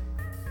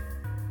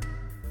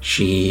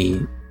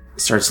 She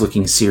starts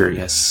looking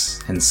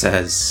serious and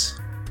says,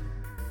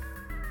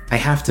 I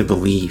have to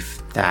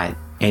believe that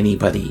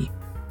anybody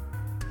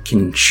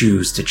can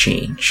choose to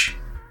change,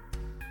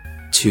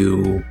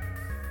 to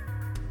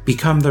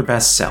become their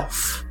best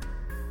self.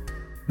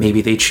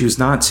 Maybe they choose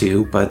not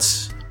to,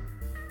 but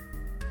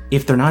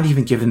if they're not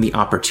even given the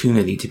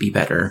opportunity to be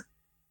better,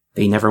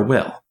 they never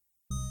will.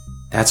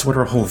 That's what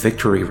her whole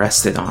victory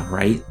rested on,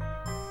 right?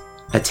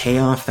 A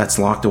Teof that's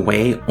locked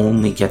away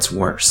only gets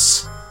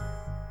worse.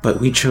 But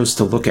we chose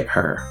to look at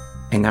her,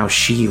 and now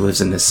she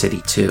lives in the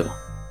city too.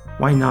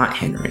 Why not,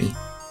 Henry?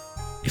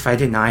 If I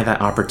deny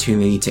that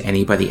opportunity to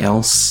anybody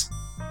else,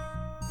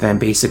 then I'm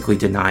basically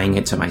denying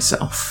it to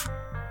myself.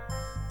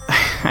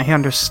 I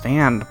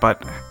understand,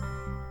 but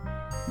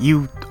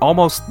you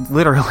almost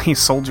literally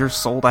sold your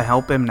soul to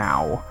help him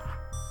now.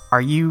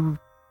 Are you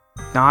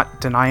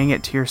not denying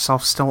it to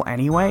yourself still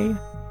anyway?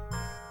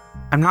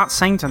 I'm not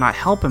saying to not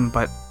help him,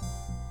 but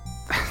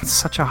it's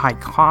such a high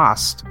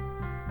cost.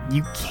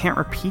 You can't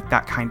repeat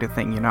that kind of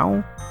thing, you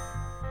know?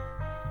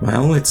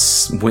 Well,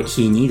 it's what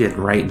he needed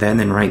right then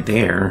and right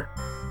there.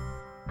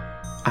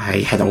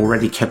 I had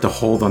already kept a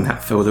hold on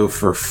that photo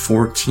for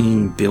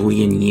 14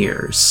 billion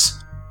years.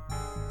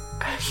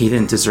 He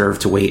didn't deserve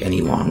to wait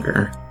any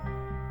longer.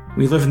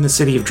 We live in the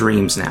City of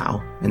Dreams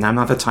now, and I'm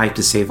not the type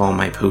to save all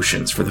my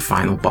potions for the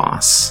final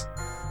boss.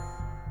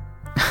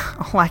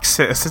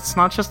 Alexis, it's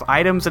not just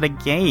items in a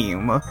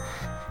game.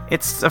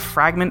 It's a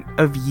fragment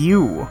of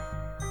you.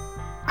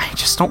 I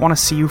just don't want to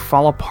see you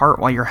fall apart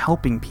while you're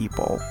helping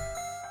people.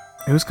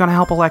 Who's gonna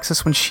help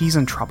Alexis when she's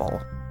in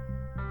trouble?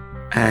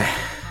 I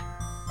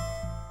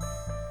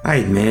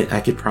admit I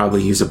could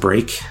probably use a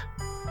break.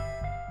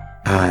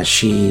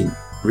 She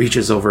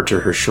reaches over to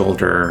her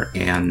shoulder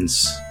and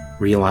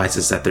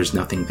realizes that there's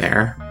nothing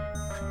there.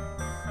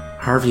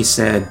 Harvey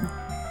said,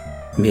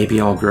 maybe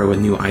I'll grow a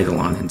new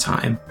Eidolon in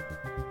time.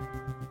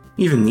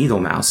 Even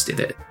Needlemouse did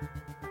it.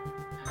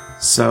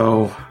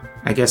 So,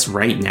 I guess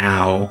right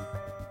now,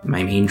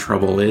 my main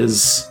trouble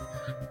is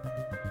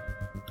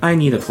I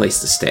need a place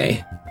to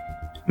stay.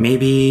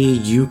 Maybe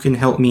you can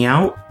help me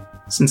out,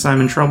 since I'm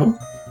in trouble?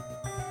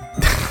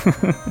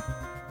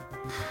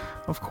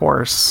 Of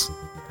course.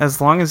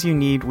 As long as you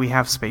need, we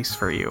have space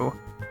for you.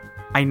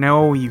 I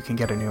know you can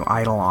get a new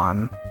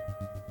Eidolon.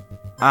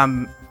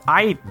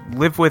 I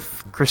live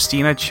with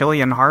Christina,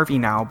 Chili, and Harvey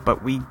now,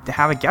 but we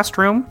have a guest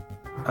room.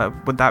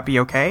 Would that be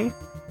okay?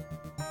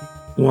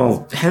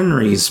 Well,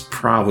 Henry's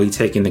probably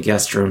taking the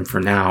guest room for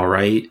now,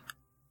 right?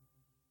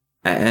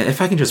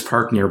 If I can just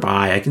park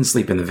nearby, I can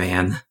sleep in the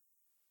van.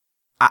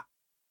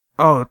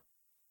 Oh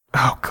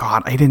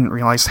god, I didn't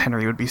realize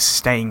Henry would be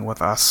staying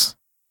with us.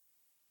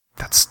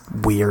 That's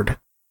weird.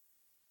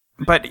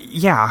 But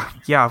yeah,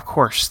 of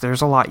course,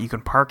 there's a lot you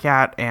can park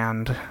at,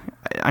 and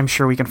I'm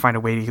sure we can find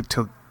a way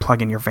to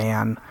plug in your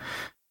van.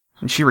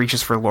 And she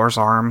reaches for Lore's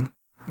arm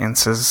and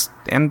says,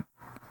 and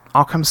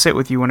I'll come sit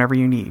with you whenever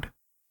you need.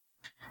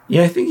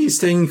 Yeah, I think he's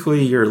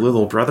technically your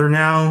little brother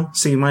now,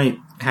 so you might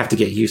have to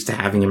get used to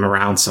having him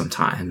around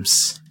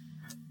sometimes.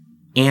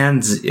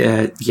 And,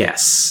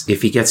 yes,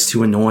 if he gets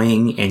too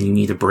annoying and you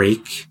need a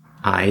break,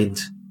 I'd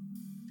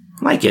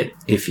like it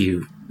if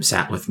you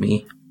sat with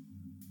me.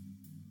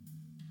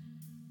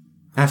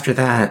 After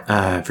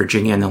that,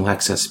 Virginia and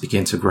Alexis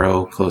begin to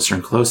grow closer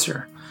and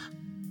closer.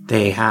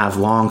 They have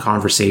long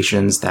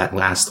conversations that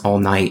last all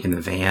night in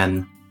the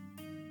van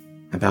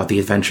about the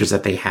adventures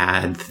that they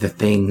had, the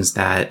things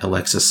that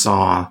Alexis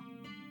saw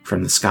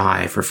from the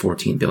sky for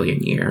 14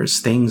 billion years,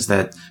 things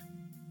that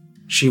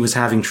she was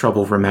having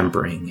trouble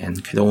remembering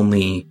and could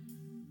only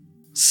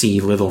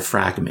see little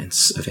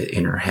fragments of it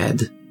in her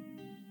head.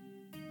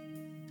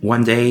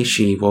 One day,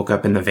 she woke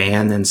up in the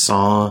van and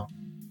saw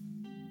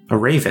a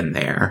raven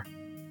there,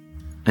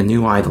 a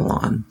new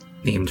Eidolon,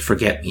 named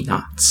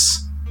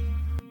Forget-Me-Nots.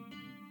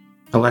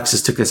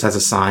 Alexis took this as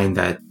a sign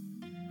that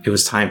it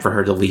was time for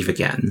her to leave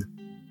again.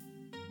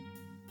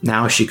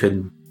 Now she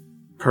could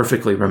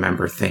perfectly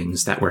remember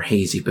things that were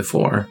hazy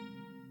before,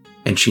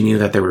 and she knew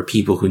that there were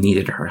people who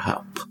needed her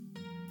help.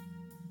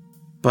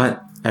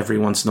 But every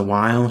once in a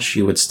while,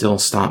 she would still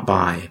stop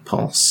by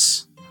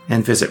Pulse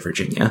and visit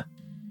Virginia,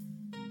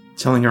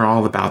 telling her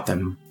all about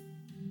them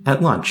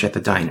at lunch at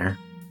the diner.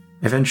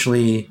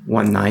 Eventually,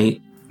 one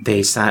night,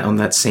 they sat on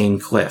that same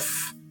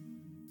cliff,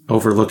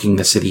 overlooking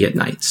the city at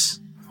night,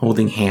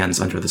 holding hands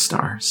under the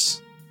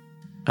stars.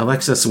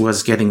 Alexis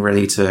was getting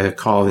ready to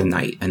call it a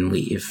night and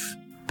leave,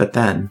 but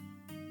then...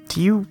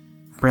 Do you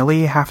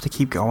really have to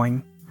keep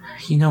going?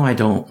 You know I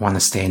don't want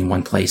to stay in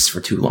one place for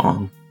too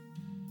long.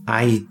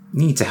 I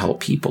need to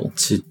help people,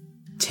 to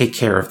take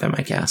care of them,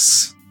 I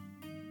guess.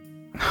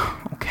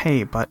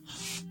 Okay, but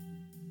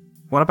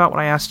what about what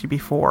I asked you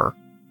before?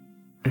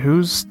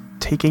 Who's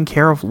taking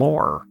care of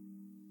Lore?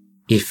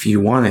 If you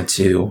wanted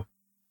to,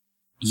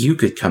 you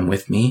could come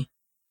with me.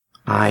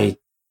 I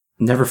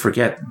never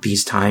forget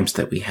these times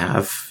that we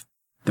have.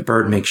 The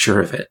bird makes sure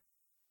of it.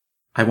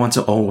 I want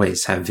to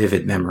always have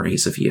vivid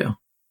memories of you.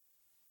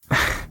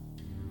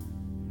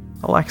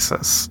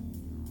 Alexis.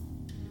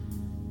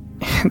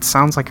 It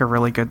sounds like a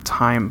really good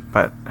time,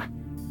 but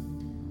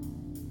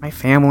my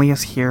family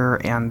is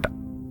here and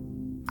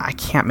I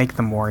can't make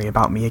them worry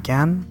about me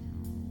again.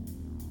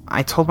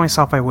 I told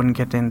myself I wouldn't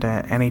get into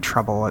any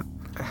trouble,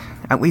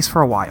 at least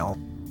for a while,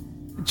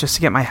 just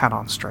to get my head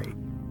on straight.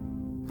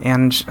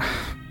 And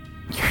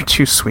you're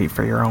too sweet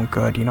for your own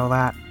good, you know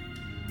that?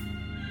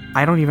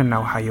 I don't even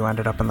know how you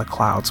ended up in the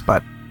clouds,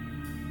 but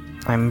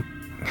I'm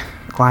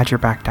glad you're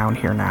back down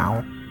here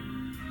now.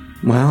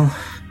 Well,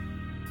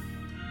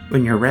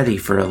 when you're ready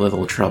for a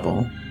little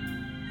trouble,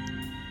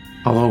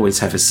 I'll always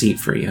have a seat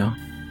for you.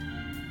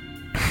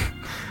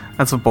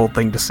 That's a bold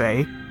thing to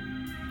say.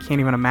 Can't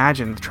even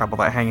imagine the trouble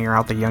that hanging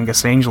out the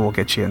youngest angel will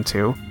get you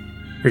into.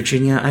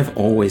 Virginia, I've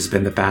always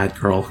been the bad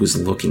girl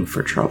who's looking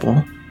for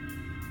trouble.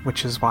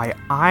 Which is why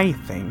I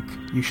think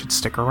you should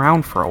stick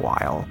around for a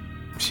while,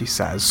 she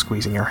says,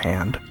 squeezing her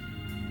hand.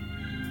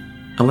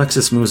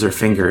 Alexis moves her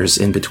fingers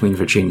in between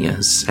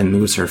Virginia's and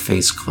moves her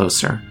face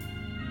closer.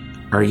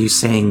 Are you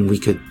saying we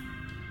could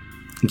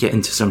get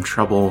into some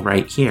trouble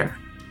right here?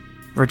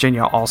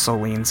 Virginia also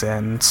leans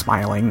in,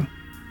 smiling.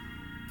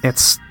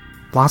 It's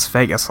Las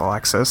Vegas,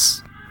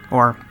 Alexis.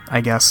 Or,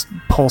 I guess,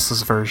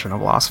 Pulse's version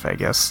of Las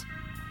Vegas.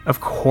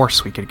 Of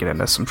course we could get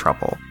into some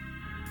trouble.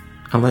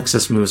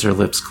 Alexis moves her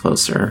lips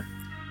closer.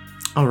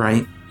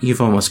 Alright,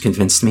 you've almost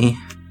convinced me.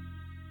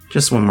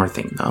 Just one more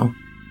thing, though.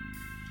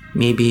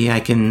 Maybe I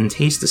can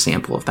taste a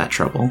sample of that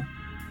trouble.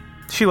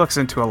 She looks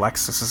into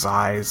Alexis's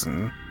eyes,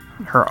 and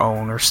her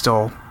own are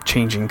still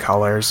changing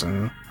colors,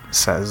 and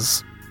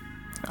says,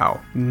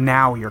 "Oh,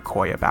 now you're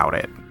coy about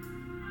it,"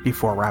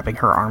 before wrapping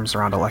her arms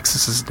around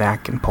Alexis's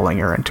neck and pulling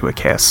her into a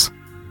kiss.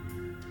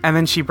 And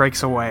then she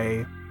breaks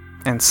away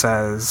and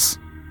says,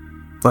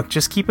 "Look,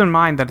 just keep in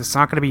mind that it's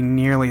not going to be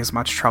nearly as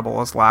much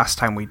trouble as last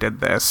time we did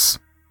this.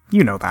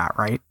 You know that,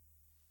 right?"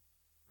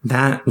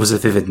 That was a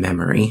vivid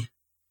memory.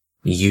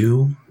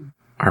 You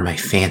are my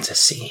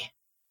fantasy.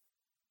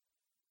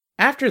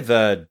 After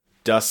the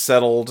dust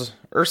settled,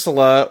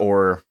 Ursula,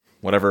 or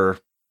whatever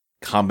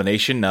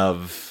combination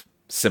of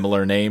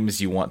similar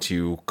names you want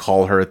to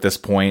call her at this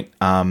point,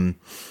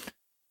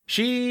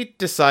 she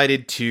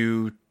decided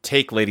to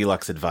take Lady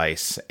Luck's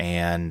advice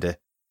and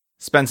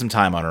spend some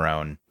time on her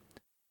own.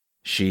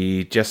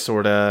 She just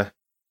sort of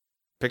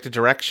picked a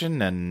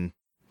direction and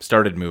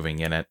started moving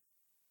in it.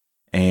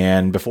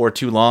 And before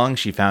too long,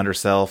 she found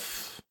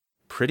herself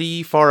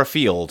pretty far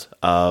afield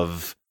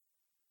of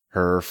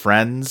her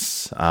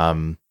friends,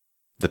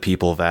 the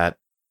people that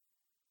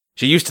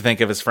she used to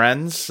think of as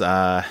friends,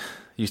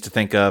 used to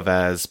think of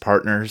as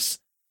partners,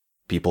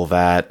 people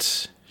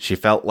that she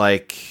felt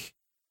like,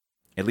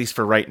 at least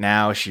for right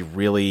now, she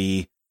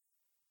really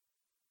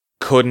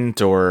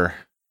couldn't or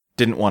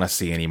didn't want to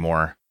see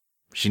anymore.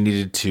 She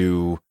needed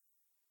to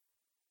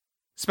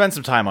spend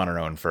some time on her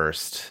own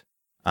first.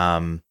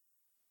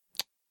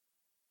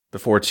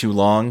 Before too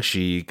long,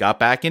 she got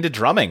back into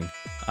drumming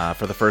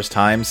for the first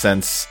time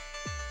since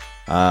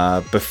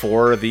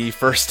before the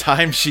first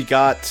time she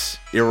got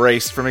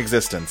erased from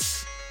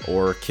existence,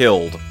 or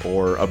killed,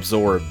 or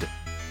absorbed.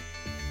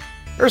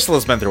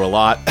 Ursula's been through a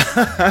lot,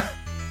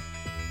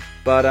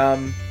 but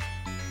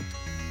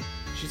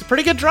she's a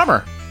pretty good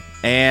drummer,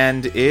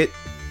 and it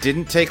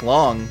didn't take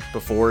long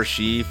before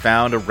she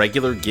found a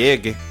regular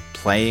gig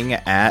playing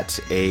at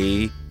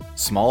a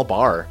small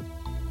bar.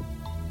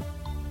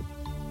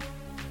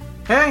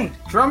 Hey,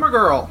 drummer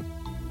girl!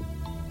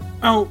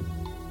 Oh,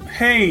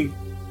 hey,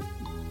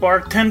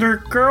 bartender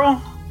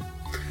girl?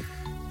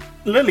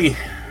 Lily,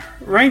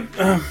 right?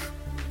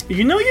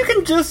 You know you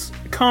can just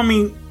call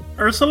me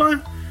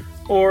Ursula?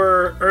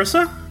 Or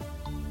Ursa?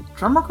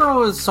 Drummer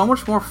girl is so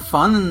much more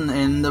fun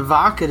and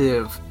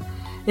evocative.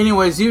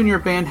 Anyways, you and your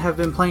band have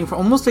been playing for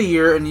almost a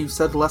year and you've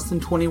said less than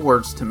 20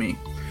 words to me.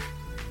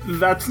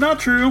 That's not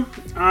true.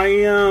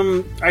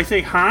 I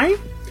say hi,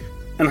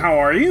 and how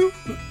are you,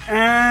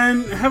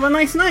 and have a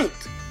nice night.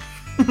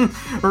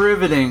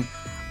 Riveting.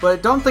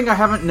 But don't think I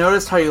haven't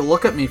noticed how you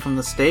look at me from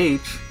the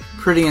stage.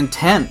 Pretty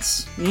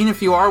intense, even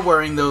if you are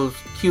wearing those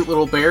cute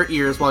little bear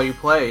ears while you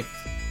play.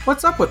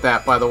 What's up with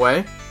that, by the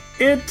way?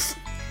 It's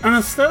an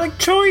aesthetic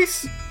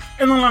choice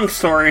and a long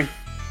story.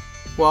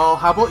 Well,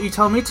 how about you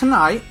tell me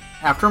tonight,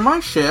 after my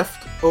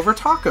shift, over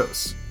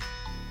tacos?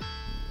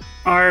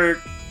 Are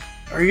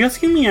you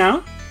asking me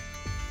out?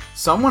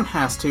 Someone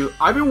has to.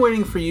 I've been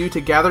waiting for you to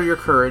gather your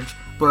courage,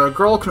 but a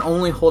girl can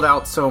only hold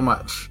out so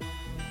much.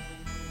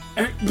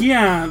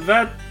 Yeah,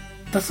 that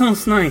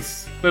sounds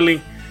nice,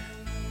 Lily.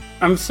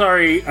 I'm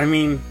sorry, I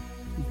mean,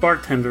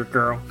 bartender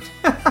girl.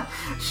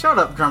 Shut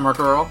up, drummer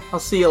girl. I'll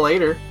see you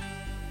later.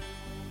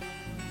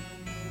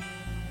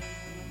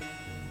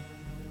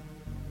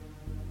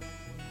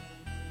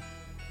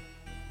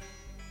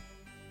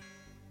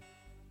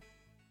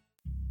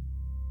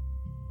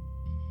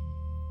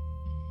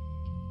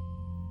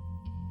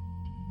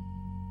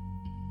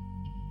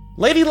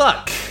 Lady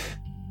Luck,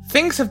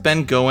 things have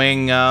been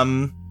going,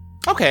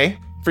 okay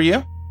for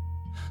you.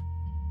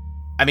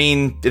 I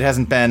mean, it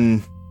hasn't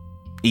been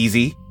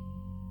easy.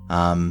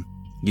 You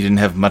didn't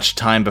have much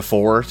time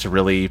before to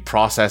really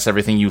process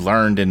everything you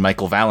learned in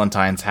Michael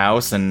Valentine's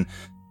house, and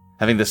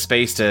having the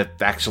space to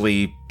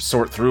actually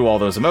sort through all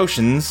those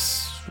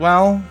emotions,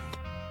 well,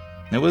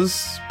 it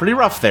was pretty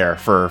rough there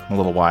for a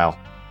little while.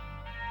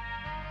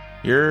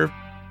 You're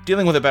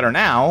dealing with it better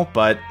now,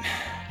 but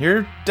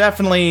you're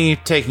definitely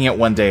taking it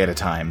one day at a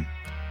time.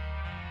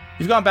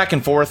 You've gone back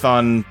and forth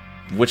on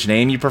which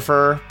name you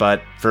prefer,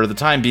 but for the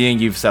time being,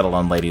 you've settled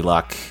on Lady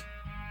Luck.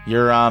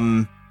 You're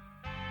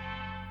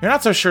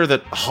not so sure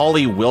that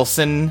Holly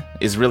Wilson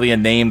is really a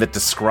name that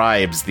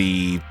describes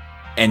the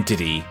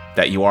entity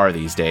that you are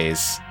these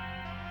days.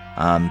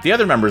 The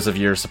other members of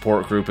your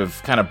support group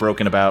have kind of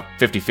broken about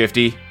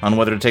 50-50 on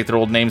whether to take their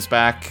old names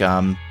back.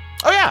 You're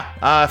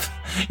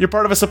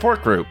part of a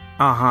support group.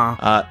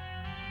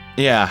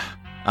 Yeah.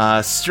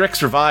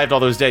 Strix revived all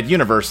those dead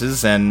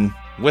universes, and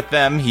with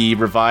them, he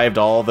revived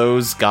all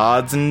those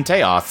gods and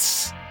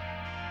Teoths.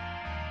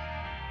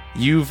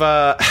 You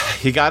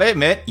gotta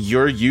admit,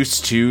 you're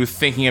used to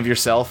thinking of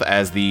yourself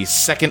as the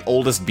second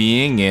oldest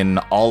being in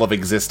all of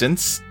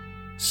existence.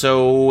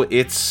 So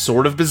it's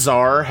sort of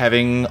bizarre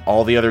having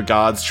all the other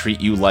gods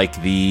treat you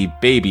like the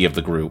baby of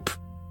the group.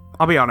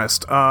 I'll be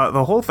honest,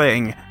 the whole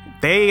thing,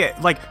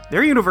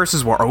 their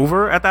universes were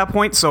over at that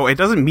point, so it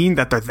doesn't mean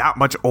that they're that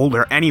much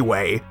older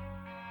anyway.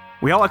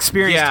 We all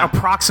experienced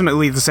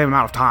approximately the same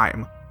amount of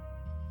time.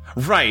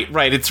 Right,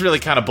 it's really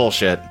kind of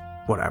bullshit.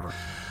 Whatever.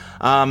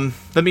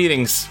 The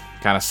meetings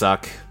kind of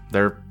suck.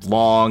 They're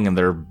long, and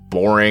they're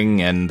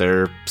boring, and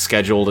they're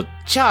scheduled at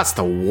just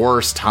the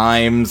worst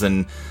times,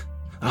 and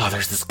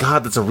there's this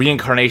god that's a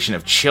reincarnation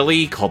of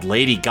Chili called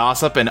Lady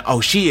Gossip, and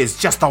she is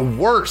just the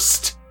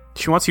worst!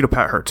 She wants you to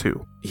pet her,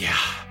 too. Yeah.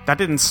 That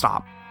didn't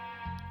stop.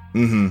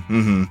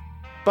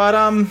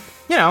 But,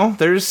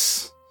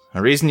 there's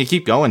a reason you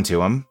keep going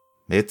to him.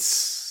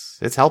 It's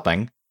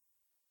helping.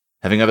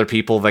 Having other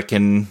people that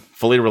can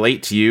fully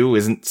relate to you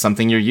isn't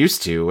something you're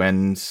used to,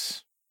 and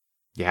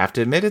you have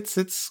to admit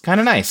it's kind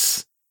of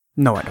nice.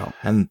 No, I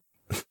don't.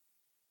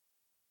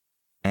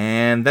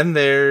 And then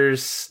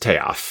there's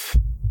Teoth.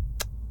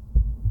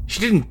 She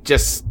didn't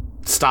just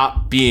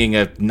stop being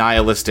a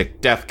nihilistic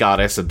death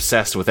goddess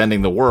obsessed with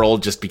ending the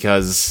world just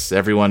because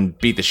everyone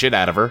beat the shit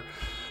out of her.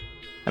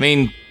 I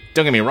mean,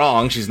 don't get me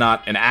wrong, she's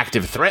not an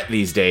active threat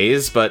these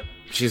days, but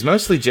she's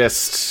mostly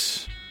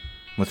just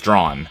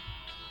withdrawn.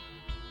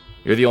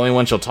 You're the only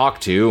one she'll talk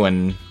to,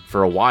 and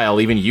for a while,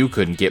 even you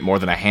couldn't get more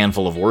than a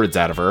handful of words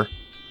out of her.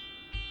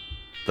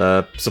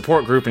 The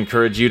support group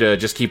encouraged you to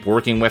just keep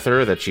working with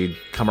her, that she'd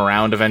come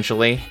around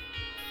eventually.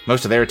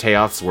 Most of their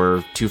Teoths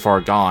were too far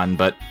gone,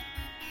 but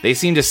they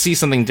seem to see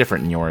something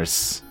different in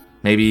yours.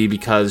 Maybe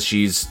because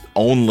she's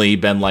only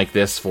been like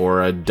this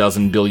for a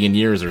dozen billion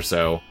years or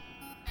so.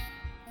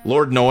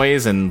 Lord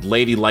Noise and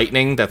Lady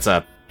Lightning, that's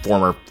a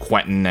former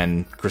Quentin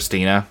and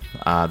Christina,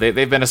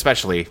 they've been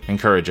especially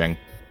encouraging.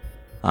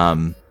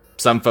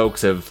 Some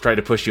folks have tried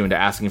to push you into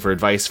asking for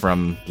advice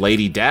from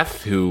Lady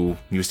Death, who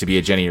used to be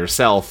a Jenny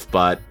herself,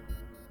 but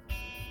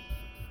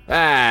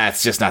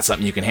it's just not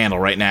something you can handle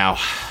right now.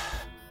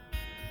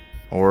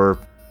 Or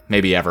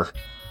maybe ever.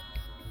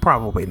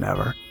 Probably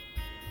never.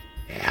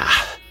 Yeah.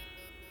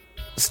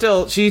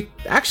 Still, she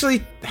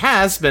actually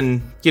has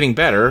been getting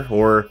better,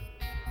 or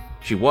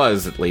she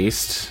was at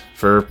least.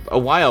 For a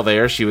while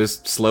there, she was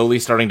slowly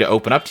starting to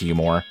open up to you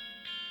more.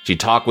 She'd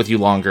talk with you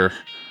longer.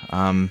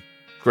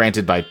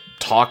 Granted, by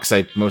talks,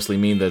 I mostly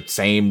mean the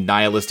same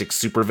nihilistic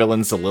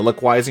supervillain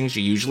soliloquizing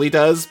she usually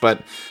does,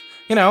 but,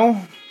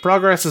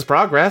 progress is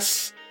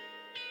progress.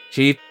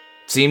 She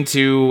seemed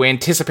to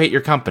anticipate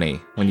your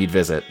company when you'd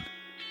visit.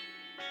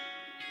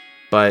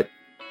 But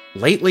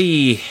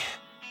lately,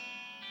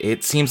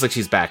 it seems like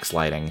she's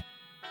backsliding.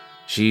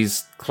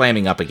 She's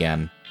clamming up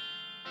again.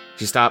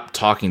 She stopped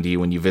talking to you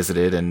when you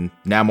visited, and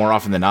now more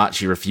often than not,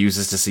 she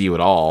refuses to see you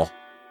at all.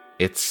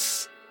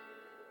 it's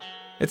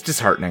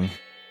disheartening.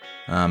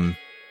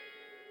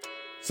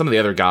 Some of the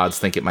other gods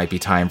think it might be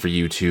time for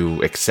you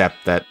to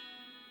accept that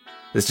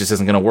this just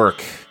isn't going to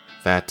work,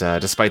 that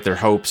despite their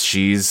hopes,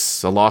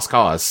 she's a lost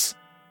cause.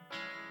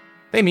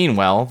 They mean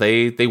well.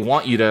 They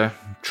want you to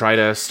try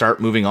to start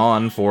moving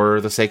on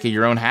for the sake of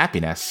your own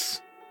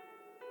happiness.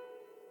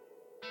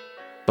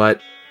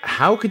 But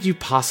how could you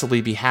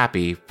possibly be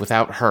happy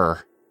without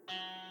her?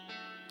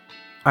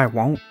 I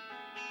won't.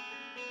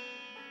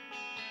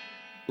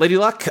 Lady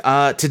Luck,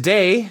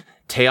 today,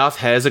 Teoth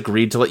has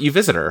agreed to let you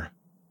visit her.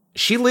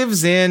 She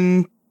lives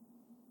in...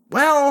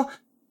 well,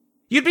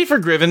 you'd be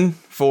forgiven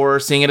for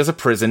seeing it as a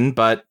prison,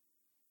 but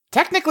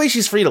technically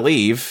she's free to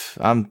leave.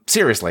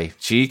 Seriously,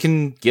 she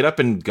can get up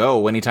and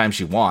go anytime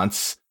she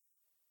wants,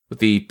 with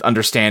the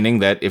understanding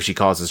that if she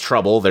causes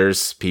trouble,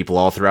 there's people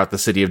all throughout the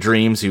City of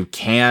Dreams who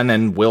can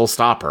and will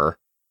stop her.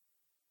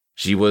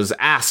 She was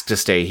asked to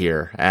stay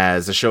here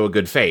as a show of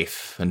good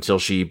faith until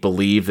she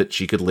believed that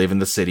she could live in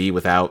the city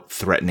without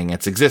threatening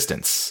its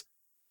existence.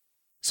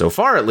 So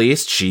far, at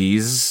least,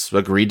 she's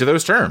agreed to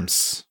those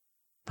terms.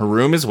 Her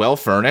room is well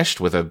furnished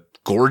with a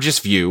gorgeous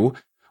view,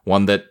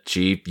 one that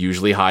she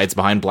usually hides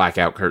behind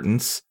blackout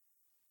curtains.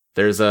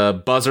 There's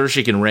a buzzer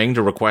she can ring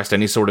to request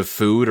any sort of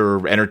food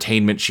or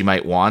entertainment she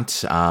might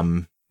want.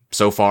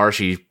 So far,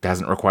 she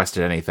hasn't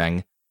requested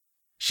anything.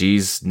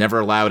 She's never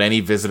allowed any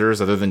visitors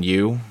other than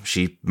you.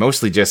 She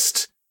mostly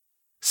just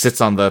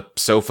sits on the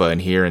sofa in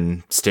here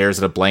and stares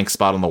at a blank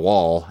spot on the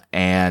wall,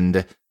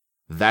 and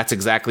that's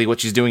exactly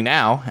what she's doing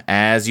now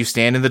as you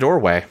stand in the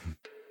doorway.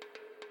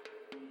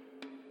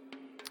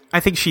 I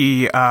think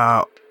she,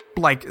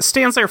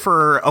 stands there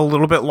for a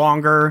little bit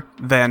longer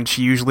than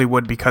she usually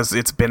would because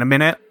it's been a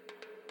minute.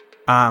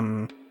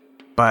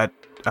 But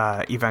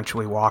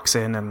eventually walks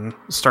in and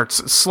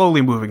starts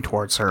slowly moving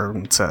towards her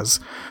and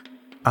says,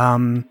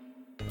 I'm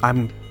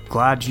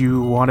glad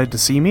you wanted to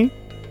see me.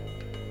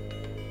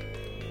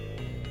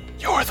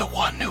 You're the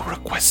one who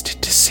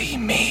requested to see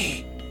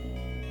me.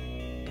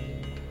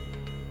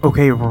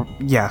 Okay,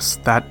 yes,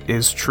 that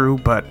is true,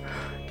 but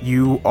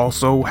you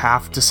also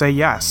have to say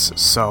yes,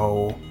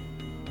 so...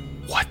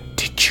 What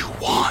did you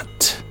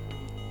want?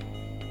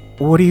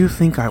 What do you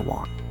think I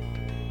want?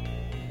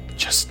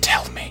 Just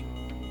tell me.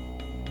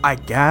 I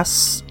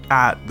guess,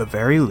 at the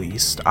very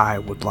least, I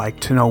would like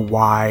to know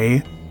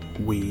why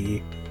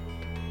we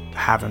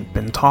haven't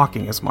been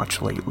talking as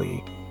much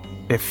lately.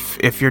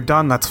 If you're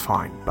done, that's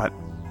fine, but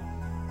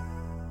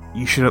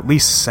you should at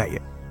least say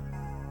it.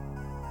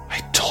 I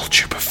told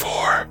you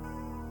before.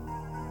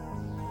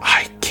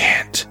 I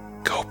can't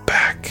go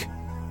back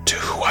to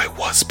who I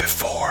was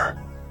before.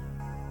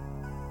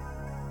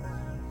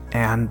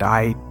 And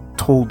I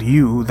told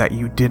you that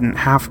you didn't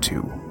have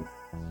to.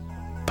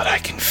 But I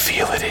can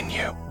feel it in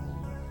you.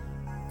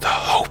 The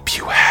hope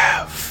you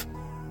have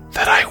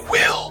that I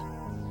will.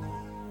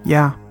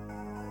 Yeah,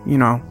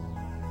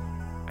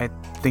 I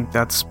think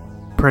that's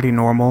pretty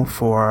normal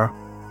for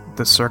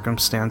the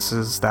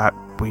circumstances that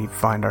we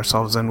find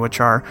ourselves in, which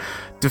are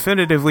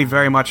definitively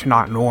very much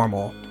not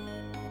normal.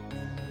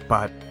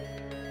 But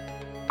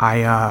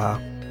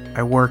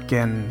I work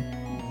in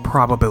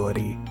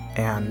probability,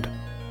 and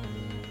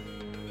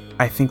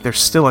I think there's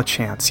still a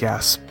chance,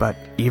 yes, but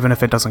even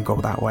if it doesn't go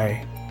that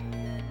way,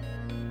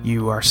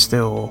 you are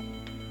still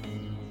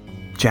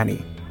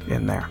Jenny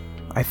in there,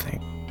 I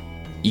think.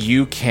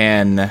 You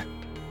can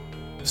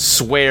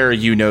swear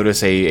you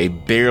notice a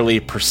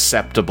barely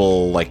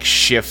perceptible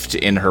shift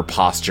in her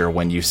posture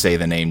when you say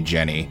the name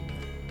Jenny.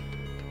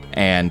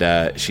 And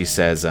she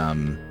says,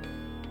 How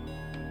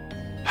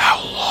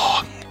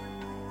long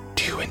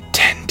do you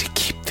intend to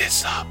keep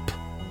this up?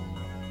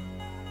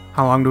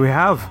 How long do we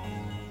have?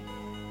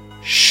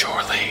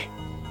 Surely,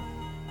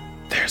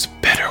 there's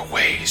better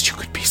ways you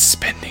could be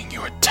spending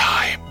your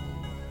time.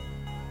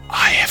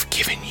 I have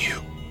given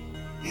you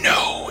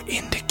no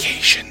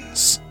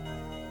indications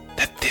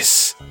that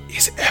this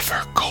is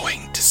ever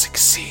going to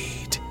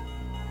succeed.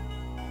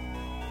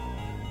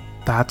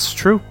 That's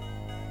true.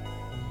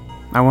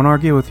 I won't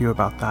argue with you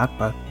about that,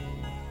 but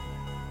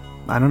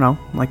I don't know.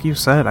 Like you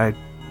said, I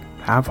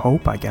have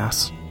hope, I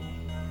guess.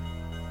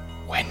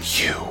 When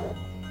you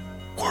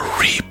were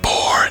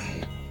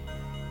reborn,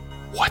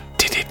 what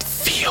did it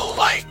feel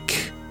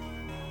like?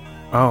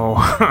 Oh,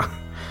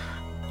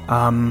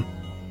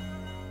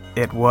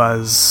 it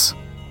was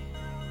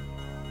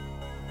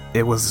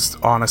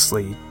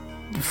honestly,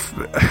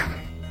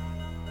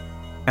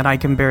 and I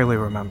can barely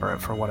remember it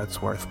for what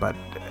it's worth, but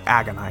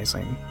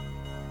agonizing.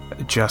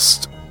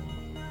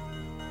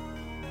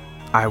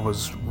 I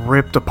was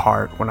ripped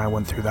apart when I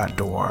went through that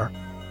door,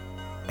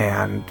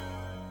 and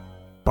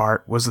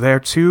Bart was there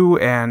too,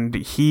 and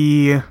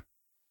he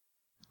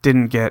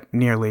didn't get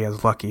nearly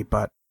as lucky,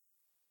 but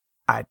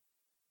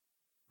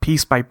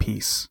piece by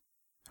piece,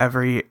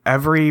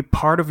 every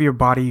part of your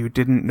body you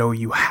didn't know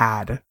you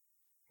had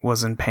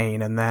was in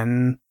pain, and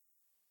then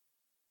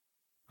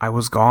I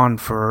was gone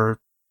for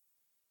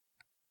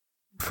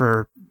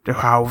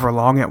however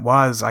long it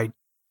was. I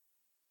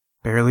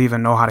barely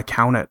even know how to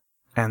count it.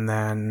 And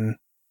then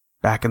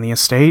back in the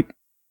estate,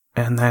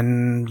 and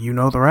then you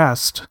know the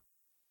rest.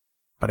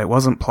 But it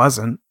wasn't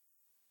pleasant.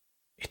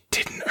 It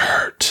didn't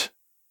hurt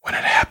when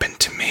it happened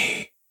to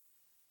me.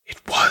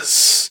 It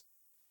was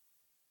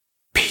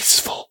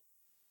peaceful.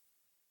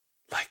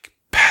 Like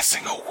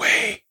passing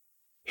away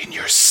in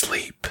your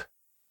sleep.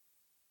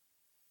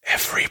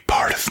 Every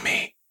part of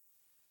me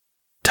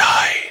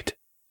died,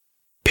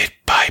 bit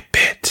by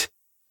bit,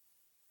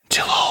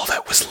 until all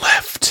that was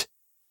left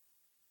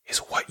is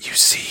what you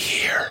see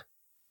here.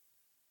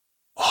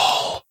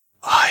 All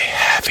I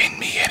have in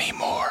me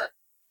anymore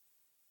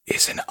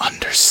is an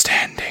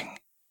understanding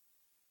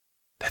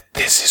that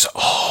this is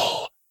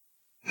all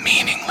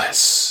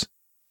meaningless.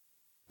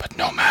 But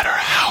no matter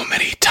how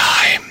many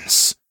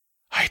times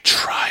I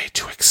try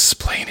to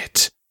explain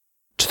it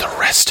to the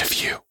rest of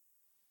you,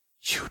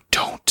 you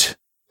don't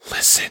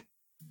listen.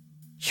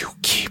 You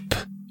keep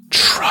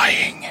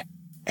trying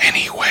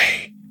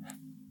anyway.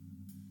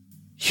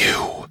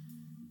 You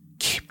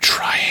keep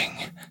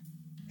trying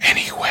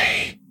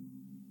anyway.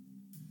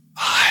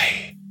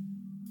 I,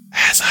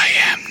 as I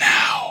am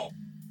now,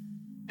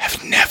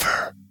 have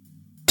never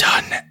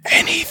done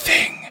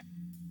anything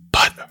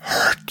but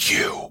hurt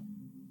you.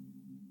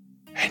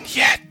 And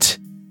yet,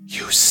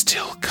 you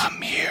still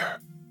come here,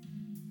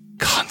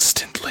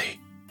 constantly,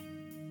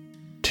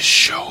 to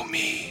show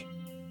me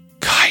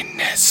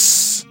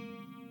kindness.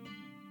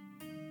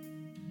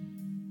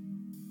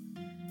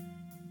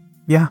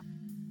 Yeah.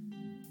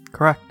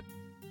 Correct.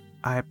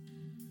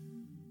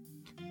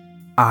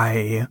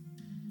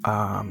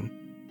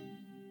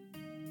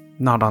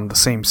 Not on the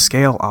same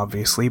scale,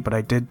 obviously, but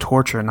I did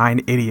torture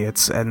 9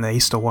 idiots, and they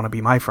still want to be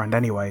my friend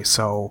anyway,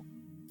 so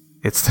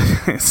it's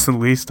the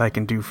least I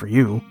can do for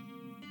you.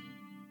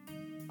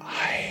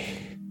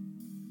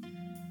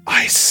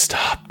 I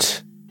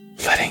stopped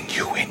letting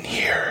you in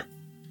here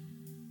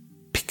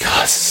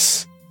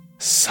because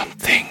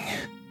something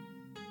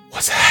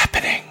was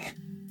happening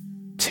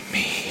to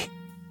me.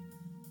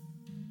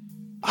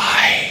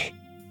 I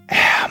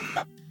am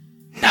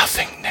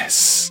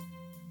nothingness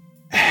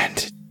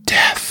and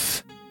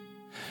death,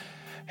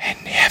 and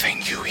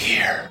having you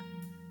here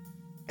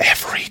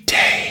every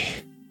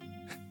day,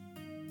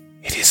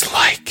 it is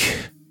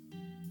like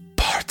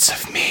parts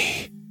of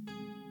me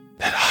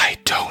that I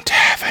don't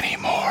have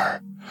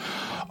anymore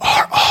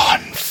are on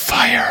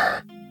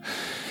fire.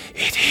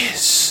 It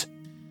is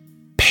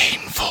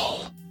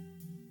painful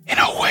in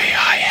a way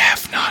I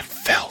have not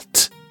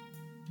felt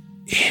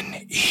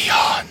in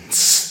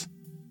eons.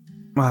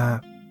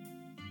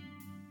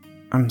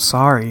 I'm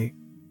sorry,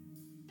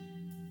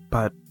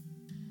 but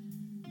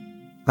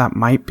that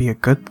might be a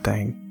good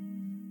thing.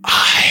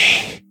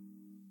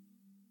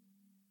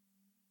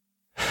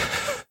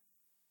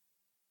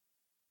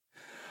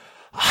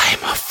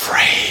 I'm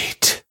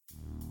afraid.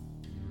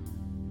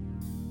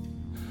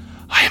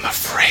 I am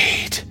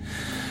afraid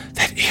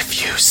that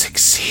if you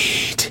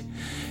succeed,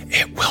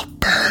 it will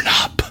burn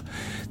up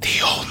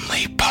the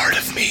only part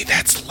of me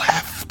that's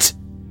left.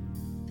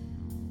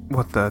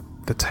 What, the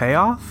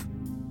Teoth?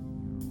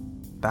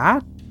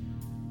 That?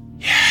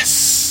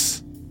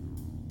 Yes.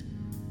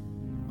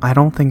 I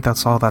don't think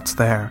that's all that's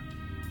there.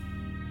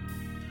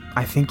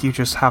 I think you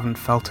just haven't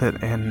felt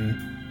it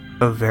in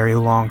a very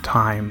long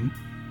time.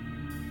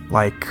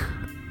 Like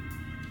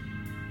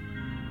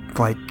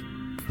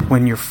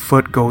when your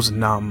foot goes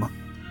numb.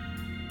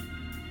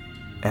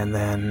 And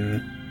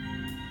then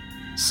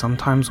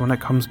sometimes when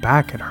it comes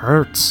back, it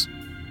hurts.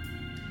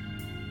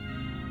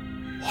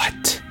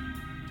 What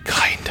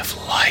kind of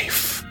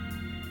life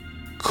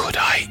could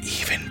I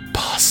even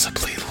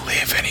possibly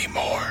live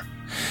anymore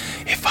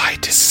if I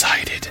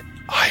decided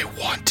I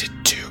wanted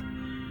to?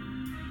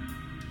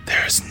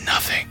 There's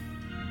nothing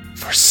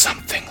for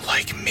something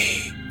like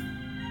me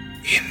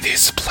in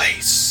this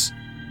place.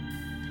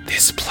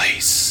 This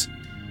place.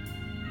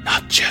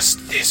 Not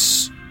just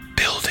this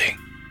building,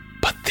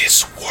 but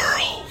this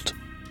world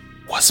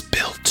was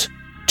built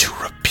to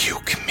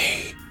rebuke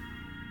me.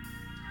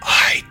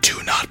 I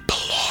do not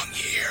belong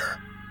here.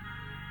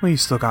 Well, you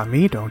still got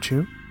me, don't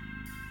you?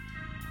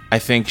 I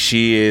think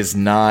she is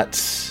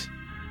not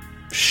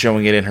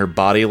showing it in her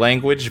body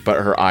language,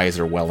 but her eyes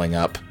are welling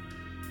up.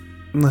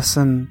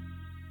 Listen,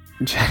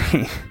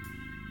 Jenny.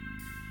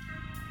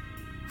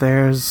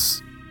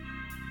 There's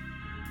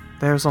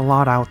a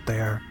lot out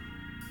there.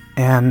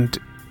 And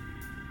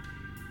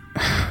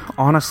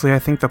honestly, I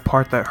think the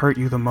part that hurt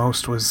you the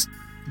most was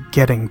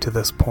getting to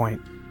this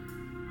point.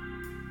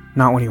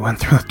 Not when you went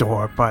through the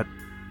door, but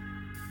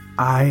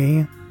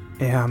I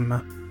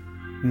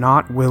am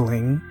not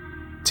willing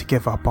to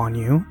give up on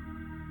you,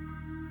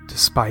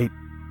 despite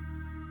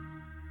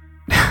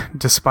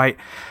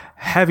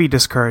heavy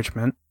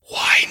discouragement.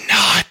 Why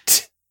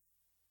not?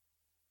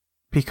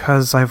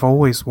 Because I've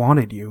always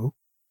wanted you.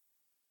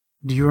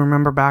 Do you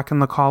remember back in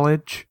the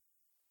college?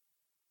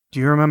 Do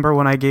you remember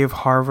when I gave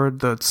Harvard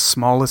the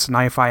smallest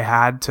knife I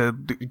had to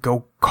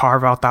go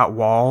carve out that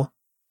wall?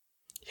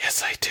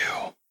 Yes, I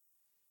do.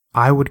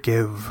 I would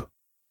give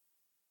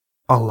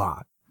a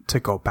lot to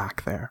go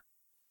back there.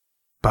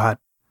 But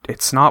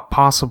it's not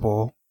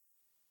possible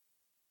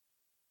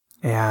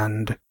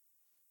And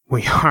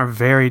we are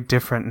very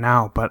different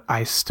now, but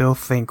I still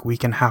think we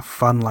can have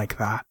fun like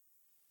that.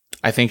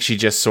 I think she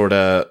just sort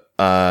of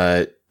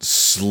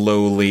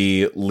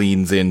slowly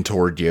leans in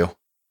toward you.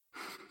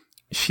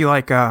 She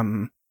I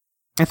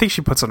think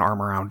she puts an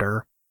arm around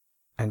her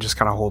and just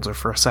kind of holds her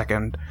for a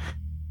second.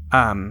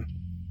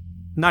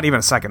 Not even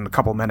a second, a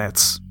couple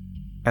minutes.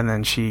 And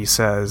then she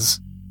says,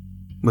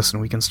 listen,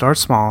 we can start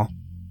small.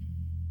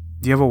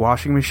 Do you have a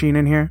washing machine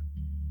in here?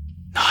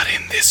 Not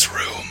in this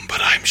room,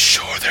 but I'm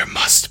sure there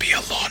must be a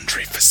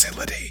laundry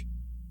facility.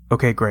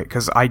 Okay, great,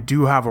 because I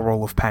do have a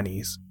roll of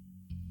pennies.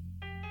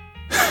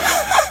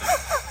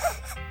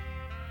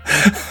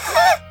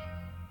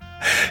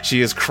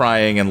 She is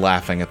crying and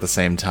laughing at the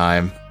same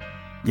time.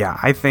 Yeah,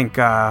 I think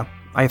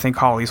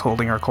Holly's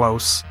holding her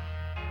close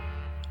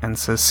and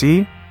says,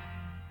 see?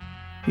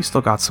 You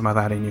still got some of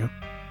that in you.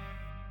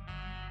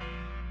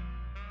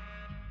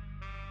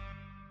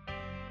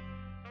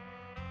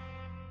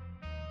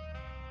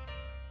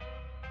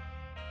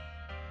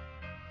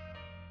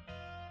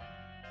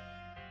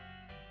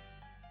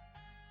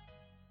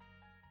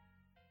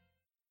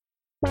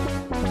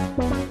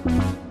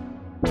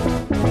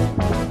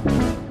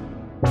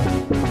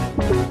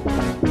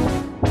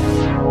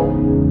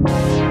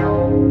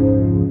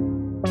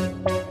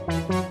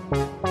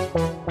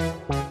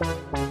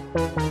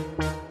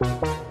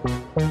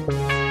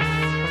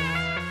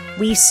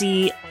 We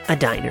see a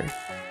diner.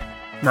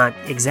 Not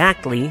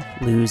exactly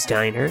Lou's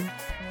diner,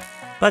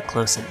 but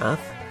close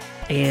enough.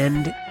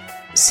 And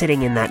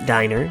sitting in that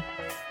diner,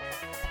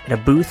 in a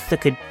booth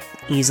that could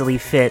easily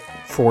fit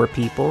 4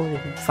 people,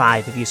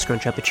 5 if you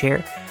scrunch up a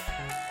chair,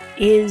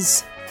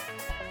 is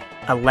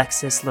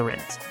Alexis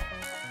Lorenz.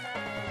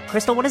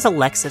 Crystal, what does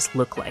Alexis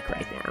look like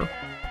right now?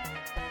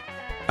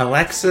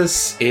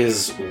 Alexis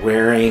is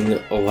wearing,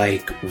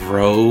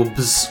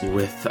 robes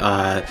with,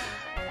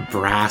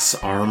 brass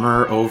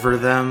armor over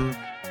them.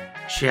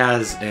 She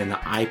has an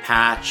eye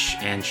patch,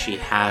 and she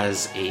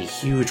has a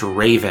huge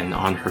raven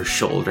on her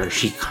shoulder.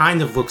 She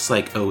kind of looks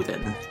like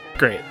Odin.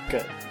 Great,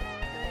 good.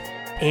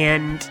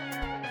 And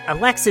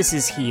Alexis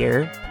is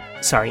here,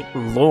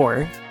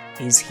 Lore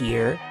is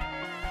here,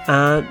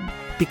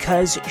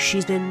 because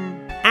she's been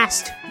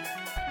asked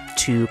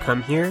to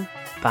come here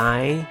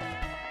by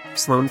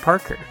Sloane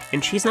Parker.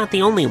 And she's not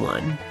the only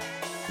one,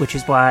 which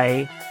is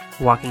why,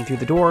 walking through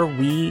the door,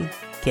 we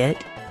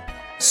get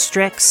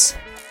Strix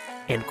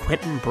and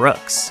Quentin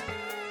Brooks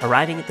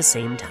arriving at the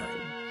same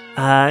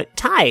time.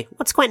 Ty,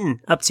 what's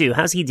Quentin up to?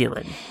 How's he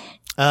doing?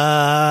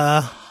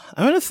 I'm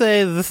gonna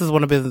say this has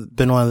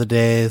been one of the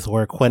days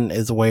where Quentin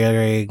is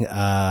wearing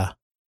a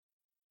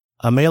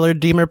Mailer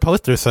Deemer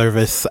poster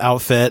service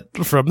outfit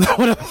from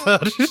one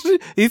episode.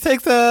 He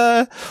takes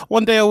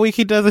one day a week.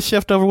 He does a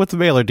shift over with the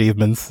Mailer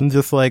Demons and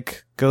just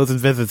goes and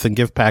visits and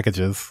gives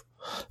packages.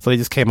 So he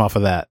just came off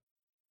of that.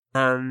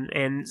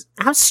 And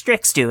how's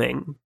Strix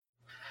doing?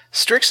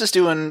 Strix is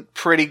doing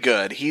pretty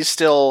good. He's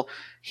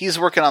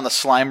working on the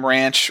Slime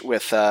Ranch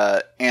with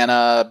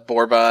Anna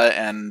Borba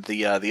and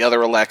the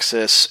other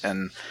Alexis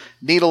and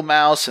Needle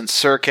Mouse and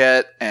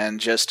Circuit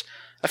and just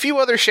a few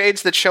other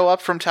shades that show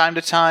up from time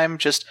to time.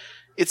 Just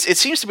it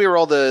seems to be where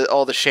all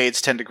the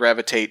shades tend to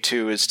gravitate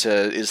to is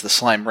the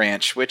Slime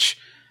Ranch, which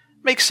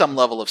makes some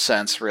level of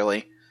sense,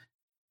 really.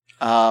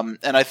 And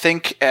I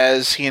think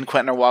as he and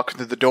Quentin are walking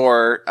through the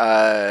door,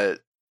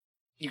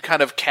 you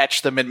kind of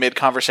catch them in mid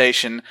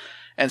conversation.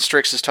 And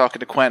Strix is talking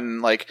to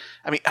Quentin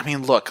I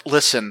mean, look,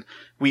 listen,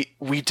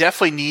 we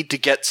definitely need to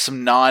get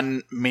some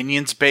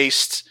non-minions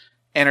based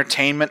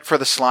entertainment for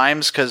the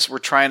slimes because we're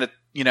trying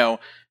to,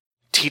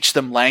 teach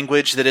them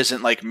language that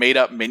isn't made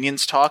up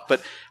minions talk.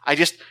 But I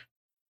just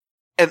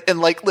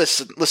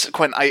listen,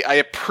 Quentin, I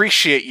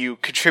appreciate you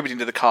contributing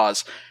to the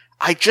cause.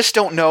 I just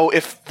don't know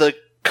if the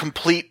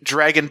complete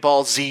Dragon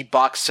Ball Z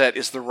box set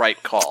is the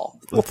right call.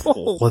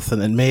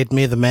 Listen, it made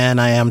me the man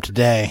I am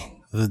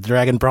today. The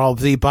Dragon Ball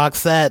Z box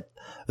set.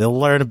 They'll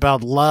learn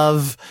about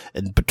love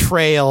and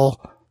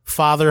betrayal,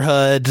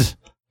 fatherhood,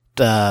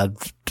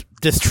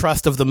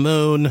 distrust of the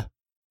moon.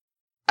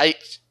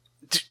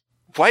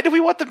 Why do we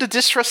want them to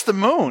distrust the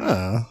moon?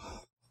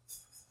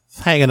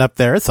 It's hanging up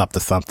there. It's up to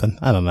something.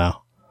 I don't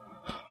know.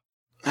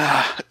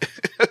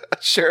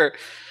 Sure.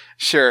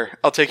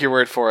 I'll take your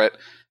word for it.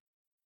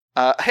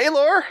 Hey,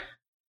 Lore.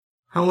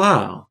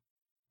 Hello.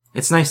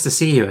 It's nice to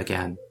see you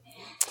again.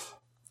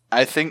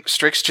 I think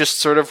Strix just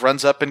sort of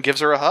runs up and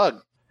gives her a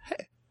hug.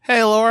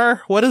 Hey,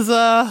 Laura, what is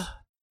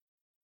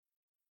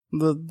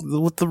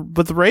with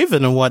the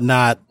Raven and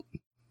whatnot?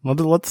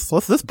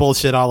 What's this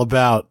bullshit all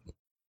about?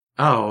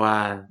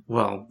 Oh,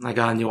 well, I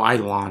got a new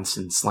Eidolon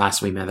since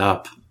last we met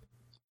up.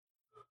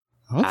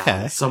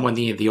 Okay. Someone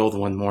needed the old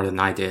one more than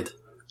I did.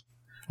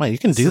 Wait, you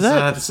can do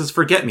that? This is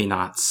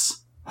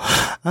Forget-Me-Nots.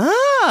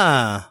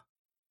 Ah!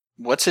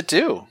 What's it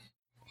do?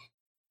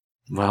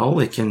 Well,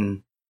 it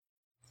can...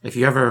 If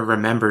you ever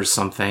remember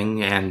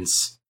something and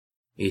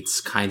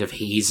it's kind of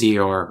hazy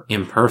or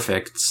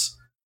imperfect,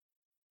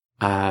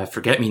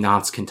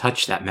 Forget-Me-Nots can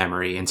touch that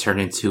memory and turn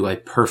into a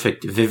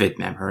perfect, vivid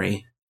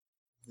memory.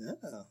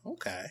 Oh,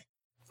 okay.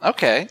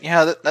 Okay,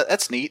 yeah,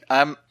 that's neat.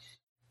 I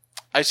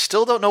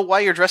still don't know why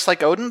you're dressed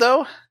like Odin,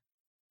 though.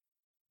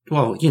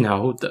 Well,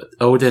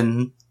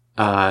 Odin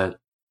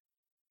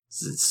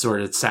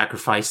sort of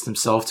sacrificed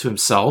himself to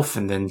himself,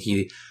 and then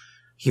he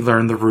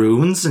learned the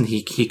runes, and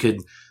he could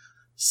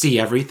see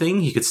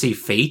everything. He could see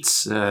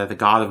Fates, the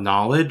god of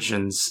knowledge,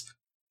 and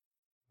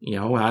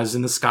when I was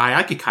in the sky,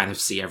 I could kind of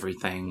see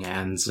everything,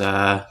 and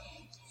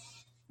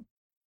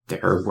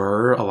there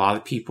were a lot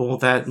of people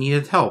that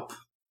needed help.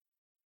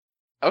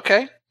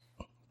 Okay.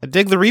 I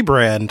dig the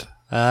rebrand.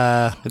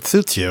 It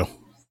suits you.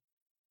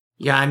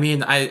 Yeah, I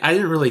mean, I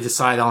didn't really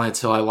decide on it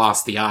until I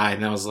lost the eye,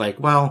 and I was like,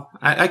 well,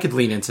 I could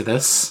lean into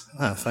this.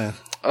 Oh, fine.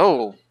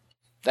 Oh,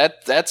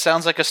 that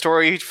sounds like a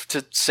story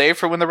to save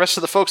for when the rest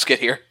of the folks get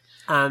here.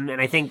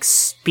 And I think,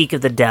 speak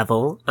of the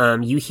devil,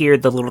 you hear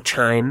the little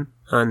chime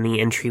on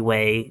the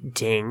entryway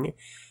ding,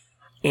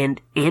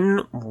 and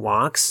in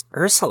walks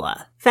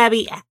Ursula.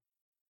 Fabby,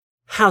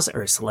 how's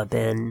Ursula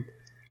been?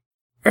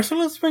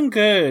 Ursula's been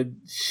good.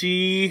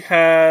 She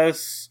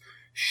has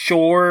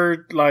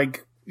short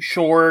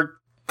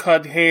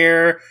cut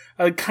hair,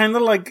 kind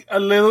of like a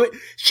little.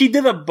 She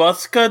did a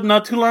buzz cut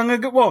not too long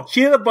ago. Well,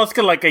 she did a buzz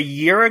cut like a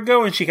year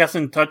ago, and she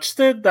hasn't touched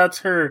it. That's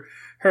her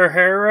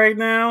hair right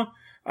now.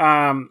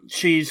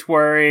 She's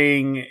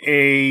wearing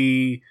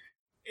a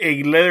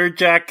leather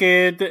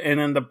jacket, and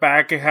in the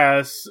back it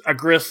has a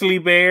grizzly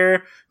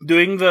bear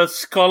doing the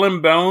skull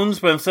and bones,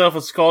 but instead of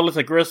a skull, it's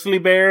a grizzly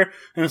bear,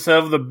 and instead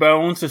of the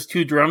bones, it's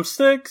 2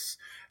 drumsticks.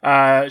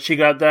 She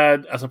got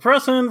that as a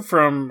present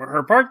from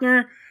her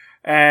partner,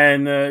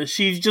 and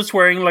she's just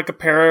wearing like a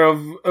pair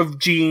of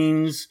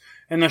jeans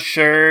and a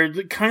shirt. She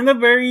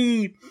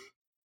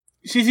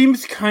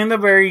seems kind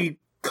of very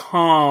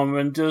calm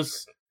and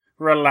just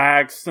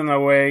relaxed in a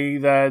way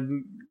that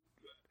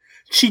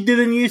she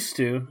didn't used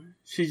to.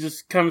 She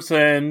just comes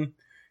in,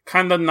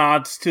 kind of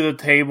nods to the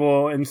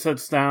table, and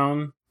sits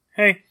down.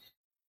 Hey.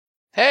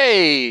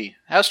 Hey!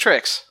 How's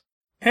Trix?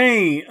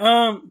 Hey,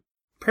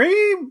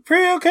 pretty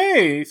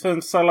okay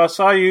since I last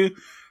saw you.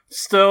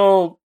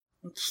 Still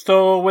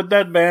with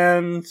that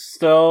band,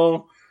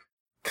 still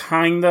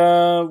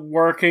kinda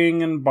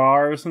working in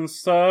bars and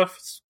stuff.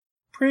 It's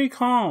pretty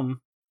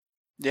calm.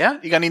 Yeah?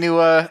 You got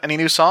any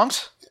new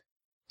songs?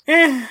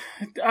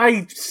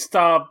 I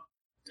stopped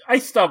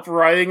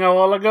writing a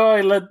while ago.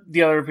 I let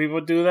the other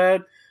people do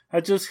that. I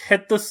just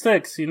hit the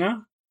sticks,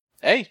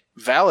 Hey,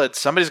 valid.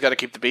 Somebody's got to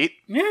keep the beat.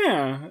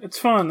 Yeah, it's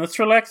fun. It's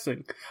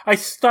relaxing. I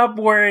stopped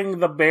wearing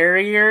the bear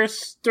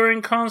ears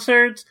during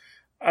concerts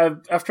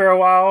after a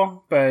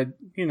while, but,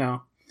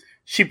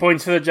 she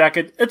points to the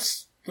jacket.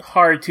 It's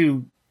hard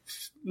to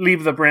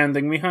leave the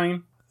branding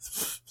behind.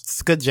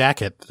 It's a good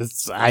jacket.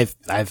 I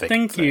think.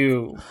 Thank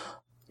you.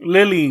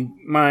 Lily,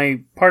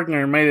 my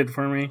partner, made it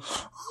for me.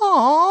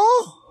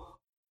 Aww.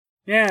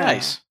 Yeah.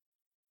 Nice.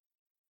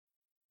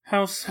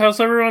 How's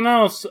everyone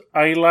else?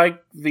 I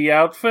like the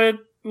outfit,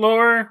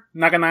 Lore.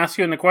 Not gonna ask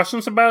you any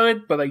questions about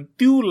it, but I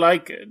do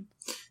like it.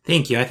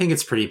 Thank you. I think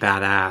it's pretty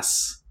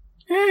badass.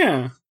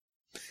 Yeah.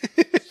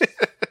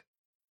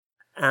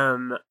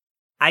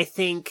 I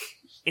think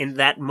in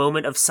that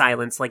moment of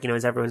silence,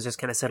 as everyone's just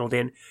kind of settled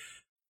in,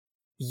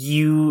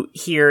 you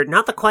hear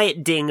not the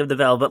quiet ding of the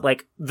bell, but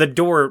the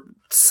door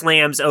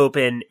slams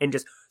open and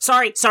just,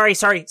 sorry,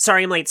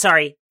 I'm late,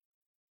 sorry.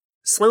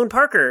 Sloane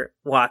Parker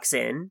walks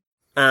in.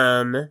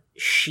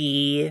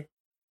 She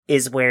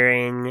is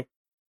wearing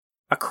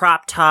a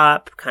crop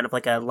top, kind of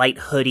like a light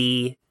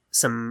hoodie,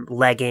 some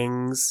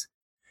leggings.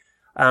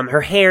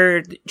 Her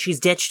hair, she's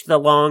ditched the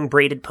long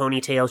braided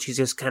ponytail. She's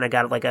just kind of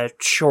got a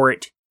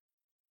short,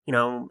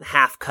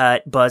 half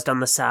cut, buzzed on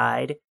the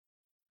side.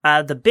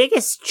 The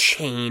biggest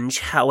change,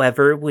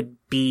 however, would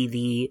be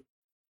the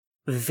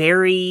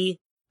very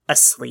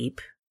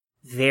asleep,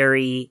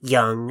 very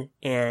young,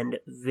 and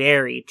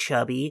very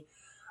chubby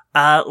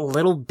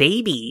little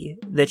baby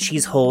that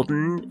she's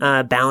holding,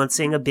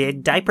 balancing a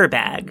big diaper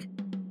bag,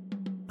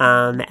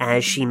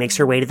 as she makes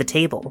her way to the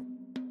table.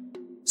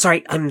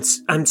 Sorry, I'm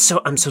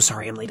so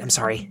sorry I'm late, I'm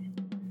sorry.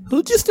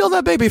 Who'd you steal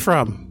that baby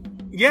from?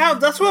 Yeah,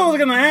 that's what I was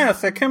gonna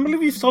ask. I can't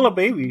believe you stole a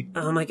baby.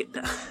 Oh my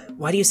god,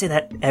 why do you say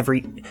that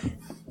every...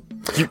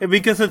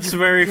 Because it's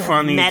very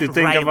funny to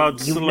think Riley. about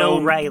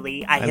Sloane.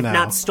 Riley, I have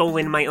not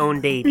stolen my own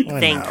baby.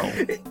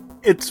 Thank you.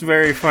 It's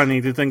very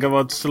funny to think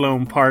about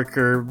Sloane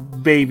Parker,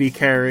 baby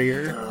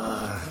carrier.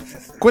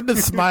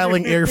 Quentin's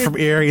smiling ear from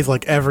ear. He's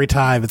like, every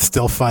time, it's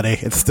still funny.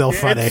 It's still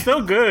funny. It's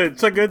still good.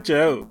 It's a good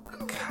joke.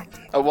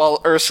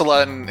 While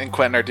Ursula and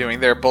Quentin are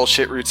doing their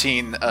bullshit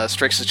routine,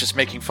 Strix is just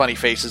making funny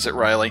faces at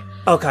Riley.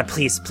 Oh god,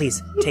 please,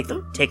 take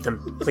them,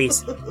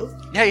 please.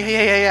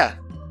 Yeah.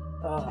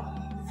 Oh,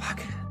 fuck.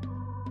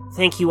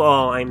 Thank you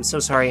all. I'm so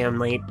sorry I'm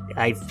late.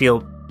 I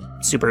feel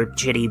super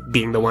shitty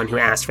being the one who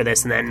asked for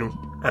this, and then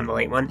I'm the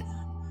late one.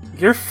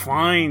 You're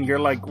fine. You're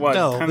like, what?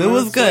 No, it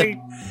was good. Late?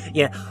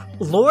 Yeah.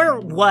 Lore,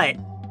 what?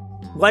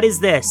 What is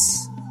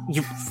this?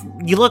 You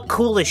look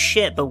cool as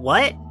shit, but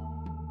what?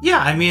 Yeah,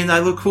 I mean, I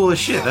look cool as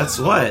shit. That's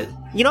what.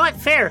 You know what?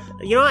 Fair.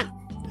 You know what?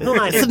 Hold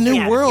on. It's a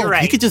new world. You're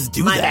right. You could just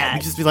do My that. bad. You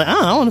could just be like,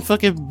 I want to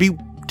fucking be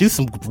do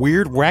some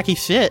weird, wacky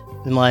shit.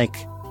 And like,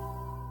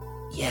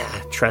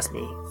 Yeah, trust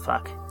me.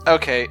 Fuck.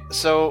 Okay,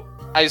 so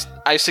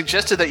I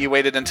suggested that you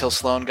waited until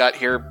Sloan got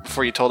here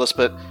before you told us,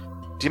 but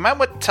do you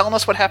mind telling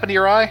us what happened to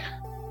your eye?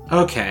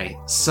 Okay,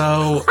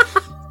 so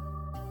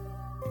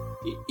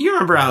you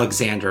remember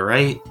Alexander,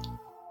 right?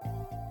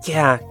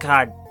 Yeah,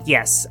 God,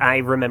 yes, I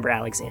remember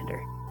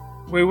Alexander.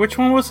 Wait, which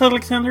one was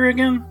Alexander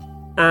again?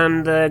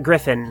 The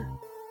Griffin.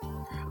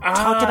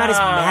 Talked about his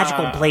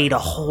magical blade a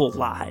whole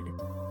lot.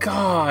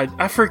 God,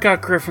 I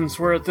forgot Griffins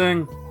were a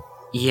thing.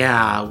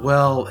 Yeah,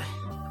 well,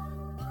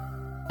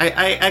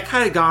 I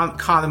kind of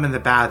caught him in the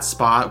bad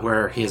spot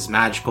where his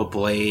magical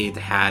blade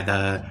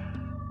had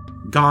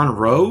gone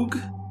rogue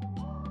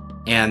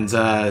and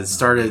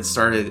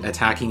started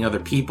attacking other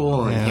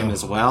people and him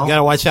as well. You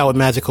gotta watch out with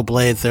magical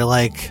blades. They're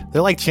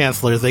like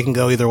chancellors. They can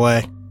go either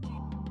way.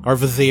 Or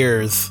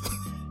viziers.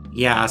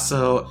 Yeah,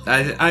 so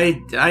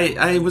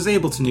I was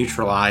able to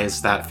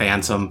neutralize that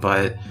phantom,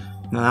 but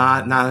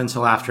not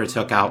until after it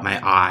took out my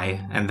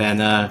eye, and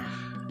then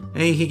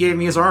he gave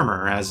me his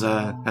armor as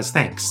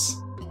thanks.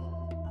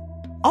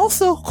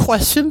 Also,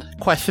 question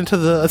to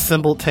the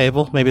assembled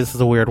table. Maybe this is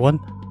a weird one.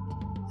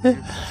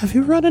 Have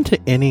you run into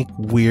any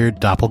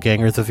weird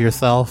doppelgangers of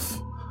yourself?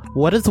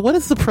 What is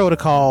the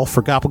protocol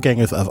for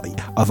doppelgangers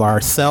of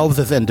ourselves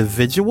as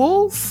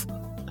individuals?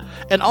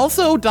 And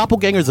also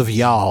doppelgangers of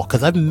y'all,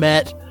 because I've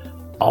met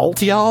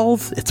alt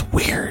y'alls. It's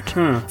weird.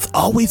 It's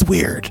always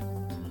weird.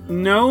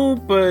 No,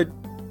 but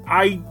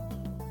I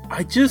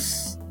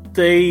just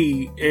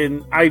stay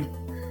in.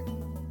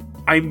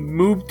 I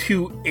moved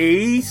to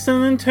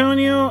San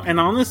Antonio, and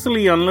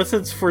honestly, unless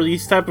it's for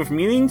these type of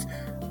meetings,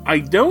 I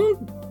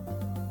don't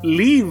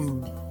leave.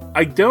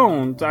 I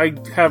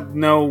have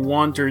no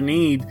want or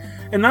need.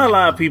 And not a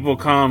lot of people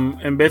come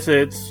and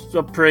visit. It's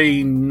a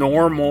pretty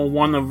normal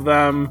one of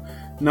them.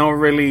 No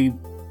really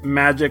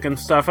magic and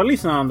stuff, at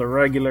least not on the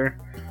regular.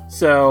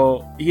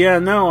 So, yeah,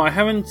 no, I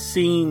haven't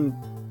seen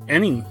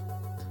any.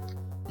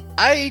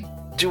 I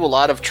do a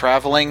lot of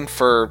traveling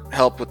for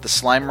help with the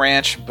Slime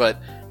Ranch, but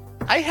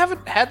I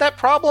haven't had that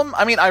problem.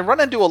 I mean, I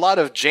run into a lot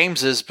of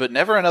Jameses, but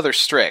never another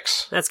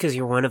Strix. That's because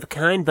you're one of a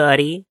kind,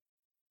 buddy.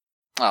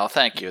 Oh,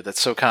 thank you.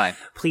 That's so kind.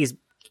 Please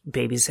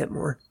babysit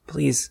more.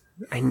 Please,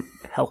 I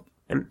help.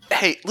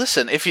 Hey,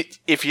 listen, if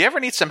you ever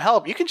need some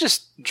help, you can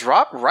just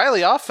drop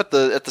Riley off at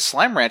the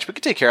Slime Ranch. We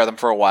can take care of them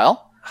for a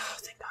while. Oh,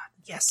 thank God.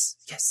 Yes.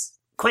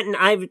 Quentin,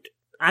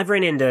 I've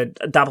run into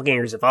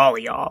doppelgangers of all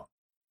of y'all.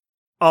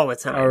 All the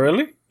time. Oh,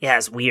 really? Yeah,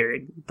 it's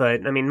weird.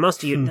 But, I mean,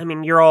 most of you, I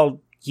mean, you're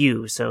all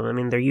you, so, I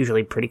mean, they're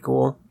usually pretty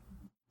cool.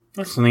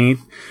 That's neat.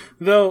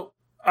 Though,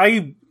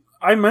 I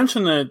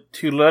mentioned it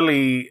to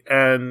Lily,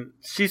 and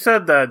she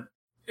said that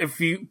if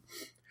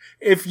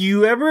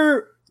you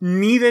ever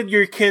needed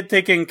your kid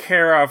taken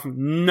care of,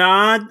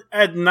 not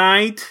at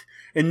night,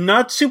 and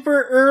not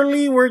super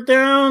early, we're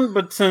down,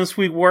 but since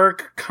we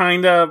work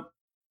kind of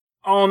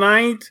all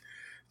night,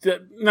 I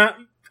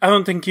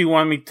don't think you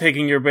want me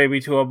taking your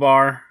baby to a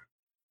bar.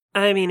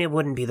 I mean, it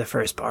wouldn't be the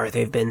first bar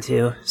they've been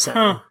to, so.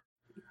 Huh.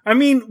 I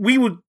mean,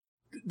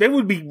 they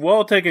would be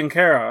well taken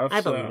care of.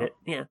 I believe it,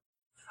 yeah.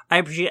 I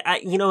appreciate,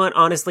 you know what,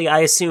 honestly, I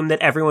assume that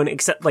everyone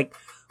except, like,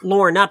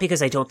 Lauren, not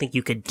because I don't think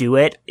you could do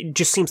it, it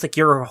just seems like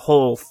your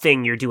whole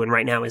thing you're doing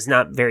right now is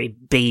not very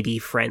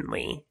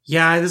baby-friendly.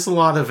 Yeah, there's a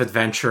lot of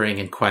adventuring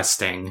and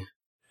questing.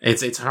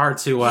 It's hard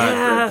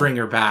to bring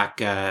her back,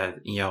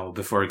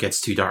 before it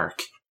gets too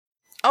dark.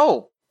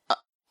 Oh,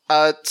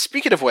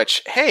 speaking of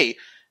which, hey,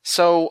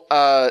 so,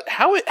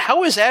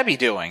 how is Abby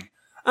doing?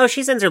 Oh,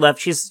 she's in her left.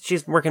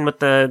 She's working with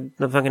the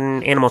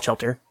fucking animal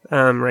shelter,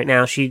 right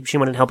now. She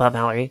wanted to help out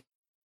Valerie.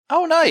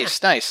 Oh,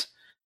 nice.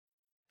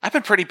 I've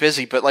been pretty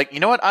busy, but, like, you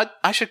know what?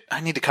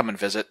 I need to come and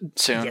visit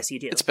soon. Yes, you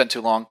do. It's been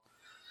too long.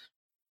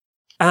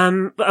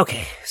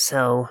 Okay,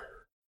 so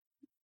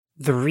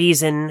the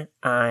reason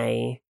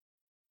I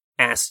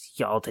asked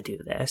y'all to do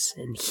this,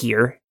 and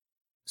here,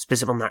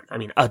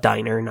 a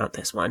diner, not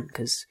this one,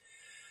 because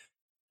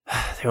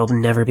there will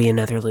never be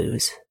another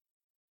lose.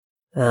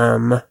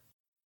 I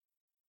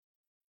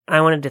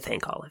wanted to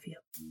thank all of you.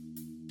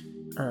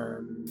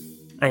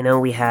 I know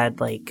we had,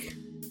 there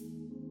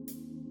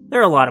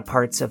are a lot of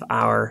parts of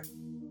our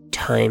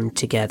time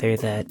together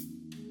that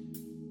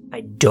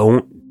I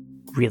don't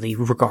really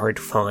regard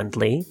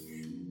fondly,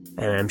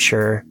 and I'm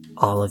sure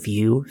all of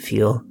you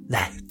feel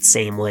that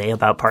same way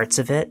about parts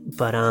of it,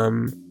 but,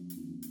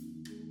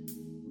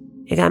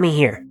 it got me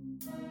here.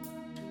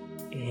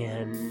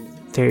 And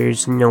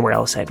there's nowhere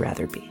else I'd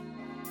rather be.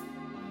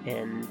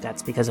 And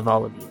that's because of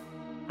all of you.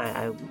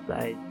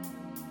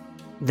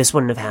 This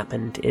wouldn't have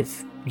happened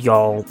if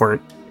y'all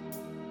weren't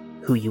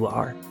who you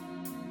are.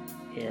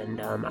 And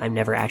I've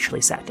never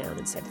actually sat down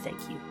and said thank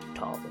you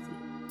to all of you.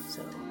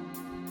 So,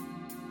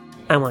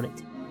 I wanted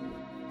to.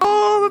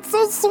 Oh, that's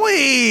so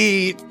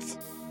sweet!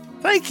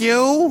 Thank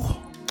you!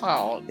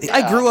 Oh, yeah.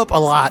 I grew up a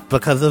lot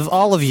because of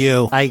all of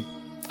you. Yeah.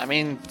 I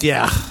mean,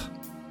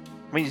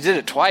 you did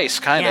it twice,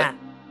 kind of. Yeah.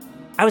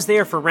 I was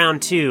there for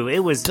round 2. It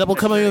was Double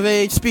Coming of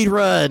Age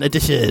Speedrun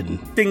Edition.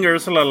 Think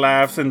Ursula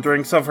laughs and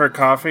drinks off her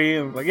coffee.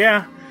 And like,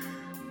 yeah,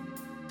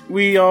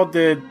 we all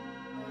did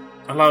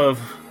a lot of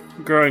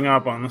growing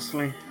up,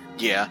 honestly.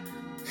 Yeah.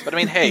 But I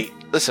mean, hey,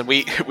 listen,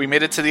 we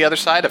made it to the other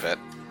side of it.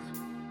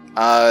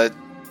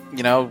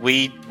 You know,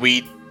 we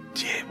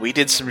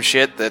did some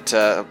shit that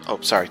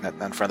sorry, not in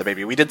front of the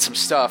baby. We did some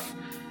stuff.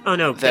 Oh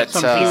no, that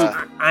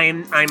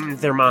I'm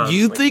their mom.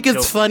 You think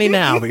it's funny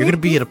now, but you're gonna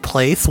be at a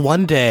place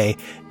one day,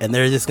 and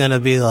they're just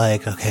gonna be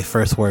like, "Okay,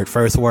 first word,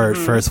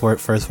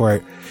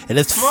 and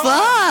it's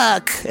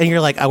fuck," and you're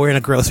like, "Oh, we're in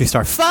a grocery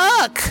store,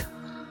 fuck."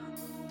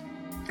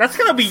 That's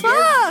gonna be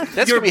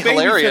That's gonna be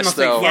hilarious,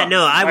 though. Yeah,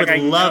 no, I would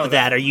love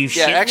that. Are you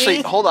shitting me?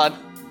 Actually, hold on.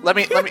 Let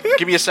me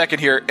give me a second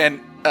here. And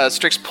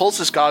Strix pulls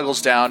his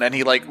goggles down, and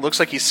he looks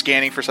like he's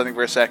scanning for something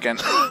for a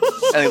second,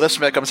 and he lifts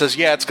them back up and says,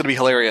 "Yeah, it's gonna be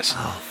hilarious."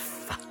 Oh,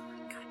 fuck!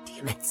 God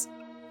damn it!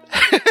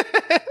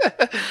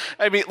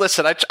 I mean,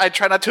 listen, I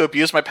try not to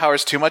abuse my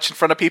powers too much in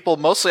front of people.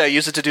 Mostly I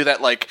use it to do that,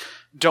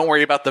 don't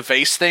worry about the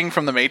vase thing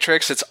from The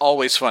Matrix. It's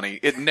always funny.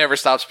 It never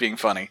stops being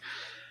funny.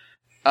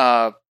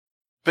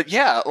 But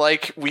yeah,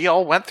 we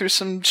all went through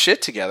some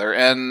shit together,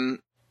 and,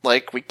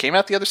 we came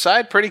out the other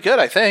side pretty good,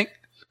 I think.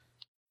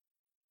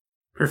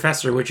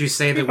 Professor, would you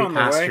say that we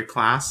passed your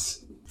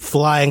class?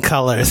 Flying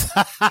colors.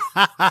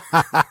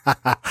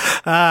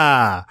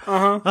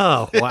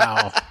 Oh,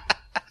 wow.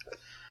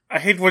 I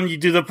hate when you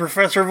do the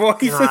professor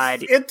voice.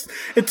 God.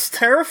 It's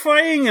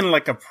terrifying in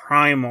a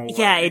primal way.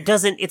 Yeah, it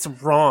doesn't. It's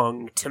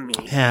wrong to me.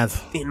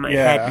 In my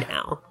head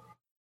now.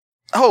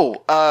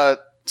 Oh,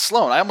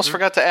 Sloan, I almost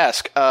forgot to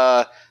ask.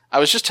 I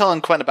was just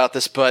telling Quentin about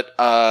this, but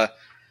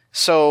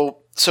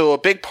so a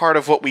big part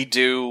of what we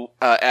do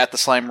at the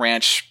Slime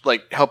Ranch,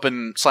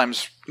 helping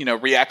slimes,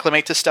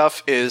 reacclimate to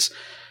stuff, is,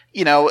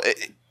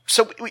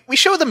 so we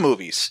show them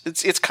movies.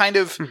 It's kind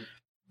of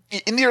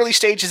in the early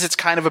stages. It's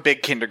kind of a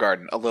big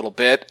kindergarten, a little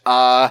bit.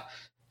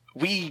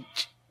 We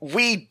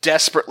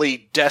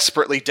desperately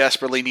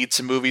need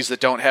some movies that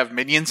don't have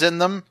minions in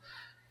them.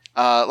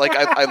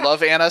 I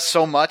love Anna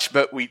so much,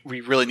 but we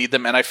really need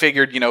them. And I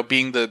figured,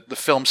 being the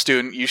film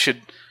student, you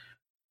should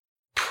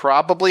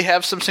probably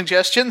have some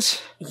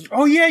suggestions.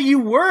 Oh yeah, you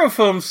were a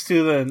film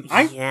student.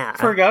 I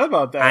forgot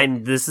about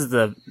that. This is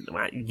the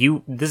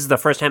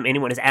first time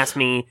anyone has asked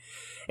me.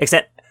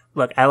 Except,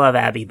 look, I love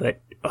Abby, but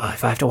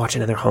if I have to watch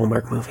another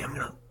Hallmark movie, I'm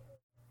gonna.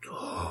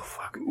 Oh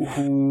fuck.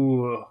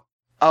 Ooh.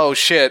 Oh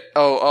shit.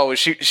 Oh, is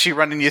she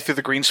running you through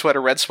the green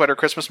sweater, red sweater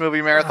Christmas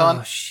movie marathon?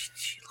 Oh,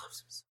 she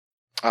loves us.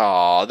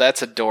 Oh,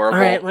 that's adorable.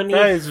 All right,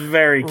 that is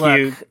very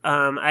cute.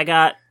 I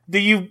got. Do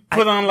you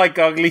put on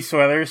ugly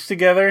sweaters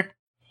together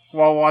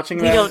while watching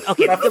that? We don't.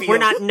 Okay, we're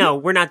not. No,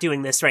 we're not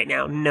doing this right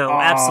now. No,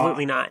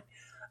 absolutely not.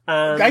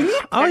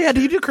 Oh yeah,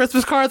 do you do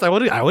Christmas cards? I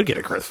would get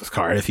a Christmas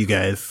card if you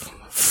guys.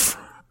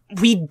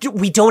 We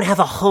don't have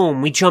a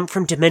home. We jump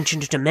from dimension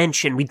to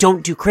dimension. We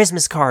don't do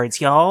Christmas cards,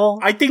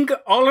 y'all. I think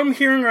all I'm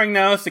hearing right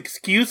now is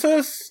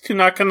excuses to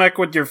not connect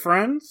with your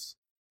friends.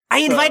 I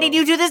invited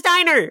you to this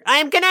diner. I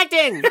am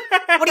connecting.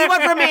 What do you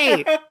want from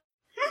me?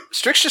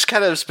 Strix just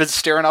kind of has been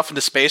staring off into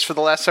space for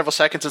the last several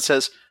seconds and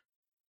says,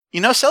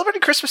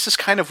 celebrating Christmas is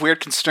kind of weird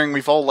considering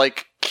we've all,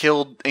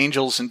 killed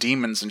angels and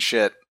demons and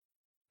shit.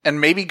 And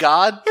maybe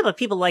God? Yeah, but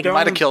people might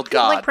have killed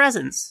God. Like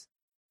presents.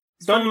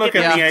 Don't look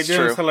at me. I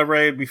didn't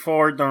celebrate it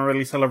before. Don't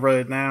really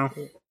celebrate it now.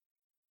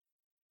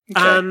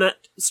 Okay.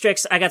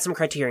 Strix, I got some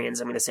criterions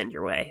I'm going to send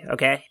your way,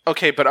 okay?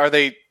 Okay, but are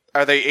they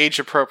age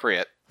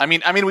appropriate? I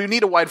mean, we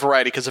need a wide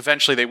variety because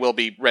eventually they will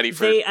be ready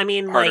for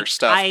harder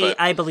stuff.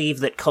 I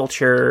believe that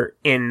culture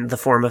in the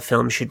form of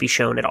film should be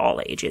shown at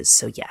all ages,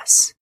 so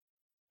yes.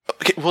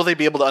 Okay, will they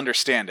be able to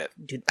understand it?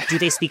 Do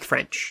they speak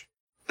French?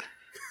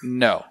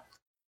 No.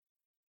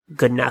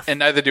 Good enough. And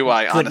neither do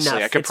I,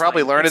 honestly. I could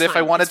probably learn it if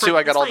I wanted to.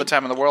 I got all the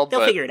time in the world.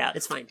 They'll figure it out.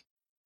 It's fine.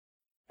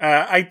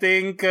 I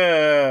think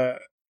Ursa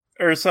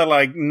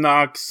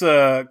knocks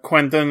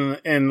Quentin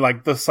in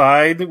the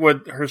side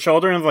with her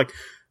shoulder and is like,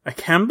 I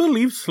can't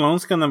believe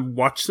Sloane's gonna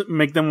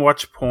make them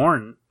watch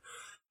porn.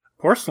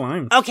 Poor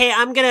slime. Okay,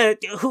 I'm gonna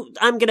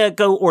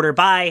go order.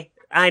 Bye.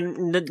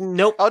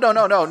 Nope.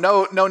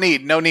 Oh no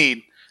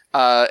need.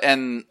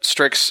 And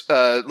Strix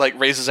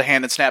raises a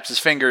hand and snaps his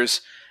fingers.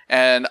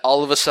 And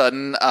all of a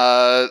sudden,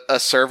 a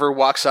server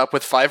walks up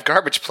with 5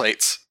 garbage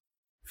plates.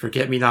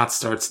 Forget-me-not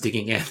starts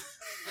digging in.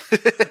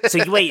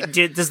 So wait,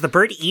 does the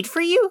bird eat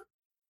for you?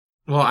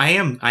 Well, I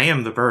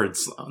am the bird,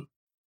 Sloan.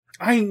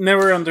 I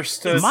never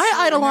understood.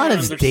 My Eidolon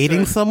is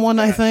dating someone.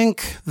 I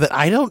think that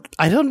I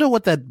don't know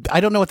what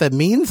that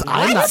means. What?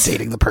 I'm not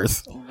dating the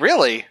person.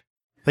 Really?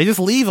 They just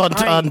leave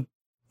on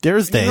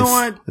Thursdays. You know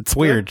what? It's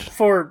weird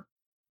for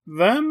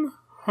them,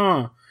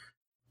 huh?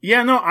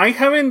 Yeah, no, I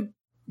haven't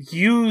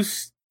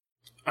used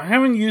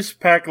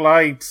pack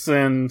lights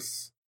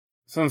since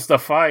the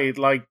fight.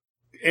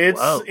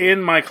 It's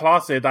in my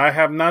closet. I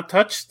have not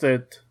touched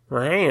it.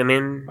 Right, I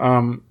mean,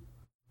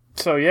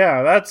 so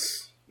yeah,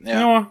 that's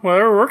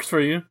whatever works for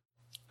you.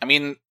 I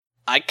mean,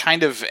 I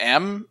kind of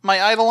am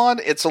my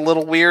Eidolon. It's a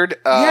little weird.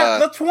 Yeah,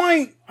 that's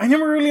why I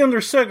never really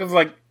understood. Cause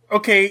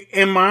okay,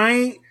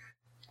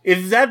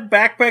 is that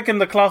backpack in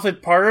the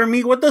closet part of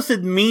me? What does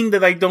it mean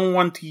that I don't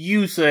want to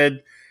use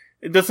it?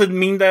 Does it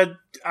mean that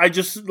I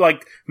just,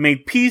 like,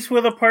 made peace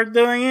with a part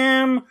that I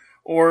am?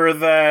 Or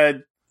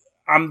that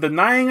I'm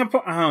denying a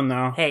part? I don't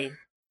know. Hey,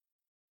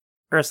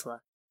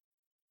 Ursula.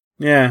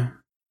 Yeah.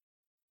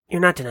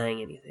 You're not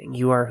denying anything.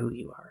 You are who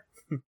you are.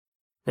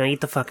 Now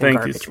eat the fucking Thank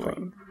garbage you, plate.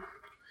 Sloan.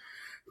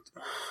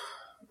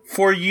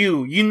 For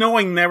you. You know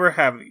I never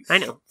have these. I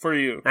know. For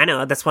you. I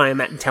know. That's why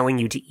I'm telling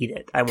you to eat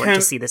it. I want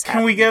to see this happen.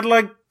 Can we get,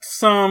 like,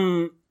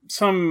 some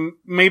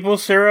maple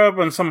syrup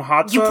and some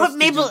hot sauce? You put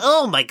maple...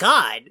 Oh, my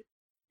God.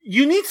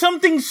 You need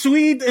something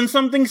sweet and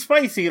something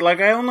spicy.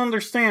 Like, I don't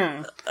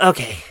understand.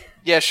 Okay.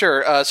 Yeah,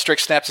 sure.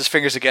 Strix snaps his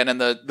fingers again,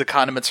 and the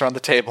condiments are on the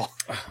table.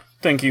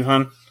 Thank you,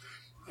 hon.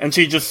 And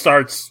she just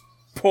starts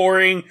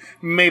pouring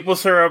maple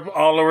syrup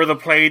all over the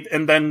plate,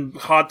 and then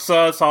hot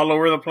sauce all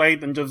over the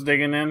plate, and just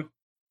digging in.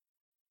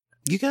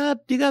 You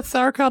got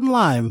sauerkraut and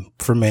lime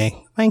for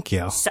me. Thank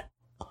you.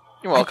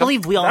 You're welcome. I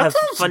believe we all That have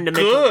sounds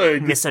fundamental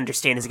good.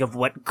 misunderstandings of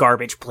what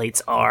garbage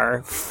plates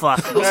are.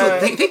 Fuck. Also,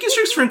 thank you,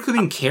 Strix, for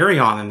including Carry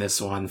On in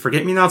this one.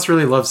 Forget Me Nots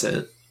really loves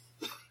it.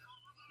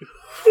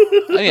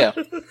 Oh, yeah.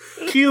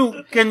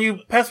 Q, can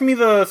you pass me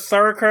the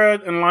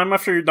sauerkraut and lime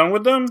after you're done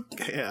with them?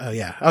 Oh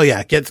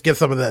yeah. Get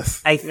some of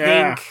this. I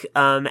think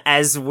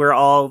as we're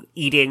all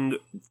eating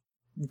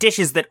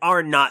dishes that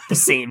are not the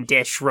same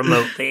dish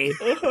remotely,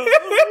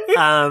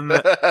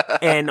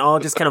 and all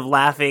just kind of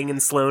laughing,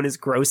 and Sloan is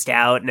grossed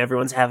out, and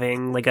everyone's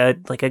having like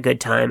a good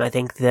time. I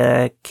think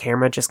the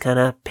camera just kind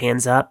of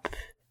pans up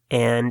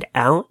and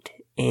out,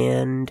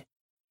 and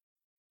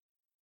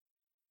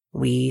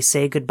we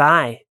say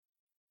goodbye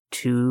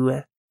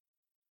to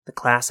the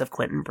class of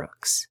Quentin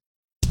Brooks.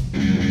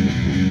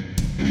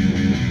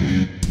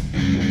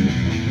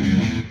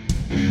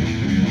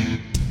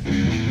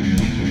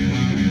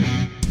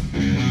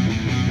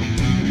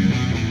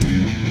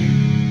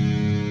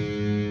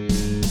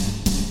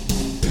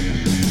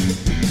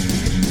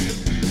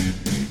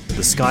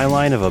 The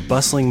skyline of a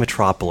bustling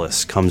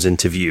metropolis comes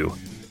into view.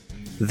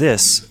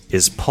 This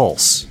is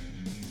Pulse,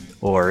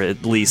 or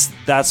at least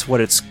that's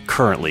what it's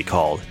currently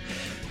called.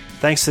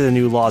 Thanks to the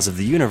new laws of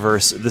the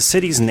universe, the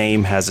city's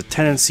name has a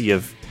tendency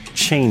of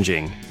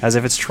changing, as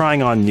if it's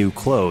trying on new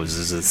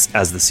clothes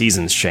as the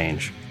seasons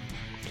change.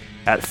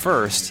 At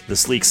first, the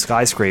sleek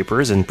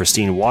skyscrapers and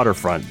pristine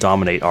waterfront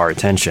dominate our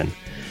attention.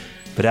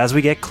 But as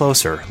we get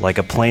closer, like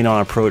a plane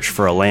on approach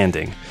for a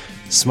landing,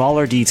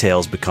 smaller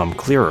details become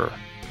clearer.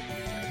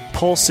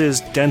 Pulse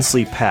is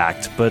densely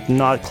packed, but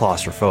not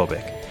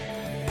claustrophobic.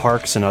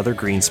 Parks and other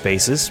green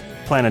spaces,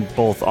 planted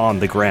both on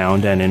the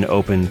ground and in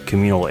open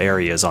communal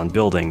areas on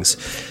buildings,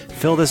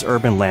 fill this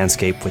urban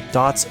landscape with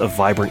dots of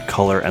vibrant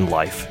color and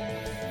life.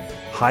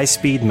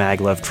 High-speed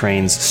maglev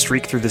trains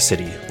streak through the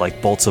city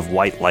like bolts of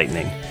white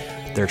lightning,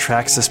 their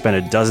tracks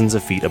suspended dozens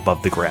of feet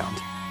above the ground.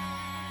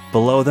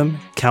 Below them,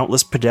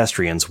 countless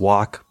pedestrians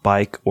walk,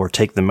 bike, or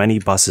take the many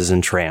buses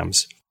and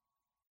trams.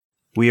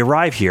 We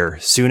arrive here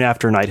soon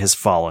after night has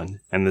fallen,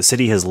 and the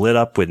city has lit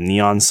up with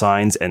neon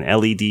signs and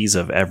LEDs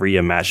of every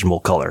imaginable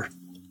color.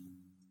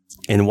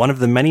 In one of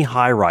the many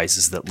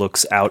high-rises that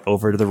looks out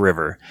over the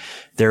river,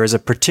 there is a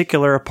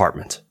particular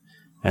apartment,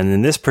 and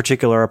in this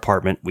particular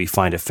apartment we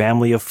find a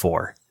family of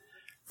 4.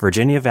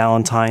 Virginia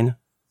Valentine,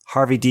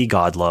 Harvey D.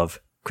 Godlove,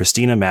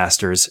 Christina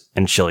Masters,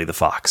 and Chili the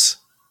Fox.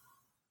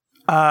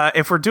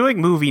 If we're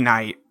doing movie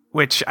night,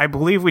 which I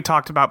believe we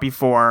talked about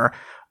before,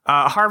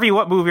 Harvey,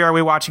 what movie are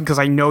we watching? Because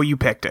I know you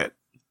picked it.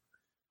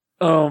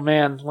 Oh,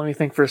 man. Let me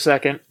think for a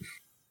second.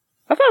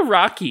 How about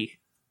Rocky?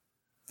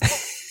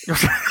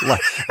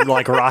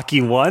 like Rocky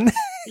 1?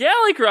 Yeah,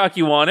 like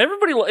Rocky 1.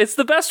 It's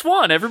the best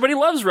one. Everybody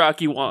loves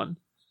Rocky 1.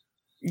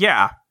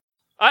 Yeah.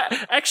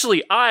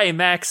 I,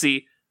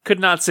 Maxie, could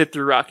not sit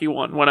through Rocky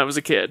 1 when I was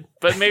a kid.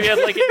 But maybe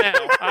I'd like it now.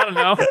 I don't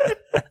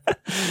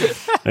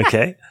know.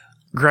 Okay.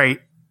 Great.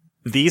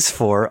 These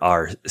 4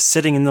 are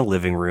sitting in the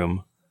living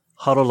room,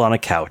 huddled on a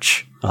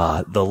couch.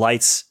 The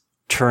lights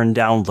turned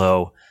down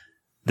low,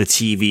 the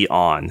TV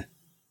on.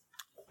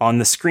 On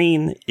the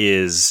screen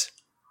is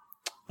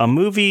a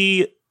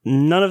movie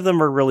none of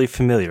them are really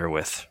familiar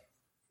with.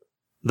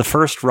 The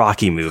first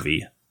Rocky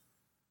movie.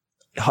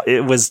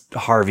 It was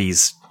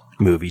Harvey's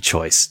movie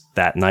choice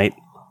that night.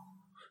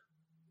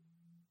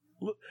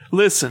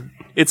 Listen,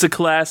 it's a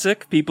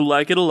classic. People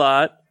like it a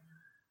lot.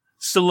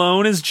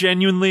 Stallone is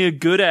genuinely a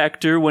good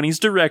actor when he's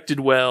directed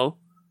well.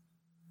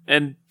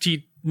 And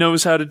he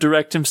knows how to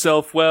direct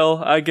himself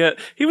well.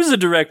 He was a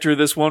director of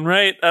this one,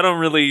 right? I don't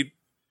really...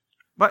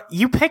 But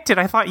you picked it.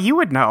 I thought you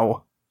would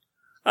know.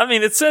 I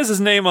mean, it says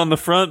his name on the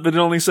front, but it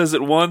only says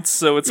it once,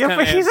 so it's kind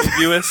of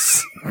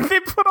ambiguous. They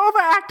put all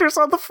the actors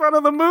on the front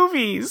of the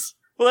movies.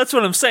 Well, that's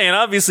what I'm saying.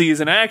 Obviously, he's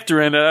an actor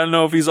in it. I don't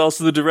know if he's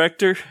also the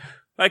director.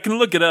 I can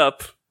look it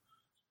up.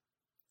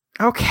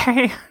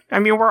 Okay. I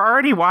mean, we're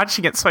already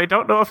watching it, so I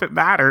don't know if it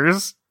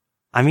matters.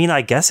 I mean,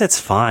 I guess it's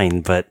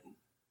fine, but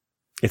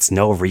it's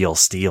no real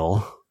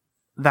steal.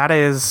 That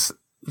is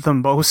the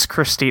most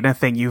Christina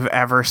thing you've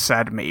ever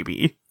said,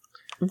 maybe.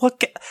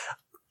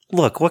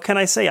 Look, what can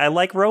I say? I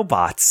like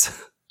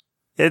robots.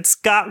 It's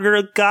got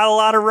a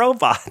lot of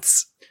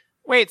robots.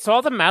 Wait, so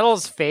all the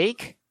metal's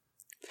fake?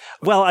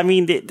 Well, I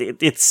mean,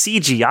 it's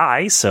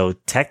CGI, so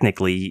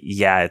technically,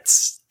 yeah,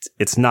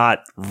 it's not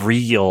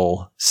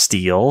real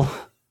steel.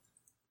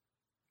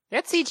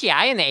 That's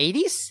CGI in the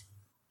 80s?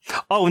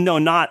 Oh no,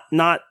 not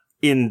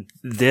in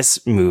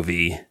this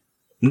movie.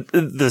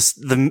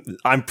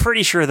 I'm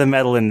pretty sure the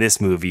metal in this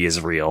movie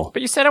is real.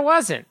 But you said it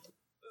wasn't.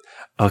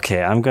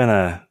 Okay, I'm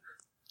gonna...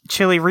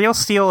 Chili, Real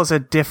Steel is a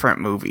different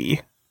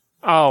movie.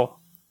 Oh.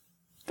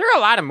 There are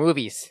a lot of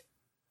movies.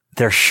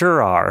 There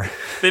sure are.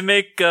 They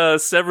make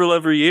several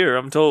every year,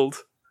 I'm told.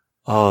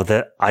 Oh,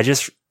 I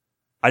just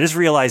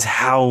realized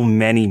how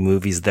many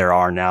movies there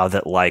are now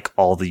that, like,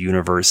 all the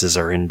universes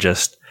are in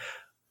just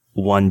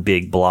one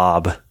big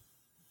blob.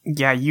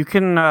 Yeah, you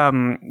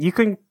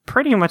can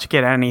pretty much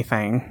get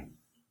anything.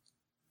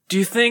 Do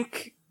you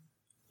think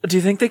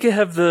they could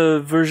have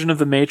the version of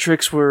The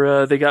Matrix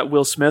where they got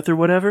Will Smith or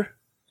whatever?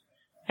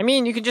 I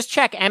mean, you can just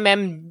check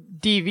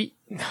MMDV.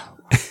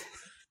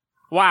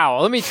 Wow,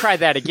 let me try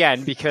that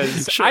again,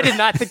 because sure. I did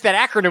not think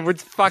that acronym would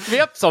fuck me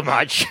up so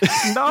much.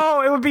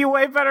 No, it would be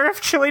way better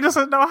if Chili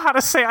doesn't know how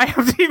to say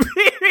IMDb.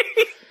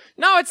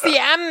 No, it's the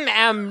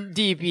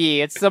MMDB.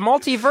 It's the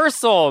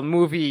Multiversal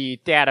Movie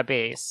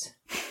Database.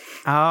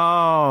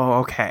 Oh,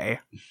 okay.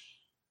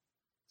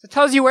 So it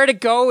tells you where to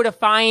go to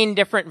find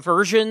different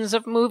versions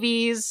of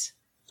movies,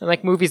 and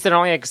like movies that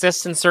only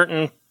exist in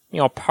certain,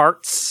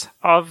 parts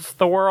of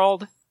the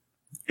world.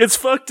 It's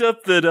fucked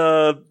up that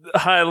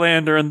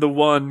Highlander and the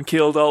One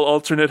killed all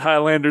alternate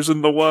Highlanders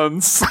and the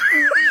Ones.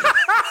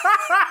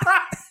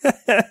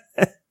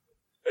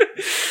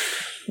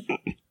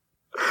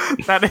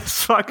 That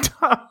is fucked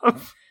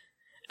up.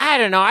 I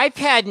don't know. I've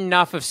had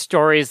enough of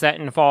stories that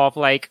involve,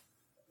 like,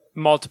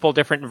 multiple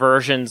different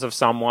versions of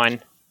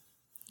someone.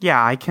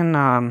 Yeah, I can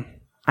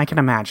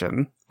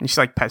imagine. And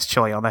she, like, pets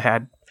Chili on the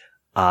head.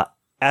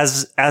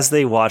 As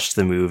they watched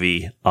the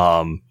movie,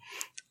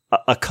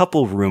 a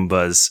couple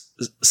Roombas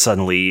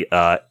suddenly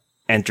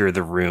enter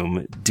the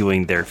room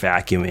doing their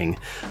vacuuming.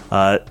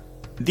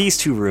 These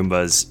two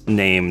Roombas,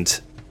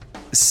 named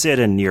Sid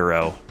and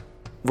Nero,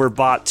 were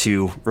bought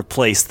to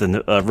replace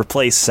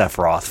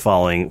Sephiroth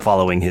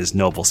following his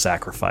noble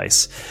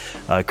sacrifice.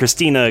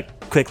 Christina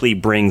quickly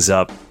brings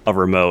up a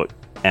remote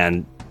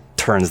and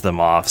turns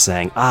them off,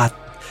 saying,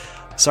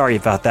 sorry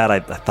about that, I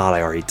thought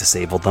I already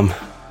disabled them.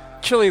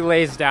 Chili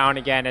lays down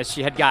again as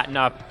she had gotten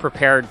up,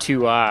 prepared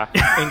to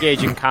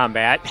engage in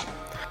combat.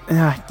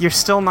 You're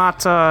still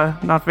not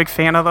a big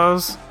fan of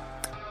those?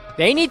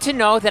 They need to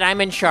know that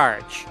I'm in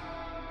charge.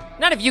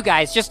 Not of you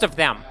guys, just of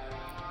them.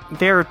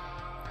 They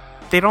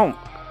don't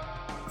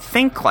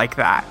think like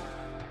that.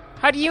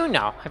 How do you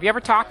know? Have you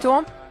ever talked to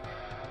them?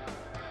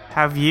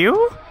 Have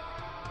you?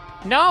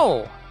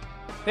 No.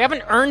 They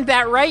haven't earned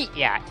that right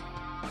yet.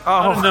 Oh.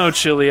 I don't know,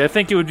 Chili. I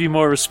think it would be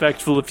more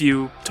respectful if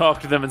you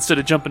talk to them instead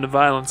of jumping to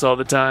violence all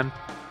the time.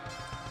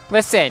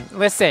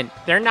 Listen.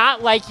 They're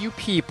not like you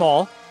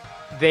people.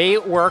 They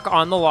work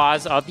on the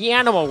laws of the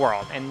animal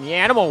world. And in the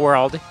animal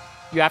world,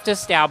 you have to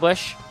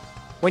establish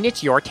when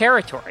it's your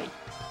territory.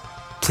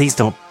 Please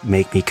don't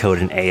make me code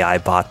an AI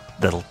bot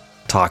that'll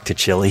talk to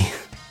Chili.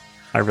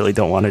 I really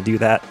don't want to do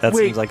that. That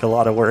seems like a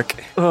lot of work.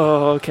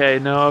 Oh, okay.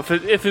 No, if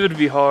it would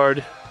be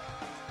hard.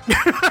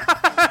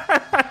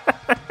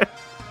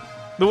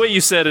 The way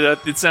you said it,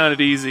 it sounded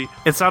easy.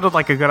 It sounded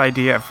like a good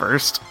idea at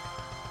first.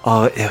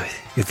 Oh,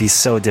 it'd be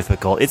so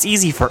difficult. It's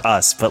easy for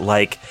us, but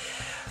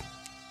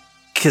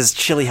because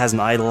Chili has an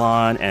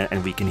Eidolon,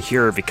 and we can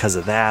hear her because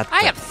of that.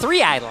 I have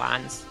 3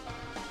 Eidolons.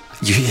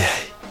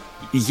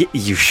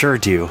 You sure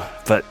do,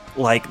 but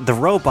the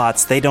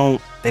robots, they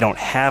don't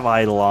have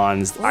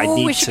Eidolons.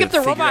 Ooh, we should give the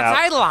robots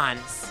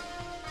Eidolons.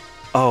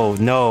 Oh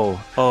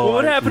no! Oh, well,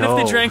 what happened if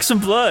they drank some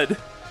blood?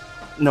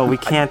 No, we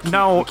can't.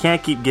 We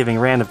can't keep giving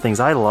random things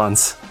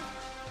Eidolons.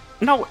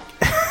 No.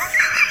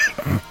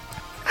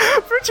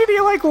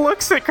 Virginia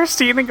looks at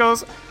Christine and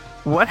goes,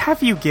 "What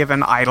have you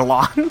given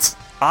Eidolons?"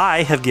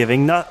 I have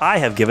given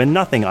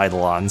nothing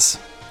Eidolons.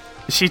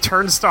 She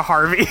turns to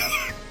Harvey.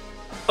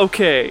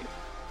 Okay.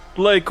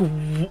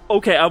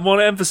 Okay, I want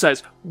to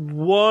emphasize.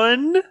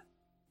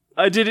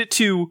 I did it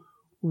to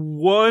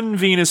 1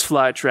 Venus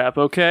flytrap,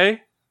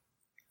 okay?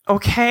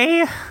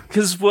 Okay.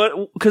 Because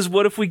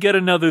what if we get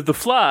another The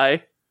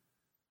Fly?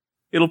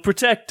 It'll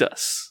protect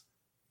us.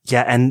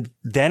 Yeah, and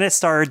then it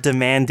started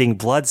demanding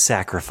blood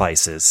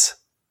sacrifices.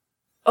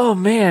 Oh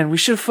man, we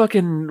should have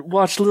fucking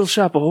watched Little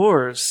Shop of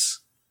Horrors.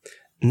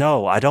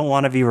 No, I don't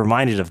want to be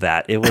reminded of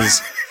that. It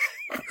was...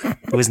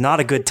 it was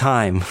not a good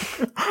time.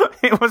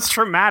 It was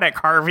traumatic,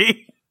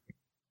 Harvey.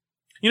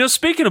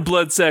 Speaking of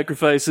blood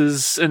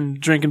sacrifices and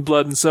drinking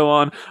blood and so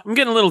on, I'm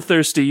getting a little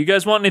thirsty. You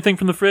guys want anything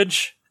from the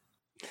fridge?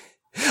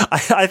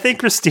 I think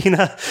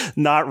Christina,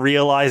 not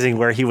realizing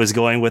where he was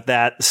going with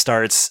that,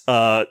 starts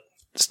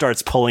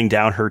pulling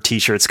down her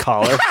t-shirt's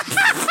collar.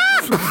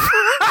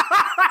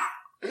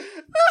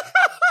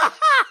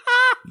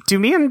 Do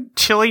me and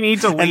Chili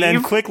need to leave? And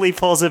then quickly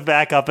pulls it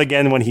back up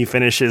again when he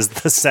finishes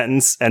the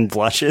sentence and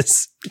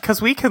blushes.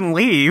 Because we can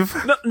leave.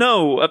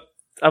 No,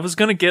 I was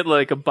gonna get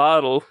a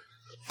bottle.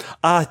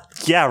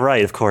 Yeah,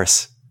 right, of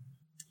course.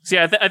 So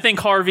yeah, I think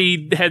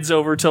Harvey heads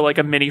over to like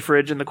a mini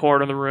fridge in the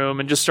corner of the room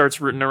and just starts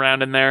rooting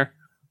around in there.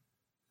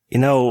 You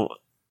know,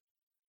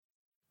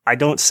 I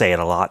don't say it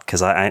a lot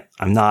because I'm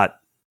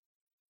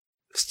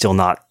still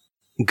not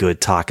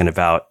good talking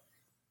about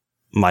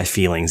my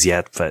feelings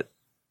yet, but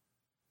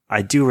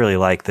I do really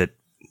like that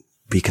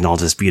we can all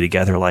just be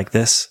together like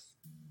this.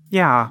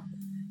 Yeah.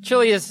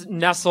 Chili is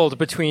nestled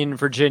between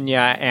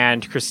Virginia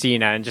and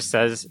Christina and just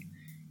says,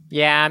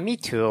 yeah, me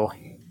too.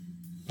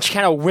 She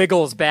kind of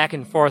wiggles back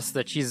and forth so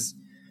that she's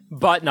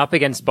butting up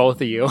against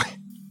both of you.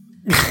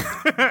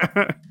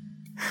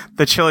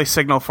 The Chili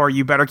signal for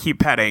you better keep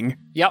petting.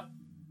 Yep.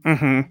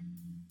 Mm-hmm.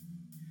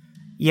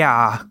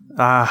 Yeah.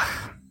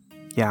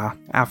 Yeah.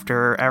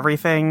 After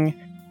everything,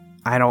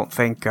 I don't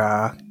think,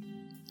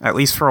 at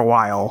least for a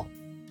while,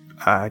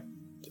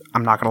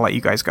 I'm not going to let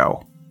you guys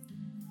go.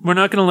 We're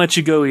not going to let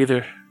you go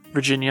either,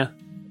 Virginia.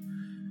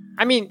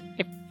 I mean,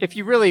 if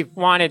you really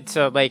wanted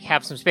to, like,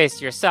 have some space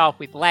to yourself,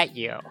 we'd let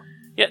you.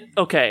 Yeah,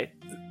 okay.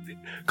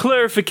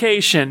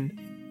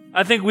 Clarification.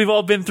 I think we've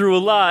all been through a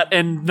lot,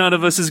 and none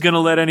of us is going to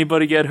let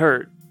anybody get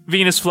hurt.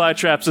 Venus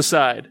flytraps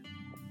aside.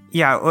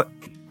 Yeah,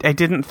 I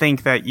didn't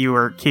think that you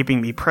were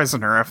keeping me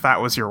prisoner, if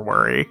that was your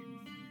worry.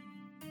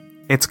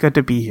 It's good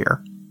to be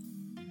here.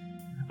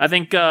 I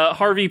think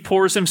Harvey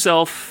pours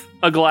himself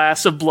a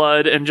glass of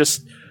blood and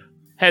just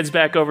heads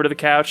back over to the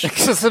couch.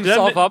 Mixes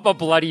himself up a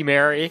Bloody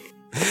Mary.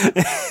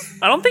 I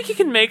don't think you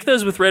can make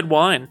those with red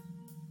wine.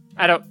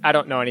 I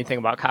don't know anything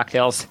about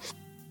cocktails.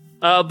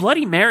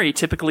 Bloody Mary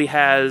typically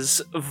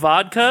has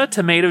vodka,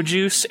 tomato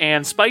juice,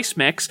 and spice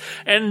mix,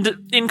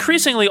 and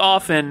increasingly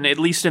often, at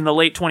least in the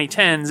late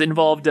 2010s,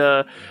 involved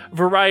a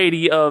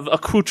variety of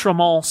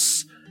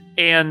accoutrements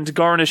and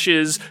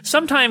garnishes,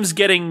 sometimes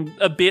getting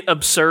a bit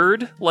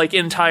absurd, like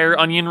entire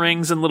onion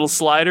rings and little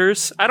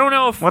sliders. I don't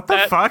know if What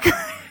the fuck?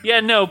 Yeah,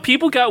 no,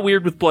 people got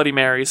weird with Bloody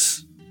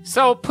Marys.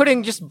 So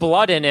putting just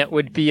blood in it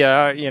would be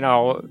a,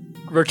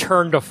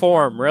 return to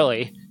form,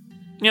 really.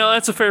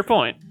 That's a fair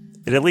point.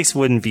 It at least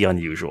wouldn't be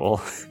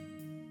unusual.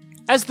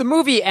 As the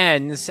movie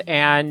ends,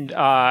 and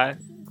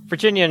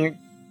Virginia and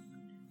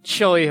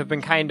Chili have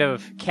been kind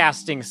of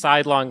casting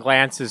sidelong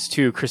glances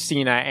to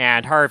Christina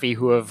and Harvey,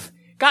 who have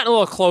gotten a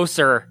little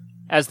closer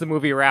as the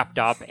movie wrapped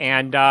up,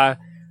 and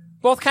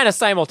both kind of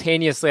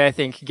simultaneously, I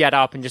think, get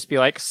up and just be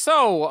like,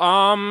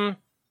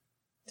 So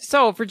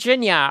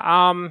Virginia,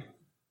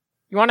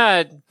 you want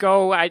to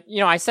go?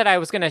 I said I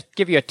was going to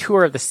give you a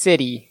tour of the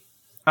city.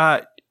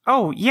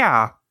 Oh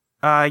yeah.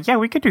 Yeah,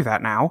 we could do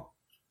that now.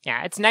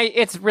 Yeah, it's nice.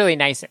 It's really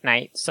nice at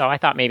night, so I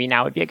thought maybe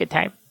now would be a good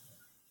time.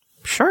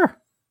 Sure.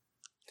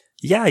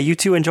 Yeah, you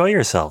two enjoy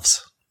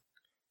yourselves.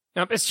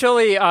 Nope, as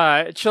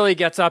Chili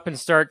gets up and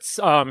starts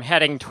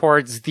heading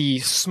towards the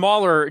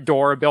smaller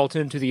door built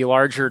into the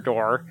larger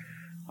door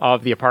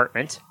of the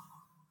apartment.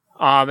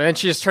 And then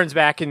she just turns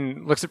back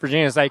and looks at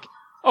Virginia and is like,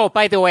 "Oh,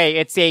 by the way,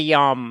 it's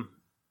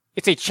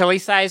a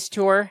Chili-sized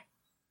tour."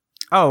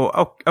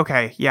 Oh,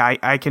 okay. Yeah,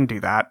 I can do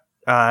that.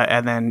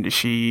 And then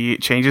she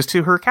changes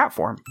to her cat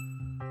form.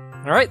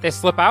 All right, they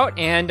slip out,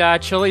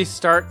 and Chili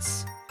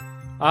starts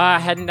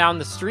heading down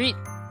the street.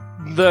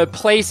 The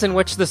place in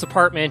which this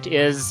apartment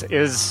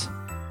is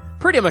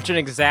pretty much an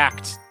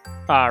exact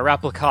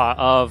replica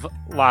of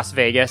Las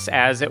Vegas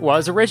as it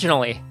was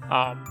originally.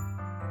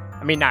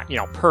 I mean, not,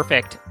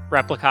 perfect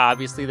replica.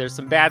 Obviously, there's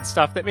some bad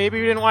stuff that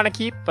maybe we didn't want to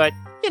keep, but,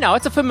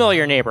 it's a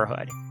familiar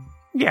neighborhood.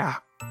 Yeah.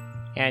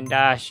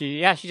 And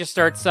she just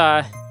starts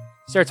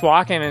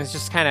walking and is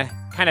just kind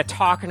of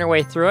talking her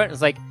way through it.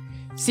 It's like,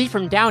 see,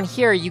 from down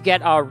here, you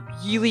get a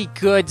really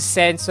good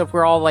sense of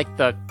where all, like,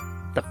 the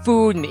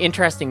food and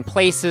interesting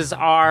places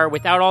are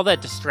without all the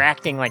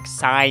distracting, like,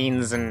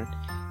 signs and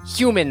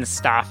human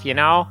stuff,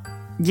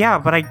 Yeah,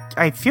 but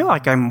I feel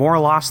like I'm more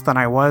lost than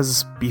I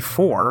was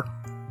before.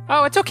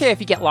 Oh, it's okay if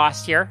you get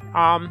lost here.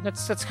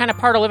 That's kind of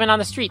part of living on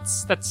the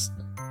streets.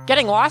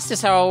 Getting lost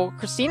is how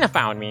Christina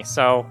found me,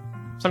 so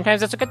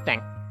sometimes it's a good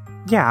thing.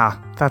 Yeah,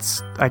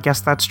 I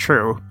guess that's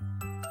true.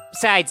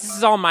 Besides, this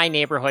is all my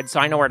neighborhood, so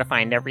I know where to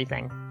find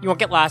everything. You won't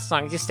get lost as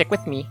long as you stick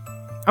with me.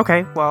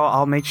 Okay, well,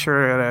 I'll make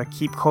sure to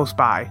keep close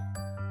by.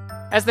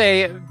 As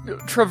they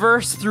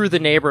traverse through the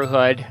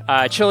neighborhood,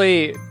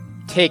 Chili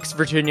takes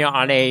Virginia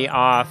on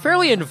a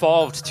fairly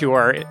involved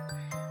tour,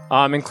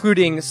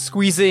 including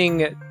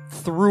squeezing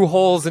through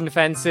holes in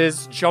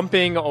fences,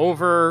 jumping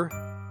over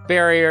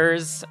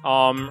barriers,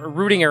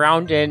 rooting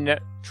around in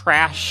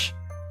trash.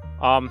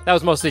 That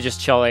was mostly just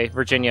Chili.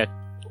 Virginia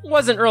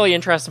wasn't really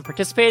interested in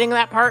participating in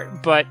that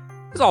part, but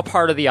it was all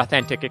part of the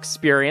authentic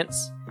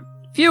experience.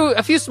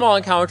 A few small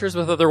encounters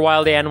with other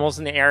wild animals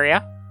in the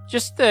area.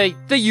 Just the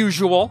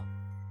usual.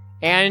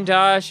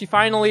 And she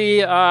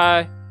finally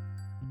kind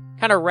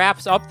of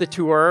wraps up the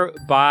tour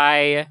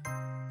by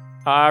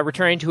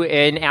returning to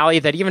an alley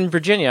that even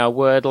Virginia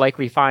would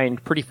likely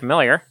find pretty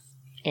familiar.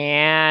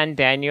 And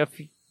then,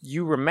 if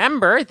you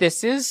remember,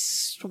 this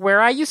is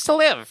where I used to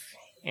live.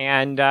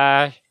 And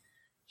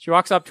she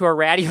walks up to a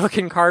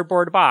ratty-looking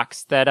cardboard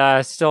box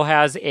that still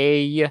has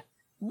a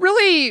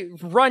really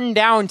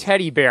run-down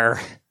teddy bear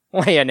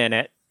laying in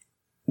it.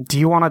 Do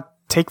you want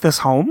to take this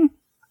home?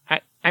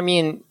 I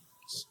mean,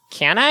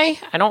 can I?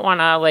 I don't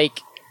want to, like,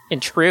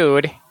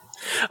 intrude.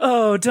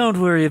 Oh, don't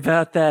worry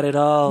about that at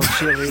all,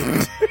 Chili.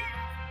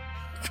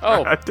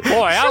 Oh,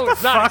 boy, I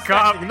was not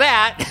expecting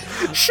that.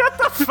 Shut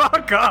the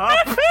fuck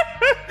up!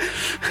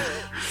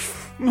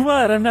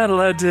 What? I'm not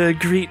allowed to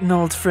greet an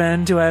old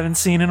friend who I haven't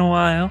seen in a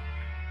while?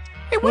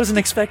 I wasn't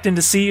expecting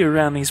to see you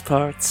around these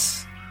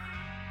parts.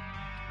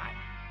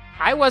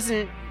 I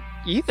wasn't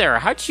either.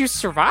 How'd you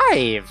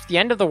survive the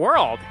end of the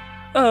world?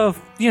 Oh,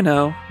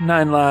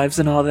 9 lives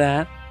and all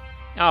that.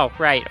 Oh,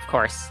 right, of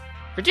course.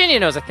 Virginia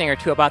knows a thing or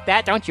two about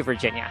that, don't you,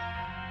 Virginia?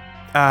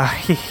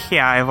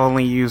 Yeah, I've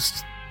only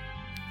used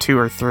 2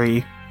 or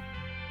 3.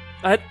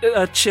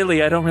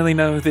 Chili, I don't really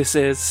know who this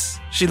is.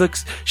 She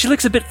looks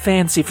a bit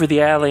fancy for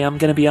the alley, I'm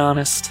gonna be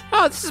honest.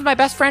 Oh, this is my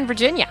best friend,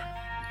 Virginia.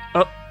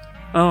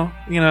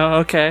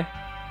 Okay.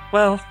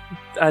 Well,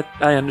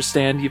 I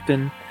understand. You've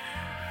been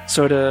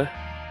sorta...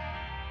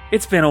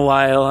 It's been a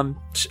while.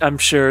 I'm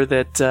sure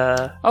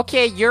that,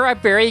 Okay, you're a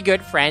very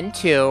good friend,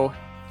 too.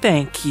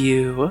 Thank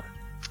you.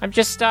 I'm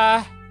just,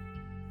 I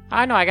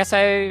don't know, I guess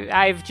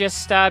I've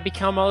just,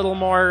 become a little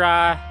more,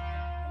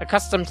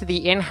 accustomed to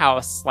the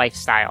in-house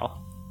lifestyle.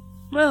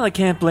 Well, I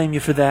can't blame you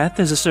for that.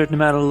 There's a certain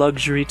amount of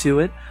luxury to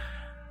it.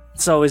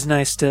 It's always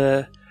nice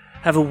to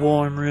have a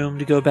warm room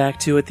to go back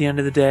to at the end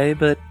of the day,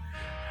 but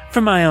for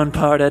my own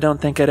part, I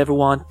don't think I'd ever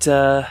want,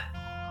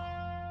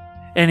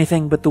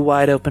 anything but the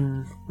wide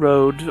open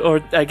road,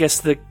 or I guess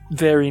the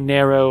very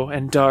narrow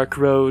and dark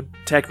road,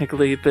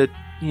 technically, but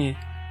yeah.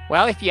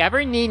 Well, if you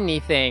ever need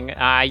anything,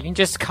 you can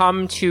just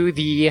come to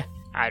the...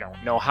 I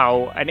don't know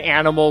how an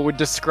animal would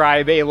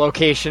describe a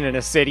location in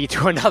a city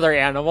to another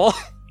animal.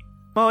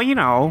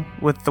 Well,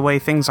 with the way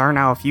things are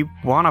now, if you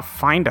want to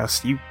find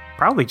us, you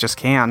probably just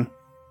can.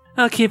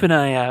 I'll keep an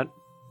eye out.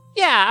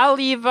 Yeah, I'll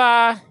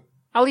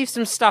leave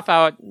some stuff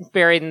out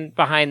buried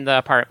behind the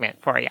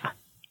apartment for you.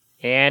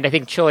 And I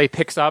think Chili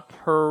picks up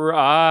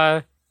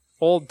her,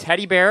 old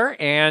teddy bear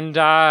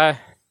and,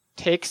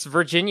 takes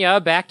Virginia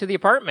back to the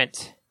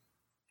apartment.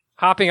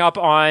 Hopping up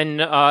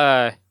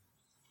on,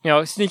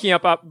 sneaking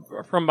up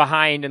from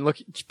behind and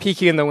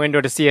peeking in the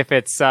window to see if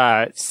it's,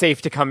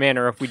 safe to come in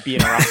or if we'd be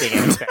interrupting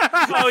anything.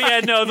 Oh yeah,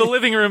 no, the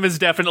living room is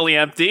definitely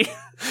empty.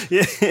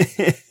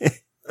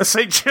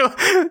 So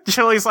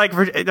Chili's like,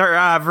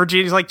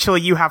 Virginia's like,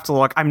 Chili, you have to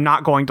look. I'm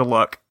not going to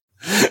look.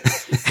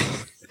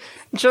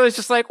 Chili's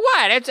just like,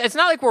 what? It's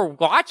not like we're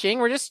watching.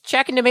 We're just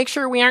checking to make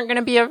sure we aren't going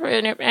to be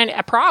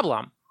a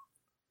problem.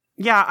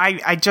 Yeah,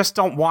 I just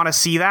don't want to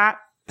see that.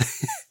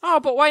 Oh,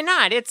 but why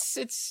not?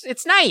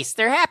 It's nice.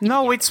 They're happy.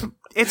 No, it's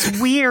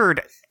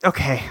weird.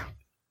 Okay.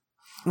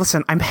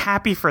 Listen, I'm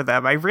happy for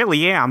them. I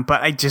really am,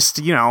 but I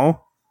just,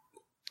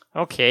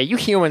 Okay, you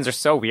humans are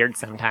so weird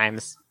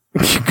sometimes.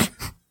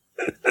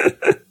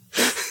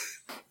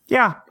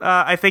 Yeah,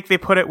 I think they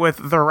put it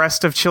with the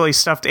rest of Chili's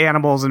stuffed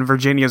animals in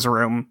Virginia's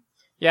room.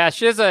 Yeah,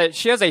 she has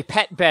a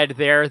pet bed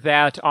there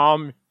that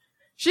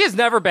she has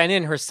never been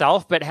in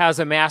herself, but has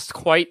amassed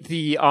quite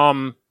the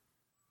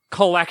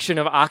collection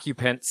of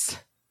occupants.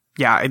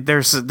 Yeah,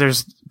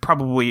 there's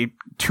probably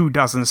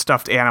 24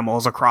 stuffed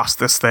animals across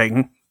this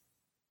thing.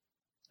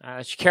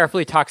 She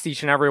carefully tucks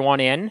each and every one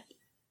in,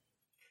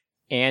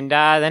 and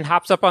then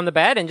hops up on the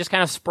bed and just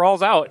kind of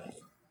sprawls out.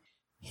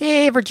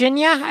 Hey,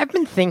 Virginia, I've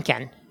been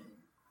thinking.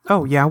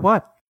 Oh, yeah,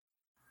 what?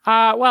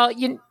 Well,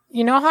 you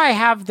know how I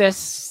have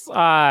this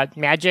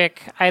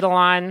magic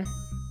eidolon?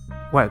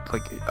 What?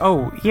 Like,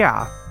 oh,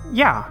 yeah.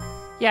 Yeah,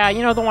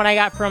 the one I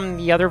got from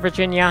the other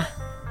Virginia?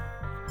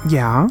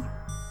 Yeah?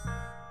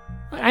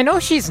 I know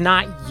she's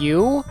not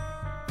you,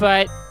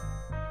 but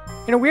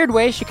in a weird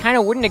way, she kind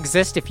of wouldn't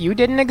exist if you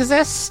didn't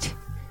exist.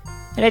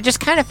 And it just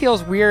kind of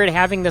feels weird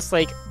having this,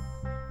 like,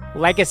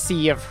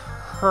 legacy of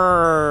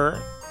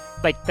her,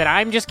 like, that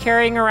I'm just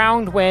carrying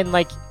around when,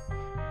 like,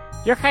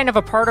 you're kind of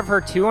a part of her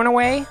too, in a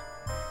way.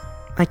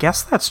 I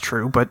guess that's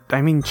true, but,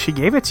 I mean, she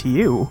gave it to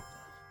you.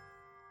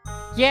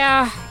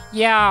 Yeah,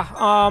 I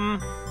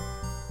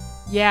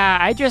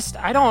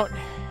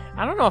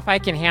don't know if I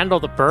can handle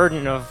the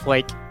burden of,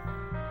 like,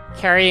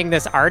 carrying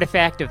this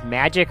artifact of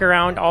magic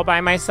around all by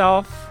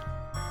myself.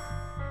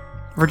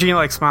 Virginia,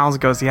 like, smiles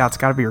and goes, yeah, it's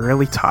gotta be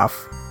really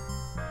tough.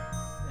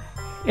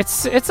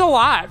 It's a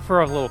lot for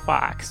a little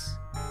fox.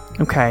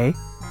 Okay.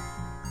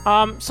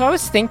 So I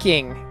was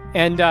thinking,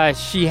 and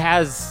she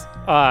has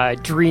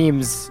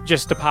Dreams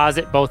just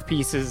deposit both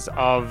pieces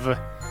of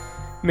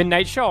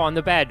Midnight Show on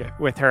the bed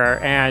with her,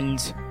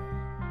 and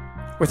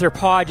with her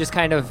paw just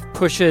kind of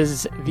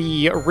pushes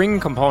the ring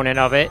component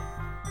of it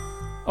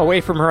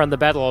away from her on the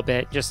bed a little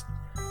bit. Just,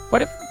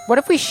 what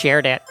if we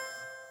shared it?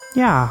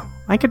 Yeah,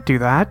 I could do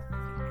that.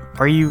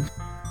 Are you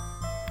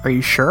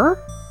sure?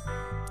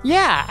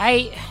 Yeah,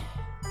 I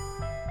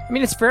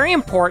mean, it's very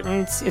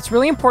important. It's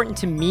really important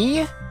to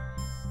me,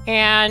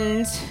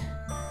 and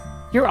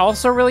you're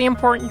also really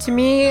important to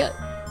me.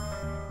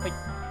 Like,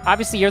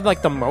 obviously, you're,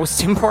 like, the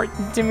most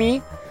important to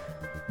me,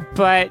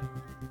 but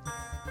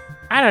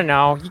I don't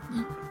know.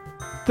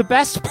 The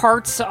best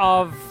parts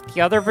of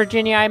the other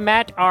Virginia I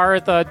met are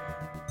the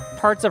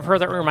parts of her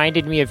that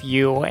reminded me of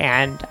you,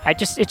 and it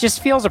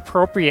just feels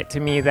appropriate to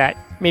me that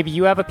maybe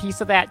you have a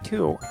piece of that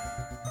too.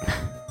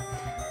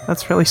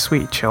 That's really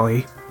sweet,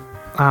 Chili.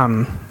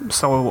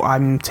 So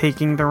I'm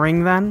taking the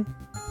ring then?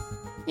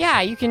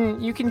 Yeah, you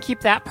can keep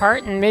that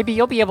part, and maybe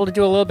you'll be able to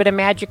do a little bit of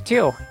magic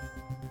too.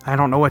 I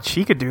don't know what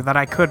she could do that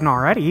I couldn't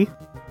already.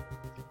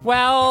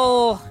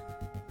 Well,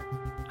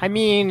 I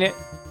mean,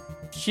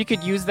 she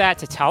could use that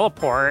to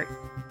teleport.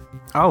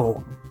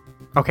 Oh.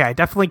 Okay, I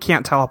definitely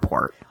can't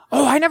teleport.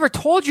 Oh, I never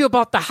told you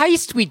about the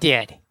heist we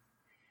did.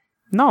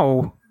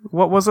 No.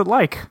 What was it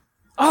like?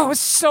 Oh, it was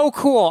so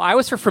cool. I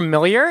was for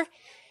Familiar,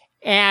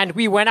 and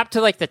we went up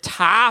to like the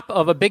top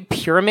of a big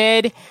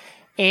pyramid,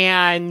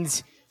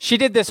 and she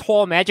did this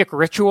whole magic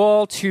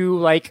ritual to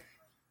like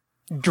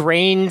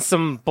drain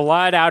some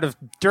blood out of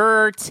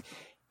dirt,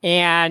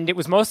 and it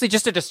was mostly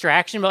just a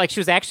distraction, but like she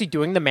was actually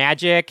doing the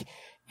magic.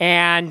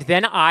 And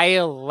then I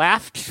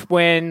left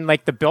when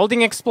like the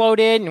building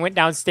exploded and went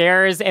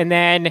downstairs, and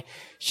then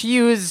she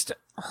used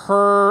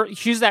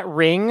that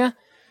ring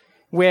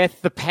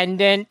with the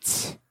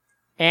pendant,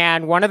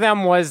 and one of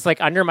them was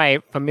like under my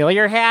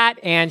Familiar hat,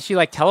 and she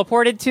like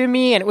teleported to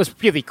me, and it was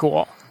really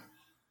cool.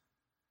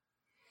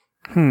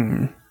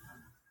 So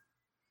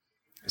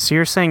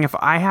you're saying if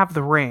I have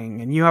the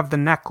ring and you have the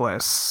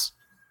necklace,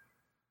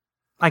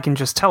 I can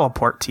just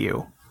teleport to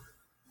you?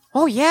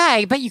 Oh yeah,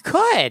 I bet you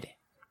could.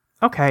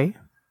 Okay.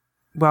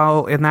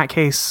 Well, in that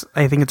case,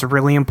 I think it's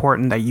really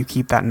important that you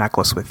keep that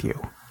necklace with you.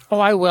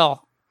 Oh, I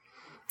will.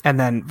 And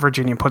then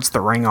Virginia puts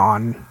the ring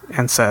on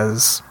and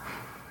says,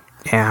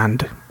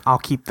 and I'll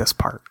keep this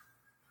part.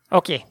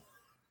 Okay.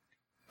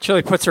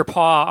 Chili puts her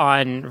paw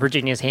on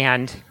Virginia's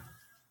hand.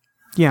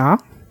 Yeah?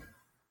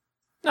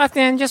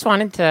 Nothing, just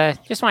wanted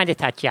to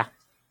touch ya.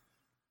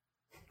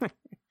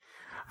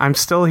 I'm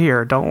still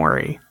here, don't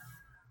worry.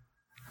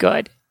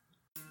 Good.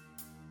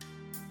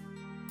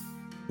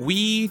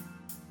 We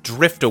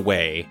drift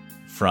away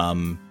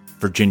from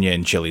Virginia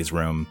and Chili's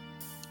room,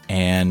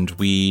 and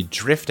we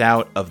drift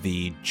out of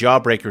the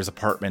Jawbreaker's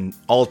apartment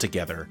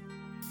altogether.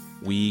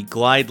 We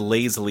glide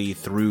lazily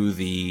through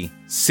the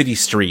city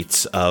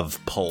streets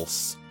of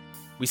Pulse.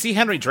 We see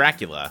Henry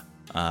Dracula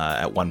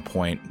at one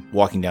point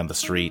walking down the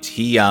street.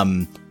 He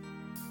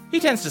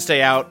tends to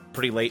stay out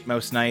pretty late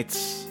most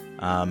nights.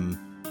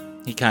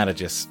 He kind of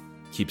just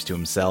keeps to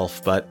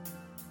himself, but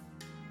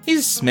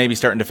he's maybe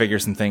starting to figure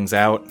some things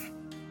out.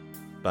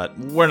 But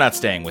we're not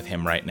staying with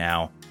him right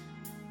now.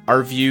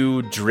 Our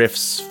view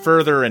drifts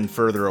further and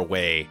further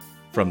away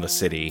from the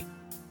city,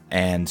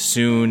 and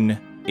soon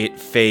it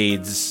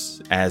fades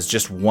as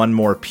just one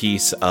more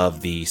piece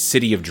of the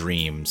City of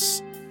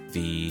Dreams.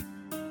 The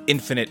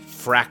infinite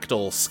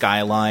fractal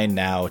skyline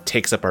now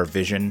takes up our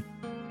vision.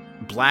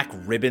 Black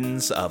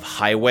ribbons of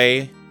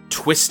highway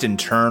twist and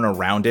turn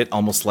around it,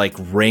 almost like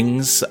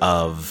rings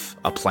of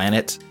a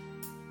planet.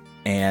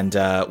 And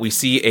we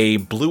see a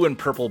blue and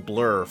purple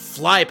blur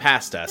fly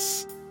past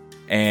us,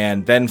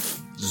 and then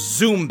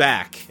zoom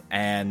back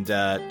and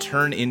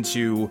turn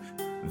into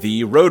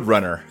the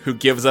Roadrunner, who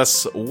gives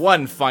us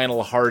one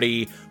final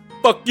hearty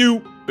 "fuck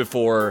you"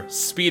 before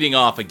speeding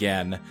off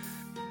again.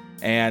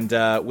 And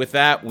with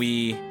that,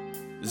 we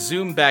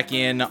zoom back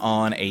in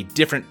on a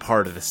different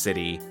part of the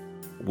city,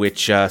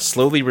 which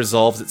slowly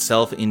resolves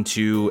itself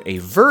into a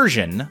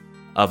version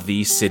of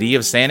the city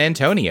of San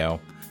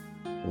Antonio,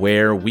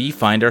 where we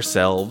find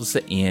ourselves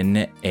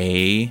in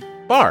a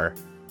bar.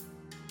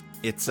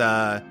 It's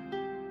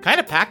kind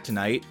of packed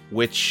tonight,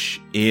 which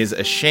is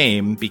a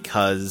shame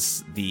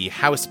because the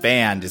house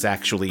band is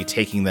actually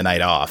taking the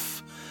night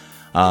off.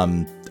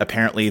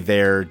 Apparently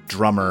their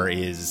drummer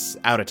is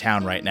out of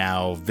town right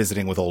now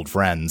visiting with old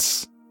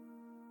friends.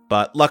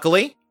 But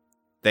luckily,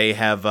 they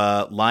have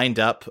lined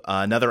up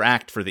another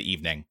act for the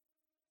evening.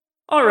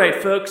 All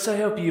right, folks, I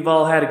hope you've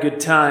all had a good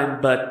time,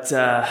 but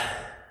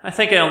I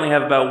think I only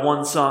have about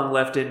one song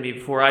left in me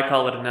before I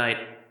call it a night.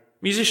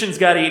 Musicians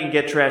gotta eat and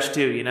get trash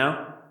too, you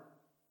know?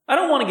 I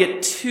don't want to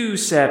get too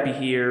sappy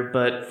here,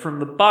 but from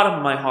the bottom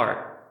of my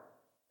heart,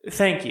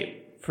 thank you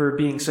for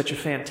being such a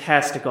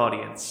fantastic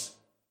audience.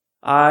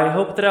 I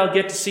hope that I'll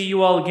get to see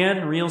you all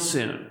again real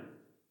soon.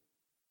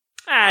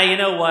 You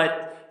know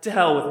what? To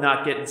hell with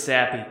not getting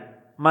sappy.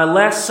 My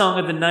last song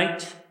of the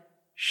night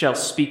shall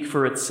speak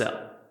for itself.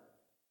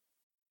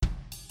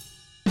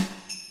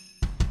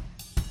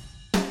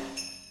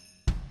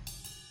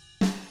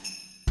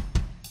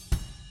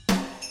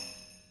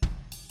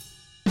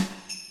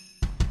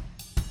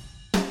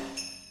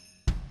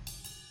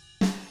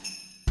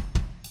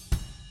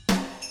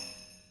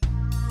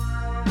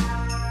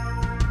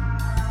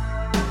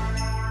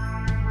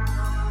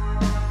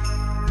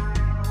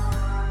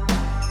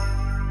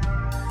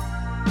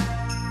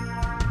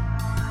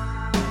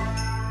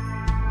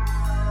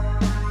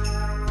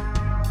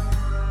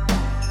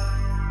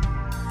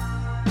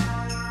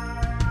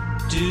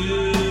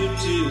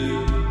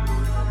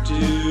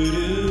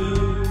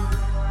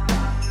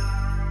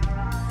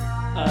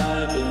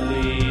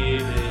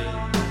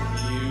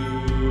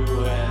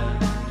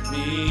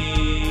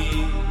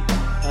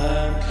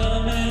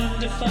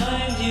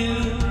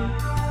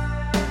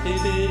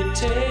 if it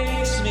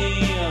takes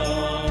me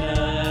all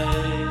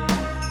night.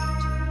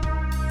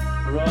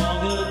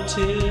 Wrong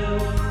until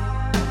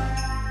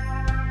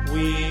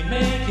we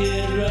make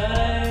it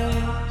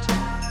right,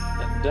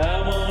 and I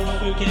won't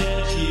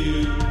forget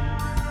you.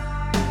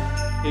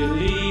 At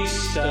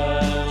least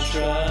I'll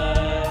try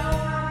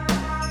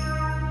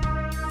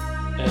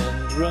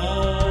and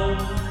run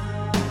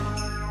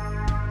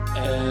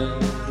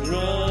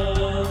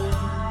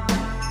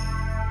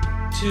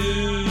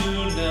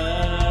tonight.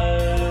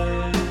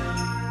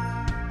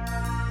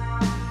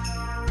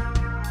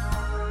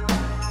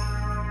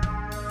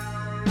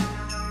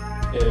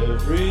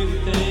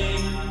 Everything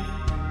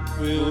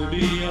will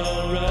be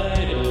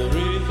alright.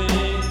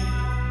 Everything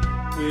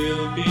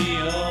will be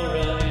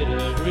alright.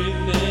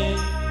 Everything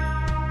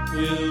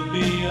will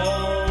be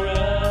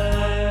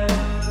alright.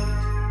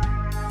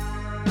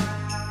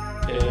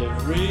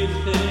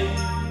 Everything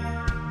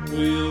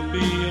will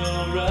be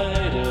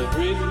alright.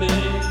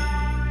 Everything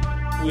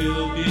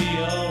will be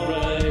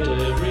alright.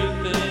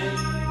 Everything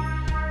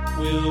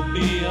will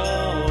be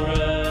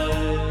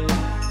alright.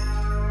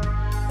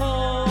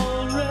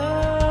 Alright.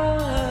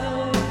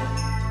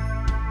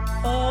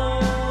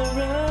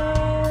 Alright.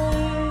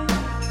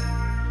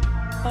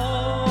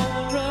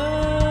 Alright.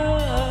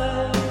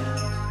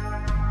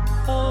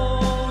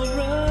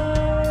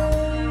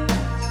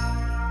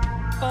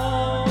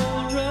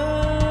 Alright.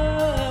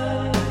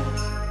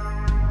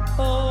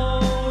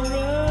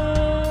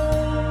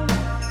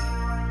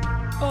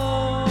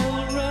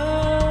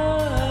 Alright.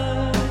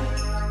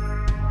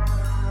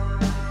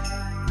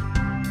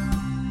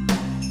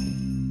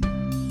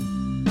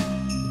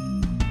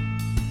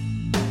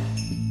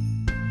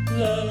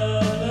 La la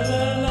la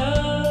la la.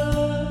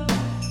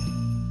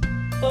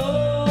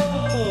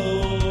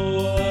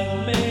 Oh,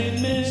 I've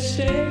made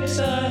mistakes,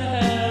 I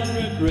have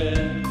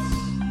regrets.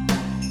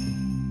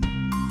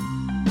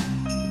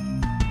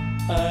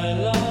 I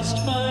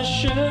lost my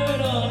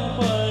shirt on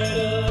quite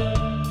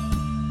a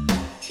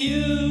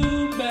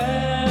few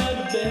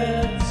bad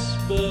bets,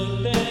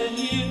 but then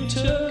you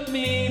took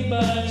me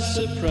by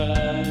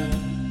surprise.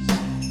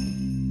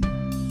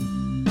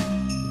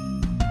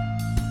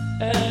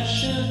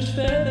 Ash and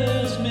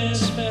feathers,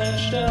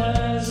 mismatched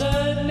eyes.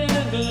 I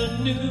never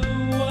knew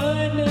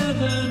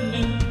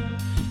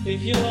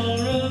if you're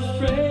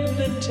afraid,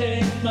 then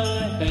take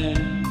my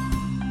hand.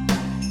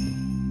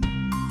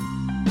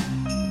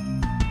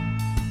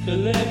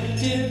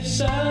 Collective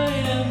sigh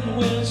and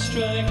we'll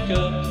strike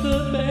up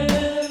the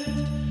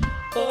band.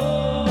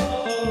 Oh,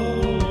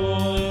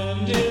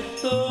 and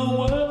if the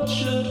world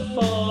should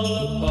fall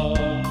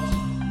apart,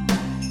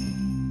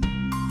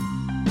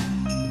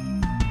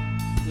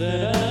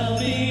 then I'll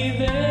be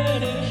there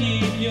to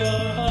keep your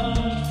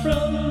heart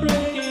from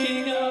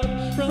breaking up,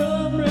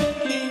 from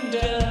breaking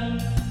down.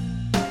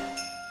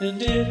 And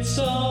it's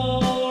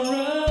alright.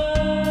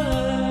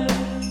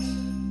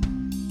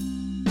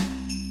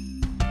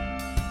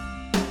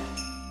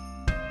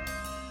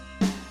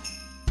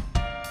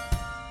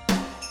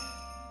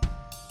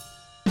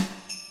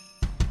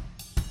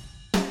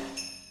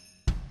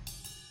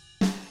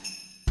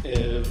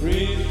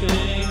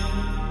 Everything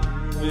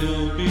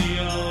will be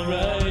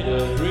alright.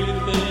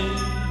 Everything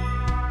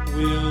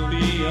will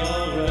be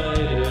alright.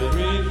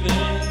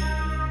 Everything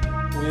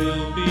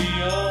will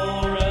be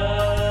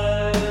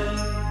alright.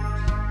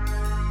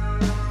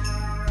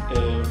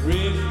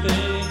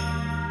 Everything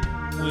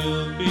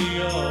will be alright. Everything will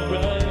be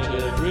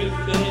alright.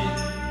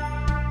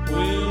 Everything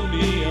will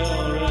be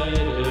alright.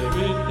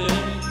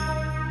 Everything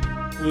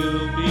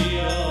will be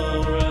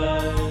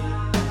alright.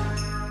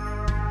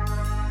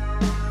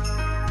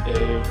 Everything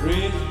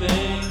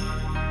will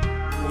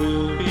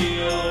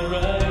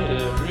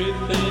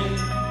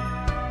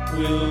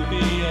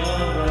be alright. Everything will be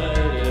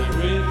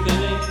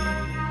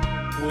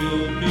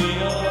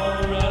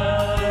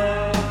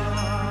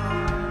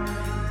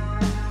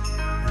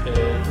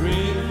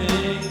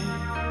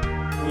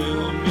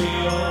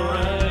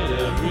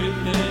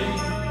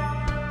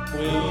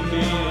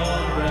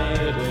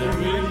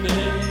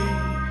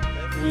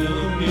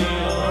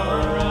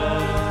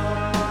alright.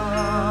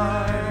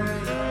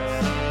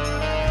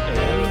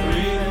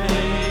 Everything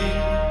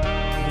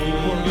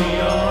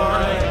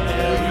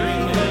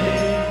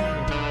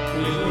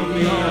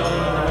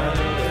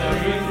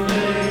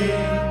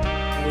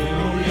will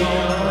be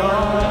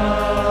alright.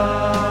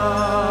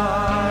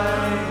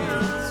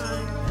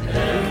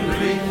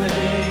 Everything will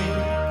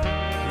be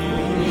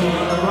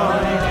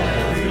alright.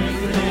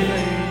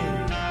 Everything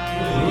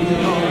will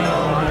be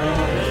alright.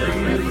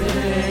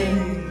 Everything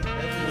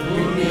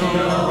will be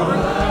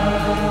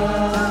alright.